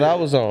marriage That's what I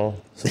was on.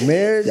 Some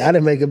marriage. I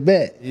didn't make a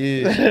bet.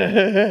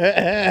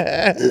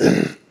 Yeah.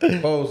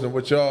 Posing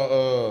with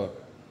y'all.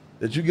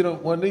 Did you get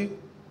on one knee?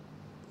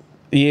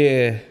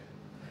 Yeah.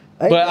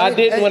 But I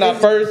didn't when I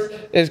first.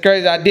 It's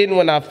crazy. I didn't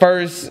when I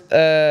first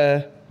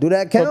do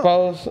that count?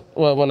 proposed.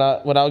 Well,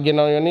 without getting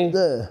on your knee.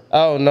 Yeah.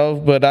 I don't know,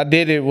 but I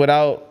did it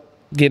without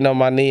getting on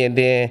my knee, and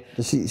then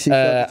She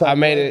felt the I type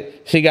made of way?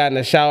 it. She got in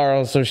the shower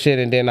on some shit,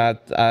 and then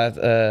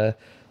I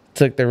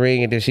took the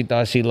ring, and then she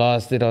thought she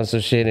lost it on some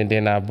shit, and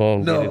then I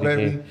boom. No, did it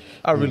baby. again.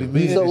 I really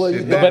mean So this what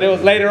shit. you man. But it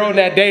was later on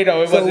that day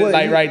though. It So wasn't what,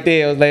 like you- right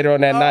there. It was later on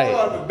that night.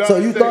 Oh, So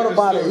you thought take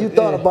about this it. You shit.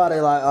 thought about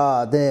it like,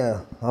 ah,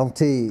 damn, I'm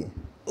teed.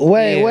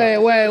 Wait. Yeah,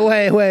 I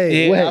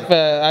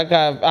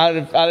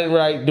didn't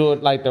like do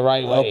it like the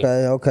right way.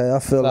 Okay, I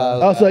feel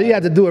like. Oh, so you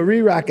had to do a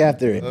re-rock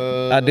after it.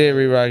 I did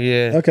re-rock,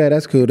 yeah. Okay,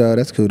 that's cool though.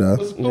 That's cool though.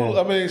 It's cool.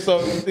 I mean, so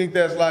you think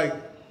that's like,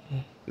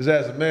 is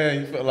as a man,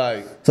 you feel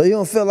like, So you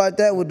don't feel like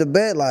that with the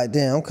bet? Like,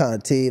 damn, I'm kind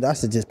of teed. I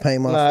should just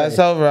paint my Nah, face. it's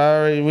over. I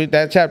already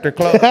that chapter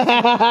closed.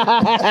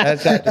 That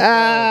chapter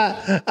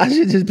closed. I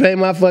should just paint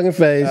my fucking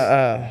face.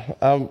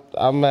 I'm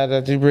mad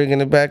that you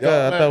bringing it back y'all,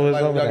 up. I thought it was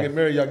like, over. y'all there. get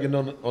married, y'all getting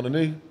on the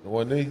knee, the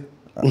one knee.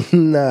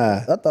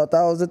 Nah. I thought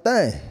that was the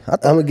thing. I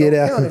thought I'ma it get don't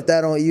out. count if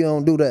that you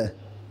don't do that.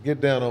 Get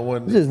down on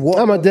one knee. Just walk.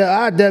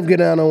 I def get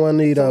down on one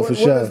knee though for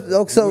sure.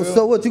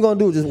 So what you gonna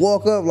do? Just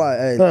walk up like,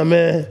 hey, Oh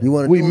man, You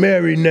wanna we do it?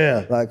 married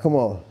now. like, come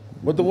on.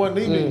 What the one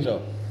knee mean,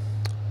 though?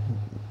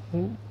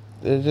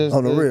 It's just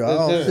On the real, I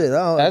don't- shit, I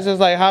don't- That's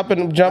just like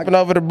jumping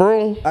over the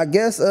broom. I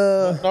guess.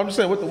 No, I'm just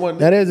saying, what the one knee?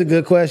 That is a good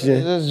It's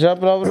question. just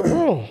jumping over the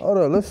broom. Hold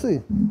on, let's see.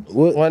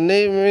 What? One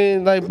knee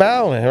mean like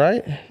bowing,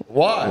 right?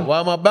 Why? Why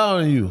am I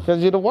bowing you?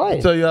 Because you're the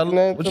wife. tell you how-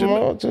 Man, what to you the-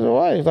 mean? to the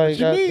wife. Like,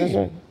 you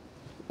mean?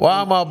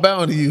 Why am I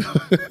bowing to you?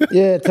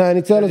 Yeah,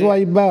 Tiny, tell us why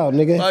you bowed,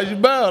 nigga. Why you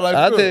bow? Like,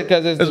 I bro, think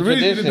 'cause it's there's the a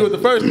reason you tradition. do it the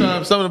first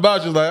time. Something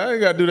about you is like, I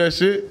ain't got to do that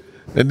shit.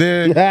 And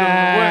then you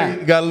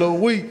got a little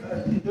weak.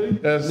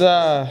 That's, It's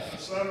a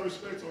sign of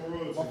respect to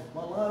royalty.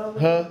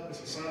 huh?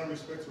 It's a sign of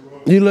respect to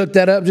royalty. You looked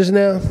that up just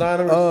now? Sign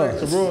of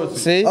respect to royalty.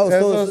 See? Oh,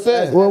 That's so what I'm it's-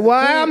 saying. Well,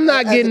 why I'm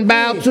not As a getting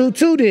bowed queen.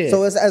 to then?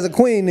 So it's as a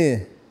queen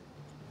then.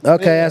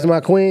 Okay, that's my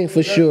queen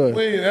for sure.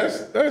 Queen,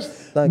 that's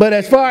But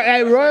as far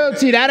as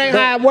royalty, that ain't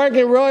how it work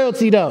in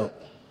royalty though.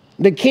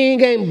 The king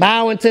ain't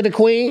bowing to the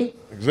queen,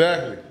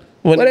 exactly.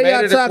 When What he are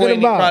y'all made her the talking queen,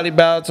 about? He probably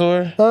bowed to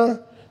her. huh?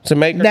 To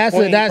make her That's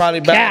queen, it. That's probably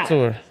back cap. to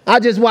her. I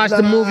just watched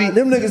the movie.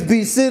 Them niggas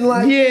be sitting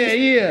like Yeah,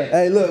 yeah.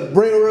 Hey, look,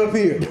 bring her up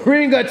here.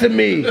 Bring her to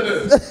me.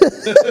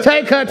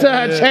 Take her to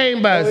her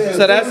chambers.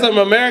 So that's some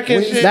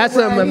American shit. That's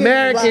some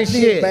American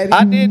shit.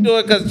 I did do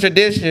it because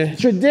tradition.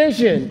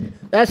 Tradition.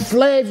 That's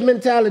slave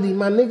mentality,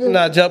 my nigga.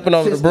 Not jumping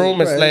over the broom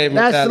and slave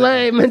That's mentality.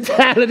 slave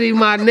mentality,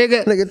 my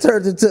nigga. Nigga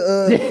turned into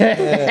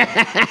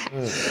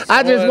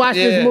I just watched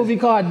this movie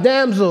called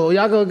Damsel.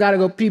 Y'all gotta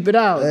go peep it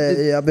out.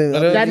 yeah, I've been.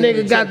 That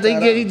nigga got the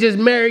he just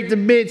married the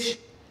bitch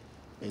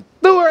and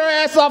threw her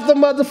ass off the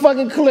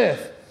motherfucking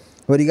cliff.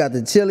 What, he got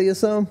the chili or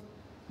something?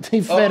 He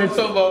Oh, fed you her.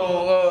 talking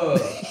about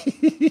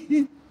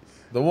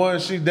the one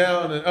she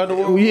down in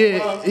Underworld?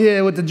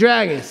 Yeah, with the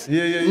dragons.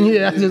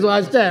 Yeah, I just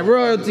watched that.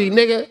 Royalty,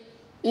 nigga.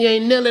 You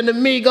ain't kneeling to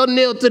me, go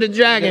kneel to the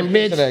dragon,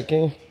 bitch. That,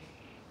 King.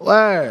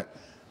 Word.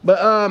 But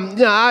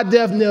I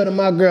def kneel to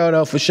my girl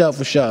though, for sure.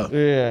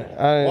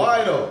 Yeah.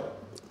 Why though?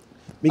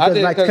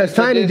 Because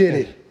Tiny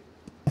did it.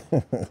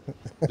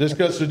 Just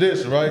cause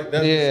tradition, right?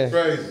 That's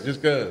crazy.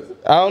 Just cause.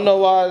 I don't know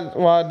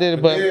why I did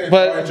it,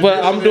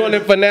 but I'm doing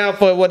it for now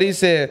for what he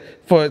said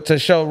to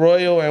show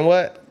royal and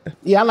what.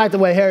 Yeah, I like the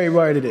way Harry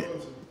worded it.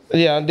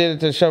 Yeah, I did it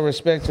to show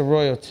respect to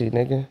royalty,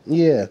 nigga.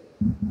 Yeah.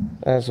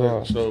 That's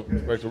all. So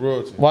respect to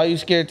royalty. Why you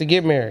scared to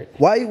get married?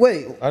 Why you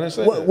wait? I didn't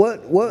say what,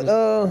 that. What?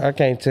 I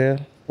can't tell.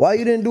 Why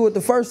you didn't do it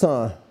the first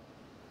time?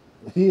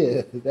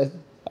 Yeah.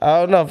 I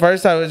don't know.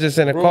 First time we was just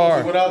in the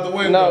car. Went out the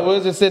window. No, we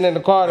was just sitting in the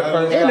car the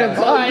first In the time.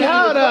 car. Hey,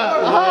 hold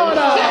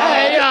up.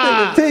 Hey,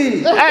 y'all.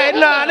 Hey,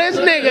 nah, this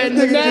nigga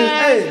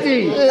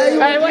nasty.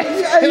 Hey, wait.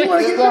 Hey, you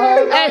wanna get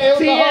married? It was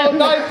the whole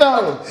night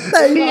though.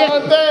 Hey, The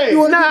whole thing. you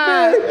wanna Nah. get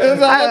married? It was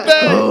the whole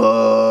thing.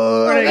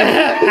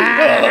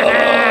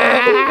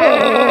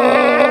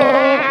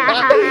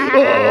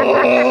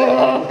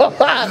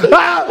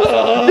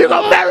 You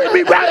gonna marry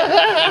me,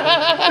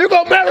 right? You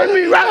gonna marry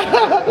me, right?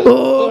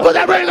 Put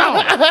that ring on.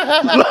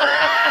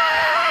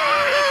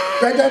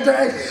 Drink that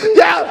drink.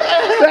 Yeah,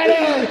 that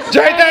is.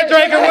 Drink that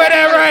drink and wear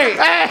that ring.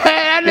 Hey,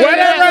 Wear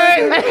that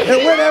ring.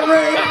 And wear that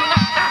ring.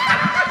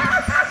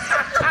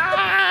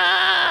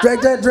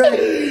 Drink that drink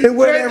and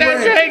wear Drink that that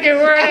ring. drink and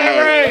wear that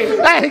ring.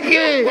 Hey,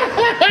 kid,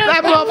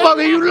 that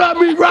motherfucker, you love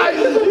me, right?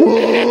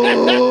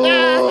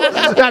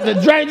 Ooh, got the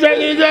drink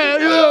in there.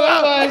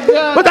 Oh my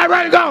God. Put that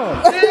ring on.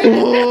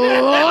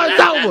 Ooh,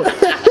 it's over.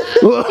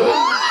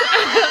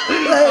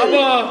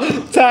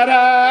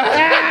 Ta-da.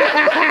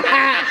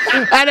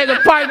 That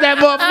nigga parked that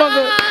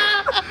motherfucker.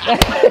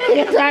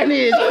 Tiny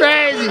is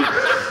crazy.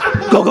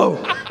 Go.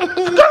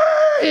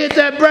 Hit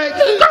that brake.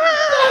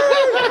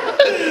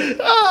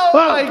 Oh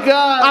my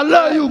God. I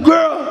love you,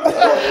 girl.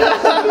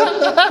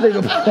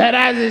 Nigga, that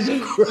ass is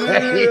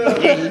crazy.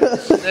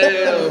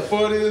 Damn,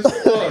 funny as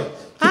fuck.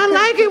 I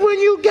like it when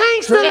you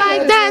gangster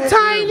like that,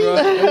 Tiny.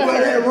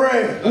 Wear that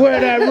ring. Wear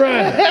that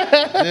ring.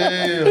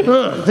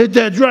 Damn. Hit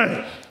that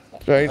drink.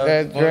 Drink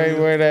that drink,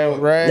 wear that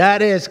ring.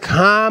 That is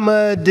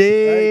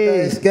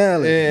comedy.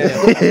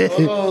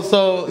 Oh,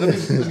 so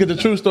let's get the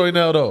true story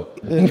now, though.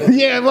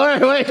 Yeah,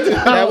 wait.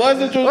 That was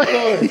the true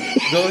story.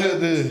 Go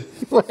ahead, then.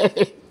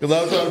 Because I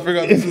was trying to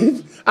figure out the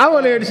truth. I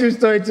want to hear the true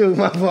story too,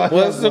 my fault.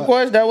 What's the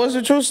question? That was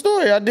the true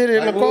story. I did it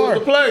in the What was car.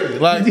 the play?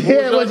 Like,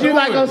 Yeah, was you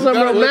like on some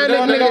romantic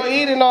Going to go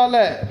eat and all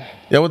that.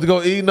 Yeah, went to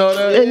go eat and all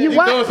that. And you He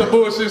what? doing some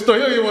bullshit story.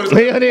 He don't even want to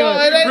Yeah, they No,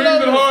 are. it ain't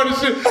breathing no. hard and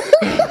shit.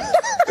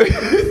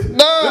 That's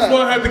Nah,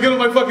 why I had to get on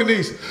my fucking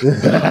knees.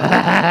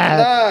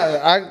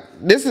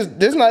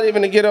 this not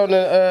even to get on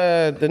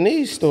the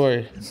knees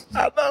story. This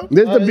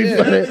to be yeah.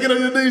 funny. Get on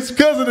your knees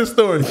because of this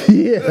story.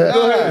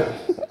 Yeah.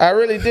 I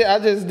really did. I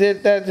just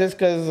did that just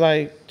cause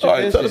like. All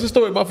right, tell us a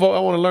story. My fault. I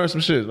want to learn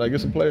some shit. Like,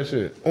 get some player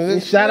shit.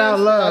 Shout out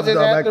Love, though,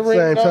 back at the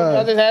same time.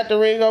 I just had the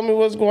ring on me.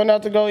 Was going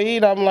out to go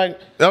eat. I'm like,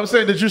 I'm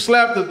saying, did you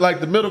slap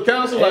the middle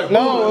council? Like,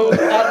 no,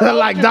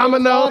 Like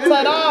Domino.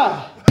 outside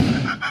eye.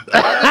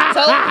 I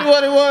just told you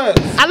what it was.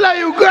 I love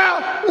you, girl.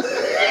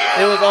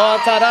 It was all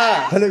tied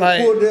eye. That nigga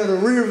Like, pulled down the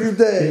rear view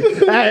thing.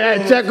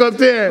 Hey, check up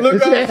there.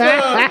 look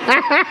outside.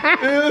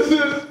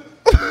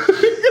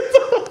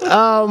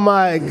 Oh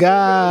my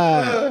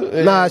God.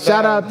 Nah,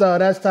 shout out though.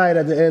 That's tight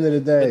at the end of the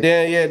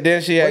day.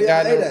 then she had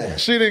got him.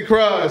 She didn't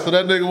cry, so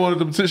that nigga wanted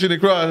them. She didn't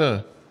cry,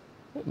 huh?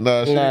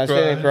 Nah, she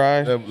didn't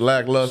cry. That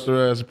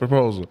lackluster ass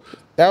proposal.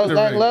 That was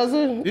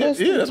lackluster? Yeah,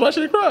 that's why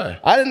she didn't cry.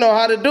 I didn't know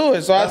how to do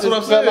it, so That's I what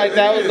I'm just felt saying. like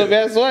that was the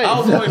best way. I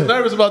was always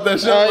nervous about that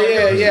shit. Oh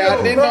Like, yeah,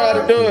 I didn't know how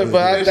to do it,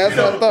 but that's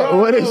what I thought.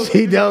 What if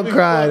she don't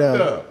cry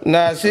though?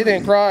 Nah, she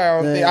didn't cry.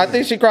 I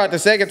think she cried the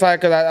second time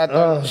because I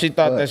thought she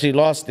thought that she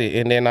lost it,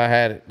 and then I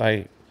had it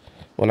like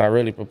when I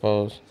really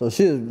proposed. So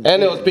she was, And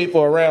there was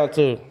people around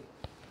too.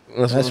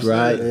 That's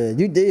right. yeah,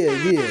 you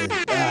did, yeah.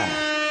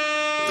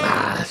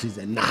 Ah, she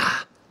said nah.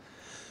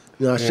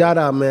 No, shout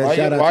out, man.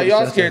 Shout out Why to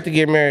y'all the scared to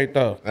get married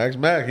though? Ask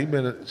Mac, he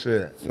been a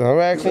shit. I'm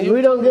asking you.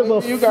 We don't give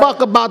a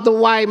fuck about the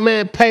white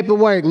man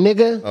paperwork,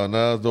 nigga. Oh,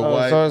 now it's the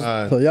white so it's-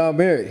 line. So y'all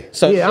married.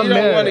 So Yeah, she I'm don't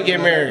married. want to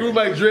get married. Grew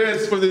my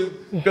dreads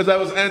because I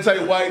was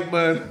anti-white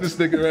man. This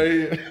nigga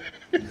right here.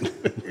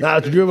 I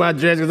drew my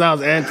dress because I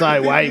was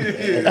anti-white.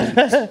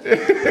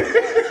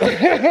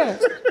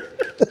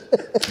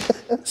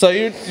 So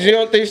you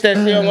don't think that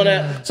she don't want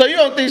to? So you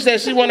don't think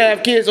that she want to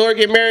have kids or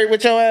get married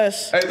with your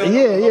ass? Hey,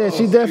 Yeah,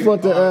 she definitely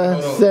want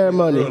the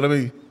ceremony. Let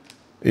me.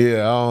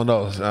 Yeah, I don't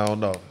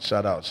know.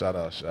 Shout out.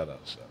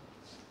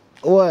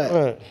 What?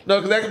 No,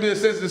 because that could be a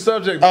sensitive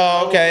subject.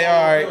 Oh, okay,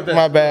 all right,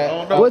 my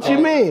bad. What you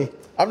mean?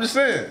 I'm just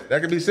saying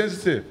that could be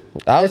sensitive.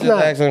 I was It's just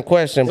not. asking a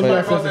question,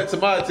 Somebody but brought that to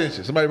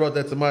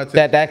my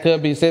attention. that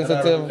could be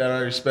sensitive. That I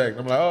respect.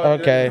 I'm like, oh,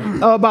 Okay. Yeah.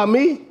 Oh, about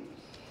me?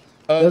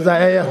 It was like,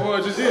 hey, Or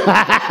just so I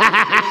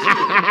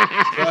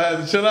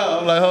had to chill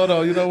out. I'm like, hold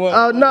on, you know what?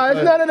 oh no,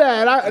 it's none of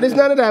that. It's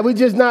none of that. We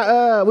just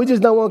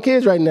don't want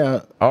kids right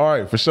now. All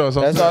right, for sure.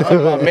 So That's all I'm talking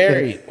about.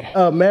 Married.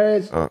 Oh,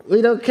 marriage?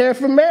 We don't care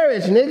for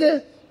marriage,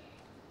 nigga.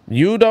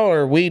 You don't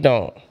or we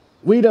don't?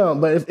 We don't.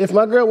 But if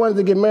my girl wanted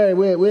to get married,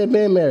 we'd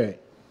been married.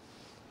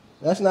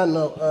 That's not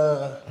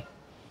no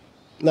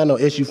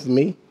issue for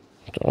me.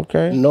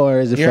 Okay. Nor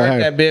is it You for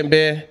heard her. that,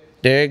 Ben?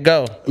 There it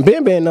go.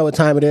 Ben know what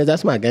time it is.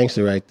 That's my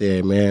gangster right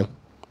there, man.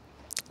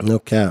 No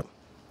cap.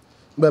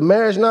 But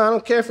marriage, no, I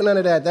don't care for none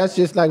of that. That's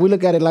just like, we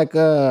look at it like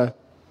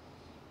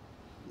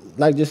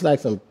just like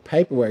some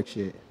paperwork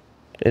shit.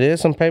 It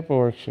is some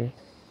paperwork shit.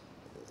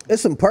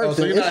 It's some perks.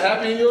 you're not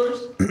happy in yours?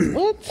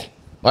 What?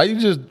 Why you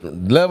just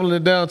leveling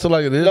it down to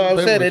like it is? No, I'm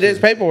saying it is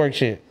paperwork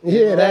shit.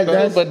 Yeah,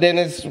 that's... But then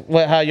it's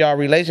how y'all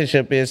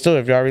relationship is too.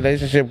 If y'all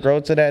relationship grow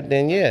to that,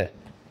 then yeah.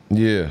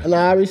 Yeah. No,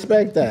 I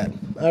respect that.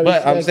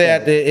 But I'm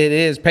saying that it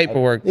is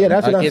paperwork. Yeah,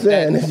 that's what I'm get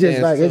saying. that It's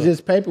just like, it's too.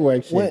 just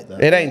paperwork shit. though.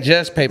 It ain't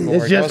just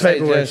paperwork. It's just Don't say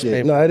paperwork just shit.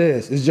 paper- No, it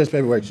is. It's just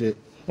paperwork shit.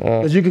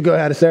 Because you could go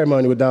have a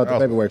ceremony without the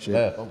paperwork shit.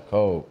 I'm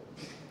cold.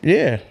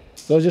 Yeah.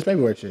 So it's just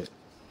paperwork shit.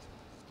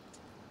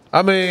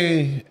 I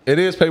mean, it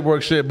is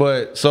paperwork shit,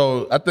 but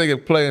so I think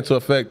it play into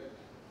effect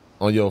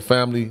on your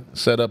family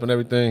setup and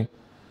everything.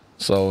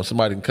 So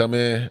somebody can come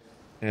in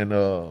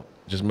and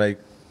just make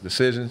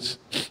decisions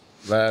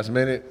last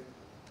minute.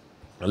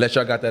 Unless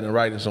y'all got that in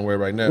writing somewhere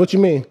right now. What you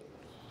mean?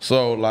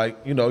 So like,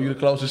 you know, you the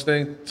closest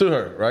thing to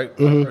her, right?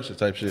 Vice versa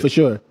type shit. For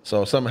sure.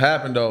 So if something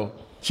happened though.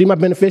 She my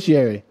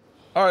beneficiary.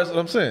 All right, that's what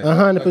I'm saying.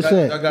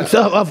 100%.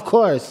 So of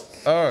course.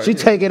 All right, She yeah.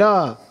 take it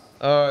all.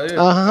 Yeah.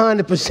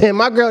 100%.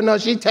 My girl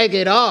knows she take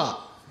it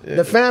all.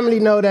 The family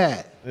know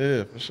that.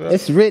 Yeah, for sure.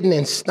 It's written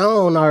in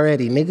stone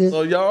already, nigga.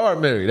 So y'all are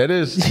married. That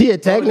is. Yeah,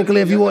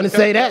 technically, if you want to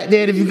say that,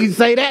 then if you can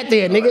say that,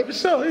 then nigga. For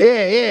sure,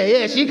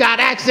 Yeah. She got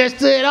access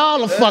to it all,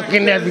 the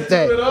fucking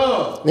everything, Do it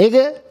all.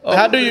 nigga.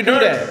 How do you do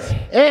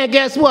that? And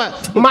guess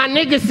what? My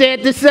nigga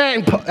said the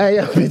same. Hey,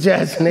 yo, bitch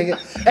ass nigga.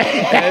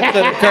 Head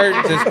to the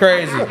curtains is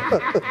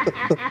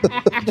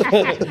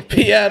crazy.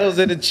 Piano's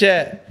in the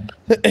chat.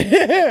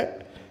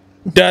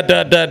 Da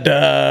da da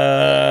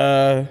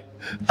da.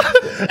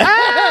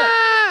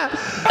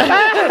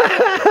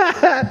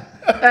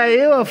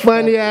 Hey, you a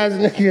funny ass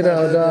nigga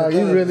though, dog.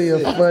 You really a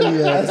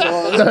funny ass.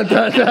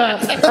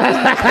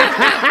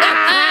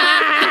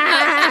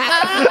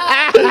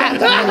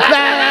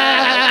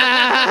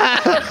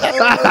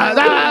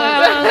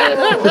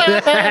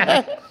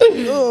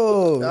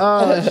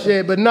 Oh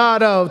shit, but nah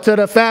though, to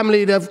the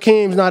family of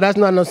Keems, nah, that's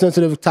not no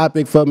sensitive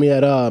topic for me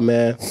at all,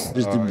 man.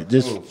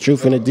 Just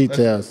truth in the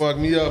details. Fuck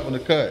me up in the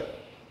cut.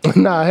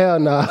 Nah, hell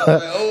nah.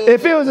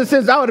 If it was a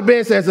sense, I would have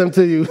been said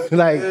something to you.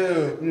 Like,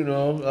 Yeah, you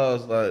know, I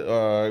was like,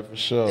 all right, for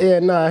sure. yeah,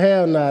 nah,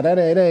 hell nah.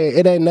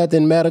 It ain't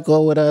nothing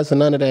medical with us and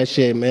none of that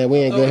shit, man. We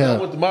ain't good I help.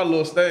 went to my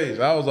little stage.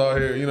 I was out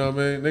here, you know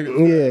what I mean?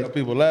 Niggas, Yeah. got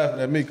people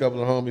laughing at me, a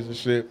couple of homies and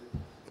shit.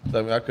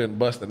 I mean, I couldn't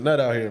bust a nut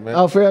out here, man.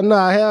 Oh, for real?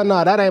 Nah, hell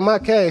nah. That ain't my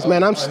case,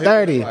 man. I'm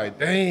sturdy. Like,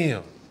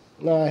 damn.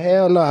 Nah,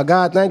 hell nah.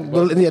 God, thank you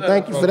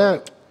for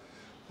that.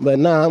 But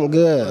nah, I'm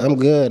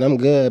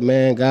good,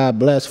 man. God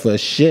bless for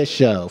shit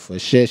show. But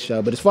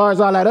as far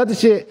as all that other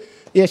shit,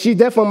 yeah, she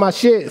definitely my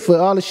shit for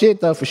all the shit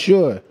though, for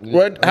sure.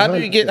 What? How do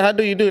you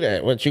do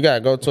that? What you gotta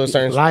go to a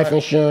certain Life spot?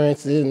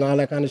 insurance and all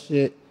that kind of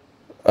shit.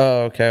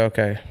 Oh,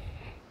 okay.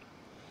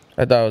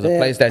 I thought it was a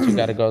place that you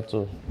gotta go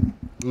to.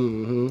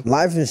 Them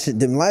life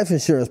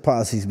insurance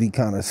policies be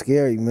kind of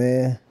scary,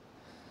 man.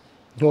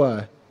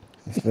 Why?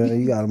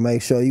 You gotta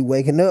make sure you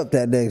waking up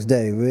that next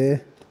day, man.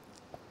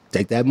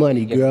 Take that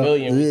money, Get a girl.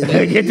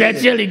 million. Get that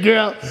chili,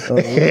 girl.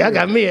 I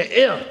got me an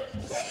M.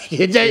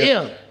 Get that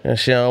M. And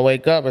she don't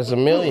wake up, it's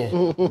 $1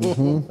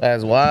 million.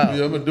 That's wild.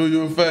 Yeah, I'm gonna do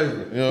you a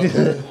favor. You know what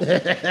I'm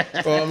saying?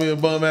 Call me a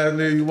bum ass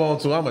nigga you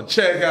want to. I'ma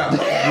check out.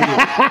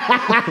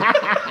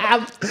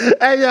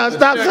 Hey, yo,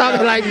 stop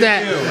talking like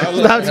that.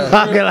 Stop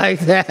talking like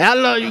that. I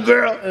love you,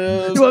 girl.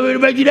 You want me to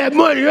make you that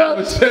money,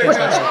 huh? Check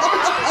out.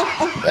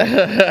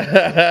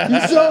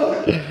 You sure?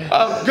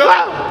 I'm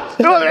gone.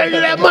 You want me to make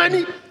you that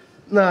money?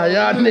 Nah,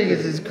 y'all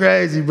niggas is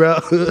crazy, bro.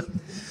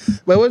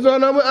 But what's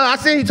going on? I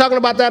seen you talking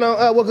about that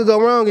on What Could Go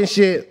Wrong and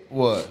shit.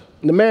 What?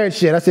 The marriage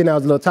shit. I seen that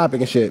was a little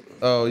topic and shit.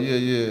 Oh, yeah.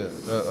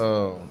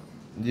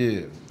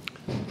 Yeah.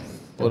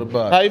 What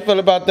about How it? you feel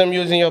about them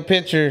using your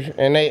picture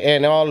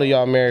and all of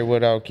y'all married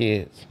without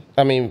kids?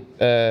 I mean,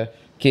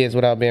 kids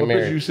without being What picture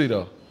married. you see,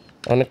 though?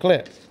 on the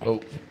clip. Oh,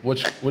 what?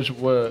 It was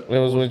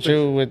with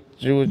you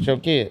with your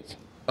kids.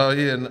 Oh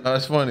yeah,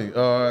 that's funny.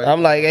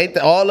 I'm like, ain't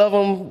all of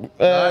them?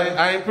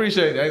 I ain't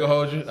appreciate it. I ain't gonna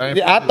hold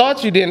you. I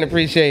thought you didn't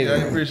appreciate I it.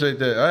 didn't appreciate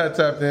that. I had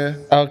tapped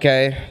in.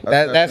 Okay,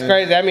 that's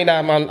crazy. I mean,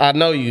 I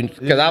know you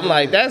because I'm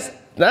like that's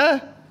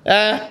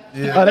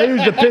Oh, they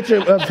used the picture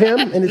of him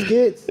and his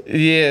kids?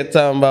 Yeah,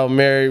 talking about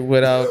married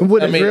without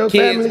With his real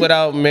kids family?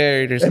 without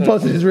married or They something.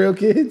 posted his real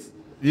kids?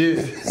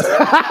 Yeah.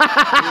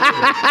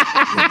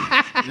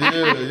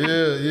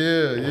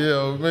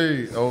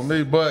 yeah, on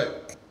me,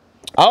 but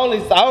I only,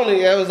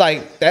 it was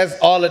like, that's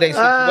all of their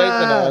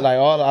situation though.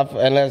 Like,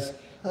 unless.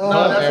 No,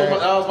 that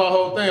was my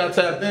whole thing. I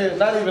tapped in.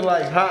 Not even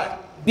like hot.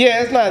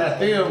 Yeah, it's not. At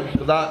them,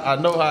 because I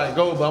know how it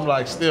goes, but I'm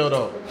like, still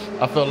though.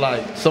 I felt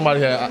like somebody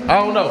had,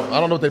 I don't know. I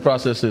don't know what their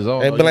process is.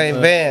 They blame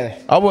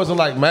Van. I wasn't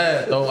like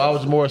mad though. I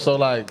was more so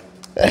like,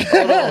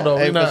 hold on though.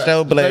 They for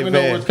sure blame let me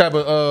know Van. what type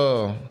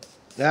of,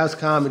 That was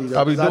comedy though.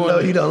 I'll be 'cause I doing know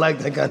it. you don't like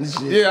that kind of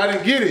shit. yeah, I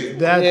didn't get it.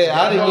 That's, Yeah,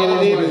 I didn't get it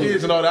My either.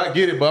 kids and all that, I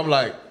get it, but I'm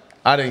like,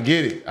 I didn't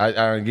get it. I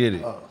didn't get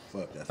it. Oh,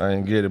 fuck that. I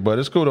didn't get it, but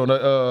it's cool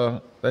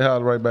though. They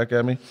hollered right back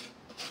at me.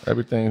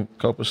 Everything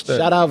copacetic.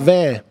 Shout out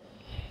Van.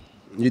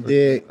 You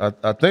did.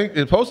 I think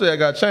it's supposed to have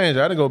got changed.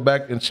 I didn't go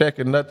back and check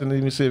and nothing to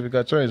even see if it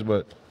got changed,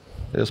 but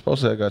it's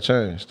supposed to have got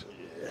changed.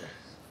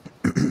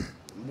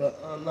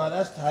 But, no,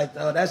 that's tight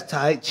though. That's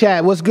tight.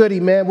 Chad, what's goody,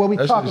 man? What we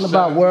That talking shit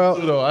about, shot world?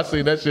 me too, though. I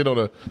seen that shit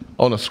on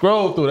the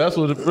scroll through. That's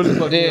what it really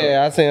fucked me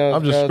Yeah, up. I seen it on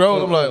I'm just the scrolling.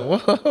 scroll I'm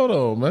like, what? Hold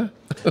on, man.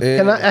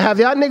 Have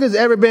y'all niggas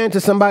ever been to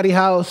somebody's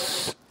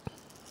house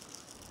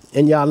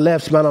and y'all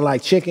left smelling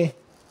like chicken?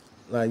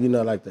 Like, you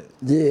know, like that.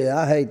 Yeah,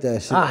 I hate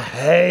that shit. I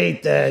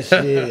hate that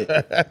shit.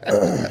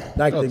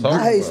 Like the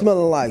I hate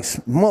smelling like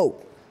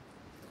smoke.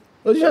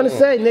 What you trying to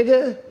say,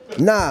 nigga?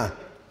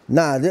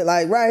 Nah,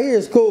 like right here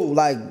is cool.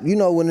 Like, you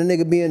know when the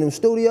nigga be in them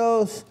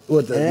studios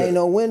What the- and ain't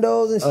no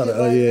windows and shit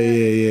Oh, like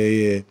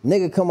yeah.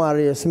 nigga come out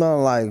of there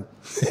smelling like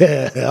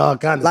All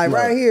kind of like smoke.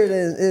 right here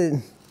it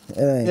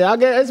ain't. Yeah, I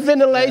get it's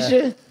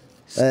ventilation,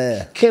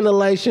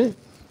 ventilation.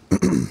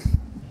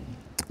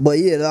 But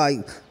yeah, like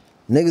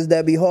niggas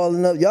that be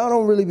hauling up, y'all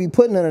don't really be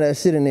putting none of that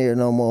shit in there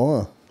no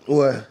more, huh?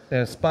 What?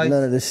 That spice.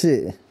 None of the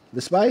shit.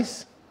 The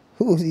spice?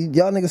 Who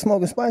y'all niggas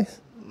smoking spice?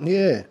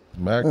 Yeah.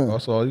 Mac,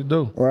 that's all you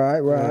do. Right.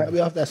 I be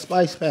off that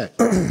spice pack.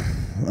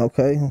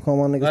 Okay,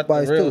 call my nigga Not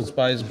spice the real too.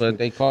 spice, but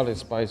they call it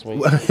spice when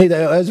you.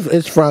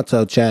 It's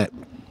Fronto, chat.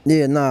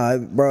 Yeah, nah,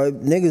 bro,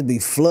 niggas be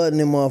flooding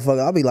them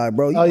motherfucker. I be like,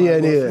 bro, you Oh, yeah,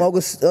 might as yeah.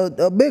 well smoke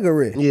a bigger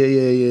rig.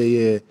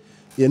 Yeah.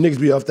 Yeah, niggas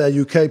be off that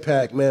UK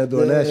pack, man,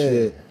 doing that Yeah.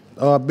 shit.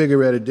 Oh, bigger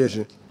red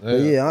edition. But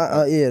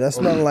yeah, that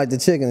smelling like the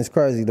chicken is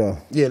crazy though.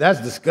 Yeah, that's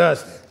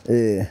disgusting.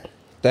 Yeah.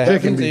 That Chicken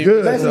happened to be you?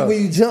 good. Especially though.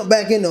 when you jump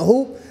back in the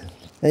hoop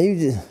and you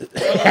just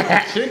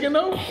Chicken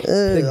though?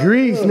 The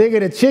grease, nigga,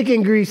 the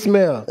chicken grease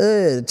smell.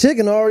 the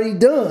chicken already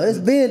done. It's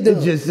been done.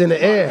 It's just in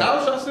the air.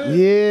 House, I said?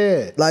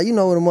 Yeah. Like you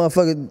know when a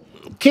motherfucker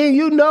King,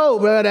 you know,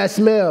 bro, that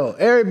smell.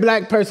 Every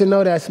black person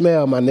know that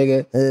smell, my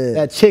nigga. Yeah.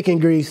 That chicken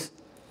grease.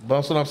 But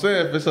that's what I'm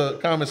saying. If it's a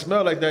common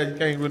smell like that, you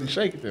can't really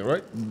shake it then,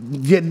 right?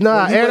 Yeah,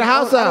 nah, air the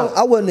house out.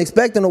 I wasn't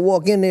expecting to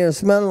walk in there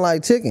smelling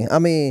like chicken. I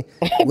mean,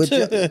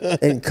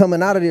 and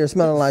coming out of there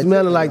smelling like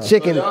Smelling like So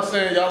chicken. y'all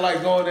saying y'all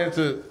like going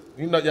into,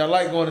 y'all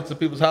like going into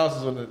people's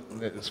houses when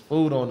there's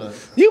food on the.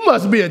 You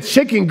must be a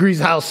chicken grease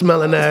house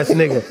smelling ass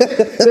nigga.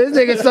 This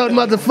nigga so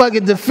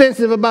motherfucking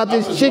defensive about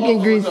this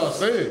chicken grease. Y'all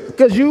saying.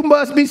 Cause you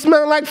must be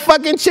smelling like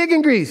fucking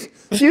chicken grease.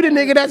 You the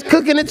nigga that's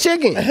cooking the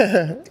chicken.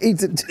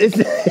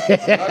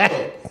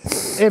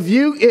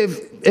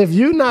 If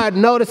you not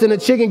noticing the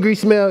chicken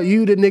grease smell,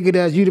 you the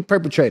the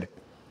perpetrator.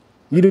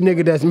 You the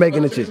nigga that's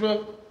making the chicken.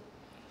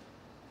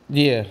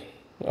 Yeah,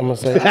 I'm gonna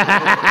say.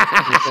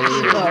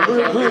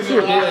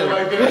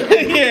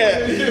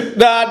 Yeah.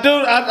 Nah,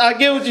 dude, I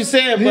get what you're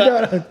saying,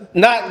 but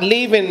not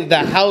leaving the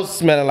house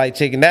smelling like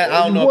chicken. That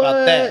I don't know about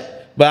What? that.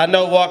 But I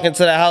know walking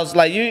to the house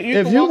like you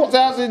If can you walk to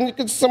the house and you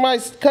can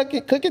somebody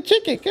cooking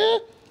chicken, yeah.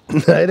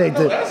 It ain't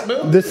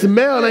the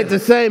smell ain't the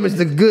same as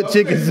the good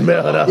chicken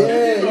smell though.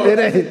 It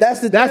ain't,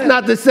 That's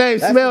not the same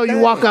That's smell the you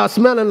thing. walk out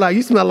smelling like.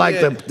 You smell like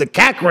the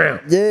cat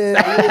ground. All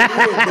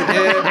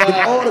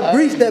the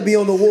grease that be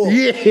on the wall.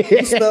 Yeah.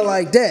 You smell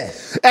like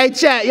that. Hey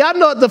chat, y'all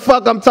know what the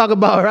fuck I'm talking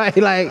about, right?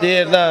 Like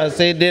Yeah, no.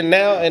 See, then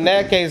now in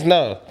that case,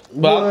 no.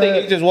 But I'm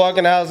thinking you just walk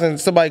in the house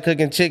and somebody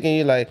cooking chicken,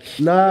 you like,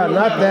 nah,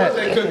 not that.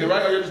 They cooking,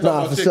 right? Or you're just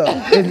Nah, talking for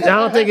about sure. I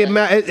don't think it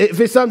matters. If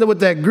it's something with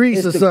that grease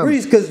It's or the something.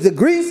 grease, because the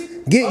grease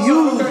get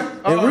used and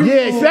reused.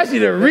 Yeah, especially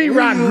the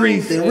re-rock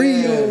grease. And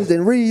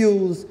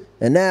reused.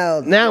 And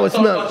now Now it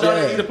chicken. smells. Y'all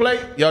didn't eat the plate?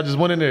 Y'all just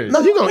went in there. No,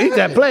 you gonna eat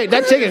that plate.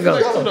 That chicken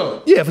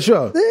gonna. Yeah, for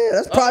sure. yeah,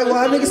 that's probably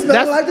why niggas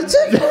smell like the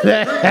chicken.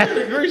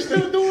 The grease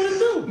still doing it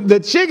too. The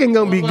chicken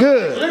gonna be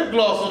good. Lip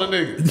gloss on the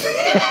nigga.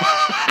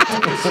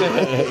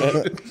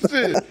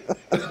 Shit.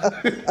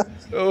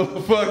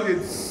 Oh,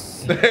 fucking.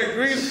 That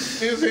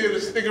grease is here to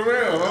stick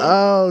around,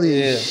 huh?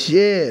 Holy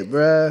shit,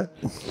 bruh.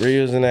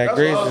 reusing that That's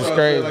grease what I was is trying to say.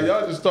 crazy. Like,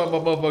 y'all just talking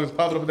about motherfuckers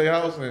popping up at their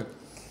house and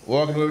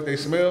walking away with their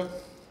smell.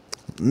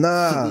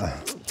 Nah.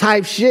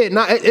 type shit.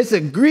 Nah, it's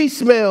a grease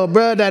smell,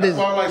 bro. That is.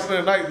 I don't like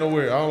spending the night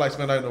nowhere. I don't like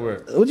spending the night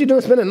nowhere. What you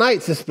doing spending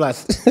nights in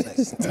Splash?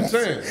 I'm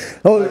saying.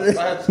 Oh,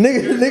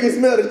 nigga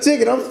smell the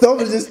chicken. I'm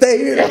gonna just stay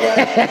here. I'm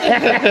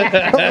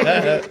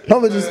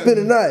gonna just spend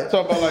the night.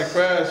 Talk about like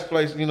crash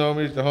place, you know what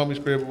I mean? The homie's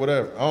crib or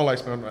whatever. I don't like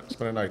spending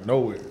the night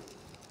nowhere.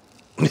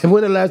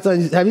 When the last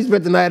time have you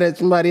spent the night at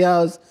somebody's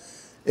house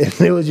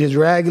and it was just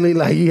raggedy,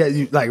 like you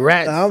had like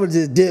rats? Nah, I'ma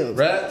just dip.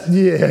 Rats?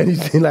 Yeah, you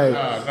see like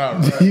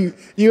rats.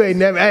 you ain't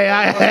never. Hey,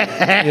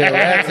 Yeah,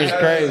 rats is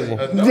crazy.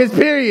 Just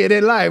period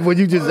in life when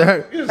you just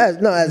hurt.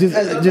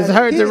 Just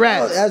hurt the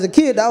rats. As a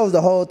kid, that was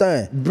the whole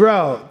thing.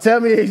 Bro, tell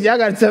me, y'all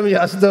gotta tell me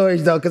y'all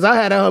stories though, cause I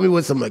had a homie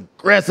with some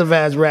aggressive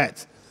ass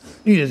rats.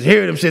 You just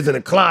hear them shits in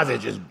the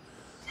closet, just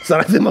so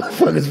like them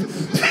motherfuckers.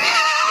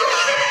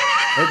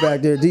 They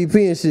back there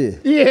DP and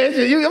shit.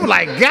 Yeah, I'm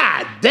like,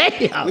 God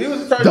damn. We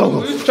was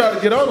trying to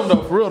get on them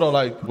though, for real though.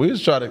 Like we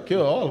was trying to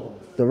kill all of them.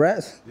 The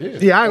rats? Yeah, I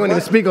ain't gonna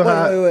even speak on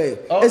how. Wait.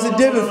 It's a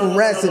difference from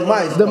rats and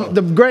mice.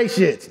 The gray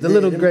shits, the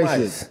little gray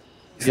shits.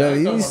 So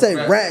you say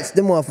rats,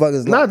 them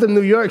motherfuckers. Not the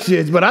New York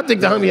shits, but I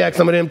think the homie had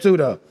some of them too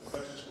though.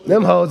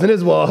 Them hoes in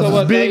his walls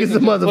as big as the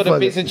motherfucker. Put a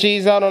piece of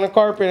cheese out on the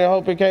carpet and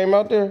hope it came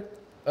out there.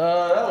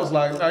 That was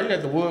like, you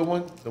had the wood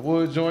one, the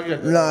wood joint. You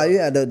had you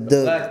had the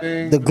black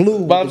thing. the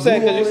glue. But I'm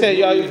saying, because you said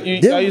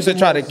y'all used to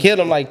try to kill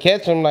them, like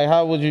catch them, like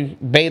how would you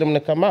bait them to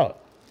come out?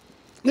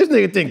 This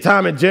nigga think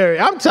Tom and Jerry.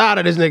 I'm tired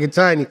of this nigga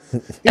Tiny. He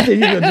think you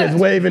can just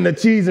waving the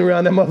cheese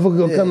around, that motherfucker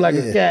gonna come like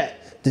a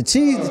cat. The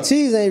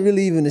cheese ain't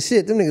really even the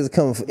shit. Them niggas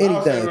coming for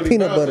anything. Really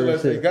Peanut butter and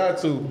They shit. got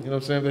to, you know what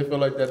I'm saying? They feel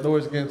like that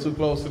noise getting too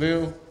close to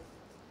them,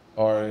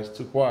 or it's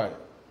too quiet.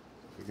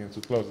 If they're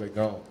getting too close, they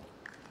gone.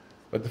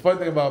 But the funny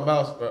thing about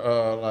mouse,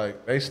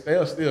 like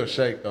they'll still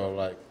shake though.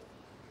 Like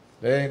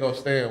they ain't gonna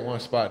stay in one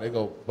spot. They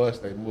go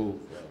bust. They move.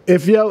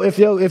 If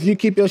you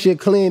keep your shit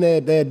clean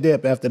at that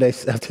dip after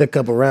a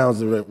couple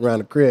rounds around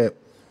the crib,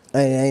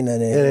 Ain't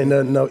nothing. ain't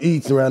nothing no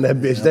eats around that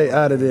bitch. They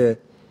out of there.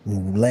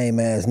 Lame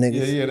ass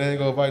niggas. Yeah, they ain't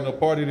gonna invite no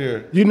party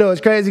there. You know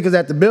it's crazy because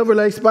at the Beaver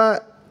Lake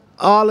spot,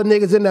 all the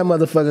niggas in that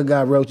motherfucker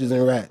got roaches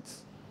and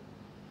rats.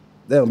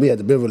 They don't be at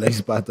the Beaver Lake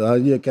spot though.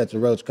 You'll catch a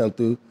roach come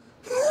through.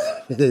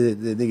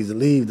 the niggas will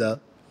leave though.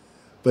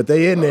 But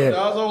they in there.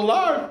 I was on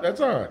live that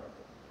time.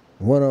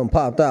 One of them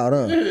popped out,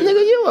 huh? Nigga,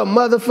 you a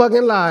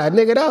motherfucking liar.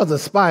 Nigga, that was a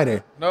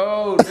spider.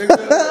 No, nigga, I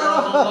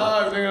was on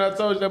live, nigga. I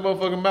told you that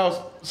motherfucking mouse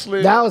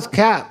slid. That was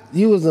cap.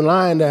 You was a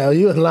lying down.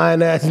 You a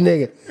lying ass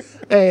nigga.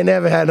 They ain't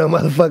never had no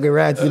motherfucking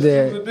rats in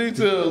there. The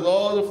details,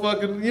 all the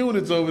fucking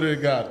units over there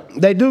got it.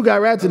 They do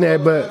got rats in there,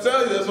 I but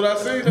tell you, that's what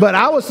I seen. but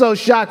I was so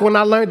shocked when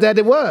I learned that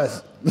it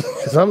was.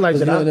 Cause I'm like,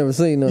 shit, You ain't never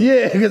seen them.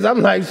 yeah, because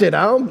I'm like, shit,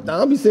 I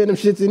don't be seeing them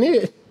shits in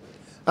here.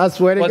 I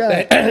swear to What, God.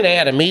 they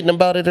had a meeting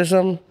about it or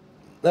something?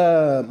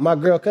 My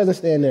girl cousin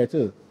staying there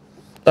too.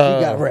 He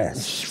got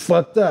rats. She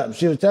fucked up.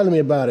 She was telling me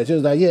about it. She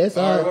was like, yeah, it's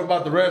All all right, right. what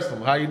about the rest of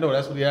them? How you know?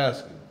 That's what he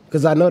asking.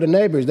 Because I know the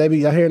neighbors. I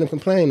hearing them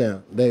complain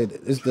now.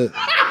 It's the,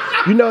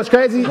 you know, it's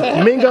crazy.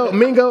 Mingo.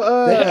 They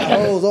got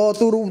holes all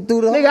through the whole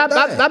Nigga,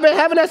 thing. I've been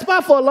having that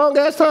spot for a long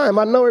ass time.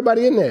 I know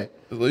everybody in there.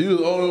 So you was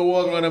the only one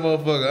walking around that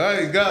motherfucker. I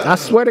ain't got I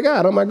swear to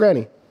God, on my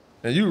granny.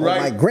 And you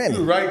my granny.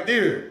 You right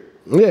there.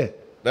 Yeah.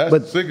 That's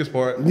But- the sickest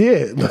part.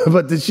 Yeah,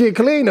 but the shit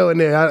clean though in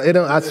there.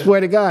 I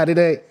swear to God,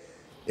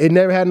 it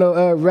never had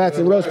no rats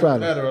and roach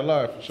problem. Matter of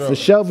life, for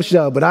sure. For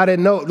sure. But I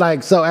didn't know,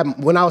 like, so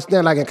when I was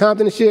standing like in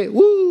Compton and shit,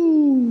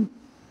 woo,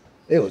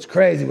 it was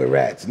crazy with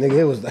rats, nigga.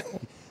 It was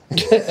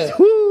like,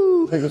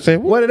 woo.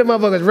 One of them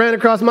motherfuckers ran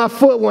across my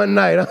foot one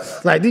night. I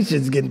was like, these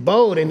shit's getting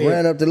bold in here.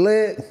 Ran up the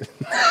leg.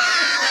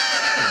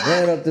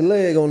 Ran up the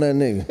leg on that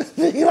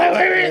nigga. You like,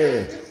 wait a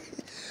minute.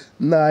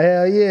 Nah,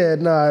 hell yeah,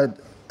 nah.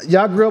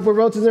 Y'all grew up with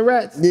roaches and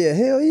rats? Yeah,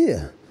 hell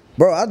yeah.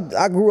 Bro,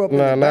 I grew up in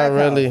Nah, the back not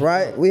really. house,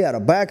 right? We had a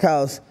back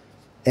house,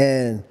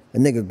 and a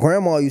nigga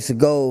granny used to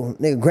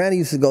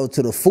go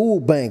to the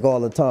food bank all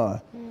the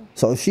time.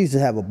 So she used to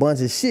have a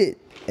bunch of shit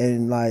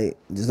and like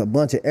just a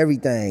bunch of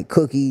everything,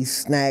 cookies,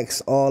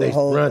 snacks, all They the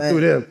whole run thing.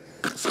 through them.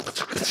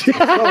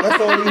 Bro,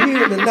 that's all you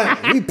hear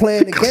tonight. We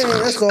playing the game.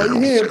 That's all you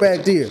hear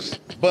back there.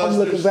 I'm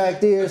looking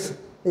back there.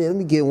 Yeah, let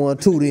me get one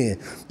too then.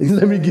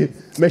 Let me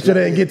make sure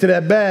they didn't get to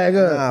that bag,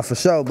 huh? Nah, for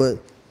sure, but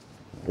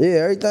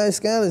yeah, everything's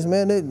scandalous,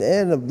 man.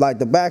 And like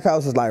the back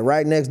house was like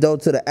right next door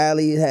to the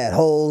alley. It had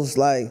holes.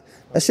 Like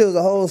that shit was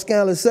a whole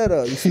scandalous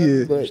setup. You feel me?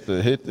 Yeah. But Used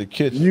to hit the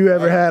kitchen. You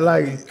ever had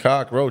like,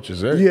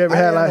 Cockroaches, eh? you ever I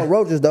had had no like,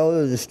 roaches though.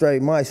 It was just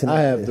straight mice. I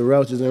have the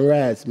roaches and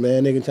rats,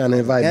 man. Nigga trying to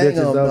invite Gang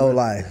bitches of them over. though,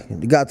 like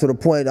it got to the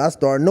point I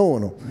started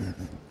knowing them.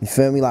 You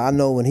feel me? Like I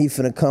know when he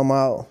finna come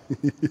out.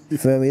 You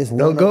feel me? It's one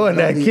Don't of go them in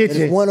that only-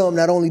 kitchen. It's one of them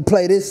that only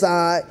play this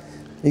side.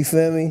 You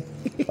feel me?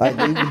 Like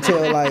you can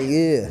tell, like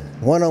yeah,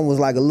 one of them was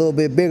like a little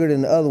bit bigger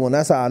than the other one.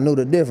 That's how I knew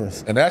the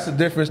difference. And that's the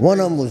difference. One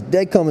of them was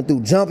they coming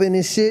through jumping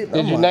and shit.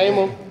 Did you name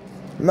them?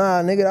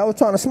 Nah, nigga, I was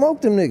trying to smoke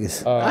them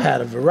niggas. I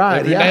had a If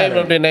variety. you I had name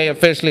them, then they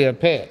officially a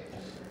pet.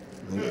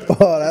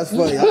 Oh, that's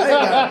funny.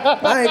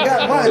 I ain't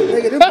got mine,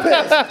 nigga. Them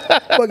pets.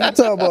 Fuck you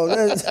talking about?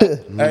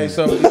 Hey,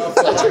 so y'all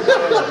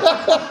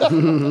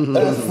feel like,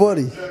 That's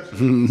funny.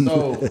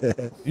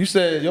 so you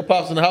said your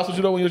pops in the house with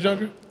you though when you was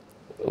younger?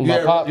 You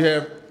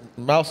had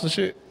mouse and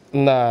shit?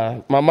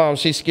 Nah, my mom,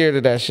 she's scared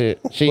of that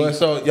shit. But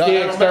so y'all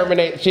She'll had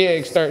exterminate.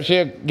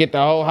 She'll get the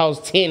whole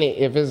house tinted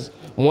if it's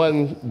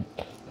one.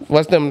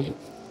 What's them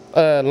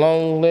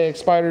long leg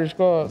spiders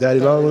called? Daddy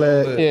long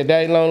leg. Yeah,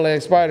 daddy long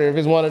leg spider. If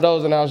it's one of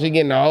those in the house, she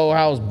getting the whole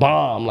house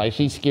bombed. Like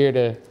she's scared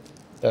of.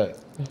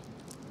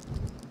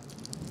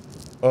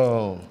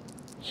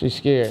 She's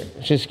scared.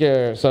 She's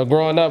scared. So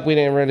growing up, we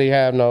didn't really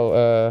have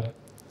no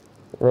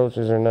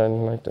roaches or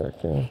nothing like that.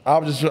 Yeah.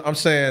 I'm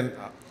saying,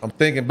 I'm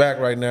thinking back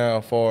right now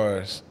as far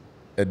as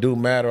it do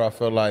matter. I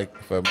feel like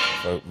if a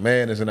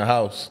man is in the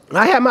house.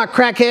 I had my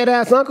crackhead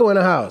ass uncle in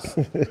the house.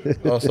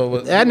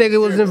 Also, That nigga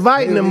was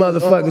inviting them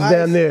motherfuckers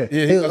down there.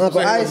 Yeah, he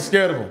was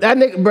scared of him. That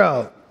nigga,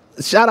 bro.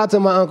 Shout out to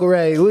my Uncle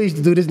Ray. We used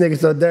to do this nigga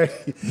so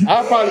dirty.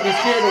 I'll probably be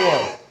scared of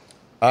one.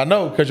 I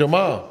know, cause your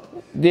mom.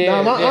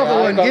 Yeah, Nah, my uncle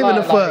wasn't giving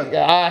a fuck. Like,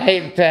 I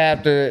hate to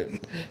have to.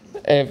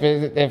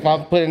 If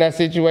I'm put in that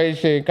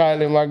situation,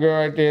 calling my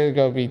girl right there, it's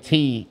gonna be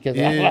tea. Cause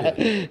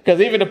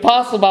even the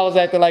possum, I was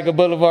acting like a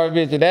boulevard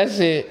bitch, and that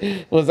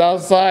shit was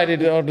outside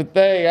on the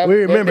thing. We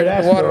remember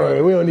that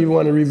story. We don't even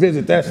want to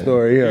revisit that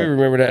story here. You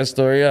remember that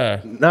story, yeah?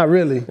 Not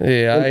really.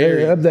 Yeah, I hear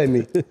you. Update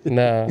me.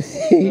 Nah,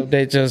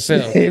 update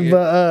yourself.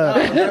 But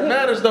That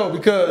matters though,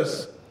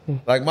 because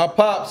like my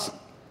pops,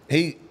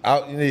 I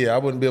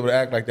wouldn't be able to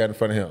act like that in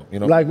front of him. You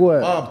know, Like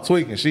what? Mom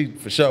tweaking, she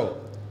for sure.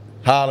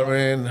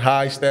 Hollering,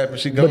 high stepping,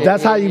 she going. But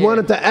that's how you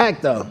wanted to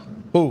act, though.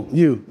 Who?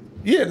 You.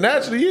 Yeah,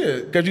 naturally,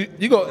 yeah. Because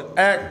you gonna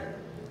act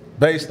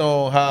based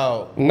on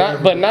how.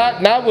 Not with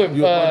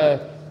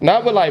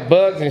like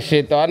bugs and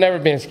shit though. I never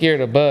been scared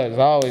of bugs.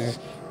 I always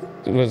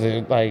was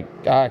like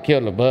I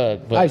killed a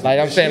bug. But like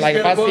I'm saying, like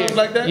if I see it,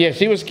 like that? yeah,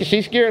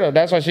 she's scared of.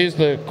 That's why she used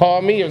to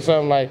call me or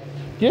something like.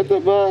 Get the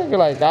bug.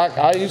 Like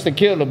I used to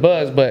kill the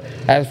bugs, but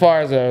as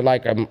far as a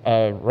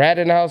rat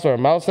in the house or a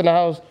mouse in the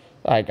house.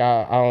 Like,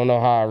 I don't know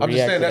how I react. I'm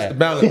just saying to that's that. the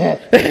balance.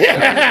 You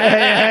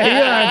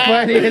are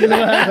funny as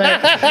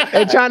well.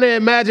 And trying to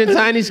imagine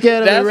Tiny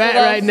scared of a rat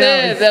right now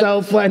is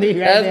so funny.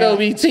 That's gonna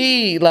be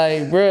tea.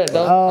 Like, bro,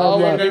 don't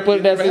always be put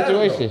in that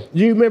situation.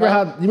 You remember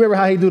how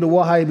he do the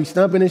wall, how he be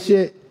stumping and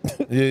shit?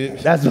 Yeah.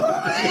 That's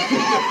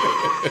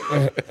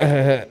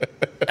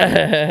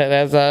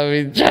That's how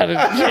we try to.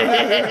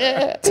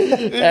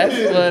 That's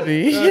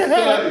funny.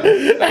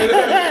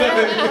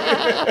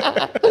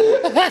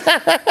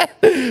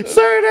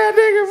 Sir, that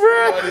nigga,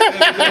 bro.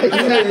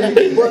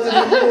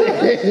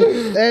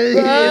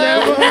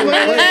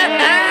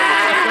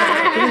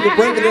 Nigga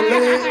breaking the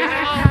leg.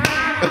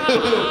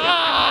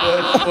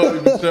 That's funny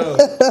to show.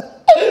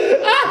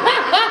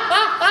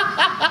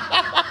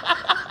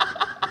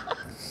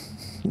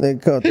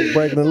 Nigga come through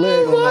breaking the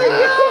leg.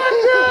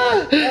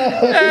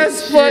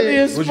 That's funny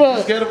as Was fuck.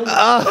 you scared of him?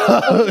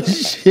 Oh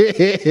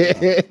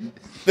shit.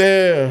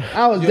 Damn.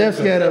 I was deaf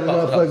scared of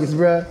motherfuckers,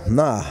 bro.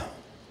 Nah.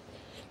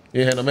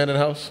 You ain't had no man in the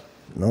house?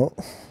 No.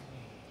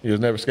 You was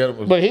never scared of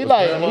him? But he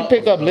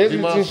pick up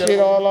lizards and shit,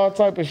 all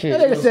type of shit.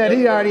 That nigga said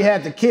he already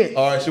had the kit.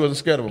 All right, she wasn't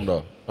scared of him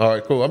though. All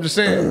right, cool. I'm just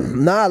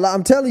saying. Nah,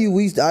 I'm telling you,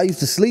 I used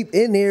to sleep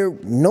in there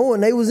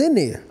knowing they was in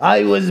there.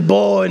 I was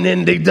born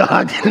in the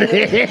darkness.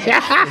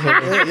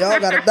 Yeah, y'all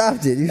got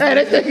adopted. Hey,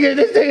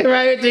 this nigga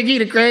right here think he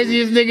the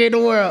craziest nigga in the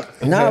world.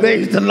 Nah, they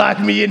used to lock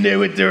me in there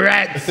with the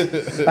rats.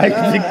 Like,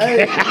 You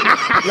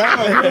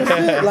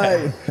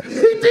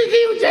think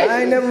he was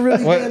I ain't never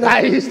really been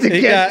I used to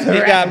He catch the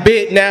rats. got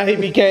bit, now he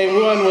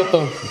became one with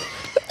them.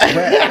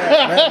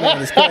 Rat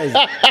man is crazy.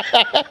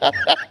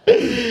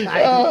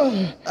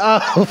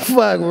 Oh,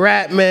 fuck,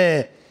 Rat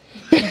Man.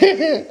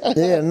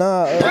 Yeah,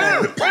 nah.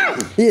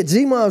 Yeah,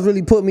 G-Moms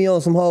really put me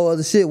on some whole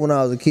other shit when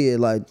I was a kid.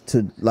 Like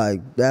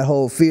that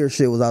whole fear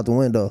shit was out the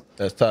window.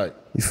 That's tight.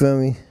 You feel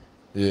me?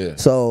 Yeah.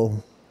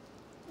 So,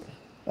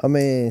 I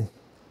mean,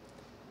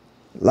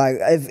 like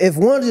if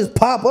one just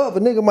pop up,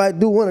 a nigga might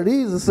do one of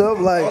these or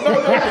something. Like,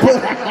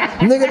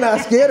 nigga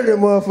not scared of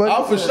them motherfuckers.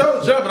 I'm for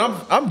sure jumping.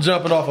 I'm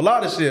jumping off a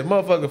lot of shit.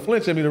 Motherfucker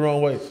flinching me the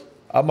wrong way.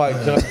 I might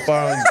jump and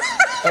find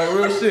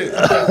real shit.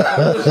 I'm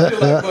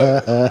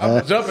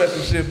gonna jump at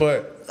some shit,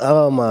 but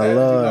Oh my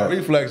lord.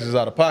 reflexes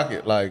out of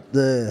pocket, like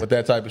with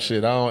that type of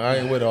shit. I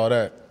ain't with all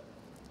that.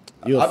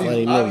 You a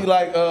funny I be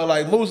nigga.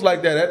 like Moose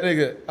like that. That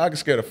nigga, I can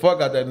scare the fuck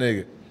out that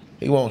nigga.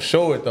 He won't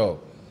show it though.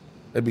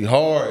 It'd be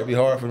hard. It'd be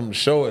hard for him to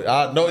show it.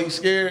 I know he's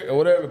scared or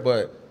whatever,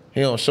 but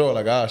he don't show it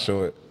like I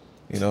show it.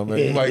 You know, man.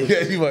 He might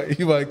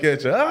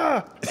catch it.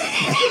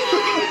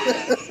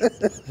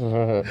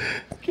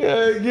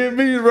 Can't get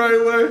me the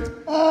right way.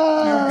 You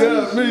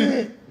got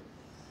me.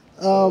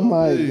 Oh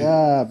my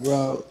god,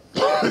 bro.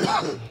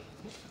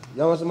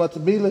 Y'all want some more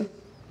tequila?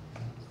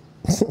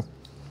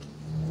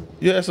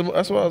 Yeah, that's what I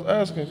was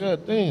asking.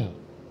 God damn.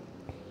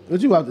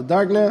 What you out the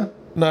dark now?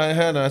 Nah, I ain't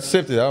had none. I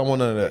sipped it. I don't want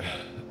none of that.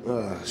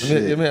 Oh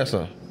Let me have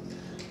some.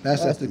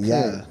 That's the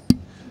Yeah.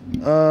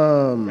 kid.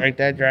 Drink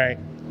that drink.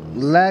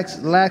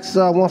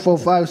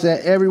 Laxa145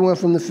 said everyone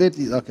from the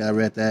 50s. Okay, I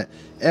read that.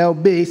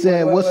 LB, he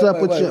said, what's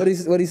up with you?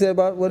 What he said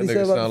about That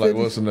nigga sound like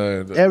what's the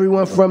name?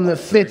 Everyone from the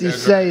 50s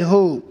say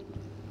hoop.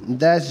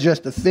 That's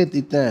just a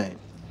 50 thing.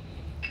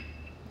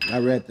 I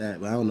read that,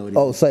 but I don't know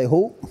what he say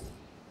hoop?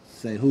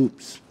 Say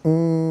hoops. I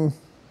don't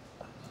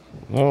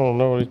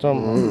know what he's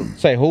talking about.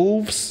 Say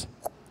hooves?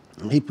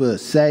 He put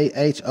say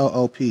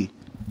H-O-O-P.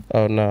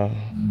 Oh, no.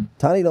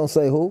 Tiny don't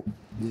say hoop.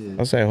 Yeah.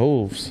 I say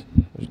hooves.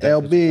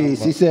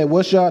 LB, he said,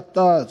 what's your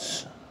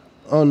thoughts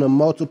on the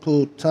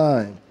multiple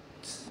times?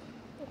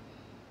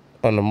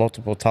 On the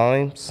multiple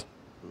times?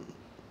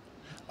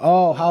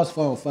 Oh, house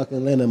phone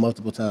fucking Lena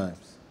multiple times.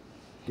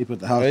 He put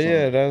the house phone.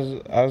 Yeah,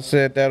 I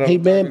said that on the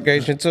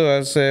congregation too.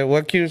 I said,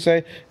 what Q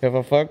say? If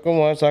I fuck her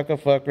once, I can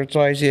fuck her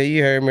twice. Yeah,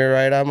 you heard me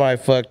right. I might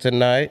fuck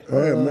tonight.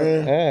 Yeah,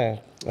 man. Yeah.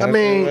 I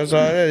mean, that's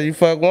all it is. You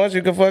fuck once,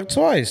 you can fuck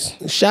twice.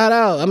 Shout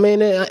out. I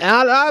mean,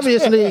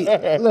 obviously,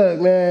 look,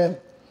 man.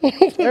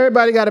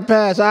 Everybody got a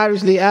pass.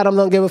 Obviously, Adam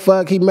don't give a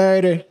fuck. He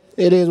married her.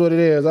 It is what it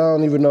is. I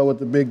don't even know what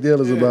the big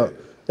deal is about.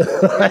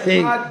 Like,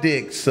 my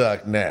dick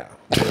suck now.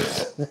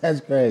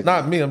 That's crazy.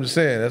 Not me. I'm just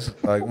saying. That's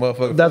like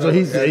motherfucker. That's what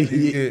he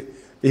said.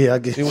 Yeah, I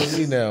guess. She with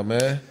me now,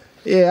 man.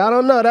 Yeah, I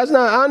don't know. That's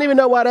not. I don't even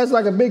know why that's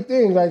like a big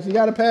thing. Like, you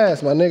got to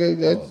pass, my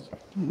nigga.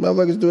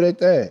 Motherfuckers do their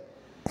thing.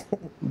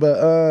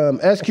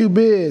 But SQ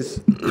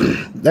Biz,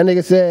 that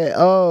nigga said,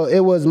 oh, it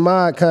was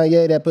my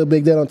Kanye that put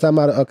Big Deal on time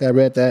out. Okay, I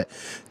read that.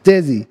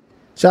 Thizzy.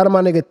 Shout out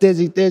my nigga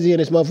Thizzy and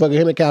this motherfucker,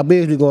 him and Cal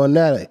Biggs be going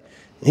at it.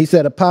 He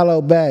said,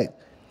 Apollo back.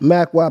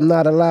 Mac Wap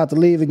not allowed to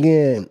leave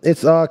again.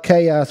 It's all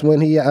chaos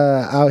when he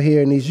out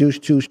here in these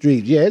used to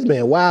streets. Yeah, it's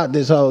been wild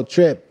this whole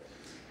trip.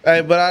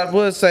 Hey, but I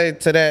would say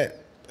to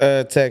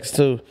that text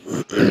too,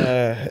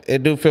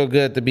 it do feel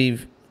good to be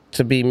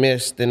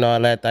missed and all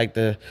that. Like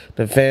the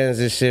fans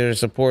and shit, the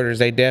supporters,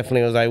 they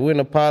definitely was like, when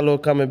Apollo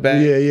coming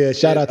back? Yeah.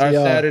 Shout out to y'all.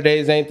 Our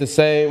Saturdays ain't the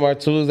same. Our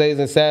Tuesdays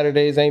and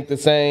Saturdays ain't the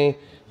same.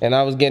 And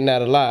I was getting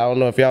that a lot. I don't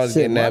know if y'all was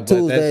getting that, but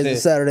Tuesdays and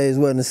Saturdays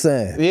wasn't the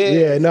same.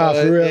 Yeah, nah,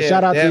 for real.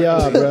 Shout out to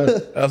y'all, bro.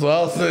 That's what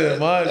I was saying.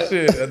 My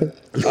shit.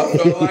 I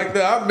felt like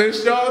that. I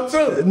missed y'all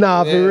too.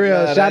 Nah, for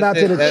real. Nah, shout out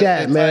to the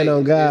chat, man, tight.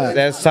 on God.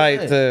 That's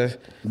tight to...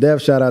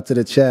 Def, shout out to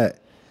the chat.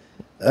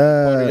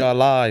 Part of y'all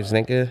lives,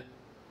 nigga.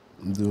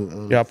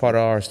 Y'all part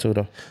of ours too,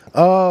 though.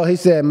 Oh, he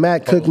said,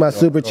 Matt cooked my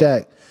super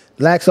chat.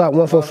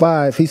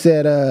 Laxhawk145, he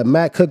said,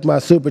 Matt cooked my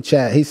super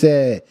chat. He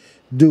said,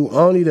 do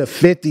only the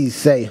 50s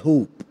say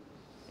hoop?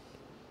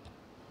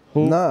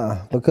 Hoop?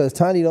 Nah, because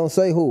Tiny don't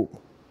say hoop.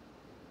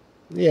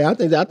 Yeah, I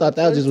thought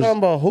that was just talking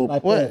about hoop.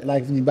 Like what?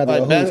 Like you about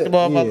like to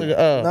basketball hoop. about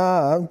to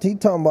Nah, he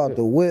talking about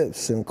the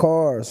whips and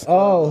cars.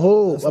 Oh,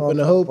 hoop. That's Up what in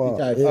the I'm hoop. talking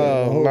about. Yeah.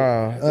 Oh,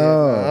 nah.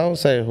 Oh. I don't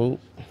say hoop.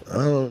 I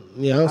don't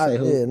say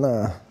hoop. Yeah,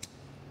 nah.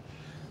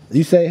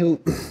 You say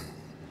hoop?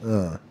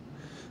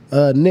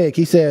 Nick,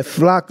 he said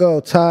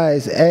Flacco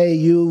ties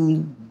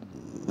AU.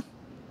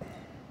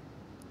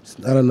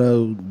 I don't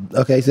know.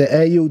 Okay, he said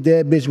AU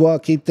dead bitch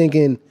walk. Keep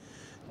thinking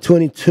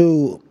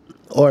 22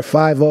 or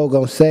 50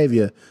 gonna save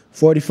you.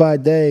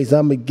 45 days,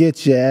 I'ma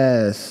get your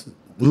ass.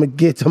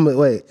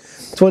 Wait.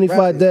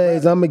 25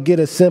 days, I'ma get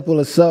a simple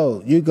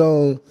assault. You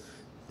gonna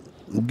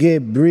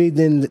get breathed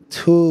in the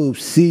tube.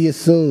 See you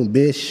soon,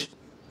 bitch.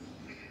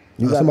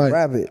 You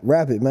gotta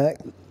rap it, Mac.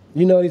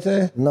 You know what he's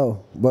saying?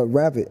 No, but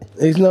rap it.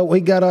 He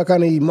got all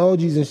kind of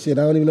emojis and shit.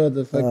 I don't even know what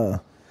the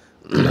fuck.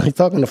 He's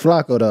talking to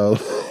Flacco though.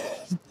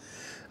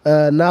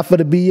 Not for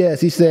the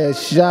BS. He said,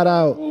 shout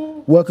out.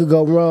 What could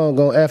go wrong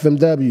on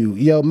FMW?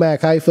 Yo,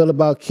 Mac, how you feel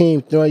about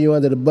Keem throwing you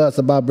under the bus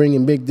about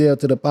bringing Big Deal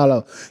to the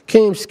Apollo?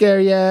 Keem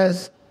scary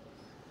ass.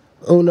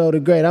 Uno the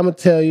Great. I'm going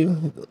to tell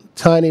you,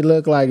 Tiny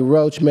look like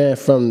Roach Man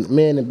from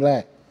Men in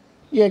Black.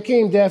 Yeah,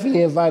 Keem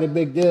definitely invited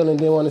Big Deal and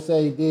didn't want to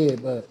say he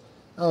did, but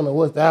I don't know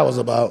what that was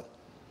about.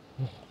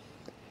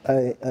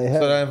 So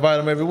I invite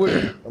him every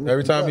week.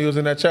 Every time he was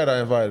in that chat,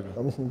 I invited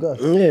him.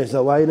 Yeah,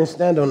 so why you didn't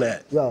stand on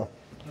that? Yo.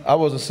 I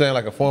wasn't saying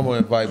like a formal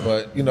invite,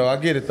 but you know, I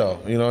get it though.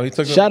 You know, he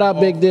took me Shout up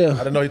out Big Deal. I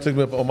didn't know he took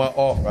me up on my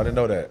offer. I didn't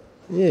know that.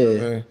 Yeah. You know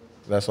what I mean?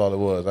 That's all it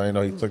was. I didn't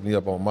know he took me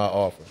up on my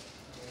offer.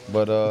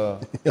 But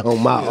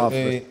on my offer. I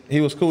mean, he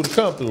was cool to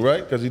come through,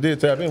 right? Because he did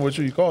tap in with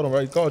you. You called him,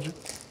 right? He called you.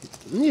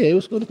 Yeah, it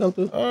was cool to come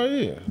through. Oh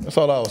yeah, that's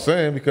all I was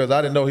saying because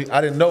I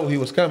didn't know he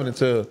was coming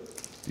until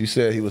you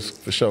said he was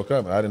for sure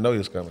coming. I didn't know he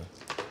was coming.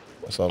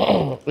 That's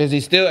all. Is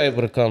he still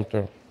able to come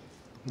through?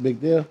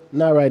 Big Deal?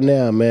 Not right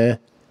now, man.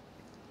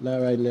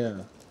 Not right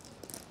now.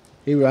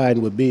 He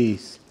riding with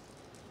Beez.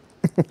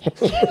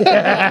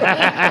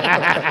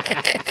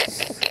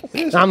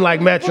 I'm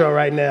like Metro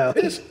right now.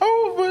 It's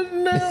over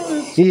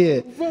now.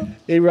 Yeah,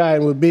 he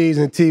riding with Beez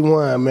and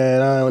T1,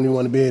 man. I don't even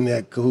want to be in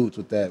that cahoots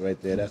with that right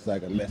there. That's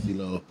like a messy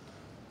little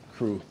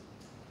crew.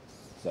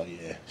 So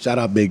yeah, shout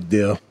out Big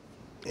Deal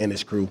and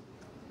his crew.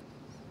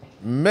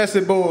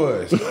 Messy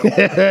boys. Them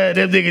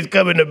niggas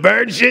coming to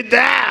burn shit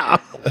down.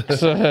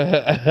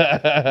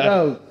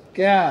 Yo,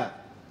 God.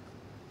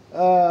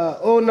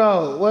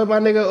 Uno, what my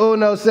nigga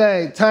Uno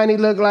say? Tiny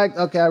look like,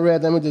 okay, I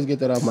read that. Let me just get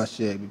that off my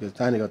shit because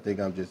Tiny gonna think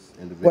I'm just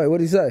individual. Wait,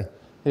 what'd he say?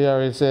 He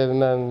already said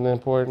nothing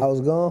important. I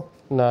was gone.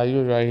 Nah, you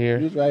was right here.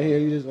 He's right here.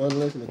 You just wasn't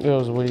listening. It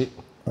was weak.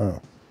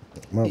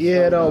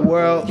 Yeah, though,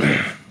 world.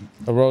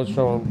 A roach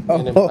from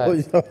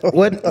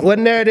What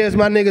narratives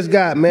my niggas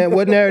got, man?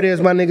 What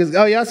narratives my niggas?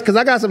 Oh, yes, because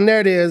I got some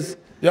narratives.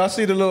 Y'all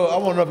see the little, I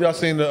want to know if y'all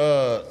seen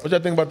the, what y'all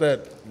think about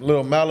that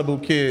little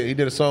Malibu kid? He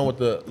did a song with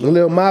the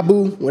Lil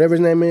Mabu, whatever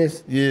his name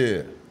is.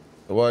 Yeah.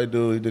 The white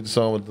dude, he did the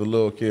song with the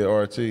little kid,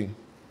 RT.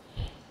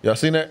 Y'all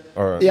seen that?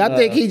 Or, Yeah, I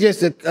think he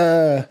just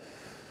a,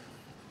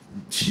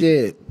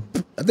 shit.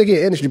 I think he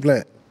an industry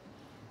plant,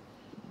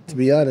 to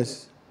be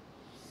honest.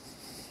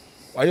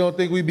 Why you don't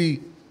think we be,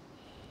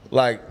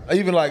 like,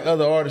 even like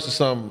other artists or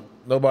something,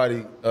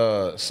 nobody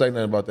say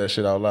nothing about that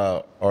shit out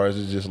loud? Or is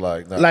it just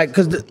like, nah, Like,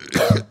 because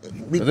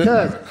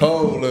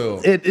cold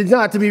little. it's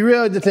not, to be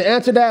real, to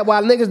answer that,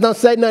 why niggas don't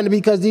say nothing,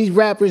 because these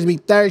rappers be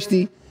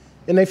thirsty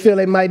and they feel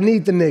they might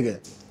need the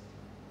nigga.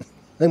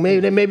 Like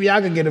maybe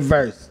I could get a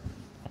verse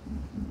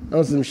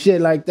on some shit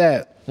like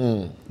that.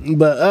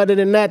 But other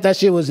than that, that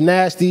shit was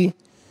nasty.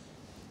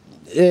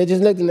 It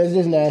just looked, it's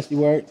just nasty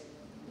work.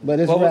 But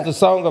it's What was the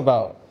song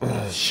about?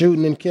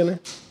 shooting and killing.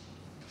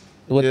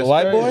 With Yeah, the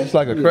white crazy. boy? It's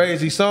like a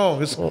crazy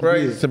song. It's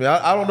crazy to me.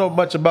 I don't know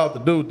much about the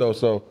dude though,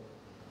 so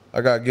I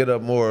gotta get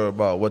up more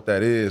about what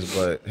that is.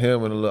 But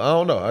him and I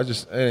don't know. I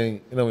just it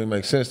ain't, it don't even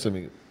make sense to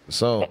me. The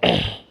song.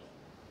 And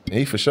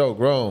he for sure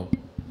grown.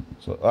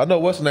 So I know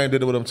what's his name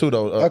did it with him too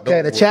though.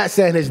 Okay, the chat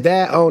saying his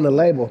dad owned the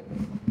label.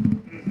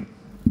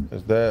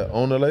 Is that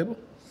on the label?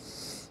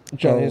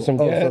 Trying to hit some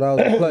so gas. that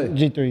was a play.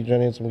 G3 trying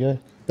to hit some gas.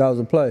 That was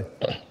a play.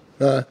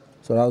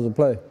 So that was a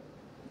play.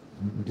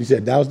 You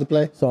said that was the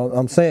play? So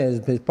I'm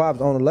saying his pops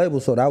on the label,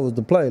 so that was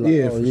the play. Like,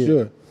 Yeah, for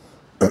sure.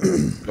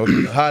 Go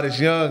get the hottest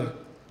young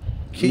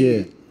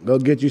kid. Yeah, go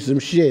get you some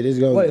shit. It's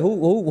gonna Wait,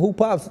 who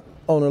pops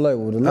on the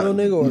label? The little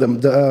nigga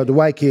or the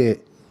white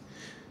kid.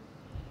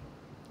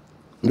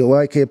 The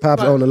white kid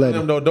pops on the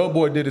label. Him though,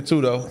 Doughboy did it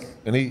too though,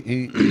 and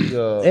he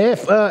And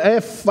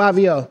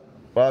Fabio.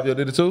 Fabio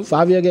did it too.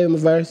 Fabio gave him a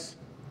verse.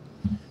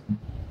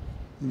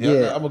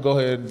 Yeah, I'm gonna go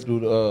ahead and do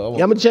the.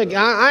 Yeah, I'm gonna check.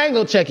 I ain't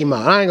gonna check him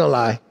out. I ain't gonna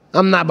lie.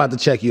 I'm not about to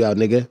check you out,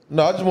 nigga.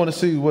 No, I just want to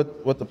see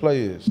what the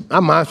play is. I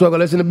might as well go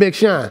listen to Big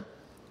Sean.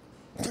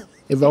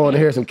 If I want to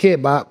hear some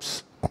kid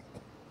bops.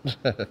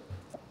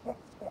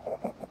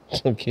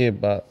 Some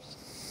kid bops.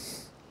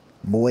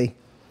 boy.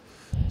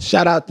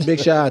 Shout out to Big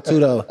Sean too,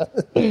 though.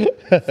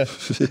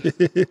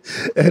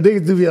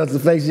 Niggas do be on some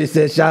fake shit.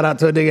 Said shout out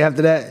to a nigga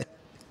after that.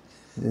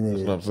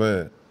 That's what I'm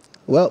saying.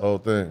 Well, Whole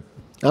thing.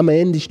 I'm an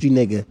industry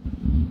nigga.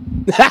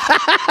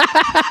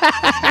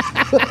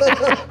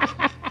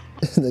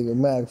 This nigga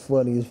Mac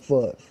funny as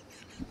fuck.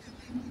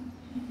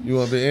 You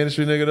want to be an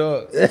industry nigga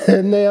dog?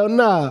 Hell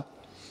nah.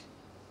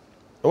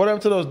 What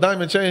happened to those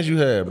diamond chains you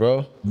had,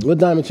 bro? What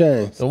diamond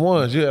chains? The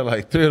ones you had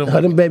like 3 of Oh,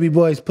 them. them baby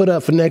boys put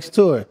up for next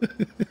tour.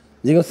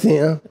 You gonna see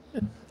them.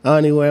 I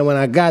only wear 'em when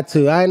I got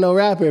to. I ain't no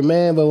rapper,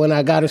 man, but when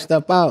I got to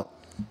stuff out,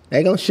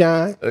 they gonna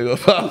shine. They gonna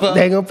pop out.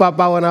 They gonna pop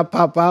out when I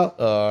pop out.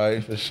 All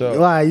right, for sure.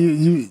 Why?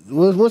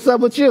 What's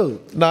up with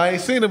you? Nah, I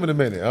ain't seen them in a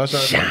minute. I was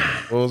trying to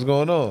think what was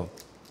going on.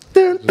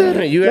 Dun, dun,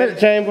 dun. You had a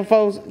chain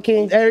before,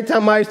 King? Every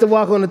time I used to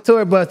walk on the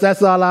tour bus,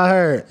 that's all I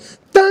heard.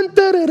 Dun,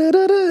 dun, dun, dun,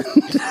 dun,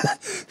 dun.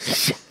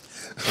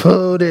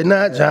 Food it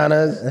not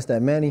Jonas. That's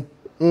that Manny.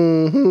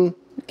 Keem,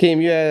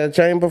 you had a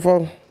chain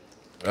before?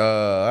 I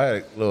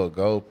had a little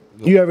gold.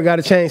 You ever got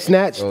a chain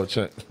snatched? Gold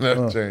chain,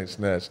 chain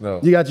snatch. No.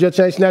 You got your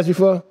chain snatched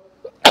before?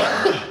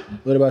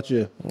 What about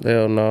you?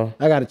 Hell no.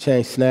 I got a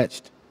chain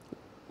snatched.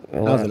 I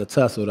was in a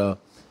tussle though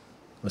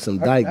with some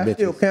dyke That bitches.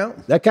 still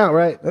count. That count,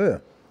 right? Yeah.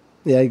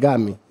 Yeah, he got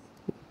me.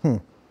 Where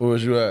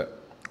was you at?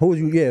 Who was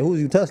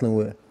you tussling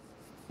with?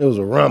 It was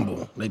a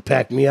rumble. They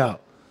packed me out.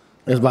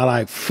 It was about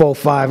like 4,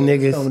 5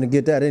 niggas. Coming to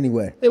get that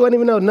anyway. They wasn't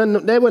even know.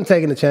 None, they wasn't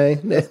taking the chain.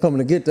 They, Coming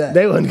to get that.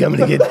 they wasn't coming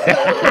to get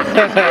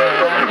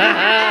that.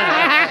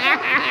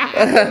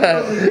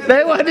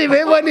 They wasn't even.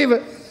 It wasn't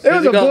even. It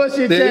was a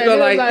bullshit chain.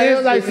 It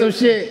was like some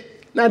shit.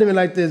 Not even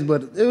like this,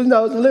 but it was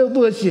a little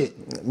bullshit.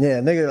 Yeah,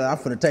 nigga, I'm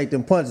finna take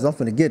them punches. I'm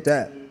finna get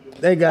that.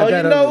 They got Oh,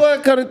 that. you know on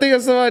what? Come to think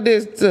of somebody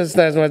did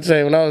snatch my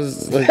chain when I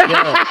was like, young.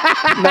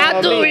 I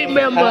do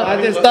remember.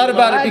 I just thought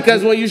about it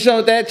because when you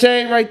showed that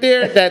chain right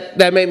there,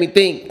 that made me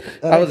think.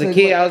 I was a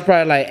kid. I was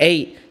probably like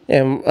 8,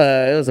 and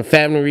it was a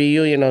family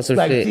reunion or some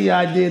Like shit.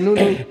 T.I. did,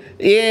 Nunu.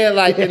 Yeah,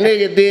 like the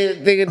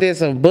nigga did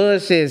some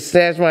bullshit,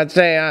 snatched my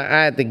chain.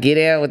 I had to get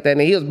out with that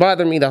nigga. He was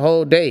bothering me the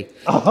whole day.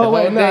 Oh, The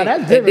wait, whole no, day.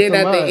 that's different And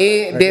then from at the mine.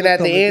 end, then at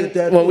the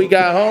end, when we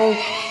got home,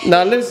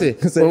 now listen,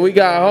 when we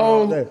got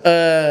home,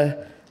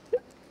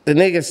 the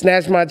nigga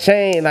snatched my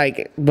chain.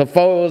 Like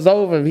before it was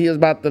over, he was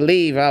about to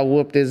leave. I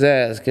whooped his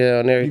ass, kid.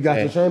 On everything. You got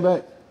your chain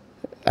back?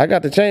 I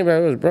got the chain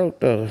back. It was broke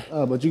though.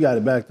 Oh, but you got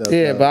it back though.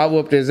 Yeah, but I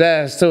whooped his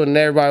ass too, and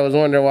everybody was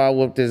wondering why I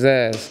whooped his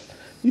ass.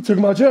 You took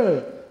my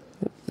chain.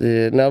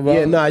 Yeah, no, bro.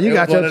 Yeah, nah, you It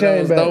got was your one of chain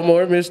those back. No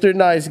more Mr.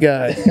 Nice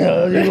Guy.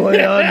 Oh, you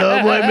going on?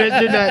 No boy,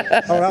 Mr.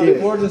 That. Oh,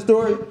 that was the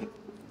story?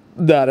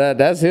 Nah,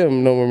 that's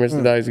him. No more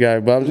Mr. Nice Guy.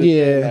 But I'm just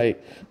saying, Yeah.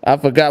 like I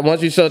forgot.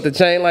 Once you showed the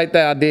chain like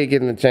that, I did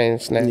get in the chain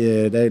snatch.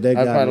 Yeah, they I was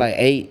got probably me. like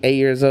 8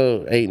 years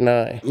old, 8,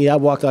 9. Yeah, I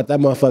walked out that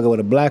motherfucker with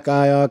a black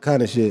eye, all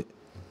kind of shit.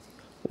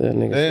 That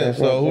nigga Damn, snatched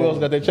so my who chain. else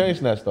got their chain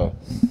snatched though?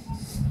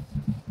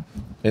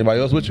 Anybody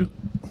else with you?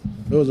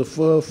 It was a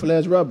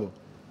full-fledged rebel.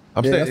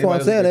 I'm Yeah, that's what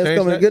I'm saying. They was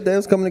coming to get that. They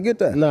was coming to get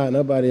that. Nah,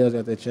 nobody else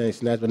got their chain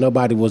snatched, but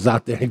nobody was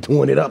out there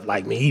doing it up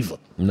like me either.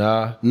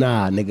 Nah.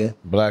 Nah, nigga.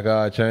 Black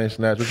eye chain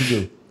snatch. What you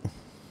do?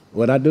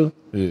 What I do?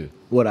 Yeah.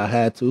 What I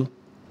had to.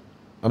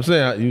 I'm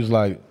saying you was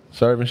like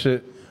serving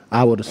shit.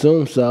 I would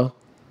assume so.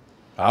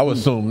 I would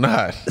assume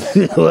not.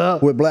 Well,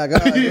 With black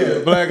eyes. Yeah,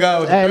 black eye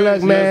was hey,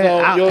 look,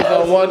 man. You was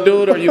on one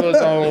dude or you was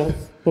on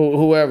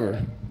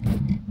whoever?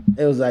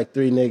 It was like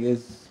 3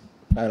 niggas,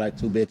 probably like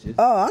 2 bitches.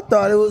 Oh, I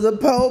thought it was a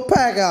whole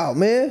pack out,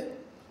 man.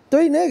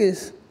 3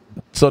 niggas.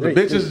 So the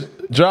bitches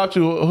dropped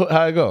you.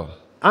 How it go?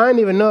 I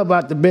didn't even know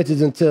about the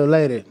bitches until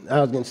later.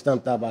 I was getting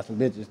stumped out by some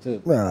bitches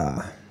too.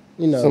 Nah.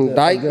 You know, Some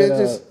dyke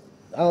bitches?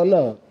 I don't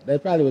know. They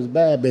probably was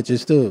bad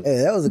bitches too. Hey,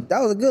 that was a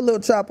good little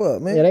chop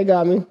up, man. Yeah, they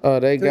got me. Oh,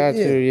 they got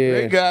you,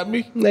 They yeah. got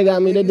me. They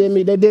got me. They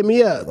did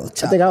me up. I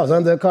think I was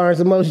under a car and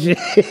some more shit.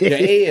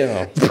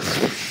 Damn.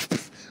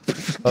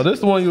 Oh, this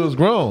the one you was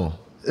grown.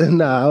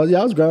 Nah, I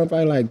was growing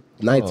probably like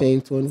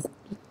 19, 20.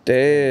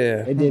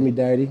 Damn. They did me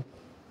dirty.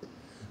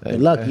 But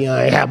lucky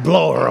I ain't have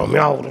blower on me.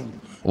 I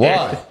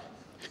Why?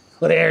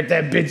 would have aired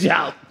that bitch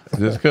out.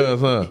 Just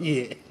cause, huh?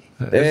 Yeah.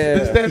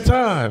 It's that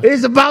time.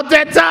 It's about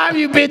that time,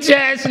 you bitch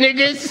ass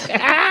niggas.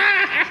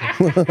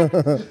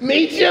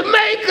 Meet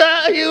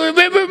Jamaica. You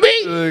remember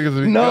me?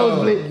 Niggas be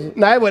Nosebleed.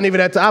 Nah, it wasn't even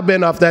that time. I've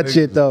been off that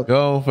shit though.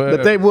 Gone forever.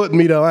 But they whooped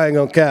me though. I ain't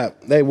gonna cap.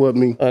 They whooped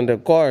me. Under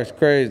car is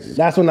crazy.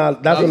 That's when I You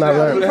would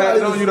learned. have had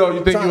it on you though.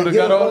 You think you would have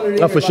got off?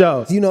 Oh, for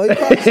sure. You know, he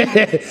probably,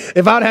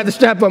 If I would have had the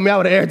strap on me, I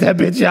would have aired that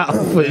bitch out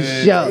for he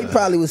sure.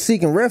 probably was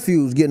seeking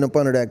refuge getting up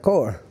under that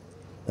car.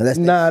 And that's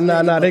Nah.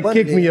 They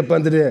kicked me up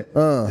under there. I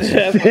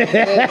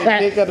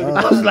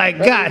was like,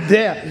 God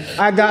damn.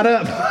 I got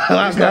up.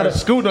 I got up.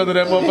 Scoot under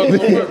that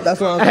motherfucker.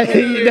 That's what I'm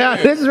saying. Hey, now,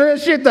 this is real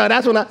shit though.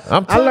 That's when I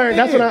learned.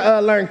 That's when I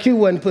learned Q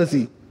wasn't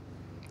pussy.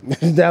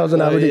 That was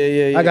when I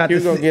really. yeah. I got Q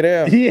to gonna get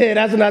out. Yeah,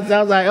 that's when I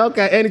was like,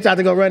 okay. And he tried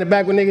to go run it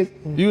back with niggas.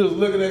 You was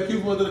looking at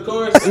Q under the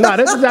car. No,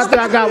 this is after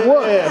I got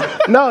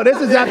whooped. No,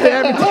 this is after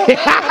everything.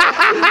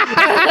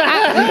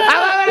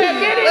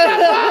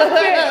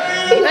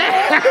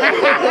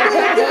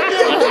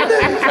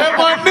 That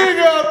my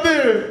nigga out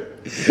there.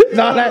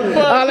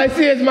 All I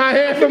see is my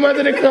hair from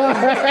under the car.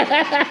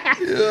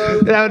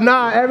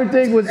 Nah,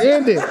 everything was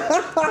ended.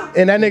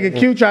 And that nigga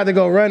Q tried to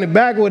go run it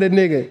back with a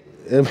nigga.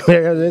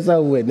 It's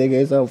over with, nigga.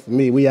 It's over for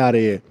me. We out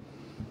of here.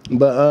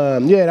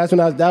 But yeah, that's when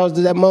that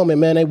was that moment,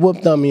 man. They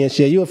whooped on me and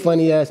shit. You a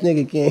funny ass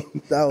nigga,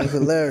 King. That was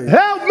hilarious.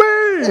 Help me!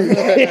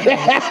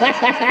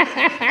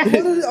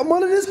 I'm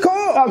under this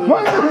car.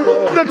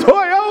 The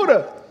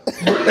Toyota.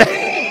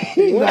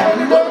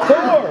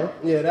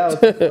 Yeah, that was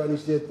some funny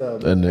shit though.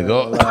 That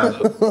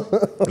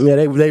nigga. Yeah,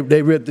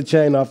 they ripped the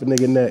chain off a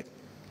nigga neck.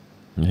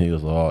 He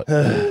was hard.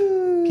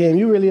 Kim,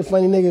 you really a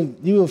funny nigga.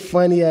 You a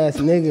funny ass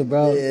nigga,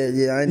 bro.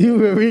 Yeah, I know. You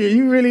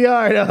really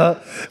are though.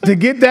 To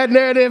get that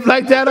narrative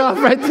like that off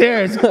right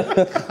there is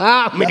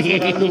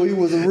comedy. I knew he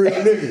was a real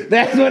nigga.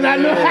 That's when I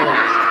knew.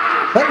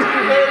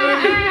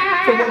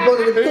 From up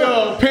under the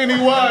car.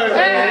 Pennywise.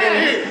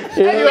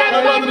 He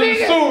under the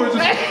sewers.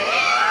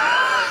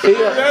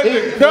 That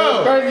nigga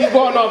dumb. Crazy, you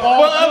going off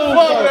all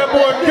Fuck that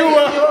boy Q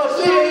out.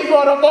 shoes. He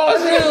going off all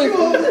shoes.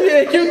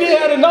 Yeah, Q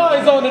had a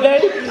noise on today.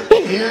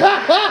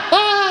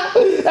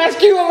 That's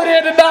Q over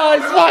there, the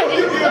noise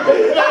fighting.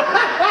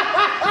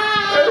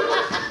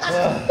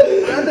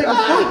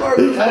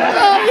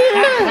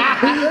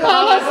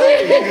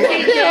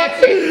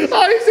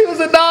 All you see was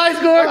the noise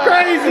going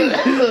crazy.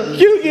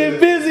 Q getting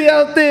busy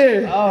out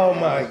there. Oh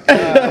my god.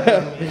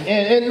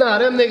 and nah,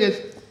 them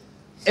niggas.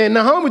 And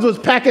the homies was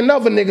packing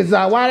other niggas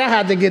out. Why I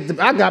had to get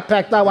I got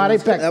packed out while they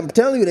packed. I'm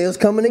telling you, they was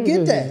coming to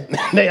get that.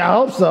 I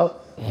hope so.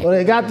 Well,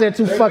 they got there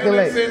too fucking They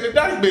late. send the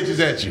dyke bitches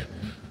at you.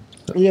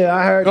 Yeah,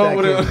 I heard Go that.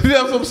 over there. Kid.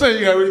 That's what I'm saying.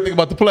 You gotta really think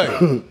about the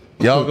play.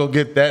 Y'all go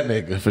get that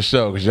nigga for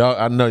sure. Cause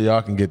I know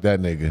y'all can get that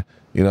nigga.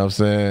 You know what I'm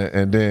saying?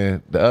 And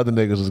then the other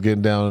niggas was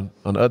getting down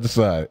on the other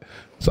side.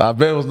 So I bet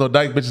there was no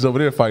dyke bitches over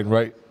there fighting,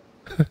 right?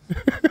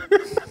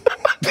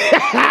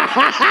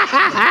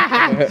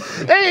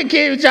 They ain't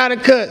keep trying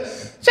to cook.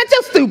 Shut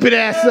your stupid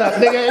ass up,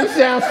 nigga. You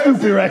sound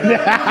stupid right now.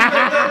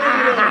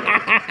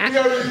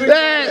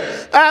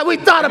 We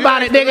thought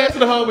about it, The nigga. rest of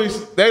the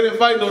homies, they didn't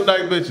fight no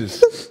dyke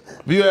bitches.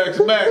 If you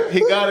ask Mac, he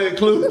gotta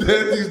include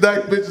these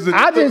dyke bitches.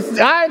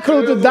 I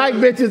include the dyke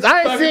bitches.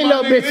 I ain't seen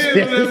no That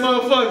bitches.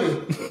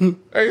 motherfucker.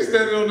 They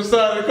standing on the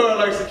side of the car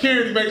like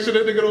security, make sure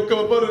that nigga don't come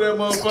up under that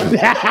motherfucker.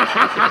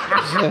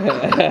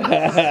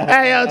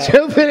 Hey, yo,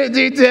 truth in the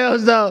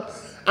details though.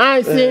 I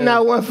ain't seen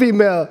not one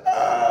female.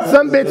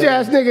 Some bitch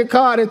ass nigga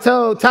called and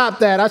told Top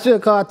that. I should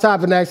have called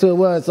Top and asked who it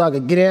was so I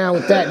could get down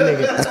with that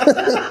nigga.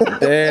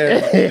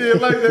 Damn. You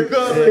didn't like that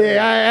car?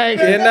 Yeah, I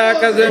ain't. Yeah, nah,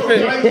 cause you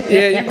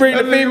bring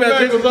the females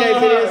just in case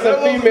it is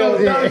some females.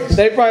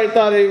 They probably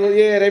thought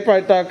they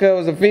probably thought it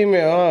was a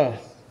female, huh?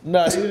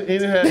 Nah, he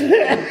didn't have.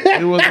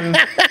 It wasn't.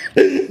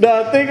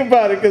 No, think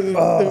about it, because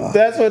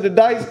that's where the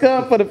dykes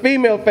come for the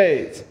female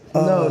fades.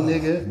 No,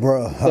 nigga.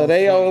 Bro. So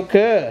they on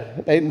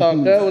Cuz. They thought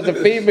Cuz was a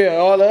female.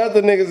 All the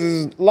other niggas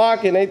is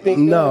locking. They think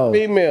Cuz No. a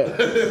female.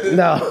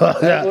 No.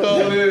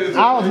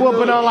 I was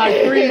whooping on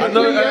like three. I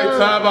know.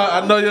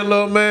 I know your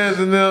little man's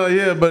and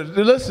yeah, but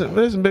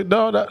listen, big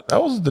dog.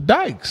 That was the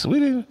dykes. We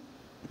didn't.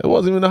 It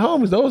wasn't even the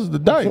homies. Those was the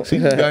dykes. He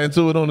just got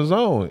into it on his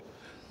own.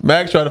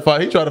 Max tried to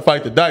fight. He tried to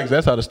fight the dykes.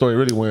 That's how the story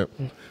really went.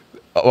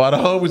 While the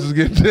homies was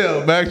getting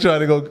down, Max tried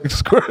to go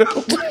scrap.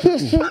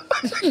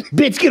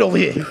 Bitch, get over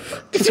here.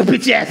 Get your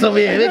bitch ass over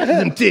here. Look at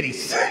them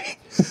titties.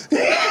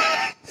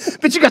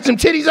 Bitch, you got some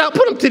titties out?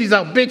 Put them titties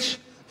out, bitch.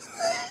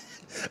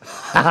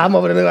 I'm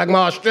over there like my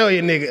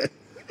Australian nigga.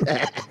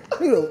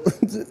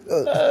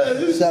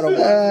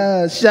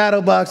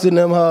 Shadowboxing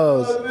them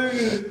hoes.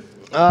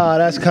 Oh,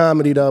 that's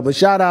comedy though. But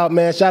shout out,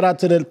 man. Shout out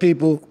to the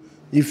people.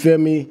 You feel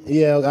me?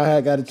 Yeah, I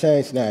had got a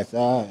chain snatch.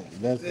 All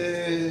right. That's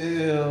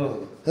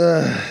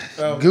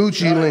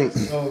Gucci link.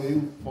 Oh,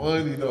 you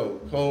funny though.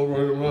 Cold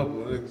Royal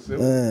Rumble. Nigga said,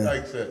 what the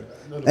dykes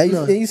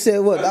at? And you said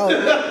what? That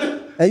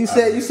was, and you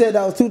said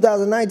that was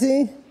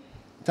 2019?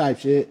 Type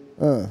shit.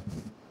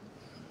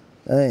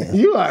 Damn.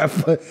 You are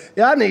fun.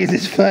 Y'all niggas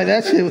is fun.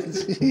 That shit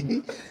was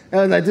that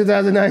was like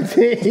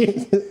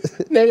 2019.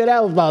 Nigga,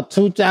 that was about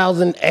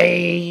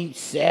 2008,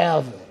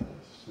 7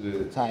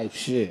 type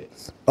shit.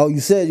 Oh, you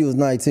said you was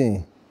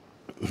 19.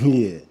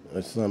 Yeah,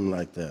 or something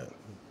like that.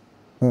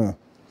 Huh.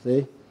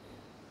 See?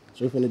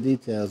 Truth in the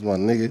details, my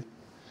nigga.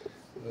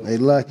 They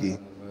lucky.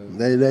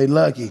 They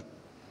lucky.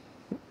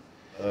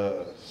 Shit.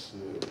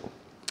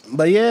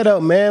 But yeah, though,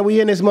 man,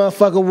 we in this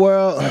motherfucker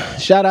world.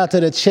 Shout out to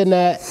the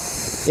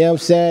Chinat. You know what I'm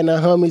saying? The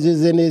homies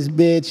is in this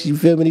bitch. You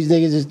feel me? These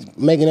niggas is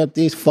making up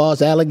these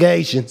false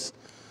allegations.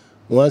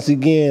 Once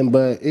again,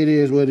 but it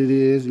is what it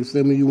is. You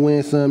feel me? You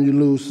win some, you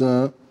lose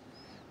some.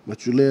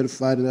 But you live to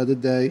fight another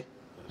day.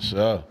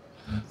 Sure.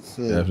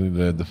 So, Definitely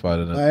live to fight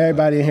another day.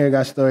 everybody in here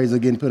got stories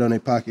of getting put on their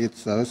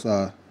pockets, so it's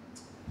all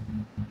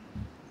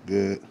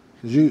good.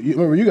 Cause you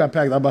remember you got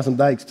packed out by some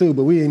dykes too,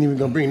 but we ain't even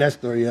gonna bring that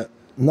story up.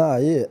 Nah,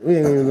 yeah. We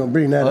ain't even gonna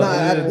bring that up.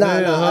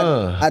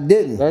 I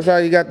didn't. That's how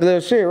you got the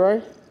little shit,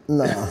 right?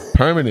 Nah.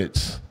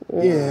 Permanence.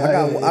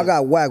 Yeah, I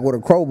got whacked with a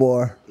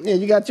crowbar. yeah,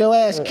 you got your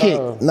ass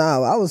kicked.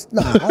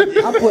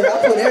 I put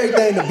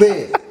everything to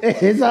bed.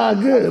 It's all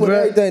good, Put bro.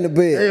 everything to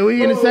bed. Hey,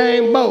 we in the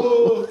same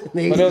boat.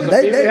 Nigga.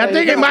 They- I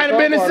think it might have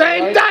been the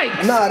same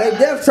dykes. Nah, they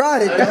def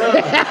tried it.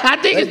 I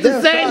think it's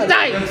the same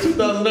dykes.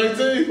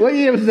 2019? What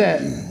year was that?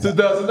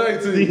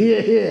 2019.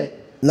 Yeah.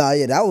 Nah,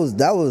 yeah, that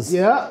was.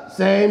 Yeah,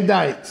 same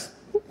dykes.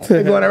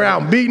 They going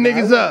around beating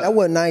niggas That up.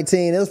 wasn't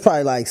 19. It was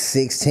probably like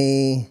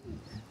 16.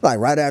 Like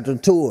right after the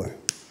tour.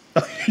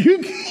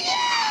 You-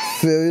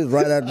 Feel it was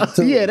right after the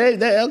tour. yeah,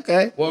 they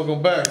okay.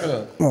 Welcome back,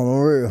 huh? On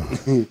the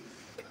real.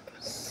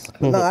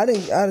 No, I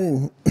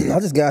didn't. I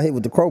just got hit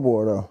with the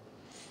crowbar though.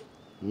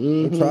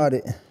 We tried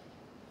it.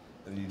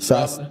 And you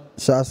Shots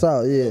dropped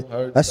out, yeah.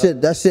 Heard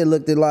That shit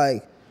looked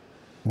like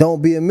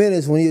Don't Be a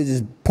Menace when you was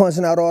just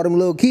punching out all them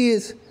little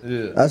kids.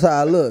 Yeah. That's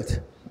how I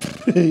looked.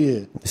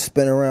 Yeah.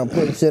 Spinning around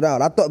putting shit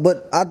out. I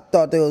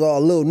thought they was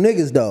all little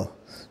niggas though.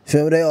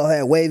 Feel me? They all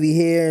had wavy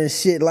hair and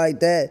shit like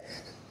that.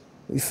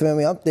 You feel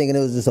me? I'm thinking it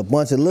was just a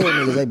bunch of little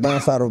niggas. They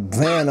bounced out of a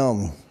van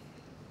on me.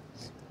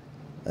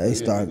 They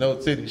started. No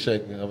titty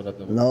shaking coming up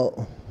the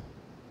No.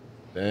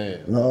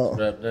 Damn. No.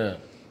 Strapped down.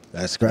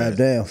 That's Strapped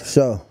down for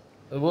sure.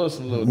 It was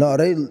some little. No,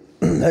 they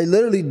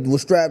literally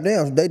was strapped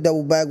down. They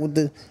doubled back with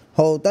the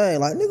whole thing.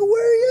 Like, nigga,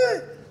 where he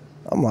at?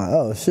 I'm like,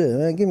 oh shit,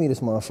 man, give me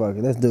this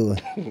motherfucker. Let's do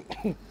it.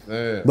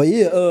 Damn. But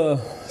yeah,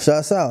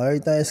 shouts out.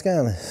 Everything's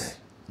scandalous.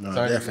 No,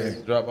 Tiny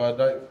definitely. drop by a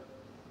dyke?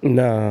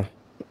 Nah.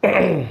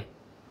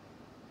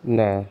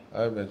 Nah.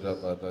 I haven't been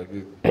dropped by a dyke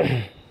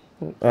either.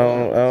 I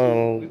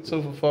don't. We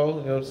 2 for 4, you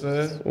know what I'm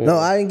saying? No,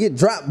 I didn't get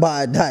dropped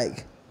by a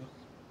dyke.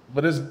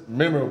 But it's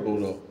memorable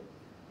though.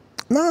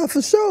 Nah,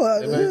 for sure.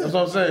 That's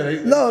what I'm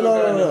saying. They No, still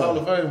got in the no. Hall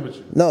of Fame with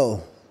you.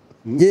 No.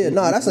 Yeah,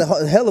 no, that's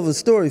a hell of a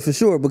story for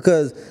sure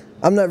because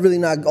I'm not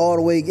all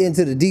the way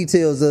into the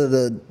details of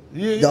the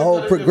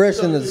whole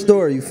progression of the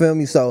story, you feel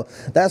me? So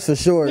that's for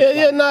sure.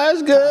 Yeah, no,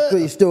 it's good.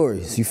 3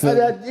 stories, you feel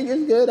me?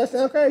 It's good. That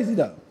sounds crazy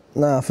though.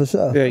 Nah, for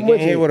sure. Yeah, getting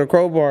hit with a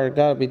crowbar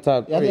gotta be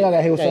top 3. Yeah, I think I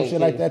got hit with some shit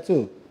like that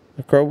too.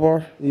 A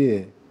crowbar?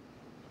 Yeah.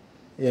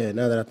 Yeah,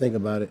 now that I think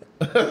about it.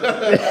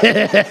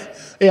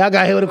 Yeah, I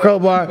got hit with a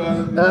crowbar.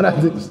 Now that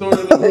I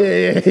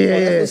think-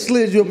 Yeah.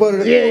 Slid you up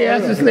under the Yeah,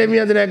 that's what slid me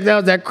under that. That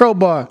was that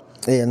crowbar.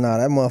 Yeah, nah,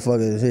 that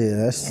motherfucker is here.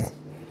 That's It's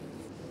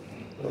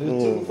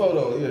 2 for 4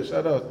 though. Yeah,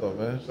 shout out though,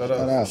 man. Shout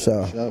out.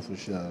 sure. For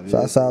sure.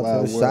 Shouts out to the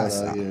Wild world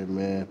shots out out. here,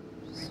 man.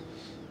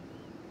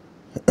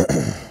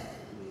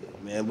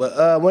 Man,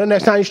 but when the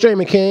next time you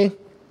streaming, King?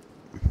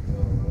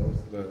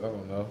 I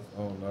don't know.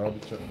 I'll be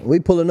checking. We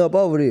pulling up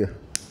over there.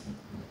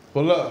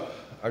 Pull up.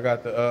 I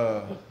got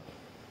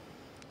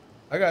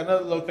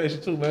another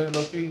location too, man.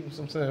 Low key,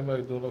 I'm saying,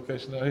 maybe do a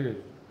location out here.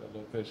 Got a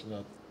location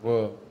out.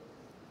 Well,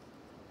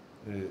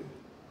 yeah,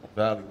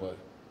 Valleyway.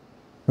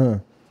 Huh.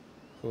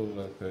 Cool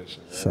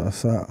location. Man.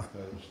 Shouts out.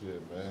 Type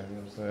shit, man. You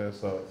know what I'm saying?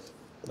 So,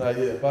 nah,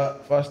 yeah,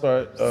 if I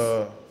start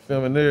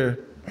filming there,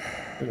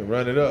 we can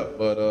run it up.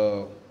 But,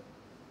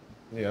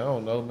 yeah, I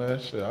don't know, man.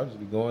 Shit, I'll just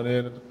be going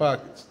in at the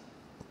pockets.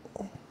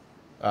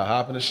 I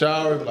hop in the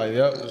shower, like,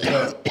 yep, let's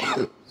go.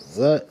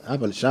 What?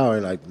 Hop in the shower,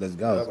 like, let's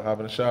go. Yep, hop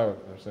in the shower. You know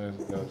what I'm saying?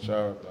 Just get in the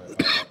shower,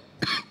 like,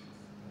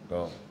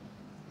 go.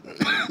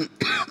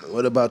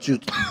 What about you,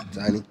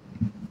 Tiny?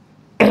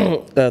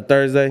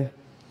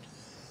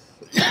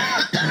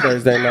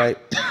 Thursday night,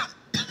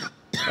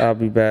 I'll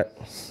be back.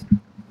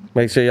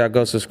 Make sure y'all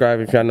go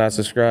subscribe if y'all not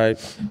subscribed.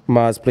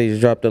 Mods, please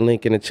drop the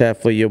link in the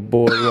chat for your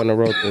boy. We on the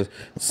road to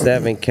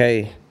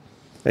 7K.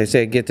 They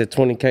said get to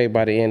 20K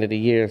by the end of the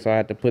year, so I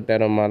had to put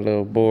that on my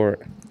little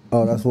board.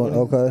 Oh, that's one.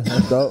 Okay,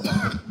 that's dope.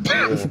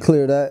 You should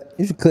clear that.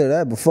 You should clear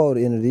that before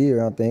the end of the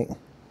year, I think.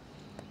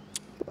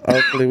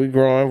 Hopefully we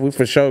growing. We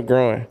for sure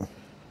growing.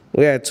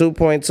 We had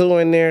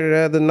 2.2 in there the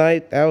other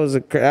night. That was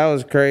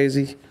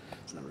crazy.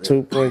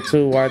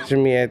 2.2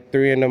 watching me at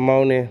 3 in the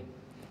morning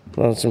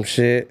on some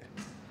shit.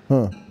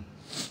 Huh.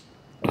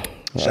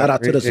 Shout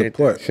out to the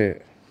support.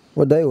 Shit.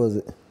 What day was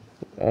it?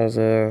 That was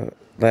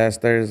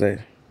last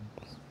Thursday.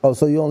 Oh,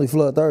 so you only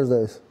flood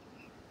Thursdays?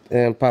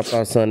 And pop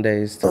out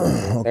Sundays.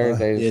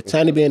 Thursdays. Yeah,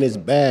 Tiny be in his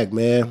bag,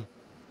 man.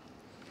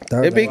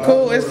 It'd be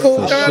cool. It's cool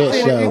For content. shit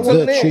if show. you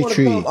Good tune in.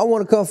 treat. I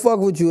want to come fuck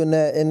with you in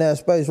that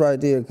space right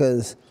there,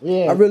 because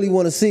I really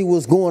want to see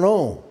what's going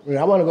on.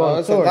 Yeah, I want to go on a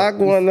There's a tour. lot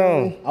going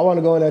on. I want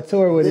to go on that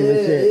tour with him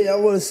and shit. Yeah, I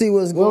want to see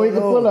what's Well, we going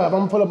can on. pull up. I'm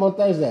going to pull up on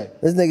Thursday.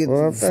 This nigga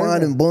Well,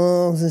 finding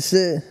bums and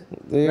shit.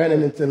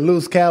 Running into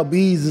loose cow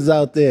bees is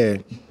out there.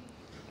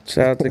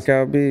 Shout out to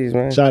Cow Bees,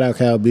 man. Shout out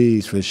cow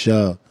bees for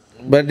sure.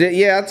 But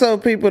yeah, I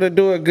told people to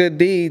do a good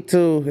deed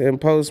too and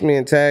post me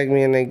and tag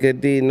me in a good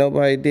deed.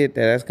 Nobody did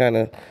that. That's kind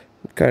of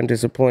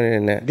disappointed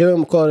in that. Give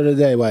him a call of the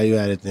day while you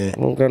at it then.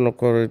 I don't got no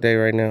quote of the day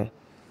right now.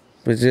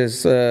 But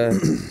just,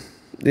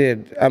 yeah,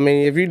 I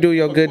mean, if you do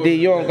your good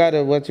deed, you don't got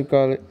to, what you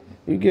call it,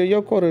 you get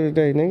your quote of the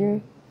day,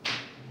 nigga.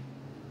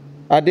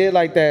 I did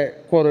like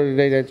that quote of the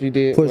day that you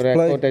did, Push or that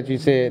play? quote that you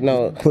said,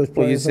 no, Push play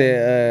when you or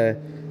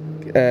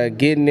something? said,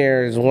 getting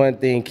there is one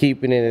thing,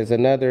 keeping it is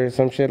another, or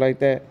some shit like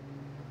that.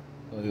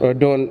 Or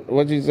doing,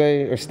 what'd you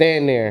say, or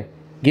staying there.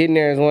 Getting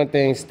there is one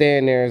thing,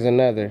 staying there is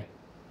another.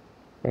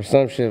 Or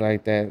some shit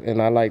like that,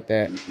 and I like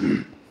that.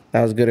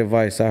 That was good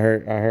advice. I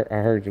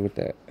heard you with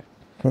that.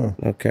 Huh.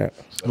 Okay.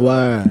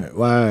 Word.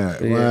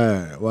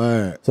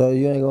 So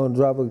you ain't gonna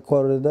drop a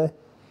quote of the day?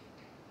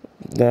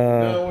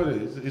 No, what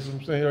is it? It's what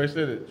I'm saying. He already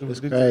said it. It's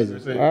crazy.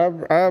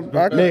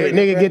 Nigga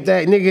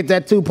Nigga get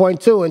that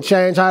 2.2 and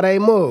change how they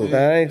move.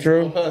 That ain't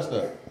true.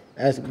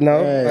 That's No,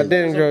 crazy. I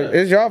didn't go.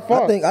 It's your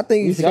fault. I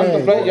think you should.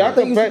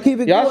 Y'all keep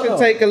it y'all going, should though.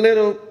 take a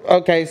little.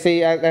 Okay, see,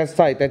 that's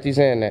tight that you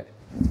saying that.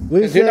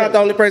 We You're not the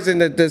only person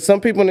that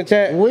some people in the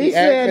chat. We be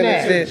saying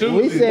asking that. and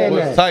We saying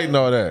What's that. tighten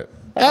all that?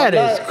 That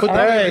is You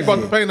brought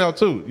crazy. the paint out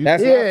too.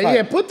 That's not Yeah, tight.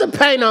 yeah. Put the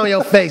paint on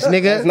your face, It's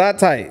nigga. not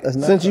tight.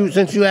 Since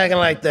you acting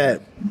like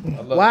that.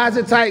 Why is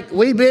it tight?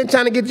 We been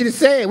trying to get you to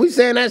say it. We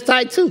saying that's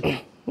tight too.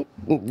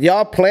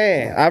 Y'all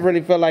playing. I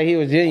really felt like he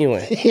was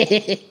genuine.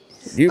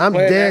 You I'm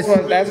playing. dead.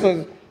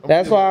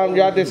 That's why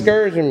y'all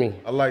discouraging me.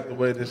 I like the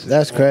way this is.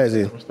 That's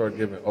crazy. I'm gonna start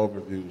giving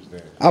overviews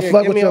then. I Yeah,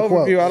 fuck give with me your an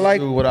quote. overview. I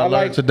like Dude, what I learned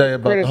like today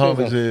about the criticism.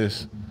 homies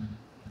is,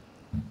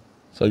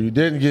 so you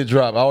didn't get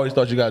dropped. I always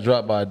thought you got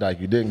dropped by a dyke.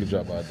 You didn't get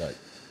dropped by a dyke.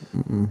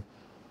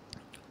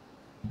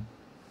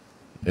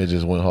 It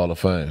just went Hall of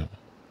Fame.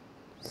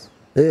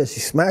 Yeah, she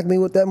smacked me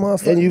with that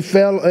motherfucker. And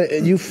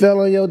you fell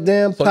on your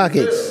damn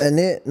pockets. And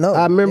then no,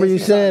 I remember then you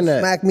she saying tried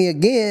to that. Smack me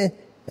again,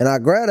 and I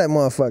grabbed that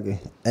motherfucker,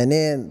 and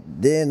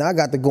then I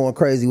got to going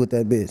crazy with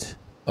that bitch.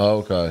 Oh,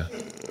 okay.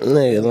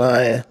 Nigga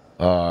lying.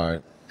 All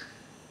right.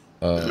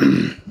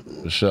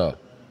 For sure.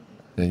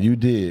 And you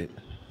did.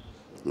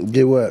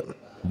 Get what?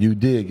 You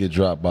did get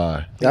dropped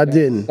by. I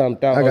didn't.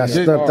 Stumped out. I got Oh,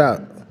 you stumped did?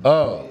 out.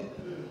 Oh.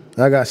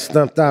 I got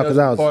stumped out because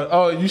I was.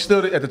 Oh, you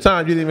still at the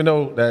time you didn't even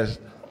know that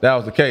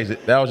was the case.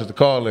 That was just a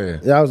call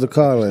in. That was the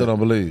Still calling. don't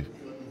believe.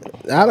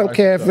 I don't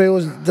care if it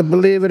was to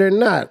believe it or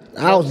not.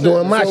 I was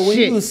doing my So when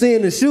you was shit.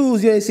 seeing the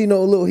shoes, you ain't see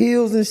no little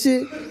heels and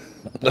shit.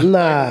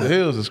 Nah, The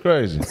hills is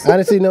crazy. I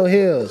didn't see no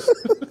heels.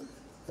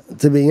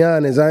 To be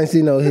honest, I didn't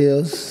see no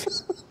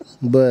heels.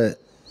 But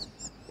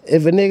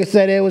if a nigga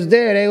said they was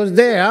there, they was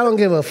there. I don't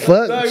give a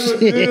fuck.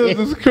 Hills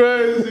is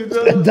crazy.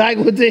 Dog. Dyke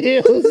with the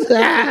heels.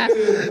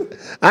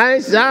 I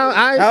ain't see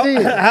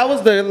it. How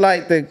was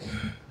the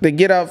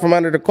get out from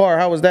under the car?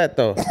 How was that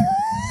though?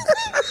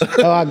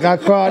 Oh, I got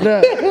crawled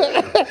up. You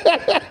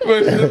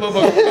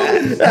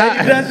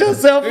dust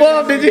yourself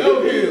off, did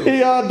you?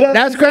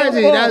 That's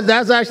crazy.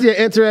 That's actually an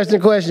interesting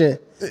question.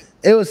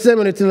 It was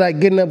similar to like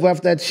getting up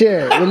off that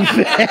chair.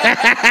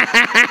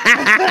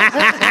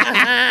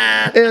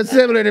 It was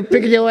similar to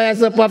picking your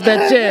ass up off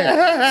that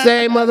chair.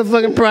 Same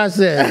motherfucking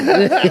process.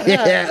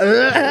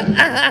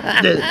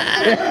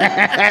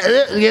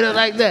 You know,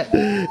 like that.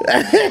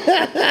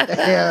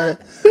 Yeah.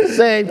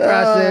 Same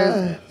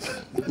process.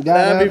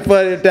 That'd be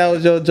funny if that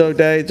was your joke.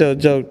 That ain't your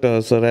joke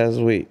though, so that's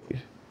weak.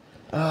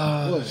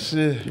 Oh,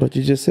 shit. What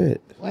you just said.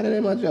 Why that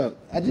ain't my joke?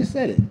 I just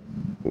said it.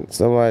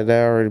 Somebody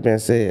that already been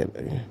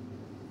said.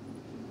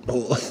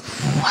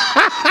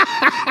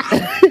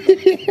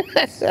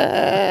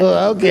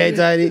 Oh, okay,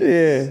 Tiny.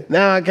 Yeah.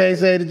 Now I can't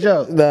say the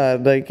joke. Nah,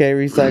 they can't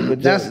recycle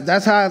jokes.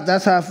 That's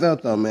how I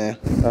felt though, man.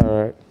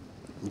 All right.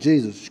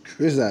 Jesus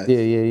Christ. Yeah.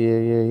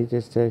 He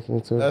just texted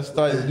me too. That's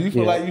tight. Do you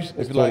feel like you should,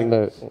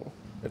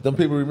 if them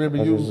people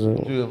remember you,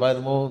 would you invite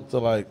them on to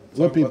like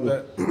talk people?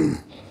 about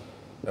that?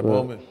 That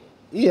moment?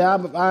 Yeah,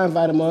 I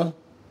invite them on.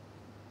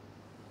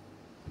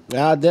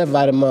 I'll definitely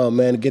invite them on,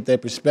 man, to get their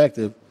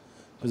perspective.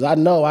 Because I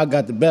know I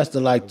got the best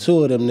of like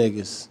 2 of them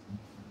niggas.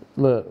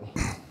 Look.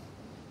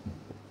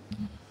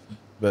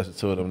 Best of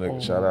 2 of them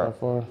niggas. Shout out.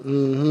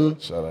 Mm-hmm.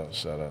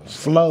 Shout out.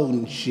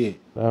 Floating shit.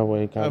 That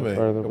way kind of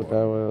further, come but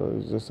that way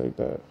it's just like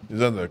that.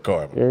 He's under the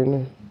car, man. You hear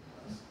me?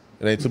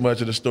 It ain't too much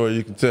of the story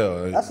you can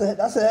tell. That's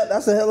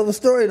a hell of a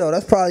story though.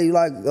 That's probably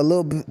like a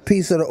little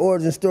piece of the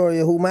origin story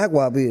of who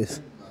MacWop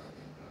is.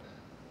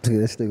 Look at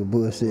this nigga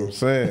bullshit. I'm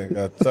saying,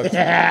 got tucked.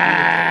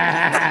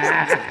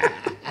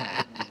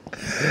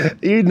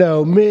 You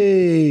know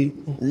me.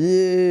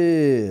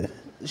 Yeah.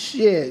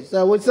 Shit.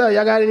 So what's up?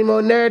 Y'all got any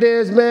more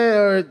narratives, man?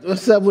 Or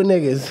what's up with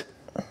niggas?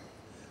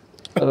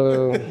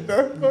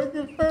 That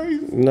fucking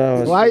face.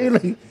 No. Why you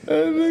like?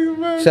 That nigga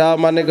face. Shout out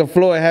my nigga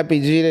Floyd. Happy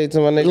G-Day to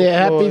my nigga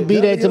Yeah, Floyd. happy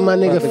B-Day to my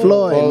nigga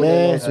Floyd,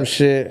 man. Some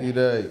shit.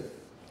 D-Day.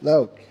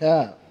 No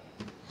cap.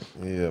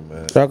 Yeah,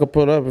 man. Y'all can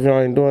pull up if y'all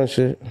ain't doing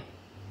shit.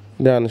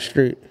 Down the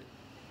street.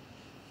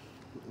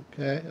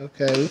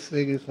 Okay, we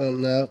figured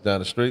something out. Down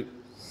the street.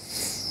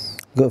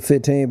 Good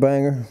 15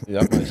 banger.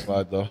 Yeah, I might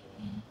slide though.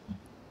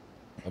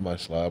 I might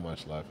slide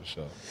for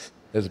sure.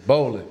 It's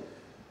bowling.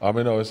 I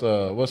mean, no, it's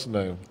what's the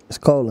name? It's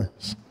Colin.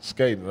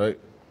 Skating, right?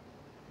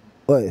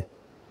 Wait.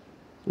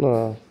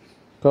 No.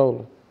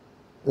 Colin.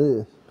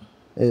 Yeah.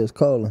 It's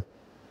Colin.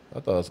 I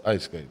thought it was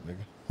ice skating,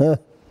 nigga.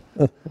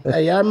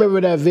 Hey, y'all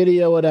remember that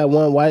video of that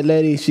one white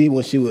lady?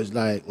 When she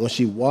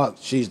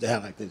walked, she used to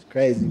have like this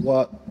crazy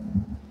walk.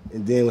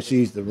 And then when she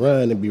used to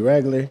run and be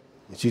regular,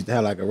 she used to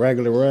have like a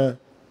regular run.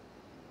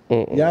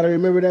 Y'all don't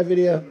remember that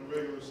video?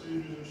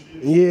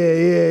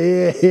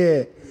 Yeah.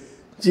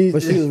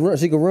 But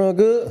she could run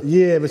good?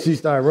 Yeah, but she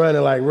started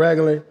running like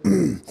regular.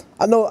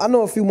 I know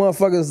a few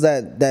motherfuckers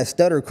that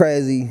stutter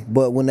crazy,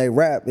 but when they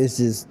rap, it's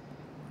just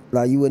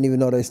like you wouldn't even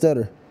know they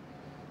stutter.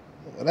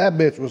 Well, that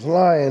bitch was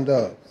lying,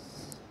 though.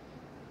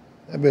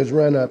 That bitch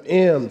ran up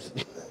M's.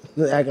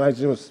 Acting like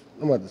she was,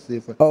 I'm about to see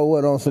if Oh,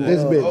 what, on some...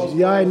 this bitch.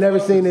 Y'all ain't never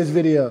seen this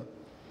video.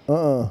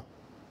 No,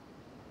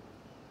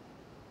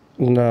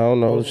 I don't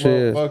know who Those she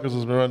is. motherfuckers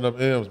was running up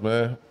M's,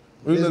 man.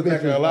 We This look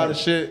back bitch at a was lot like- of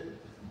shit.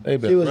 They She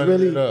been was running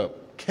really it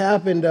up.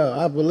 capping, though.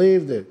 I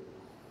believed her.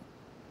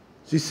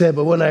 She said,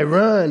 but when I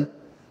run,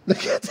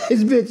 look at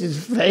this bitch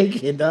is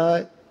faking,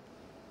 dog.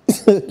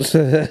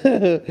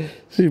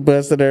 She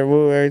busted her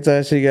move every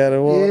time she got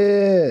to walk.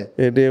 Yeah.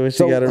 And then when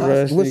she got to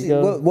rush, what she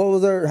go. what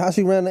was her, how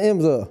she ran the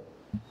M's up?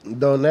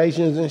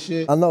 Donations and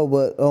shit. I know,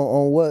 but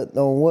on what,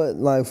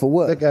 like for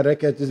what? Look at her,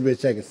 catch this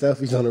bitch taking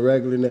selfies on the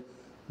regular now.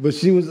 But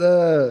she was,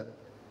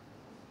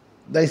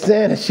 they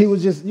saying that she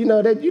was just,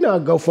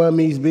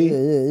 GoFundMe's be.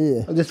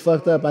 Yeah. I'm just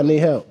fucked up, I need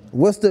help.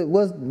 What was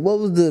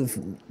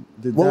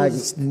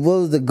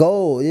the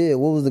goal? Yeah,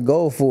 what was the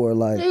goal for?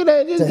 Like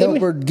Nigga, just to give help me-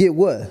 her get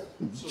what?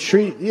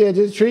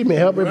 Just treatment,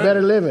 help her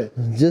better living.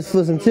 Just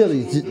for some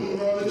chili.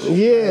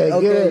 Yeah,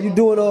 Okay, you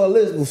doing all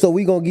this, so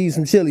we gonna give you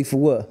some chili for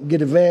what?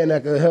 get a van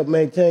that can help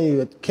maintain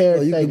you, a So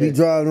caretaker. you could be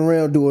driving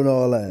around doing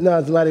all that.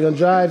 No, somebody gonna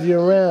drive you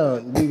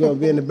around. You gonna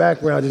be in the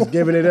background just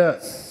giving it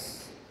up.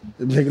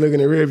 The chick look in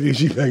the rear view,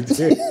 she back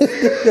there.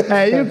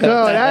 Hey, you cold.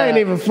 That ain't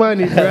even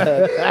funny,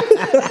 bro.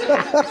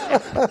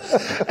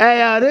 Hey,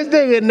 yo, this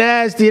nigga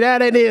nasty.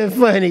 That ain't even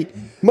funny.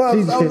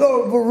 I'm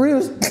going for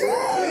real.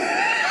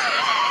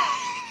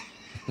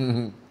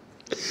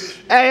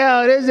 Hey,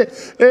 yo,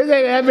 this nigga,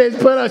 that bitch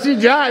put on, she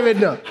driving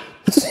though.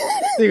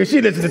 Nigga,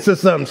 she listening to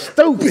something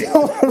stupid.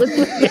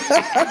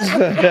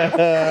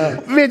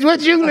 Bitch,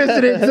 what you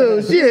listening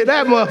to? Shit,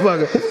 that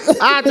motherfucker.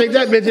 I think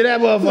that bitch and that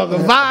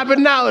motherfucker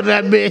vibing out,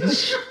 that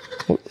bitch.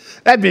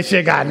 That bitch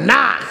shit got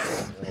knocked.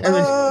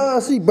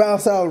 She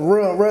bounced out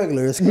run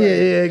regular. It's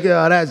crazy. Yeah,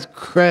 girl, that's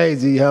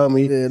crazy,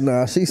 homie. Yeah,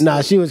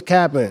 Nah, she was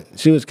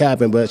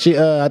capping. But she,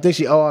 I think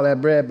she owe all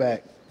that bread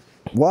back.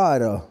 Why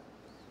though?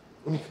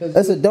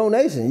 That's a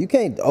donation. You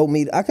can't owe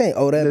me. I can't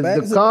owe that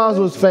back. The cause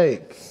was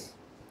fake.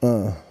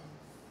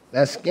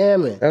 That's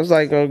scamming. That was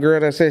like a girl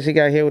that said she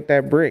got hit with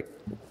that brick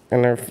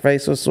and her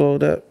face was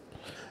swelled up.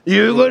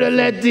 You're gonna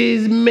let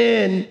these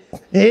men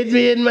hit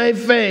me in my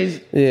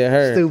face. Yeah,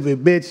 her.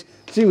 Stupid bitch.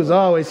 She was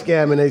always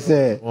scamming, they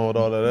saying. One with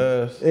all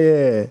that ass.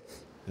 Yeah.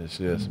 Yeah,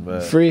 shit's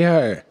mad. Free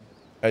her.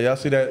 Hey, y'all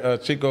see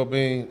that Chico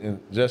Bean and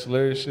Jess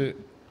Hilarious shit?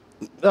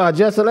 Oh,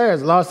 Jess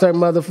Hilarious lost her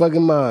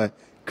motherfucking mind.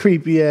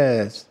 Creepy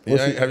ass. Have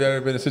you ever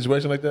been in a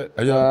situation like that?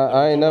 Have y'all,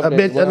 I ain't never. A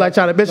bitch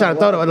trying to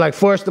throw it, like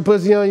force the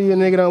pussy on you,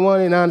 and nigga don't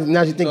want it.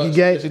 Now she think you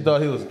gay. She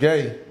thought he was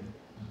gay.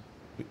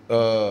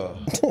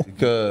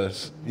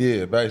 Because,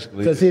 yeah, basically.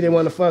 Because he didn't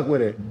want to fuck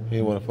with her. He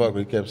didn't want to fuck, but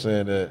he kept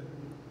saying that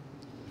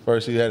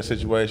first he had a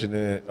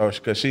situation, or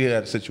because she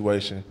had a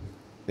situation,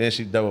 then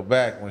she doubled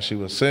back when she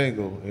was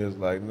single. He was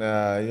like,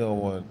 nah, you don't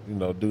want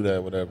to, do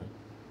that, whatever.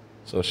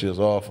 So she was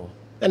off him.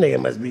 That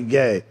nigga must be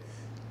gay.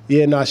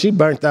 Yeah, no, she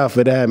burnt out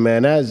for that,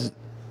 man. That's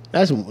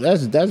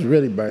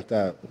really burnt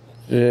out.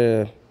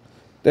 Yeah.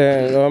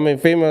 I mean,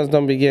 females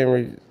don't be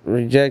getting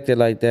rejected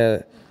like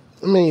that.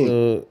 I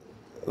mean,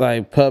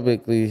 like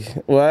publicly.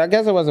 Well, I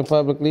guess it wasn't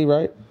publicly,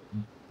 right?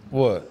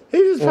 What? He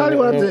just probably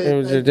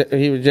wanted to.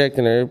 He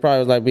rejecting her. It probably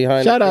was like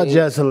behind. Shout out,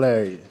 Jess,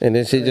 hilarious. And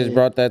then she just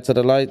brought that to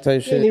the light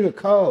type She ain't shit. even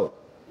cold.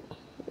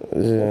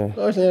 Yeah. Of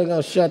course, they ain't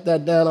gonna shut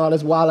that down. All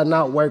this wilding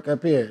out work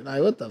up here.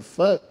 Like, what the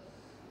fuck?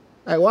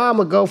 Like, why I'm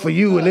gonna go for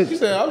you and She this?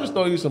 said, I'm just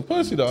throwing you some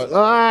pussy, dog. All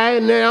right,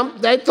 now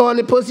they throwing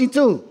the pussy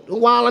too. The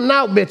wilding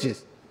out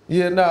bitches.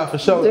 Yeah, nah, for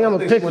sure. Think I'm I a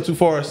think she pick- went too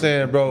far in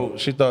saying, bro,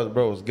 she thought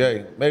bro was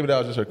gay. Maybe that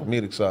was just her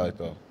comedic side,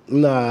 though.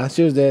 Nah,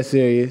 she was that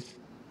serious.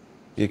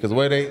 Yeah, because the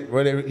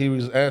way he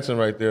was answering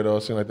right there, though,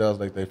 it seemed like that was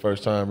like their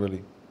first time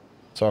really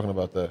talking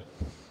about that.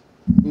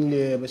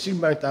 Yeah, but she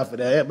burnt out for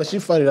that. Yeah, but she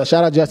funny though.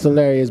 Shout out Jess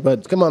hilarious.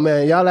 But come on,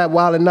 man, y'all that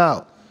wilding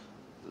out.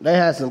 They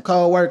had some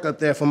cold work up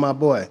there for my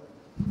boy.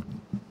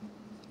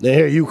 Then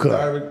here you come.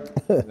 I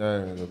ain't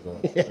gonna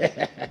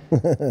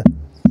go.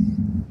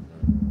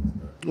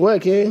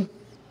 What, King?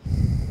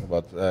 I'm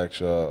about to ask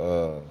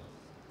y'all,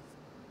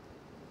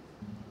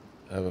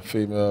 have a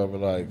female ever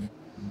like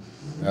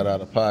got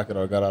out of pocket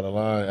or got out of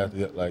line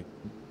after like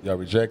y'all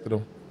rejected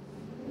them?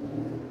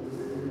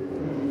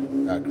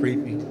 Got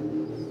creepy?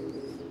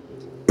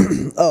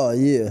 Oh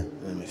yeah.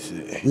 Let me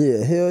see.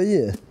 Yeah, hell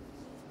yeah.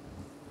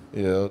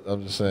 Yeah,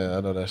 I'm just saying,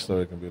 I know that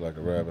story can be like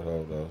a rabbit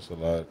hole though. It's a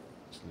lot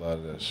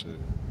of that shit.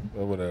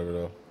 But whatever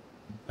though.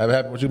 Have it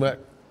happened with you, Mac?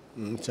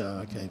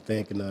 I can't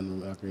think of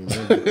nothing I can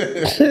remember.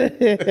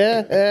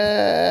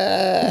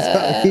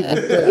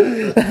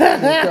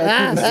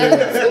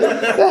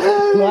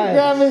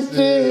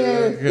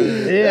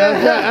 Yeah,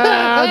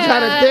 I'm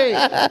trying to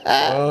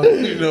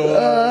think.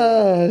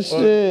 Oh,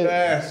 shit.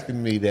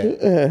 Asking me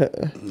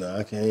that. No,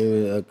 I can't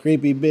even. A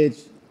creepy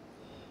bitch.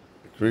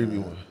 Creepy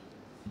one.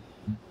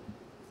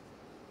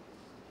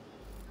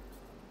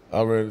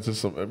 I ran into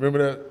some. Remember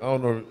that? I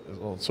don't know. It was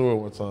on tour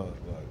one time.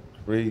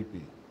 Like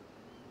creepy.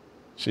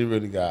 She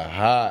really got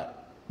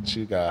hot.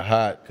 She got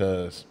hot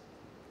because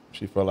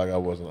she felt like I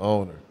wasn't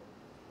on her,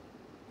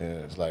 and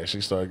it's like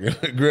she started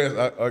getting aggressive.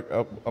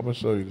 I'm gonna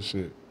show you the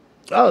shit.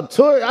 Oh,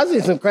 tour. I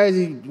seen some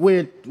crazy,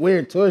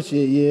 weird tour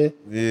shit, yeah.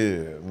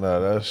 Yeah, nah,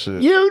 that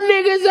shit. You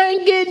niggas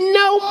ain't getting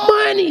no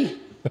money.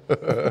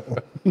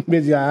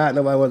 Bitch got hot,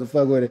 nobody wants to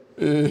fuck with it.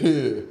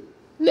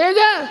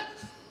 Yeah.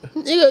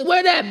 Nigga,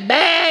 where that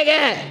bag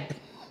at?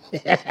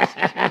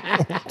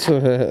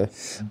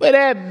 Where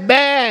that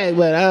bag?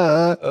 But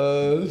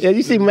yeah,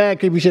 you see mad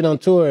creepy shit on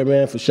tour,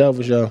 man, for sure.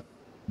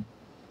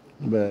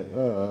 But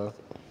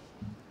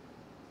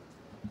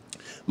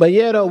But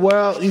yeah, though,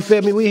 world, you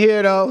feel me? We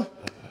here though.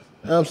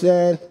 You know what I'm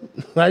saying?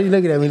 Why you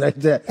looking at me like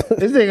that?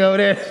 This nigga over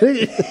there,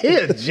 he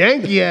a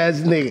janky ass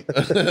nigga.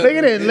 Look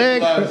at his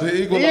leg.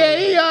 Equalizer. Yeah,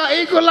 he all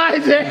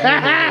equalizer.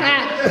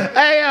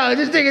 Hey, yo,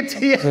 this nigga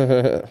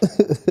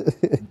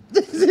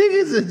this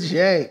nigga's a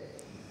jank.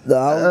 No,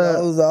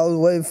 I was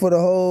waiting for the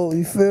whole,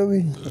 you feel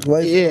me?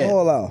 Waiting for the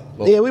whole out.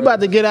 Yeah, we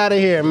about to get out of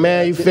here,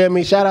 man. You feel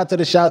me? Shout out to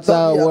the Shouts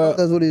Out world.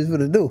 That's what he's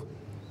gonna do.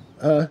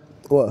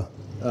 What?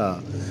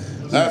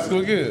 Ask him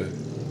again.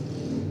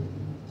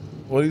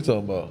 What are you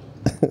talking about?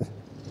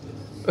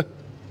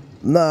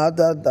 Nah, I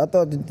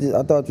thought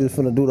you was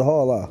finna do the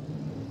whole out.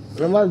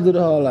 I'm about to do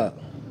the whole out.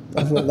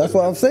 That's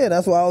what I'm saying.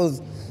 That's why I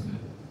was.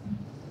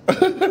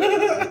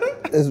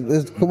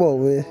 Come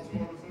on, man.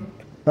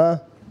 Huh?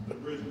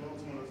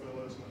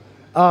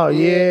 Oh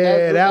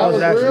yeah, that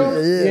was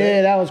actually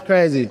Yeah. that was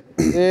crazy.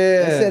 They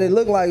said it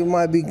looked like it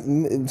might be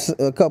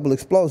a couple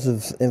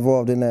explosives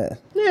involved in that.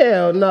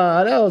 Hell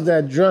nah, that was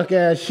that drunk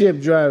ass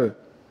ship driver.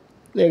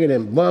 Nigga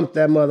done bumped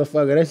that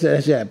motherfucker. They said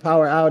that shit had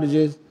power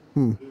outages.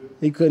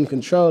 He couldn't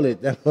control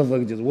it. That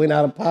motherfucker just went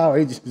out of power.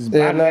 He just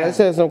Yeah, no, they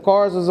said some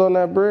cars was on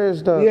that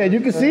bridge though. yeah, you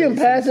can see him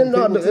passing. Yeah,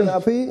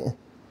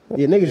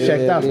 niggas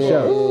checked out for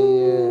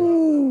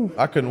sure.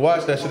 I couldn't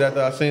watch that shit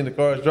after I seen the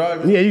cars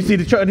driving. Yeah, you see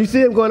the truck. You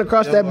see him going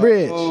across that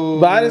bridge.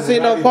 But I didn't see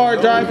no car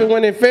driving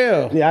when it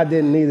fell. Yeah, I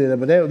didn't either.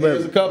 But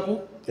There's a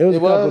couple. it was a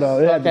couple though.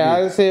 It had to Okay, I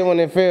be. didn't see it when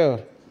it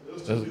fell.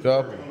 There's a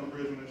couple.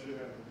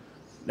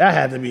 That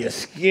had to be a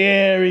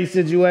scary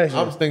situation.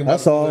 I'm just thinking about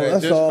That's all. that.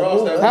 That's Just all.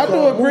 cross that How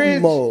road. do a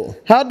bridge? mode.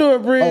 How do a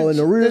bridge? Oh, in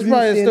the rear This view,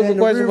 probably a seeing that in stupid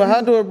the question, rear but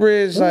how view? do a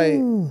bridge like?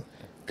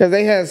 Because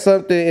they had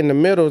something in the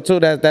middle too.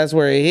 That's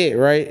where it hit,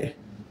 right?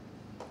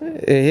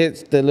 It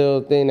hits the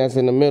little thing that's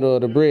in the middle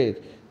of the bridge.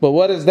 But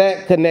what is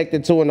that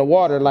connected to in the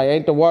water? Like,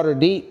 ain't the water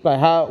deep? Like,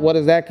 how? What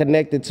is that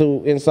connected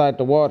to inside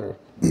the water?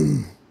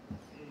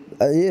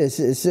 Yeah,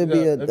 it should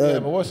be a.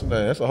 What's the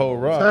name? That's a whole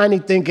ride. Tiny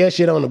think that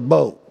shit on the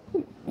boat.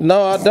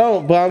 No, I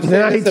don't. But I'm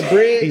saying it's a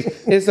bridge.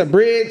 It's a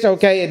bridge,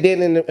 okay. And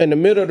then in the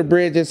middle of the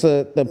bridge, it's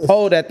the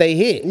pole that they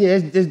hit. Yeah,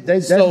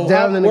 that's So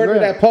down in the where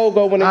ground. did that pole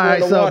go when it All go in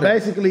right, the so water?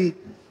 basically,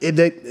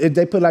 if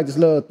they put like this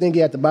little thingy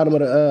at the bottom of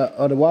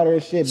the water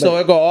and shit. So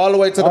it go all the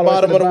way to the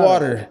bottom of the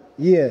water.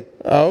 Yeah.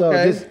 Oh,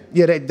 okay. So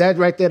that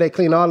right there, they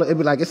clean all. It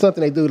be like it's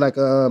something they do like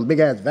a big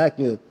ass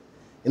vacuum,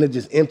 and it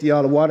just empty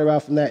all the water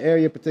out from that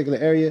particular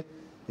area,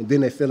 and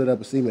then they fill it up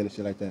with cement and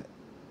shit like that.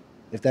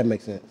 If that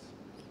makes sense.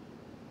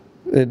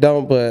 It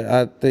don't, but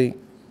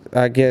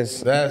I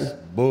guess That's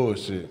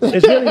bullshit.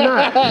 It's really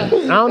not. I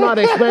don't know how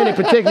to explain it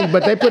particularly,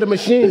 but they put a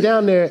machine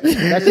down there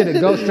that shit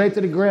goes straight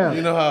to the ground.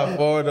 You know how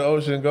far the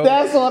ocean goes?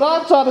 that's what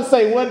I'm trying to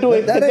say. What do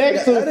it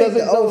connect to? That ain't Does the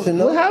it go? ocean,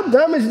 Well, how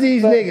dumb is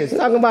these niggas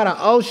talking about an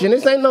ocean?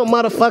 This ain't no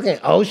motherfucking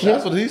ocean.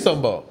 That's what he's talking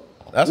about.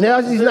 That's No,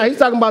 what he's not. He's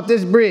talking about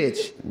this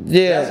bridge.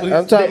 Yeah, what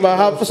I'm he's talking about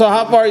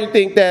how far you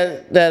think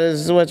that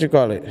is what you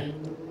call it?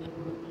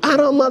 I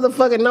don't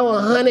motherfucking know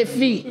 100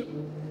 feet.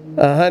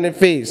 100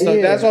 feet. So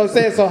Yeah. that's what I'm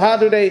saying. So how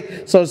do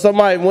they? So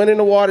somebody went in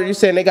the water. You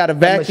saying they got a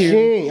vacuum?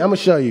 Machine. I'm gonna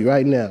show you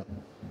right now.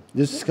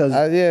 Just because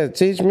Yeah,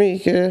 teach me,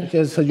 kid.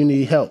 just so you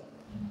need help.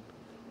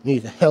 You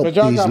need to help But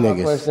y'all these got my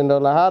niggas. question though.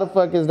 Like, how the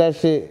fuck is that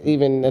shit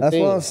even a That's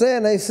thing? what I'm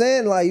saying. They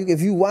saying like if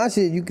you watch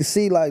it, you can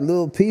see like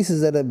little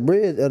pieces of the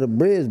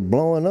bridge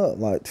blowing up.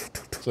 Like,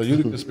 So you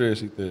the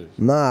conspiracy theorist.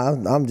 nah,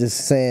 I'm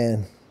just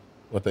saying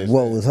What they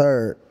what say. was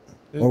heard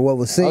or what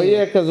was seen. Oh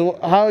yeah, because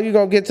how are you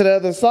gonna get to the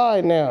other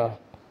side now?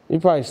 You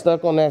probably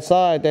stuck on that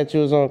side that you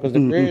was on because the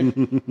bridge.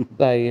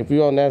 Like if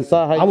you on that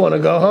side, how you I want to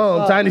gonna go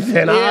home. Tiny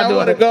said, Yeah, I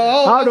want to go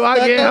home. How do I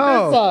Stuck get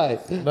on home?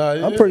 this side.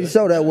 Nah, I'm pretty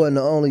sure that wasn't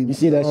the only. You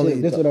see that only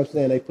shit? This is what I'm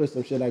saying. They put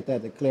some shit like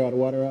that to clear all the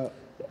water out.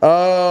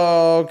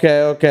 Oh,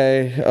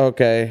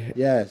 okay.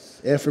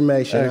 Yes,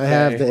 information. I Okay.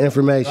 have the I know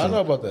information.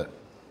 about that.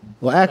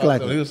 Well, act like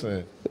That's what he it. was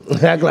saying.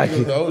 Act like It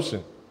was it. the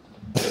ocean.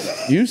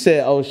 You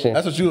said ocean.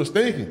 That's what you was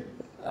thinking.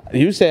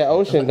 You said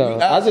ocean though.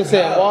 I just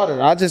said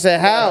water. I just said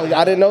how.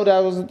 I didn't know that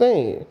was a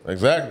thing.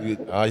 Exactly.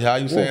 How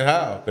you saying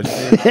how? 'Cause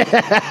you said,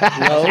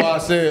 that's why I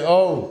said,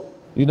 oh,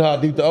 you know how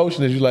deep the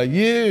ocean is? You like,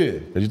 yeah.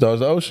 Because you thought it was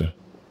the ocean.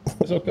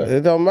 It's okay.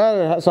 It don't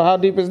matter. So how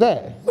deep is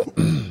that?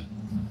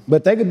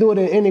 But they could do it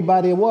in any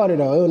body of water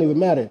though. It don't even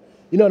matter.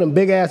 You know them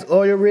big ass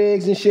oil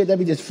rigs and shit that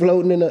be just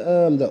floating in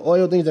the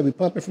oil things that be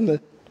pumping from the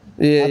out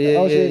the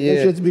ocean.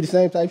 It should be the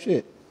same type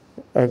shit.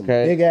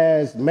 Okay. Big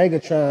ass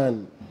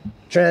Megatron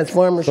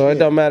transformer So shit. it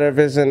don't matter if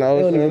it's in the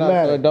ocean or even not.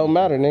 matter. So it don't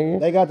matter, nigga.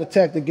 They got the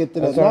tech to get to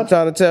the. That's what I'm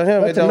trying to tell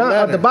him. But It don't at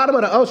matter. the bottom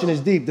of the ocean is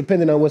deep,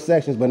 depending on what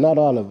sections, but not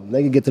all of them.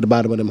 They can get to the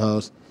bottom of them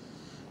hoes.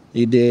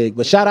 You dig?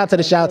 But shout out to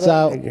the shouts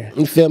out.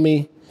 You feel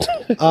me?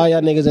 All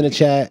y'all niggas in the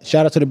chat.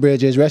 Shout out to the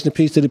bridges. Rest in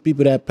peace to the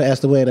people that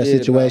passed away in that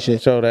situation.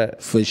 Show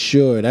that. For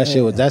sure. That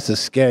shit was, that's a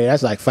scary,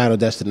 that's like Final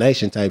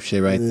Destination type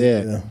shit right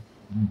there.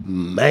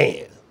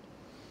 Man.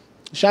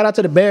 Shout out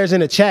to the bears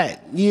in the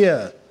chat.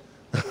 Yeah.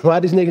 Why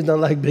these niggas don't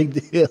like Big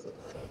Deal?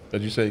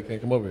 Because you say you can't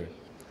come over here.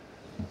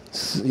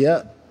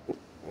 Yeah.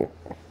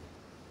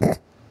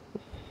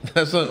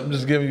 That's what I'm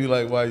just giving you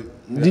like why.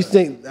 Do you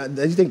think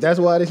that's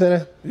why they say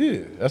that?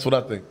 Yeah, that's what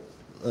I think.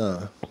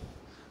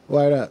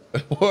 Word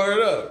up.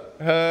 Word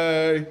up.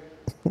 Hey.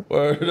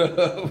 Word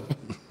up.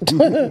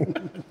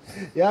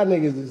 Y'all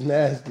niggas is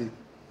nasty.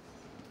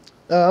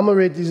 I'm gonna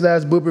read these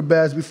last booper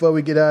bats before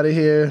we get out of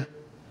here.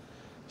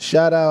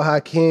 Shout out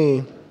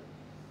Hakeem.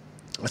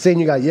 I seen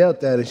you got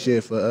yelled at and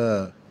shit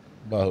for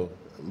By who?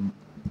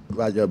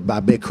 by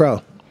Big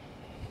Crow.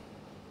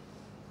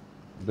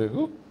 Big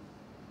who?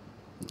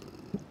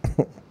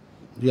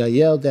 You got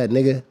yelled at,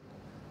 nigga.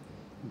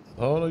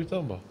 I don't know what you're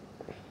talking about.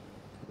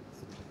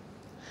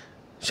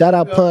 Shout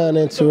out Pun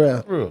and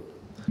Terrell. For real.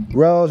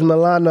 Rose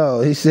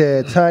Milano, he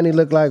said, Tiny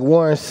look like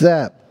Warren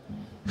Sapp.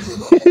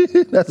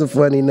 That's a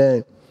funny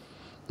name.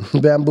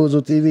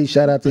 Bamboozle TV,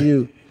 shout out to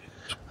you.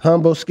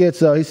 Humble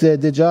Schizo, he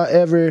said, did y'all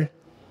ever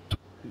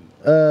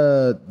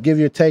give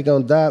your take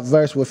on Dot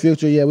verse with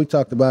Future? Yeah, we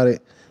talked about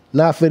it.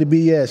 Not for the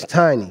BS,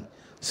 Tiny.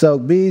 So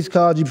Beez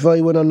called you before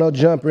he went on No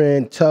Jumper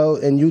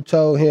and you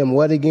told him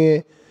what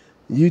again?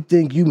 You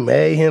think you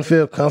made him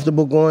feel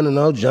comfortable going to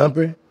No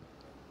Jumper?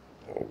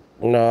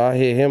 No, I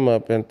hit him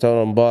up and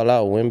told him ball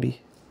out, Wimby.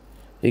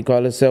 He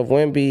called himself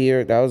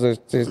Wimby. That was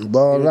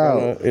Ball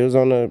out. It was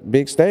on a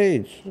big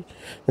stage.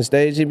 The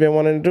stage he been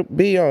wanting to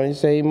be on. He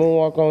said he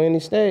moonwalk on any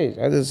stage.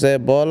 I just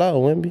said ball out,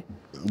 Wimby.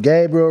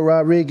 Gabriel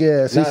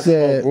Rodriguez, he Not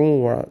said,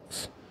 room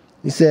rocks.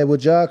 he said,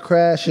 would y'all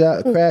crash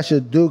a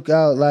Duke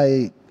out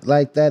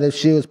like that if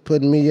she was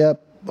putting me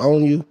up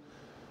on you?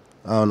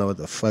 I don't know what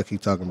the fuck he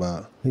talking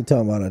about. He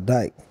talking about a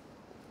dyke.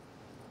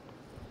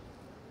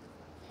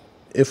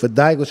 If a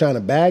dyke was trying to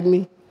bag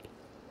me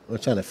or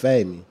trying to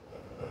fade me?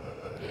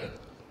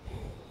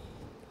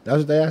 That's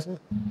what they asking?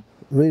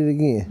 Read it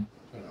again.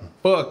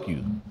 Fuck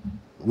you.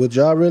 Would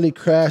y'all really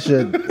crash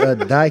a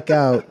dyke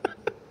out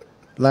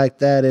like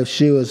that if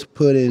she was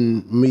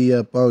putting me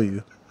up on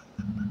you?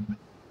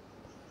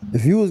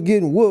 If you was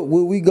getting whooped,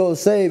 would we go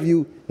save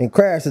you and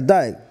crash the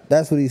dyke?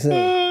 That's what he's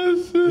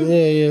saying.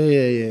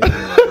 Yeah.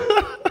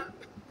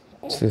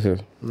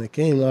 The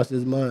King lost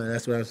his mind.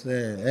 That's what I'm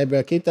saying. Hey,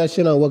 bro, keep that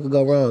shit on. What could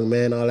go wrong,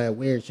 man? All that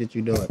weird shit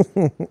you doing.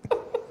 All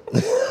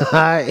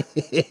right.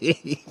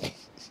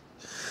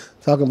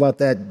 Talking about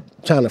that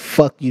trying to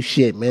fuck you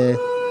shit, man.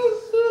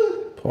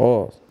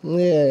 Pause.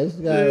 Yeah, this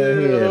guy right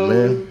here,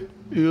 man.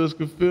 You was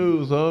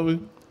confused,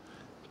 homie.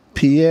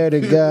 Pierre the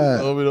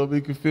God. Homie, don't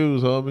be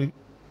confused, homie.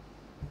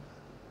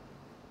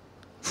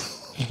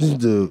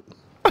 Dude.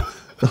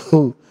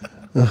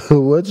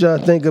 What y'all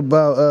think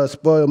about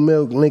Spoiled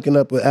Milk linking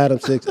up with Adam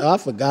 6? Oh, I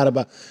forgot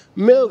about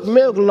Milk.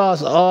 Milk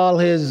lost all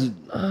his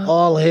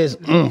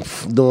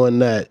oomph doing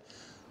that.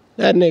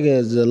 That nigga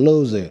is a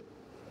loser.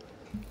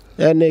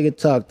 That nigga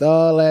talked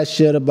all that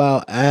shit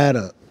about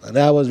Adam.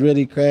 That was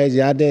really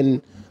crazy. I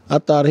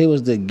thought he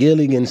was the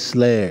Gilligan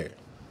Slayer.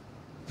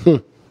 Yeah,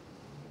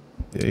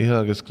 he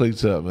hung his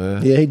cleats up,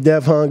 man. Yeah, he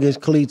def hung his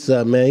cleats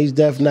up, man. He's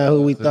def not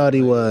who we thought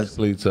he was.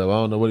 Cleats up. I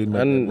don't know what he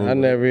meant. I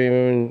never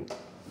even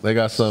They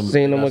got something.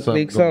 seen him with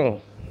cleats on.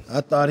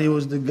 I thought he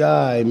was the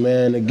guy,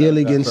 man, the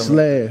Gilligan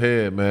Slayer.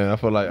 Head, man. I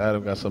feel like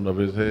Adam got something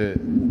over his head.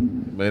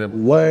 Made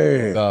him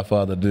Word.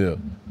 Godfather deal.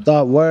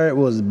 Thought Word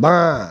was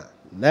Bond.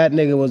 That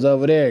nigga was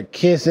over there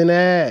kissing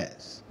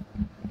ass,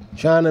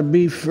 trying to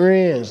be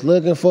friends,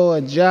 looking for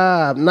a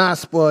job, not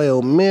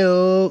Spoiled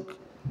Milk.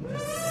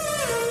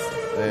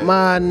 Man.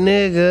 My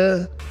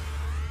nigga.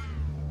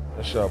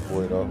 That's your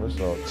boy, though. That's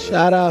all.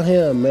 Shout out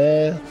him,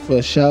 man.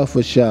 For sure,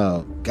 for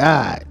sure.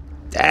 God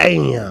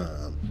damn.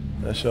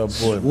 That's your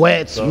boy.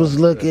 Sweats was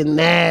looking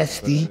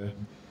nasty.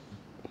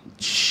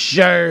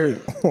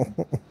 Shirt.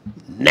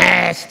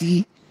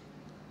 Nasty.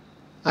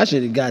 I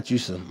should have got you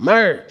some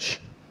merch.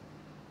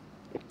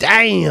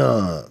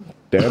 Damn.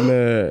 Damn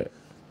it.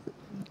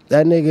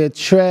 That nigga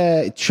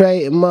Trey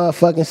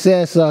motherfucking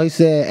said so. He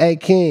said, hey,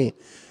 King,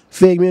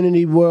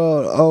 Figmunity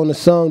World on the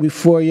song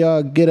before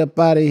y'all get up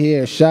out of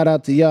here. Shout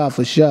out to y'all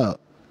for sure.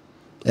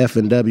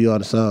 FMW on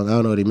the song. I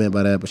don't know what he meant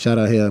by that, but shout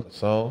out him.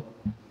 Song?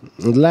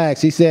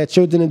 Relax. He said,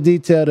 truth in the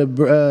detail,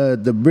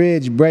 the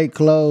bridge break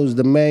closed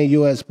the main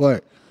U.S.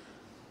 port.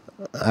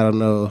 I don't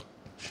know.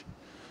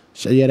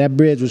 Yeah, that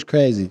bridge was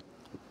crazy.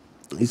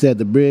 He said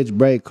the bridge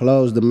break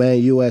closed the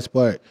main U.S.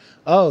 port.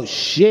 Oh,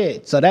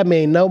 shit. So that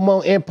means no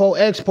more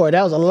import-export.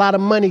 That was a lot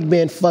of money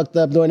being fucked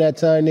up during that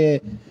time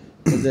there.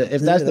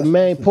 If that's the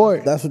main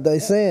port. That's what they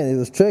saying. It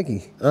was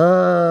tricky.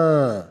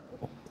 Niggas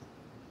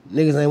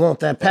ain't want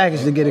that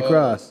package to get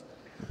across.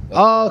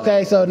 Oh,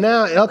 okay, so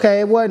now,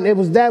 okay, it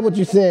was that what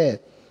you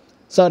said.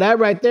 So that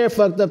right there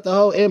fucked up the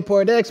whole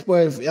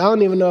import-export. I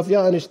don't even know if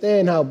y'all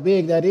understand how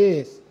big that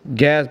is.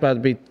 Gas about to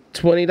be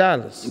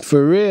 $20.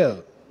 For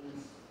real.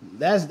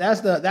 That's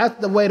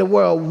the way the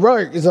world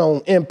works is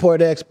on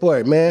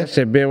import-export, man. That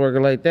shit been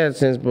working like that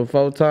since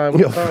before time.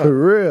 Yo, for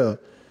real.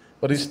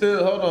 But he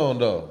still, hold on,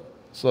 though.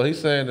 So he's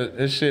saying that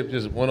his ship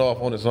just went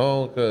off on its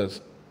own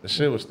because the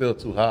shit was still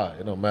too high.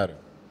 It don't matter.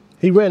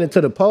 He ran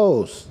into the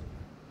poles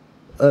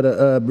of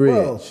the bridge.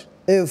 Bro,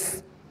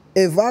 if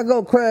I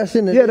go crash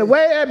in the Yeah, the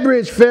way that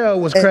bridge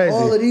fell was and crazy.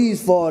 all of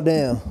these fall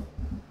down,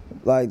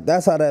 like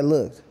that's how that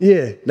looked.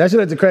 Yeah, that shit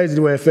looked crazy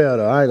the way it fell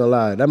though. I ain't gonna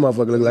lie. That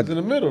motherfucker looked like It's in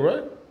the middle,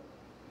 right?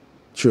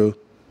 True.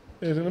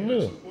 It's in the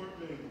middle.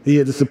 He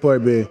hit the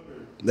support beam.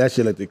 That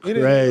shit looked He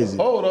didn't crazy.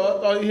 hold on,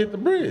 I thought he hit the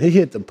bridge. He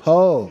hit the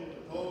pole.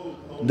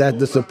 That's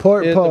the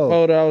support Here's pole. the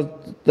photo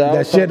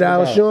That shit that I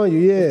was showing you,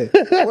 yeah.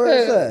 Where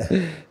is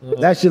that?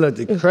 That shit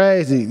looked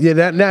crazy.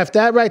 Yeah, now if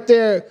that right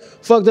there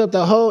fucked up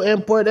the whole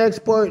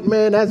import-export,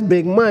 man, that's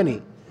big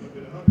money.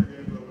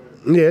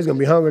 Yeah, it's gonna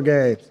be Hunger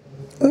Games.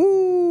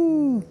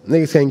 Ooh.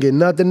 Niggas can't get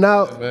nothing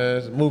out. Man,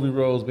 it's movie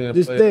roles being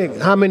Just played.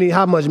 think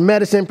how much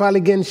medicine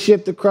probably getting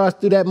shipped across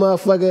through that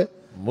motherfucker.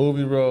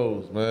 Movie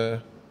roles,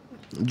 man.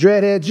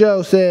 Dreadhead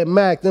Joe said,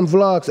 Mac, them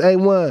vlogs,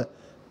 A1.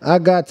 I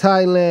got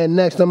Thailand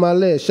next on my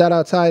list. Shout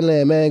out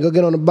Thailand, man. Go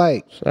get on the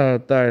bike. Shout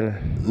out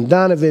Thailand.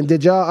 Donovan,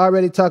 did y'all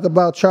already talk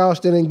about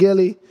Charleston and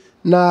Gilly?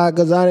 Nah,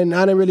 because I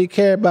didn't really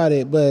care about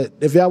it. But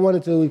if y'all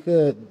wanted to, we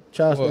could.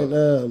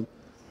 Charleston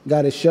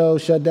got his show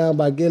shut down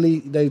by Gilly.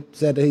 They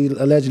said that he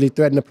allegedly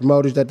threatened the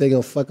promoters that they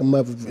going to fuck him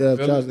up.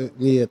 Charleston,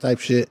 yeah, type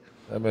shit.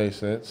 That makes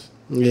sense.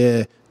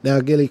 Yeah.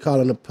 Now Gilly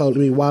calling the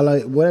police,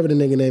 whatever the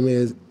nigga name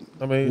is.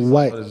 I mean,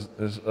 White. His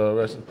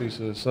rest in peace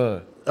to his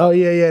son. Oh,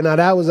 yeah. Now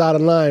that was out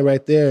of line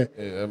right there.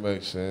 Yeah, that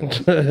makes sense.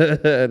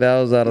 That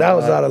was out of That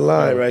was out of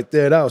line right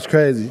there. That was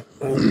crazy.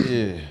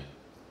 Yeah.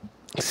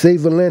 C.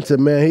 Valenta,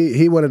 man,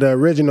 he one of the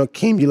original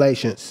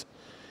Keemulations.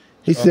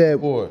 He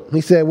said,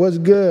 what's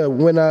good?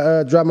 When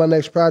I drop my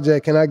next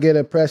project, can I get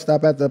a press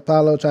stop at the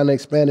Apollo trying to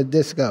expand the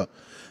disco?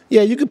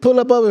 Yeah, you can pull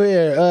up over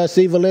here,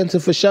 C. Valenta,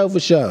 for sure, for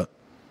sure.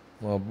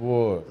 My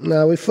boy.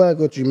 Nah, we fuck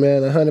with you,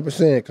 man,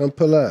 100%. Come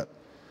pull up.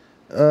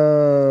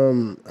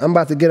 I'm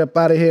about to get up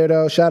out of here,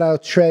 though. Shout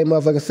out Trey,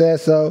 motherfucker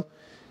said so.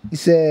 He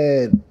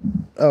said,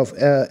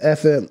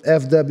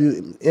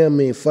 FWM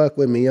mean fuck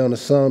with me on the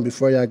song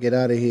before y'all get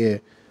out of here.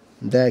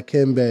 That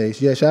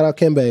Kimbe. Yeah, shout out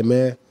Kimbe,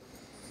 man.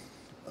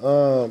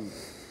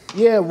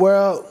 Yeah,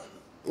 world,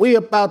 we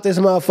about this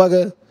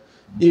motherfucker.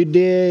 You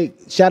dig?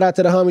 Shout out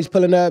to the homies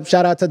pulling up.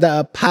 Shout out to the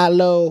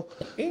Apollo.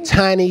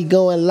 Tiny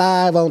going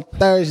live on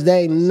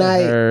Thursday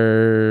night.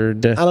 I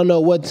don't know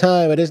what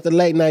time, but it's the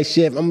late night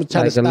shift. I'm gonna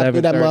try to stop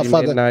through that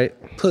motherfucker.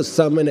 Midnight. Put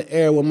something in the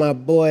air with my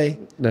boy.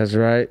 That's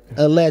right.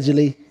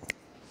 Allegedly.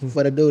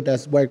 For the dude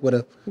that's worked with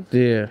him.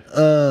 Yeah.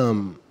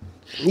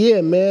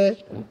 Yeah, man.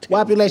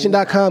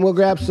 Population.com, go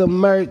grab some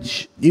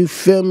merch. You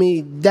feel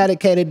me?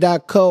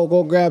 Dedicated.co,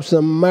 go grab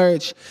some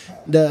merch.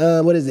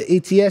 The, what is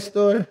it, ETS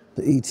store?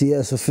 The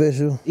ETS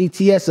official.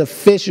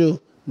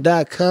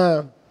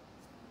 ETSofficial.com.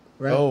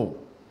 Right? Oh.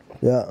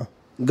 Yeah.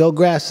 Go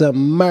grab some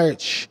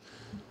merch.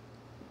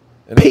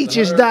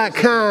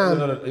 Peaches.com.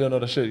 You don't know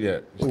the shit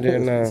yet. Yeah,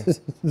 no.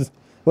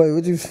 Wait,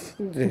 what you?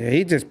 Yeah,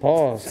 he just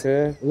paused,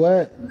 man.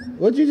 What?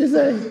 What'd you just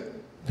say?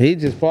 He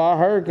just paused.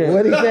 I heard that.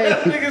 What'd he say?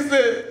 Nigga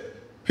said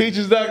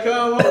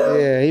peaches.com.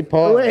 Yeah, he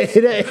paused. Wait,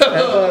 That's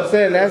what I'm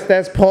saying.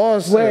 That's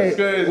pause. wait,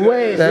 That's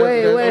wait.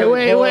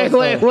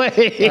 Like,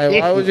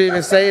 why would you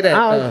even say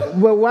that?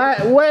 But why?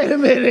 Wait a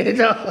minute,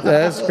 though.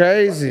 That's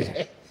crazy.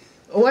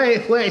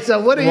 Wait. So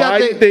what do y'all Why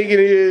you think? thinking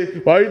it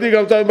is? Why you think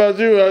I'm talking about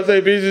you? I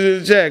say Peaches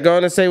in the chat. Go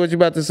on and say what you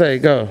about to say.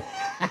 Go.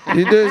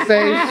 You do the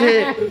same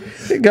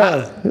shit.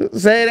 Go.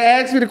 Say it.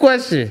 Ask me the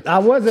question. I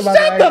wasn't about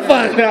Shut to the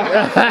fuck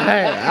up.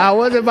 I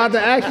wasn't about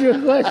to ask you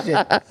a question.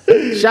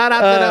 Shout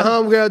out to the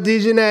homegirl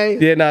Dejanay.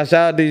 Yeah, nah.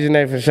 Shout out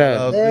DJ for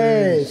sure.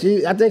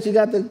 Hey, I think she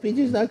got the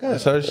peaches.com.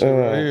 That's her shit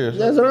right here.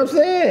 That's what I'm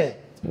saying.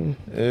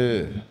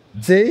 Yeah.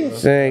 See?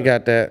 She ain't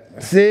got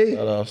that. See?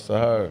 Shout out to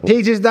her.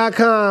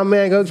 Peaches.com,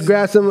 man. Go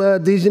grab some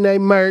Dejanay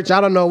merch.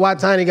 I don't know why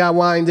Tiny got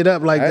winded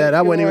up like that.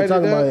 I wasn't even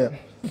talking about him.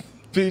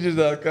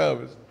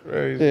 Peaches.com is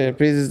crazy. Yeah,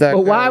 Peaches. But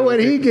why would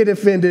he get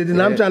offended?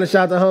 And I'm trying to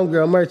shout the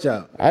homegirl merch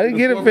out. I didn't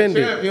get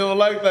offended. You don't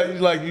like that. You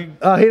like you.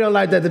 Oh, he don't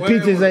like that. The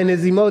peaches ain't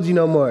his emoji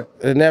no more.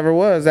 It never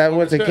was. That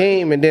went to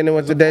Keem and then it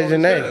went to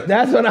Dejanay.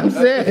 That's what I'm It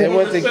saying.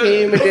 went to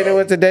Keem and then it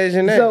went to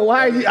Dejanay. So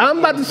why are you, I'm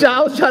about to shout,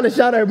 I was trying to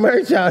shout her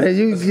merch out and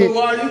you So get,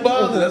 why are you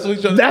bothered? That's what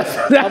you trying to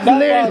that's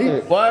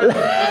literally, Why?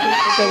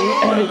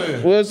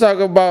 We was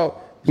talking about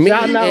me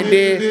Shout out. and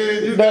then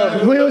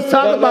we was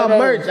talking about no.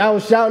 merch. I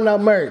was shouting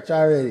out merch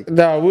already.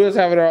 No, we was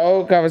having our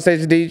own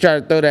conversation. Then you tried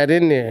to throw that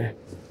in there.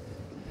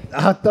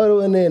 I thought it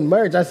was in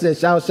merch. I said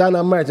shouting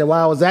out merch. And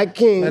while I was at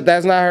King, But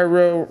that's not her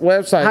real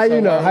website. how so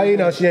you know? why- How you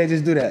know she ain't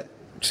just do that?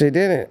 She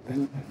didn't.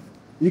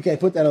 You can't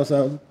put that on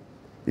something.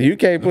 You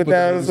can't put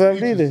that on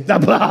something either.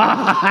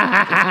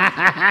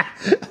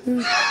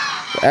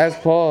 That's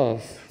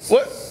pause.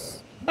 What?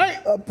 Hey,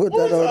 I put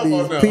what that we on talking these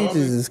about now,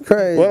 peaches. Is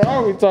crazy. What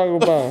are we talking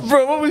about?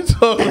 Bro, what we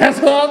talking about? That's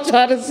what I'm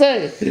trying to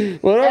say.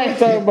 What are we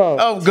talking about?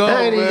 I'm gone,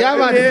 Hey, man. y'all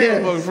about to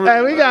get, Yeah.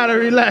 hey, we gotta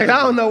relax.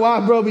 I don't know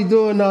why bro be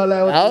doing all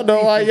that. With I don't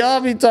know why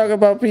y'all be talking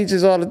about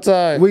peaches all the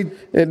time.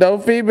 And no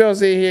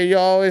females in here. You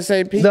always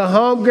say peaches. the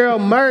homegirl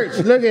merch.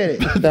 Look at it.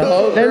 The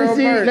whole Let girl me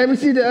see. merch. Let me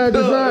see the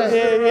design.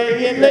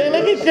 Yeah.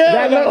 Look at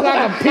That you. look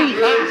like a peach.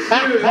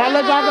 That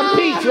look like a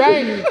peach,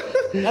 right?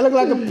 That look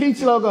like a peach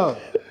logo.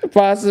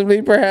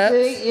 Possibly, perhaps.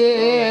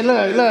 See? Yeah.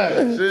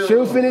 Look.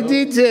 Truth in the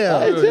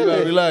detail. You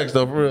gotta relax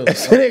though, for real.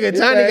 This nigga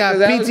Tiny got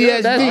That was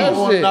good. That's I PTSD.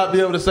 want to not be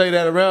able to say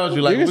that around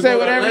you. Like, You can we say go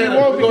to whatever you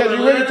Atlanta, want we go because to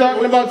you really Atlanta,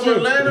 talking we go about to you.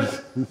 Atlanta.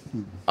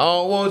 I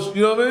don't want you.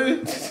 You know what I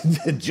mean?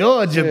 The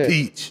Georgia Yeah.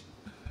 peach.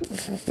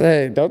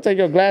 Hey, don't take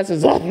your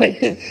glasses off,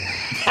 man.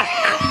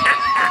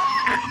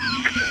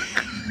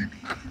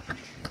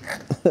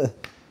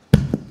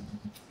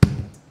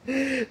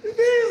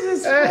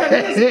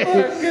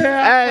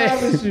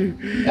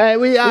 Hey,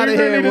 we out of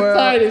here, Really the world.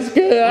 tightest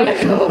girl.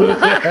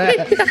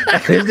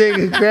 This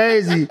nigga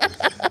crazy.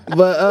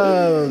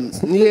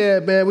 But yeah,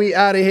 man, we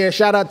out of here.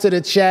 Shout out to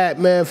the chat,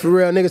 man. For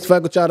real, niggas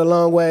fuck with y'all the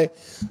long way.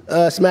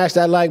 Smash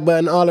that like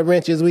button. All the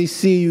wrenches, we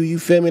see you. You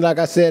feel me? Like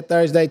I said,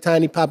 Thursday,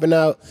 Tiny popping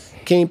out,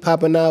 King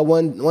popping out.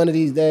 One of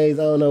these days.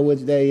 I don't know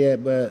which day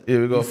yet, but Yeah,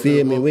 we you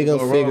feel me? We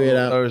gonna figure it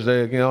out.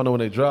 Thursday again. I don't know when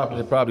they drop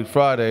it. Probably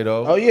Friday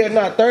though. Oh yeah,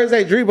 nah.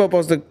 Thursday, Drebo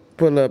supposed to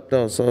pull up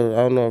though, so I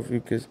don't know if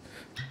you could.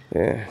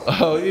 Yeah.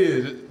 Oh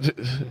yeah,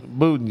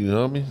 booting you,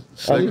 homie.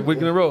 Second week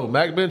in a row.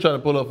 Mac been trying to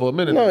pull up for a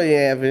minute. No, you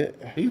haven't.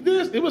 He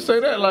did. He would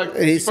say that like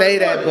He say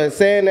that, but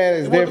saying that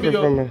is different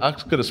from him. I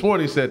could have sworn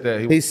he said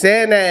that. He's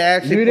saying that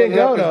actually. You didn't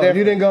pulling go up is though. different.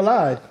 You didn't go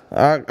live.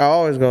 I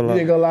always go You live.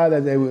 didn't go live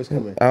that day we was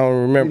coming. I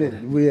don't remember.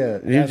 Yeah.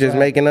 You that's just right.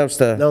 making up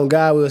stuff. No,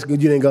 God was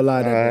good. You didn't go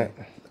live that All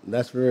day.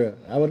 That's for real.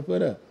 I would have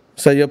put up.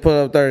 So you'll pull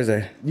up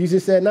Thursday. You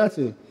just said not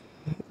to.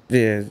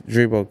 Yeah,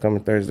 Drebo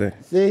coming Thursday.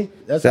 See?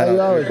 That's Shout how you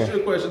out always to Ask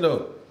you a question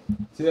though.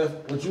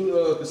 TF, would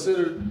you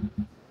consider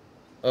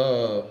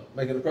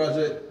making the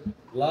project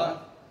live?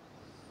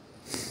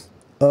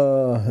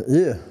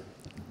 Yeah.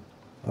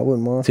 I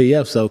wouldn't mind.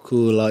 TF so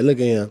cool. Like, look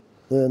at him.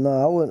 Yeah, no,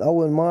 I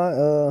wouldn't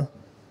mind.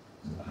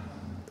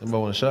 Anybody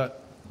want a shot?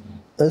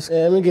 Yeah,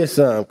 let me get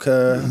some,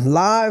 cuz.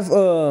 Live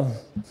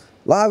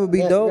would be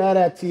dope. Got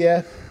that,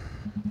 TF.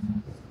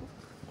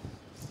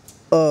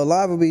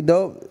 Live would be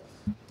dope.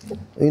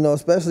 You know,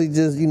 especially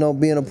just, you know,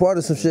 being a part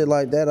of some shit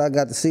like that. I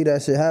got to see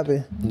that shit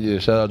happen. Yeah,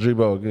 shout out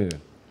Drebo again.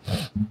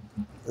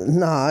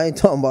 Nah, I ain't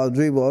talking about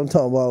Drebo. I'm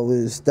talking about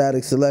with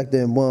Static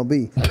Selector and Bun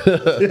B.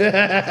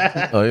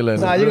 Oh, he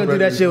letting Nah, this you real gonna do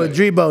that record shit with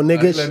reflect. Drebo, He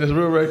letting niggas. this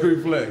real record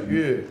reflect.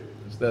 Yeah.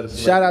 Static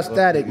Shout out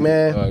Static,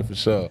 man. All right, for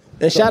sure.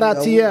 And shout out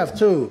TF,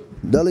 too.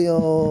 Deli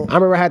on. I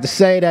remember I had to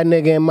say that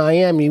nigga in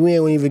Miami. We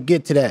didn't even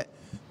get to that.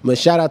 But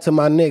shout out to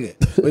my nigga.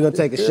 We're gonna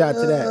take a shot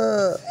to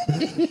that.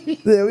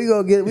 Yeah, we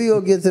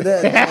gonna get to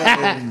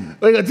that.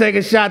 We're gonna take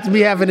a shot to be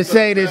having to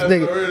say this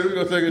nigga. We're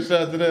gonna take a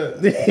shot to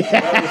that.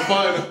 That was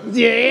final.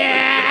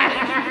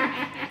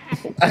 Yeah.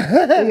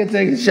 We're gonna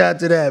take a shot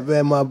to that,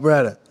 man, my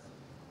brother.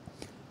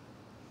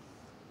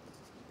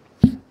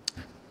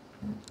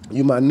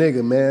 You my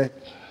nigga, man.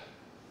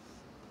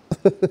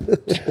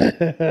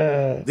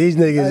 These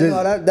niggas. Hey,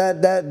 no,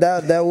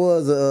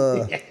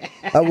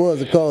 that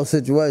was a cold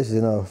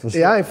situation, though. For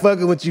sure. Yeah, I ain't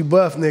fucking with you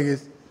buff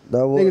niggas.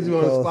 That was Niggas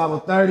want to spot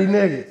with 30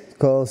 niggas.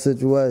 cold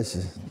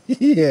situation.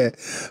 Yeah,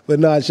 but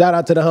no, shout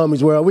out to the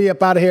homies world. We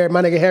up out of here.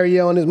 My nigga Harry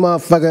on this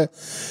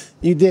motherfucker.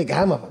 You dig?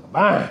 I'm motherfucker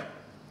burn.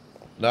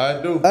 Nah,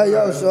 I do. Hey,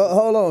 yo,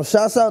 hold on.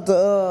 Shouts out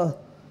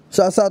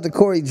to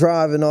Corey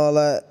Drive and all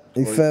that.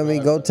 You feel me?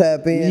 Go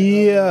tap in.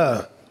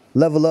 Yeah.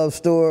 Level Up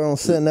store on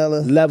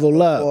Sentinella.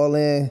 Level up. All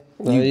in.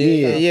 You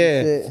did.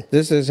 Yeah. Shit.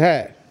 This is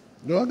hat.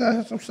 Do I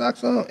got some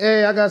socks on?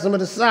 Hey, I got some of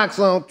the socks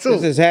on too.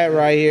 This is hat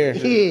right here.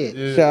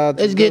 Yeah. Shout out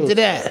to Let's get to Coots.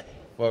 that.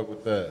 Fuck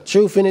with that.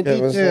 Truth in the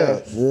Yeah, what's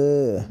details.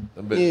 Yeah.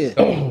 Them bitches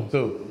cold,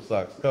 too. Them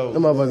socks cold.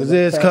 Them motherfuckers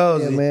is Yeah,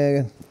 cozy.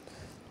 man.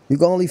 You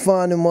can only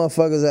find them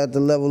motherfuckers at the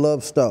Level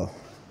Up store.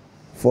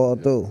 Fall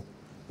through.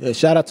 Yeah,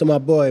 shout out to my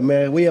boy,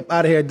 man. We up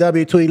out of here.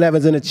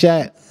 W211's in the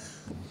chat.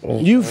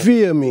 You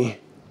feel me?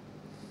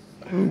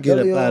 Get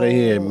up out of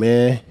here,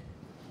 man.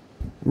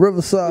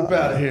 Riverside. We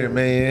out of here,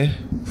 man.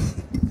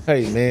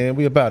 Hey, man,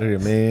 we up out of here,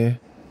 man.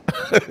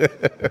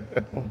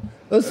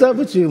 What's up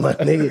with you, my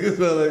nigga? You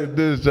sound like a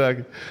disc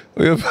jockey.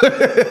 We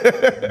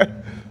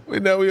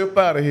up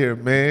out of here,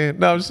 man.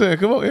 No, I'm just saying,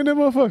 come on, in that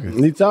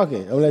motherfucker. You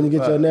talking? I'm letting you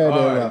get your narrative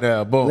All right, out.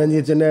 now, boom. I'm letting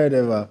you get your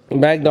narrative out.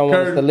 Mac don't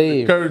want us to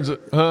leave. Curtains,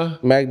 huh?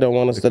 Mac don't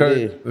want us to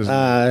leave.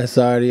 It's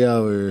already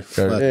over.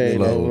 Fuck Hey,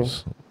 nigga.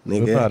 Close. We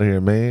Nigga. up out of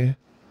here, man.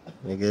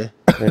 Nigga.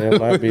 Man, it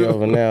might be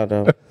over now,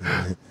 though.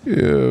 Yeah,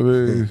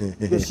 man.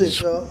 Good shit,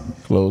 y'all.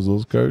 Close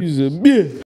those curtains. Yeah.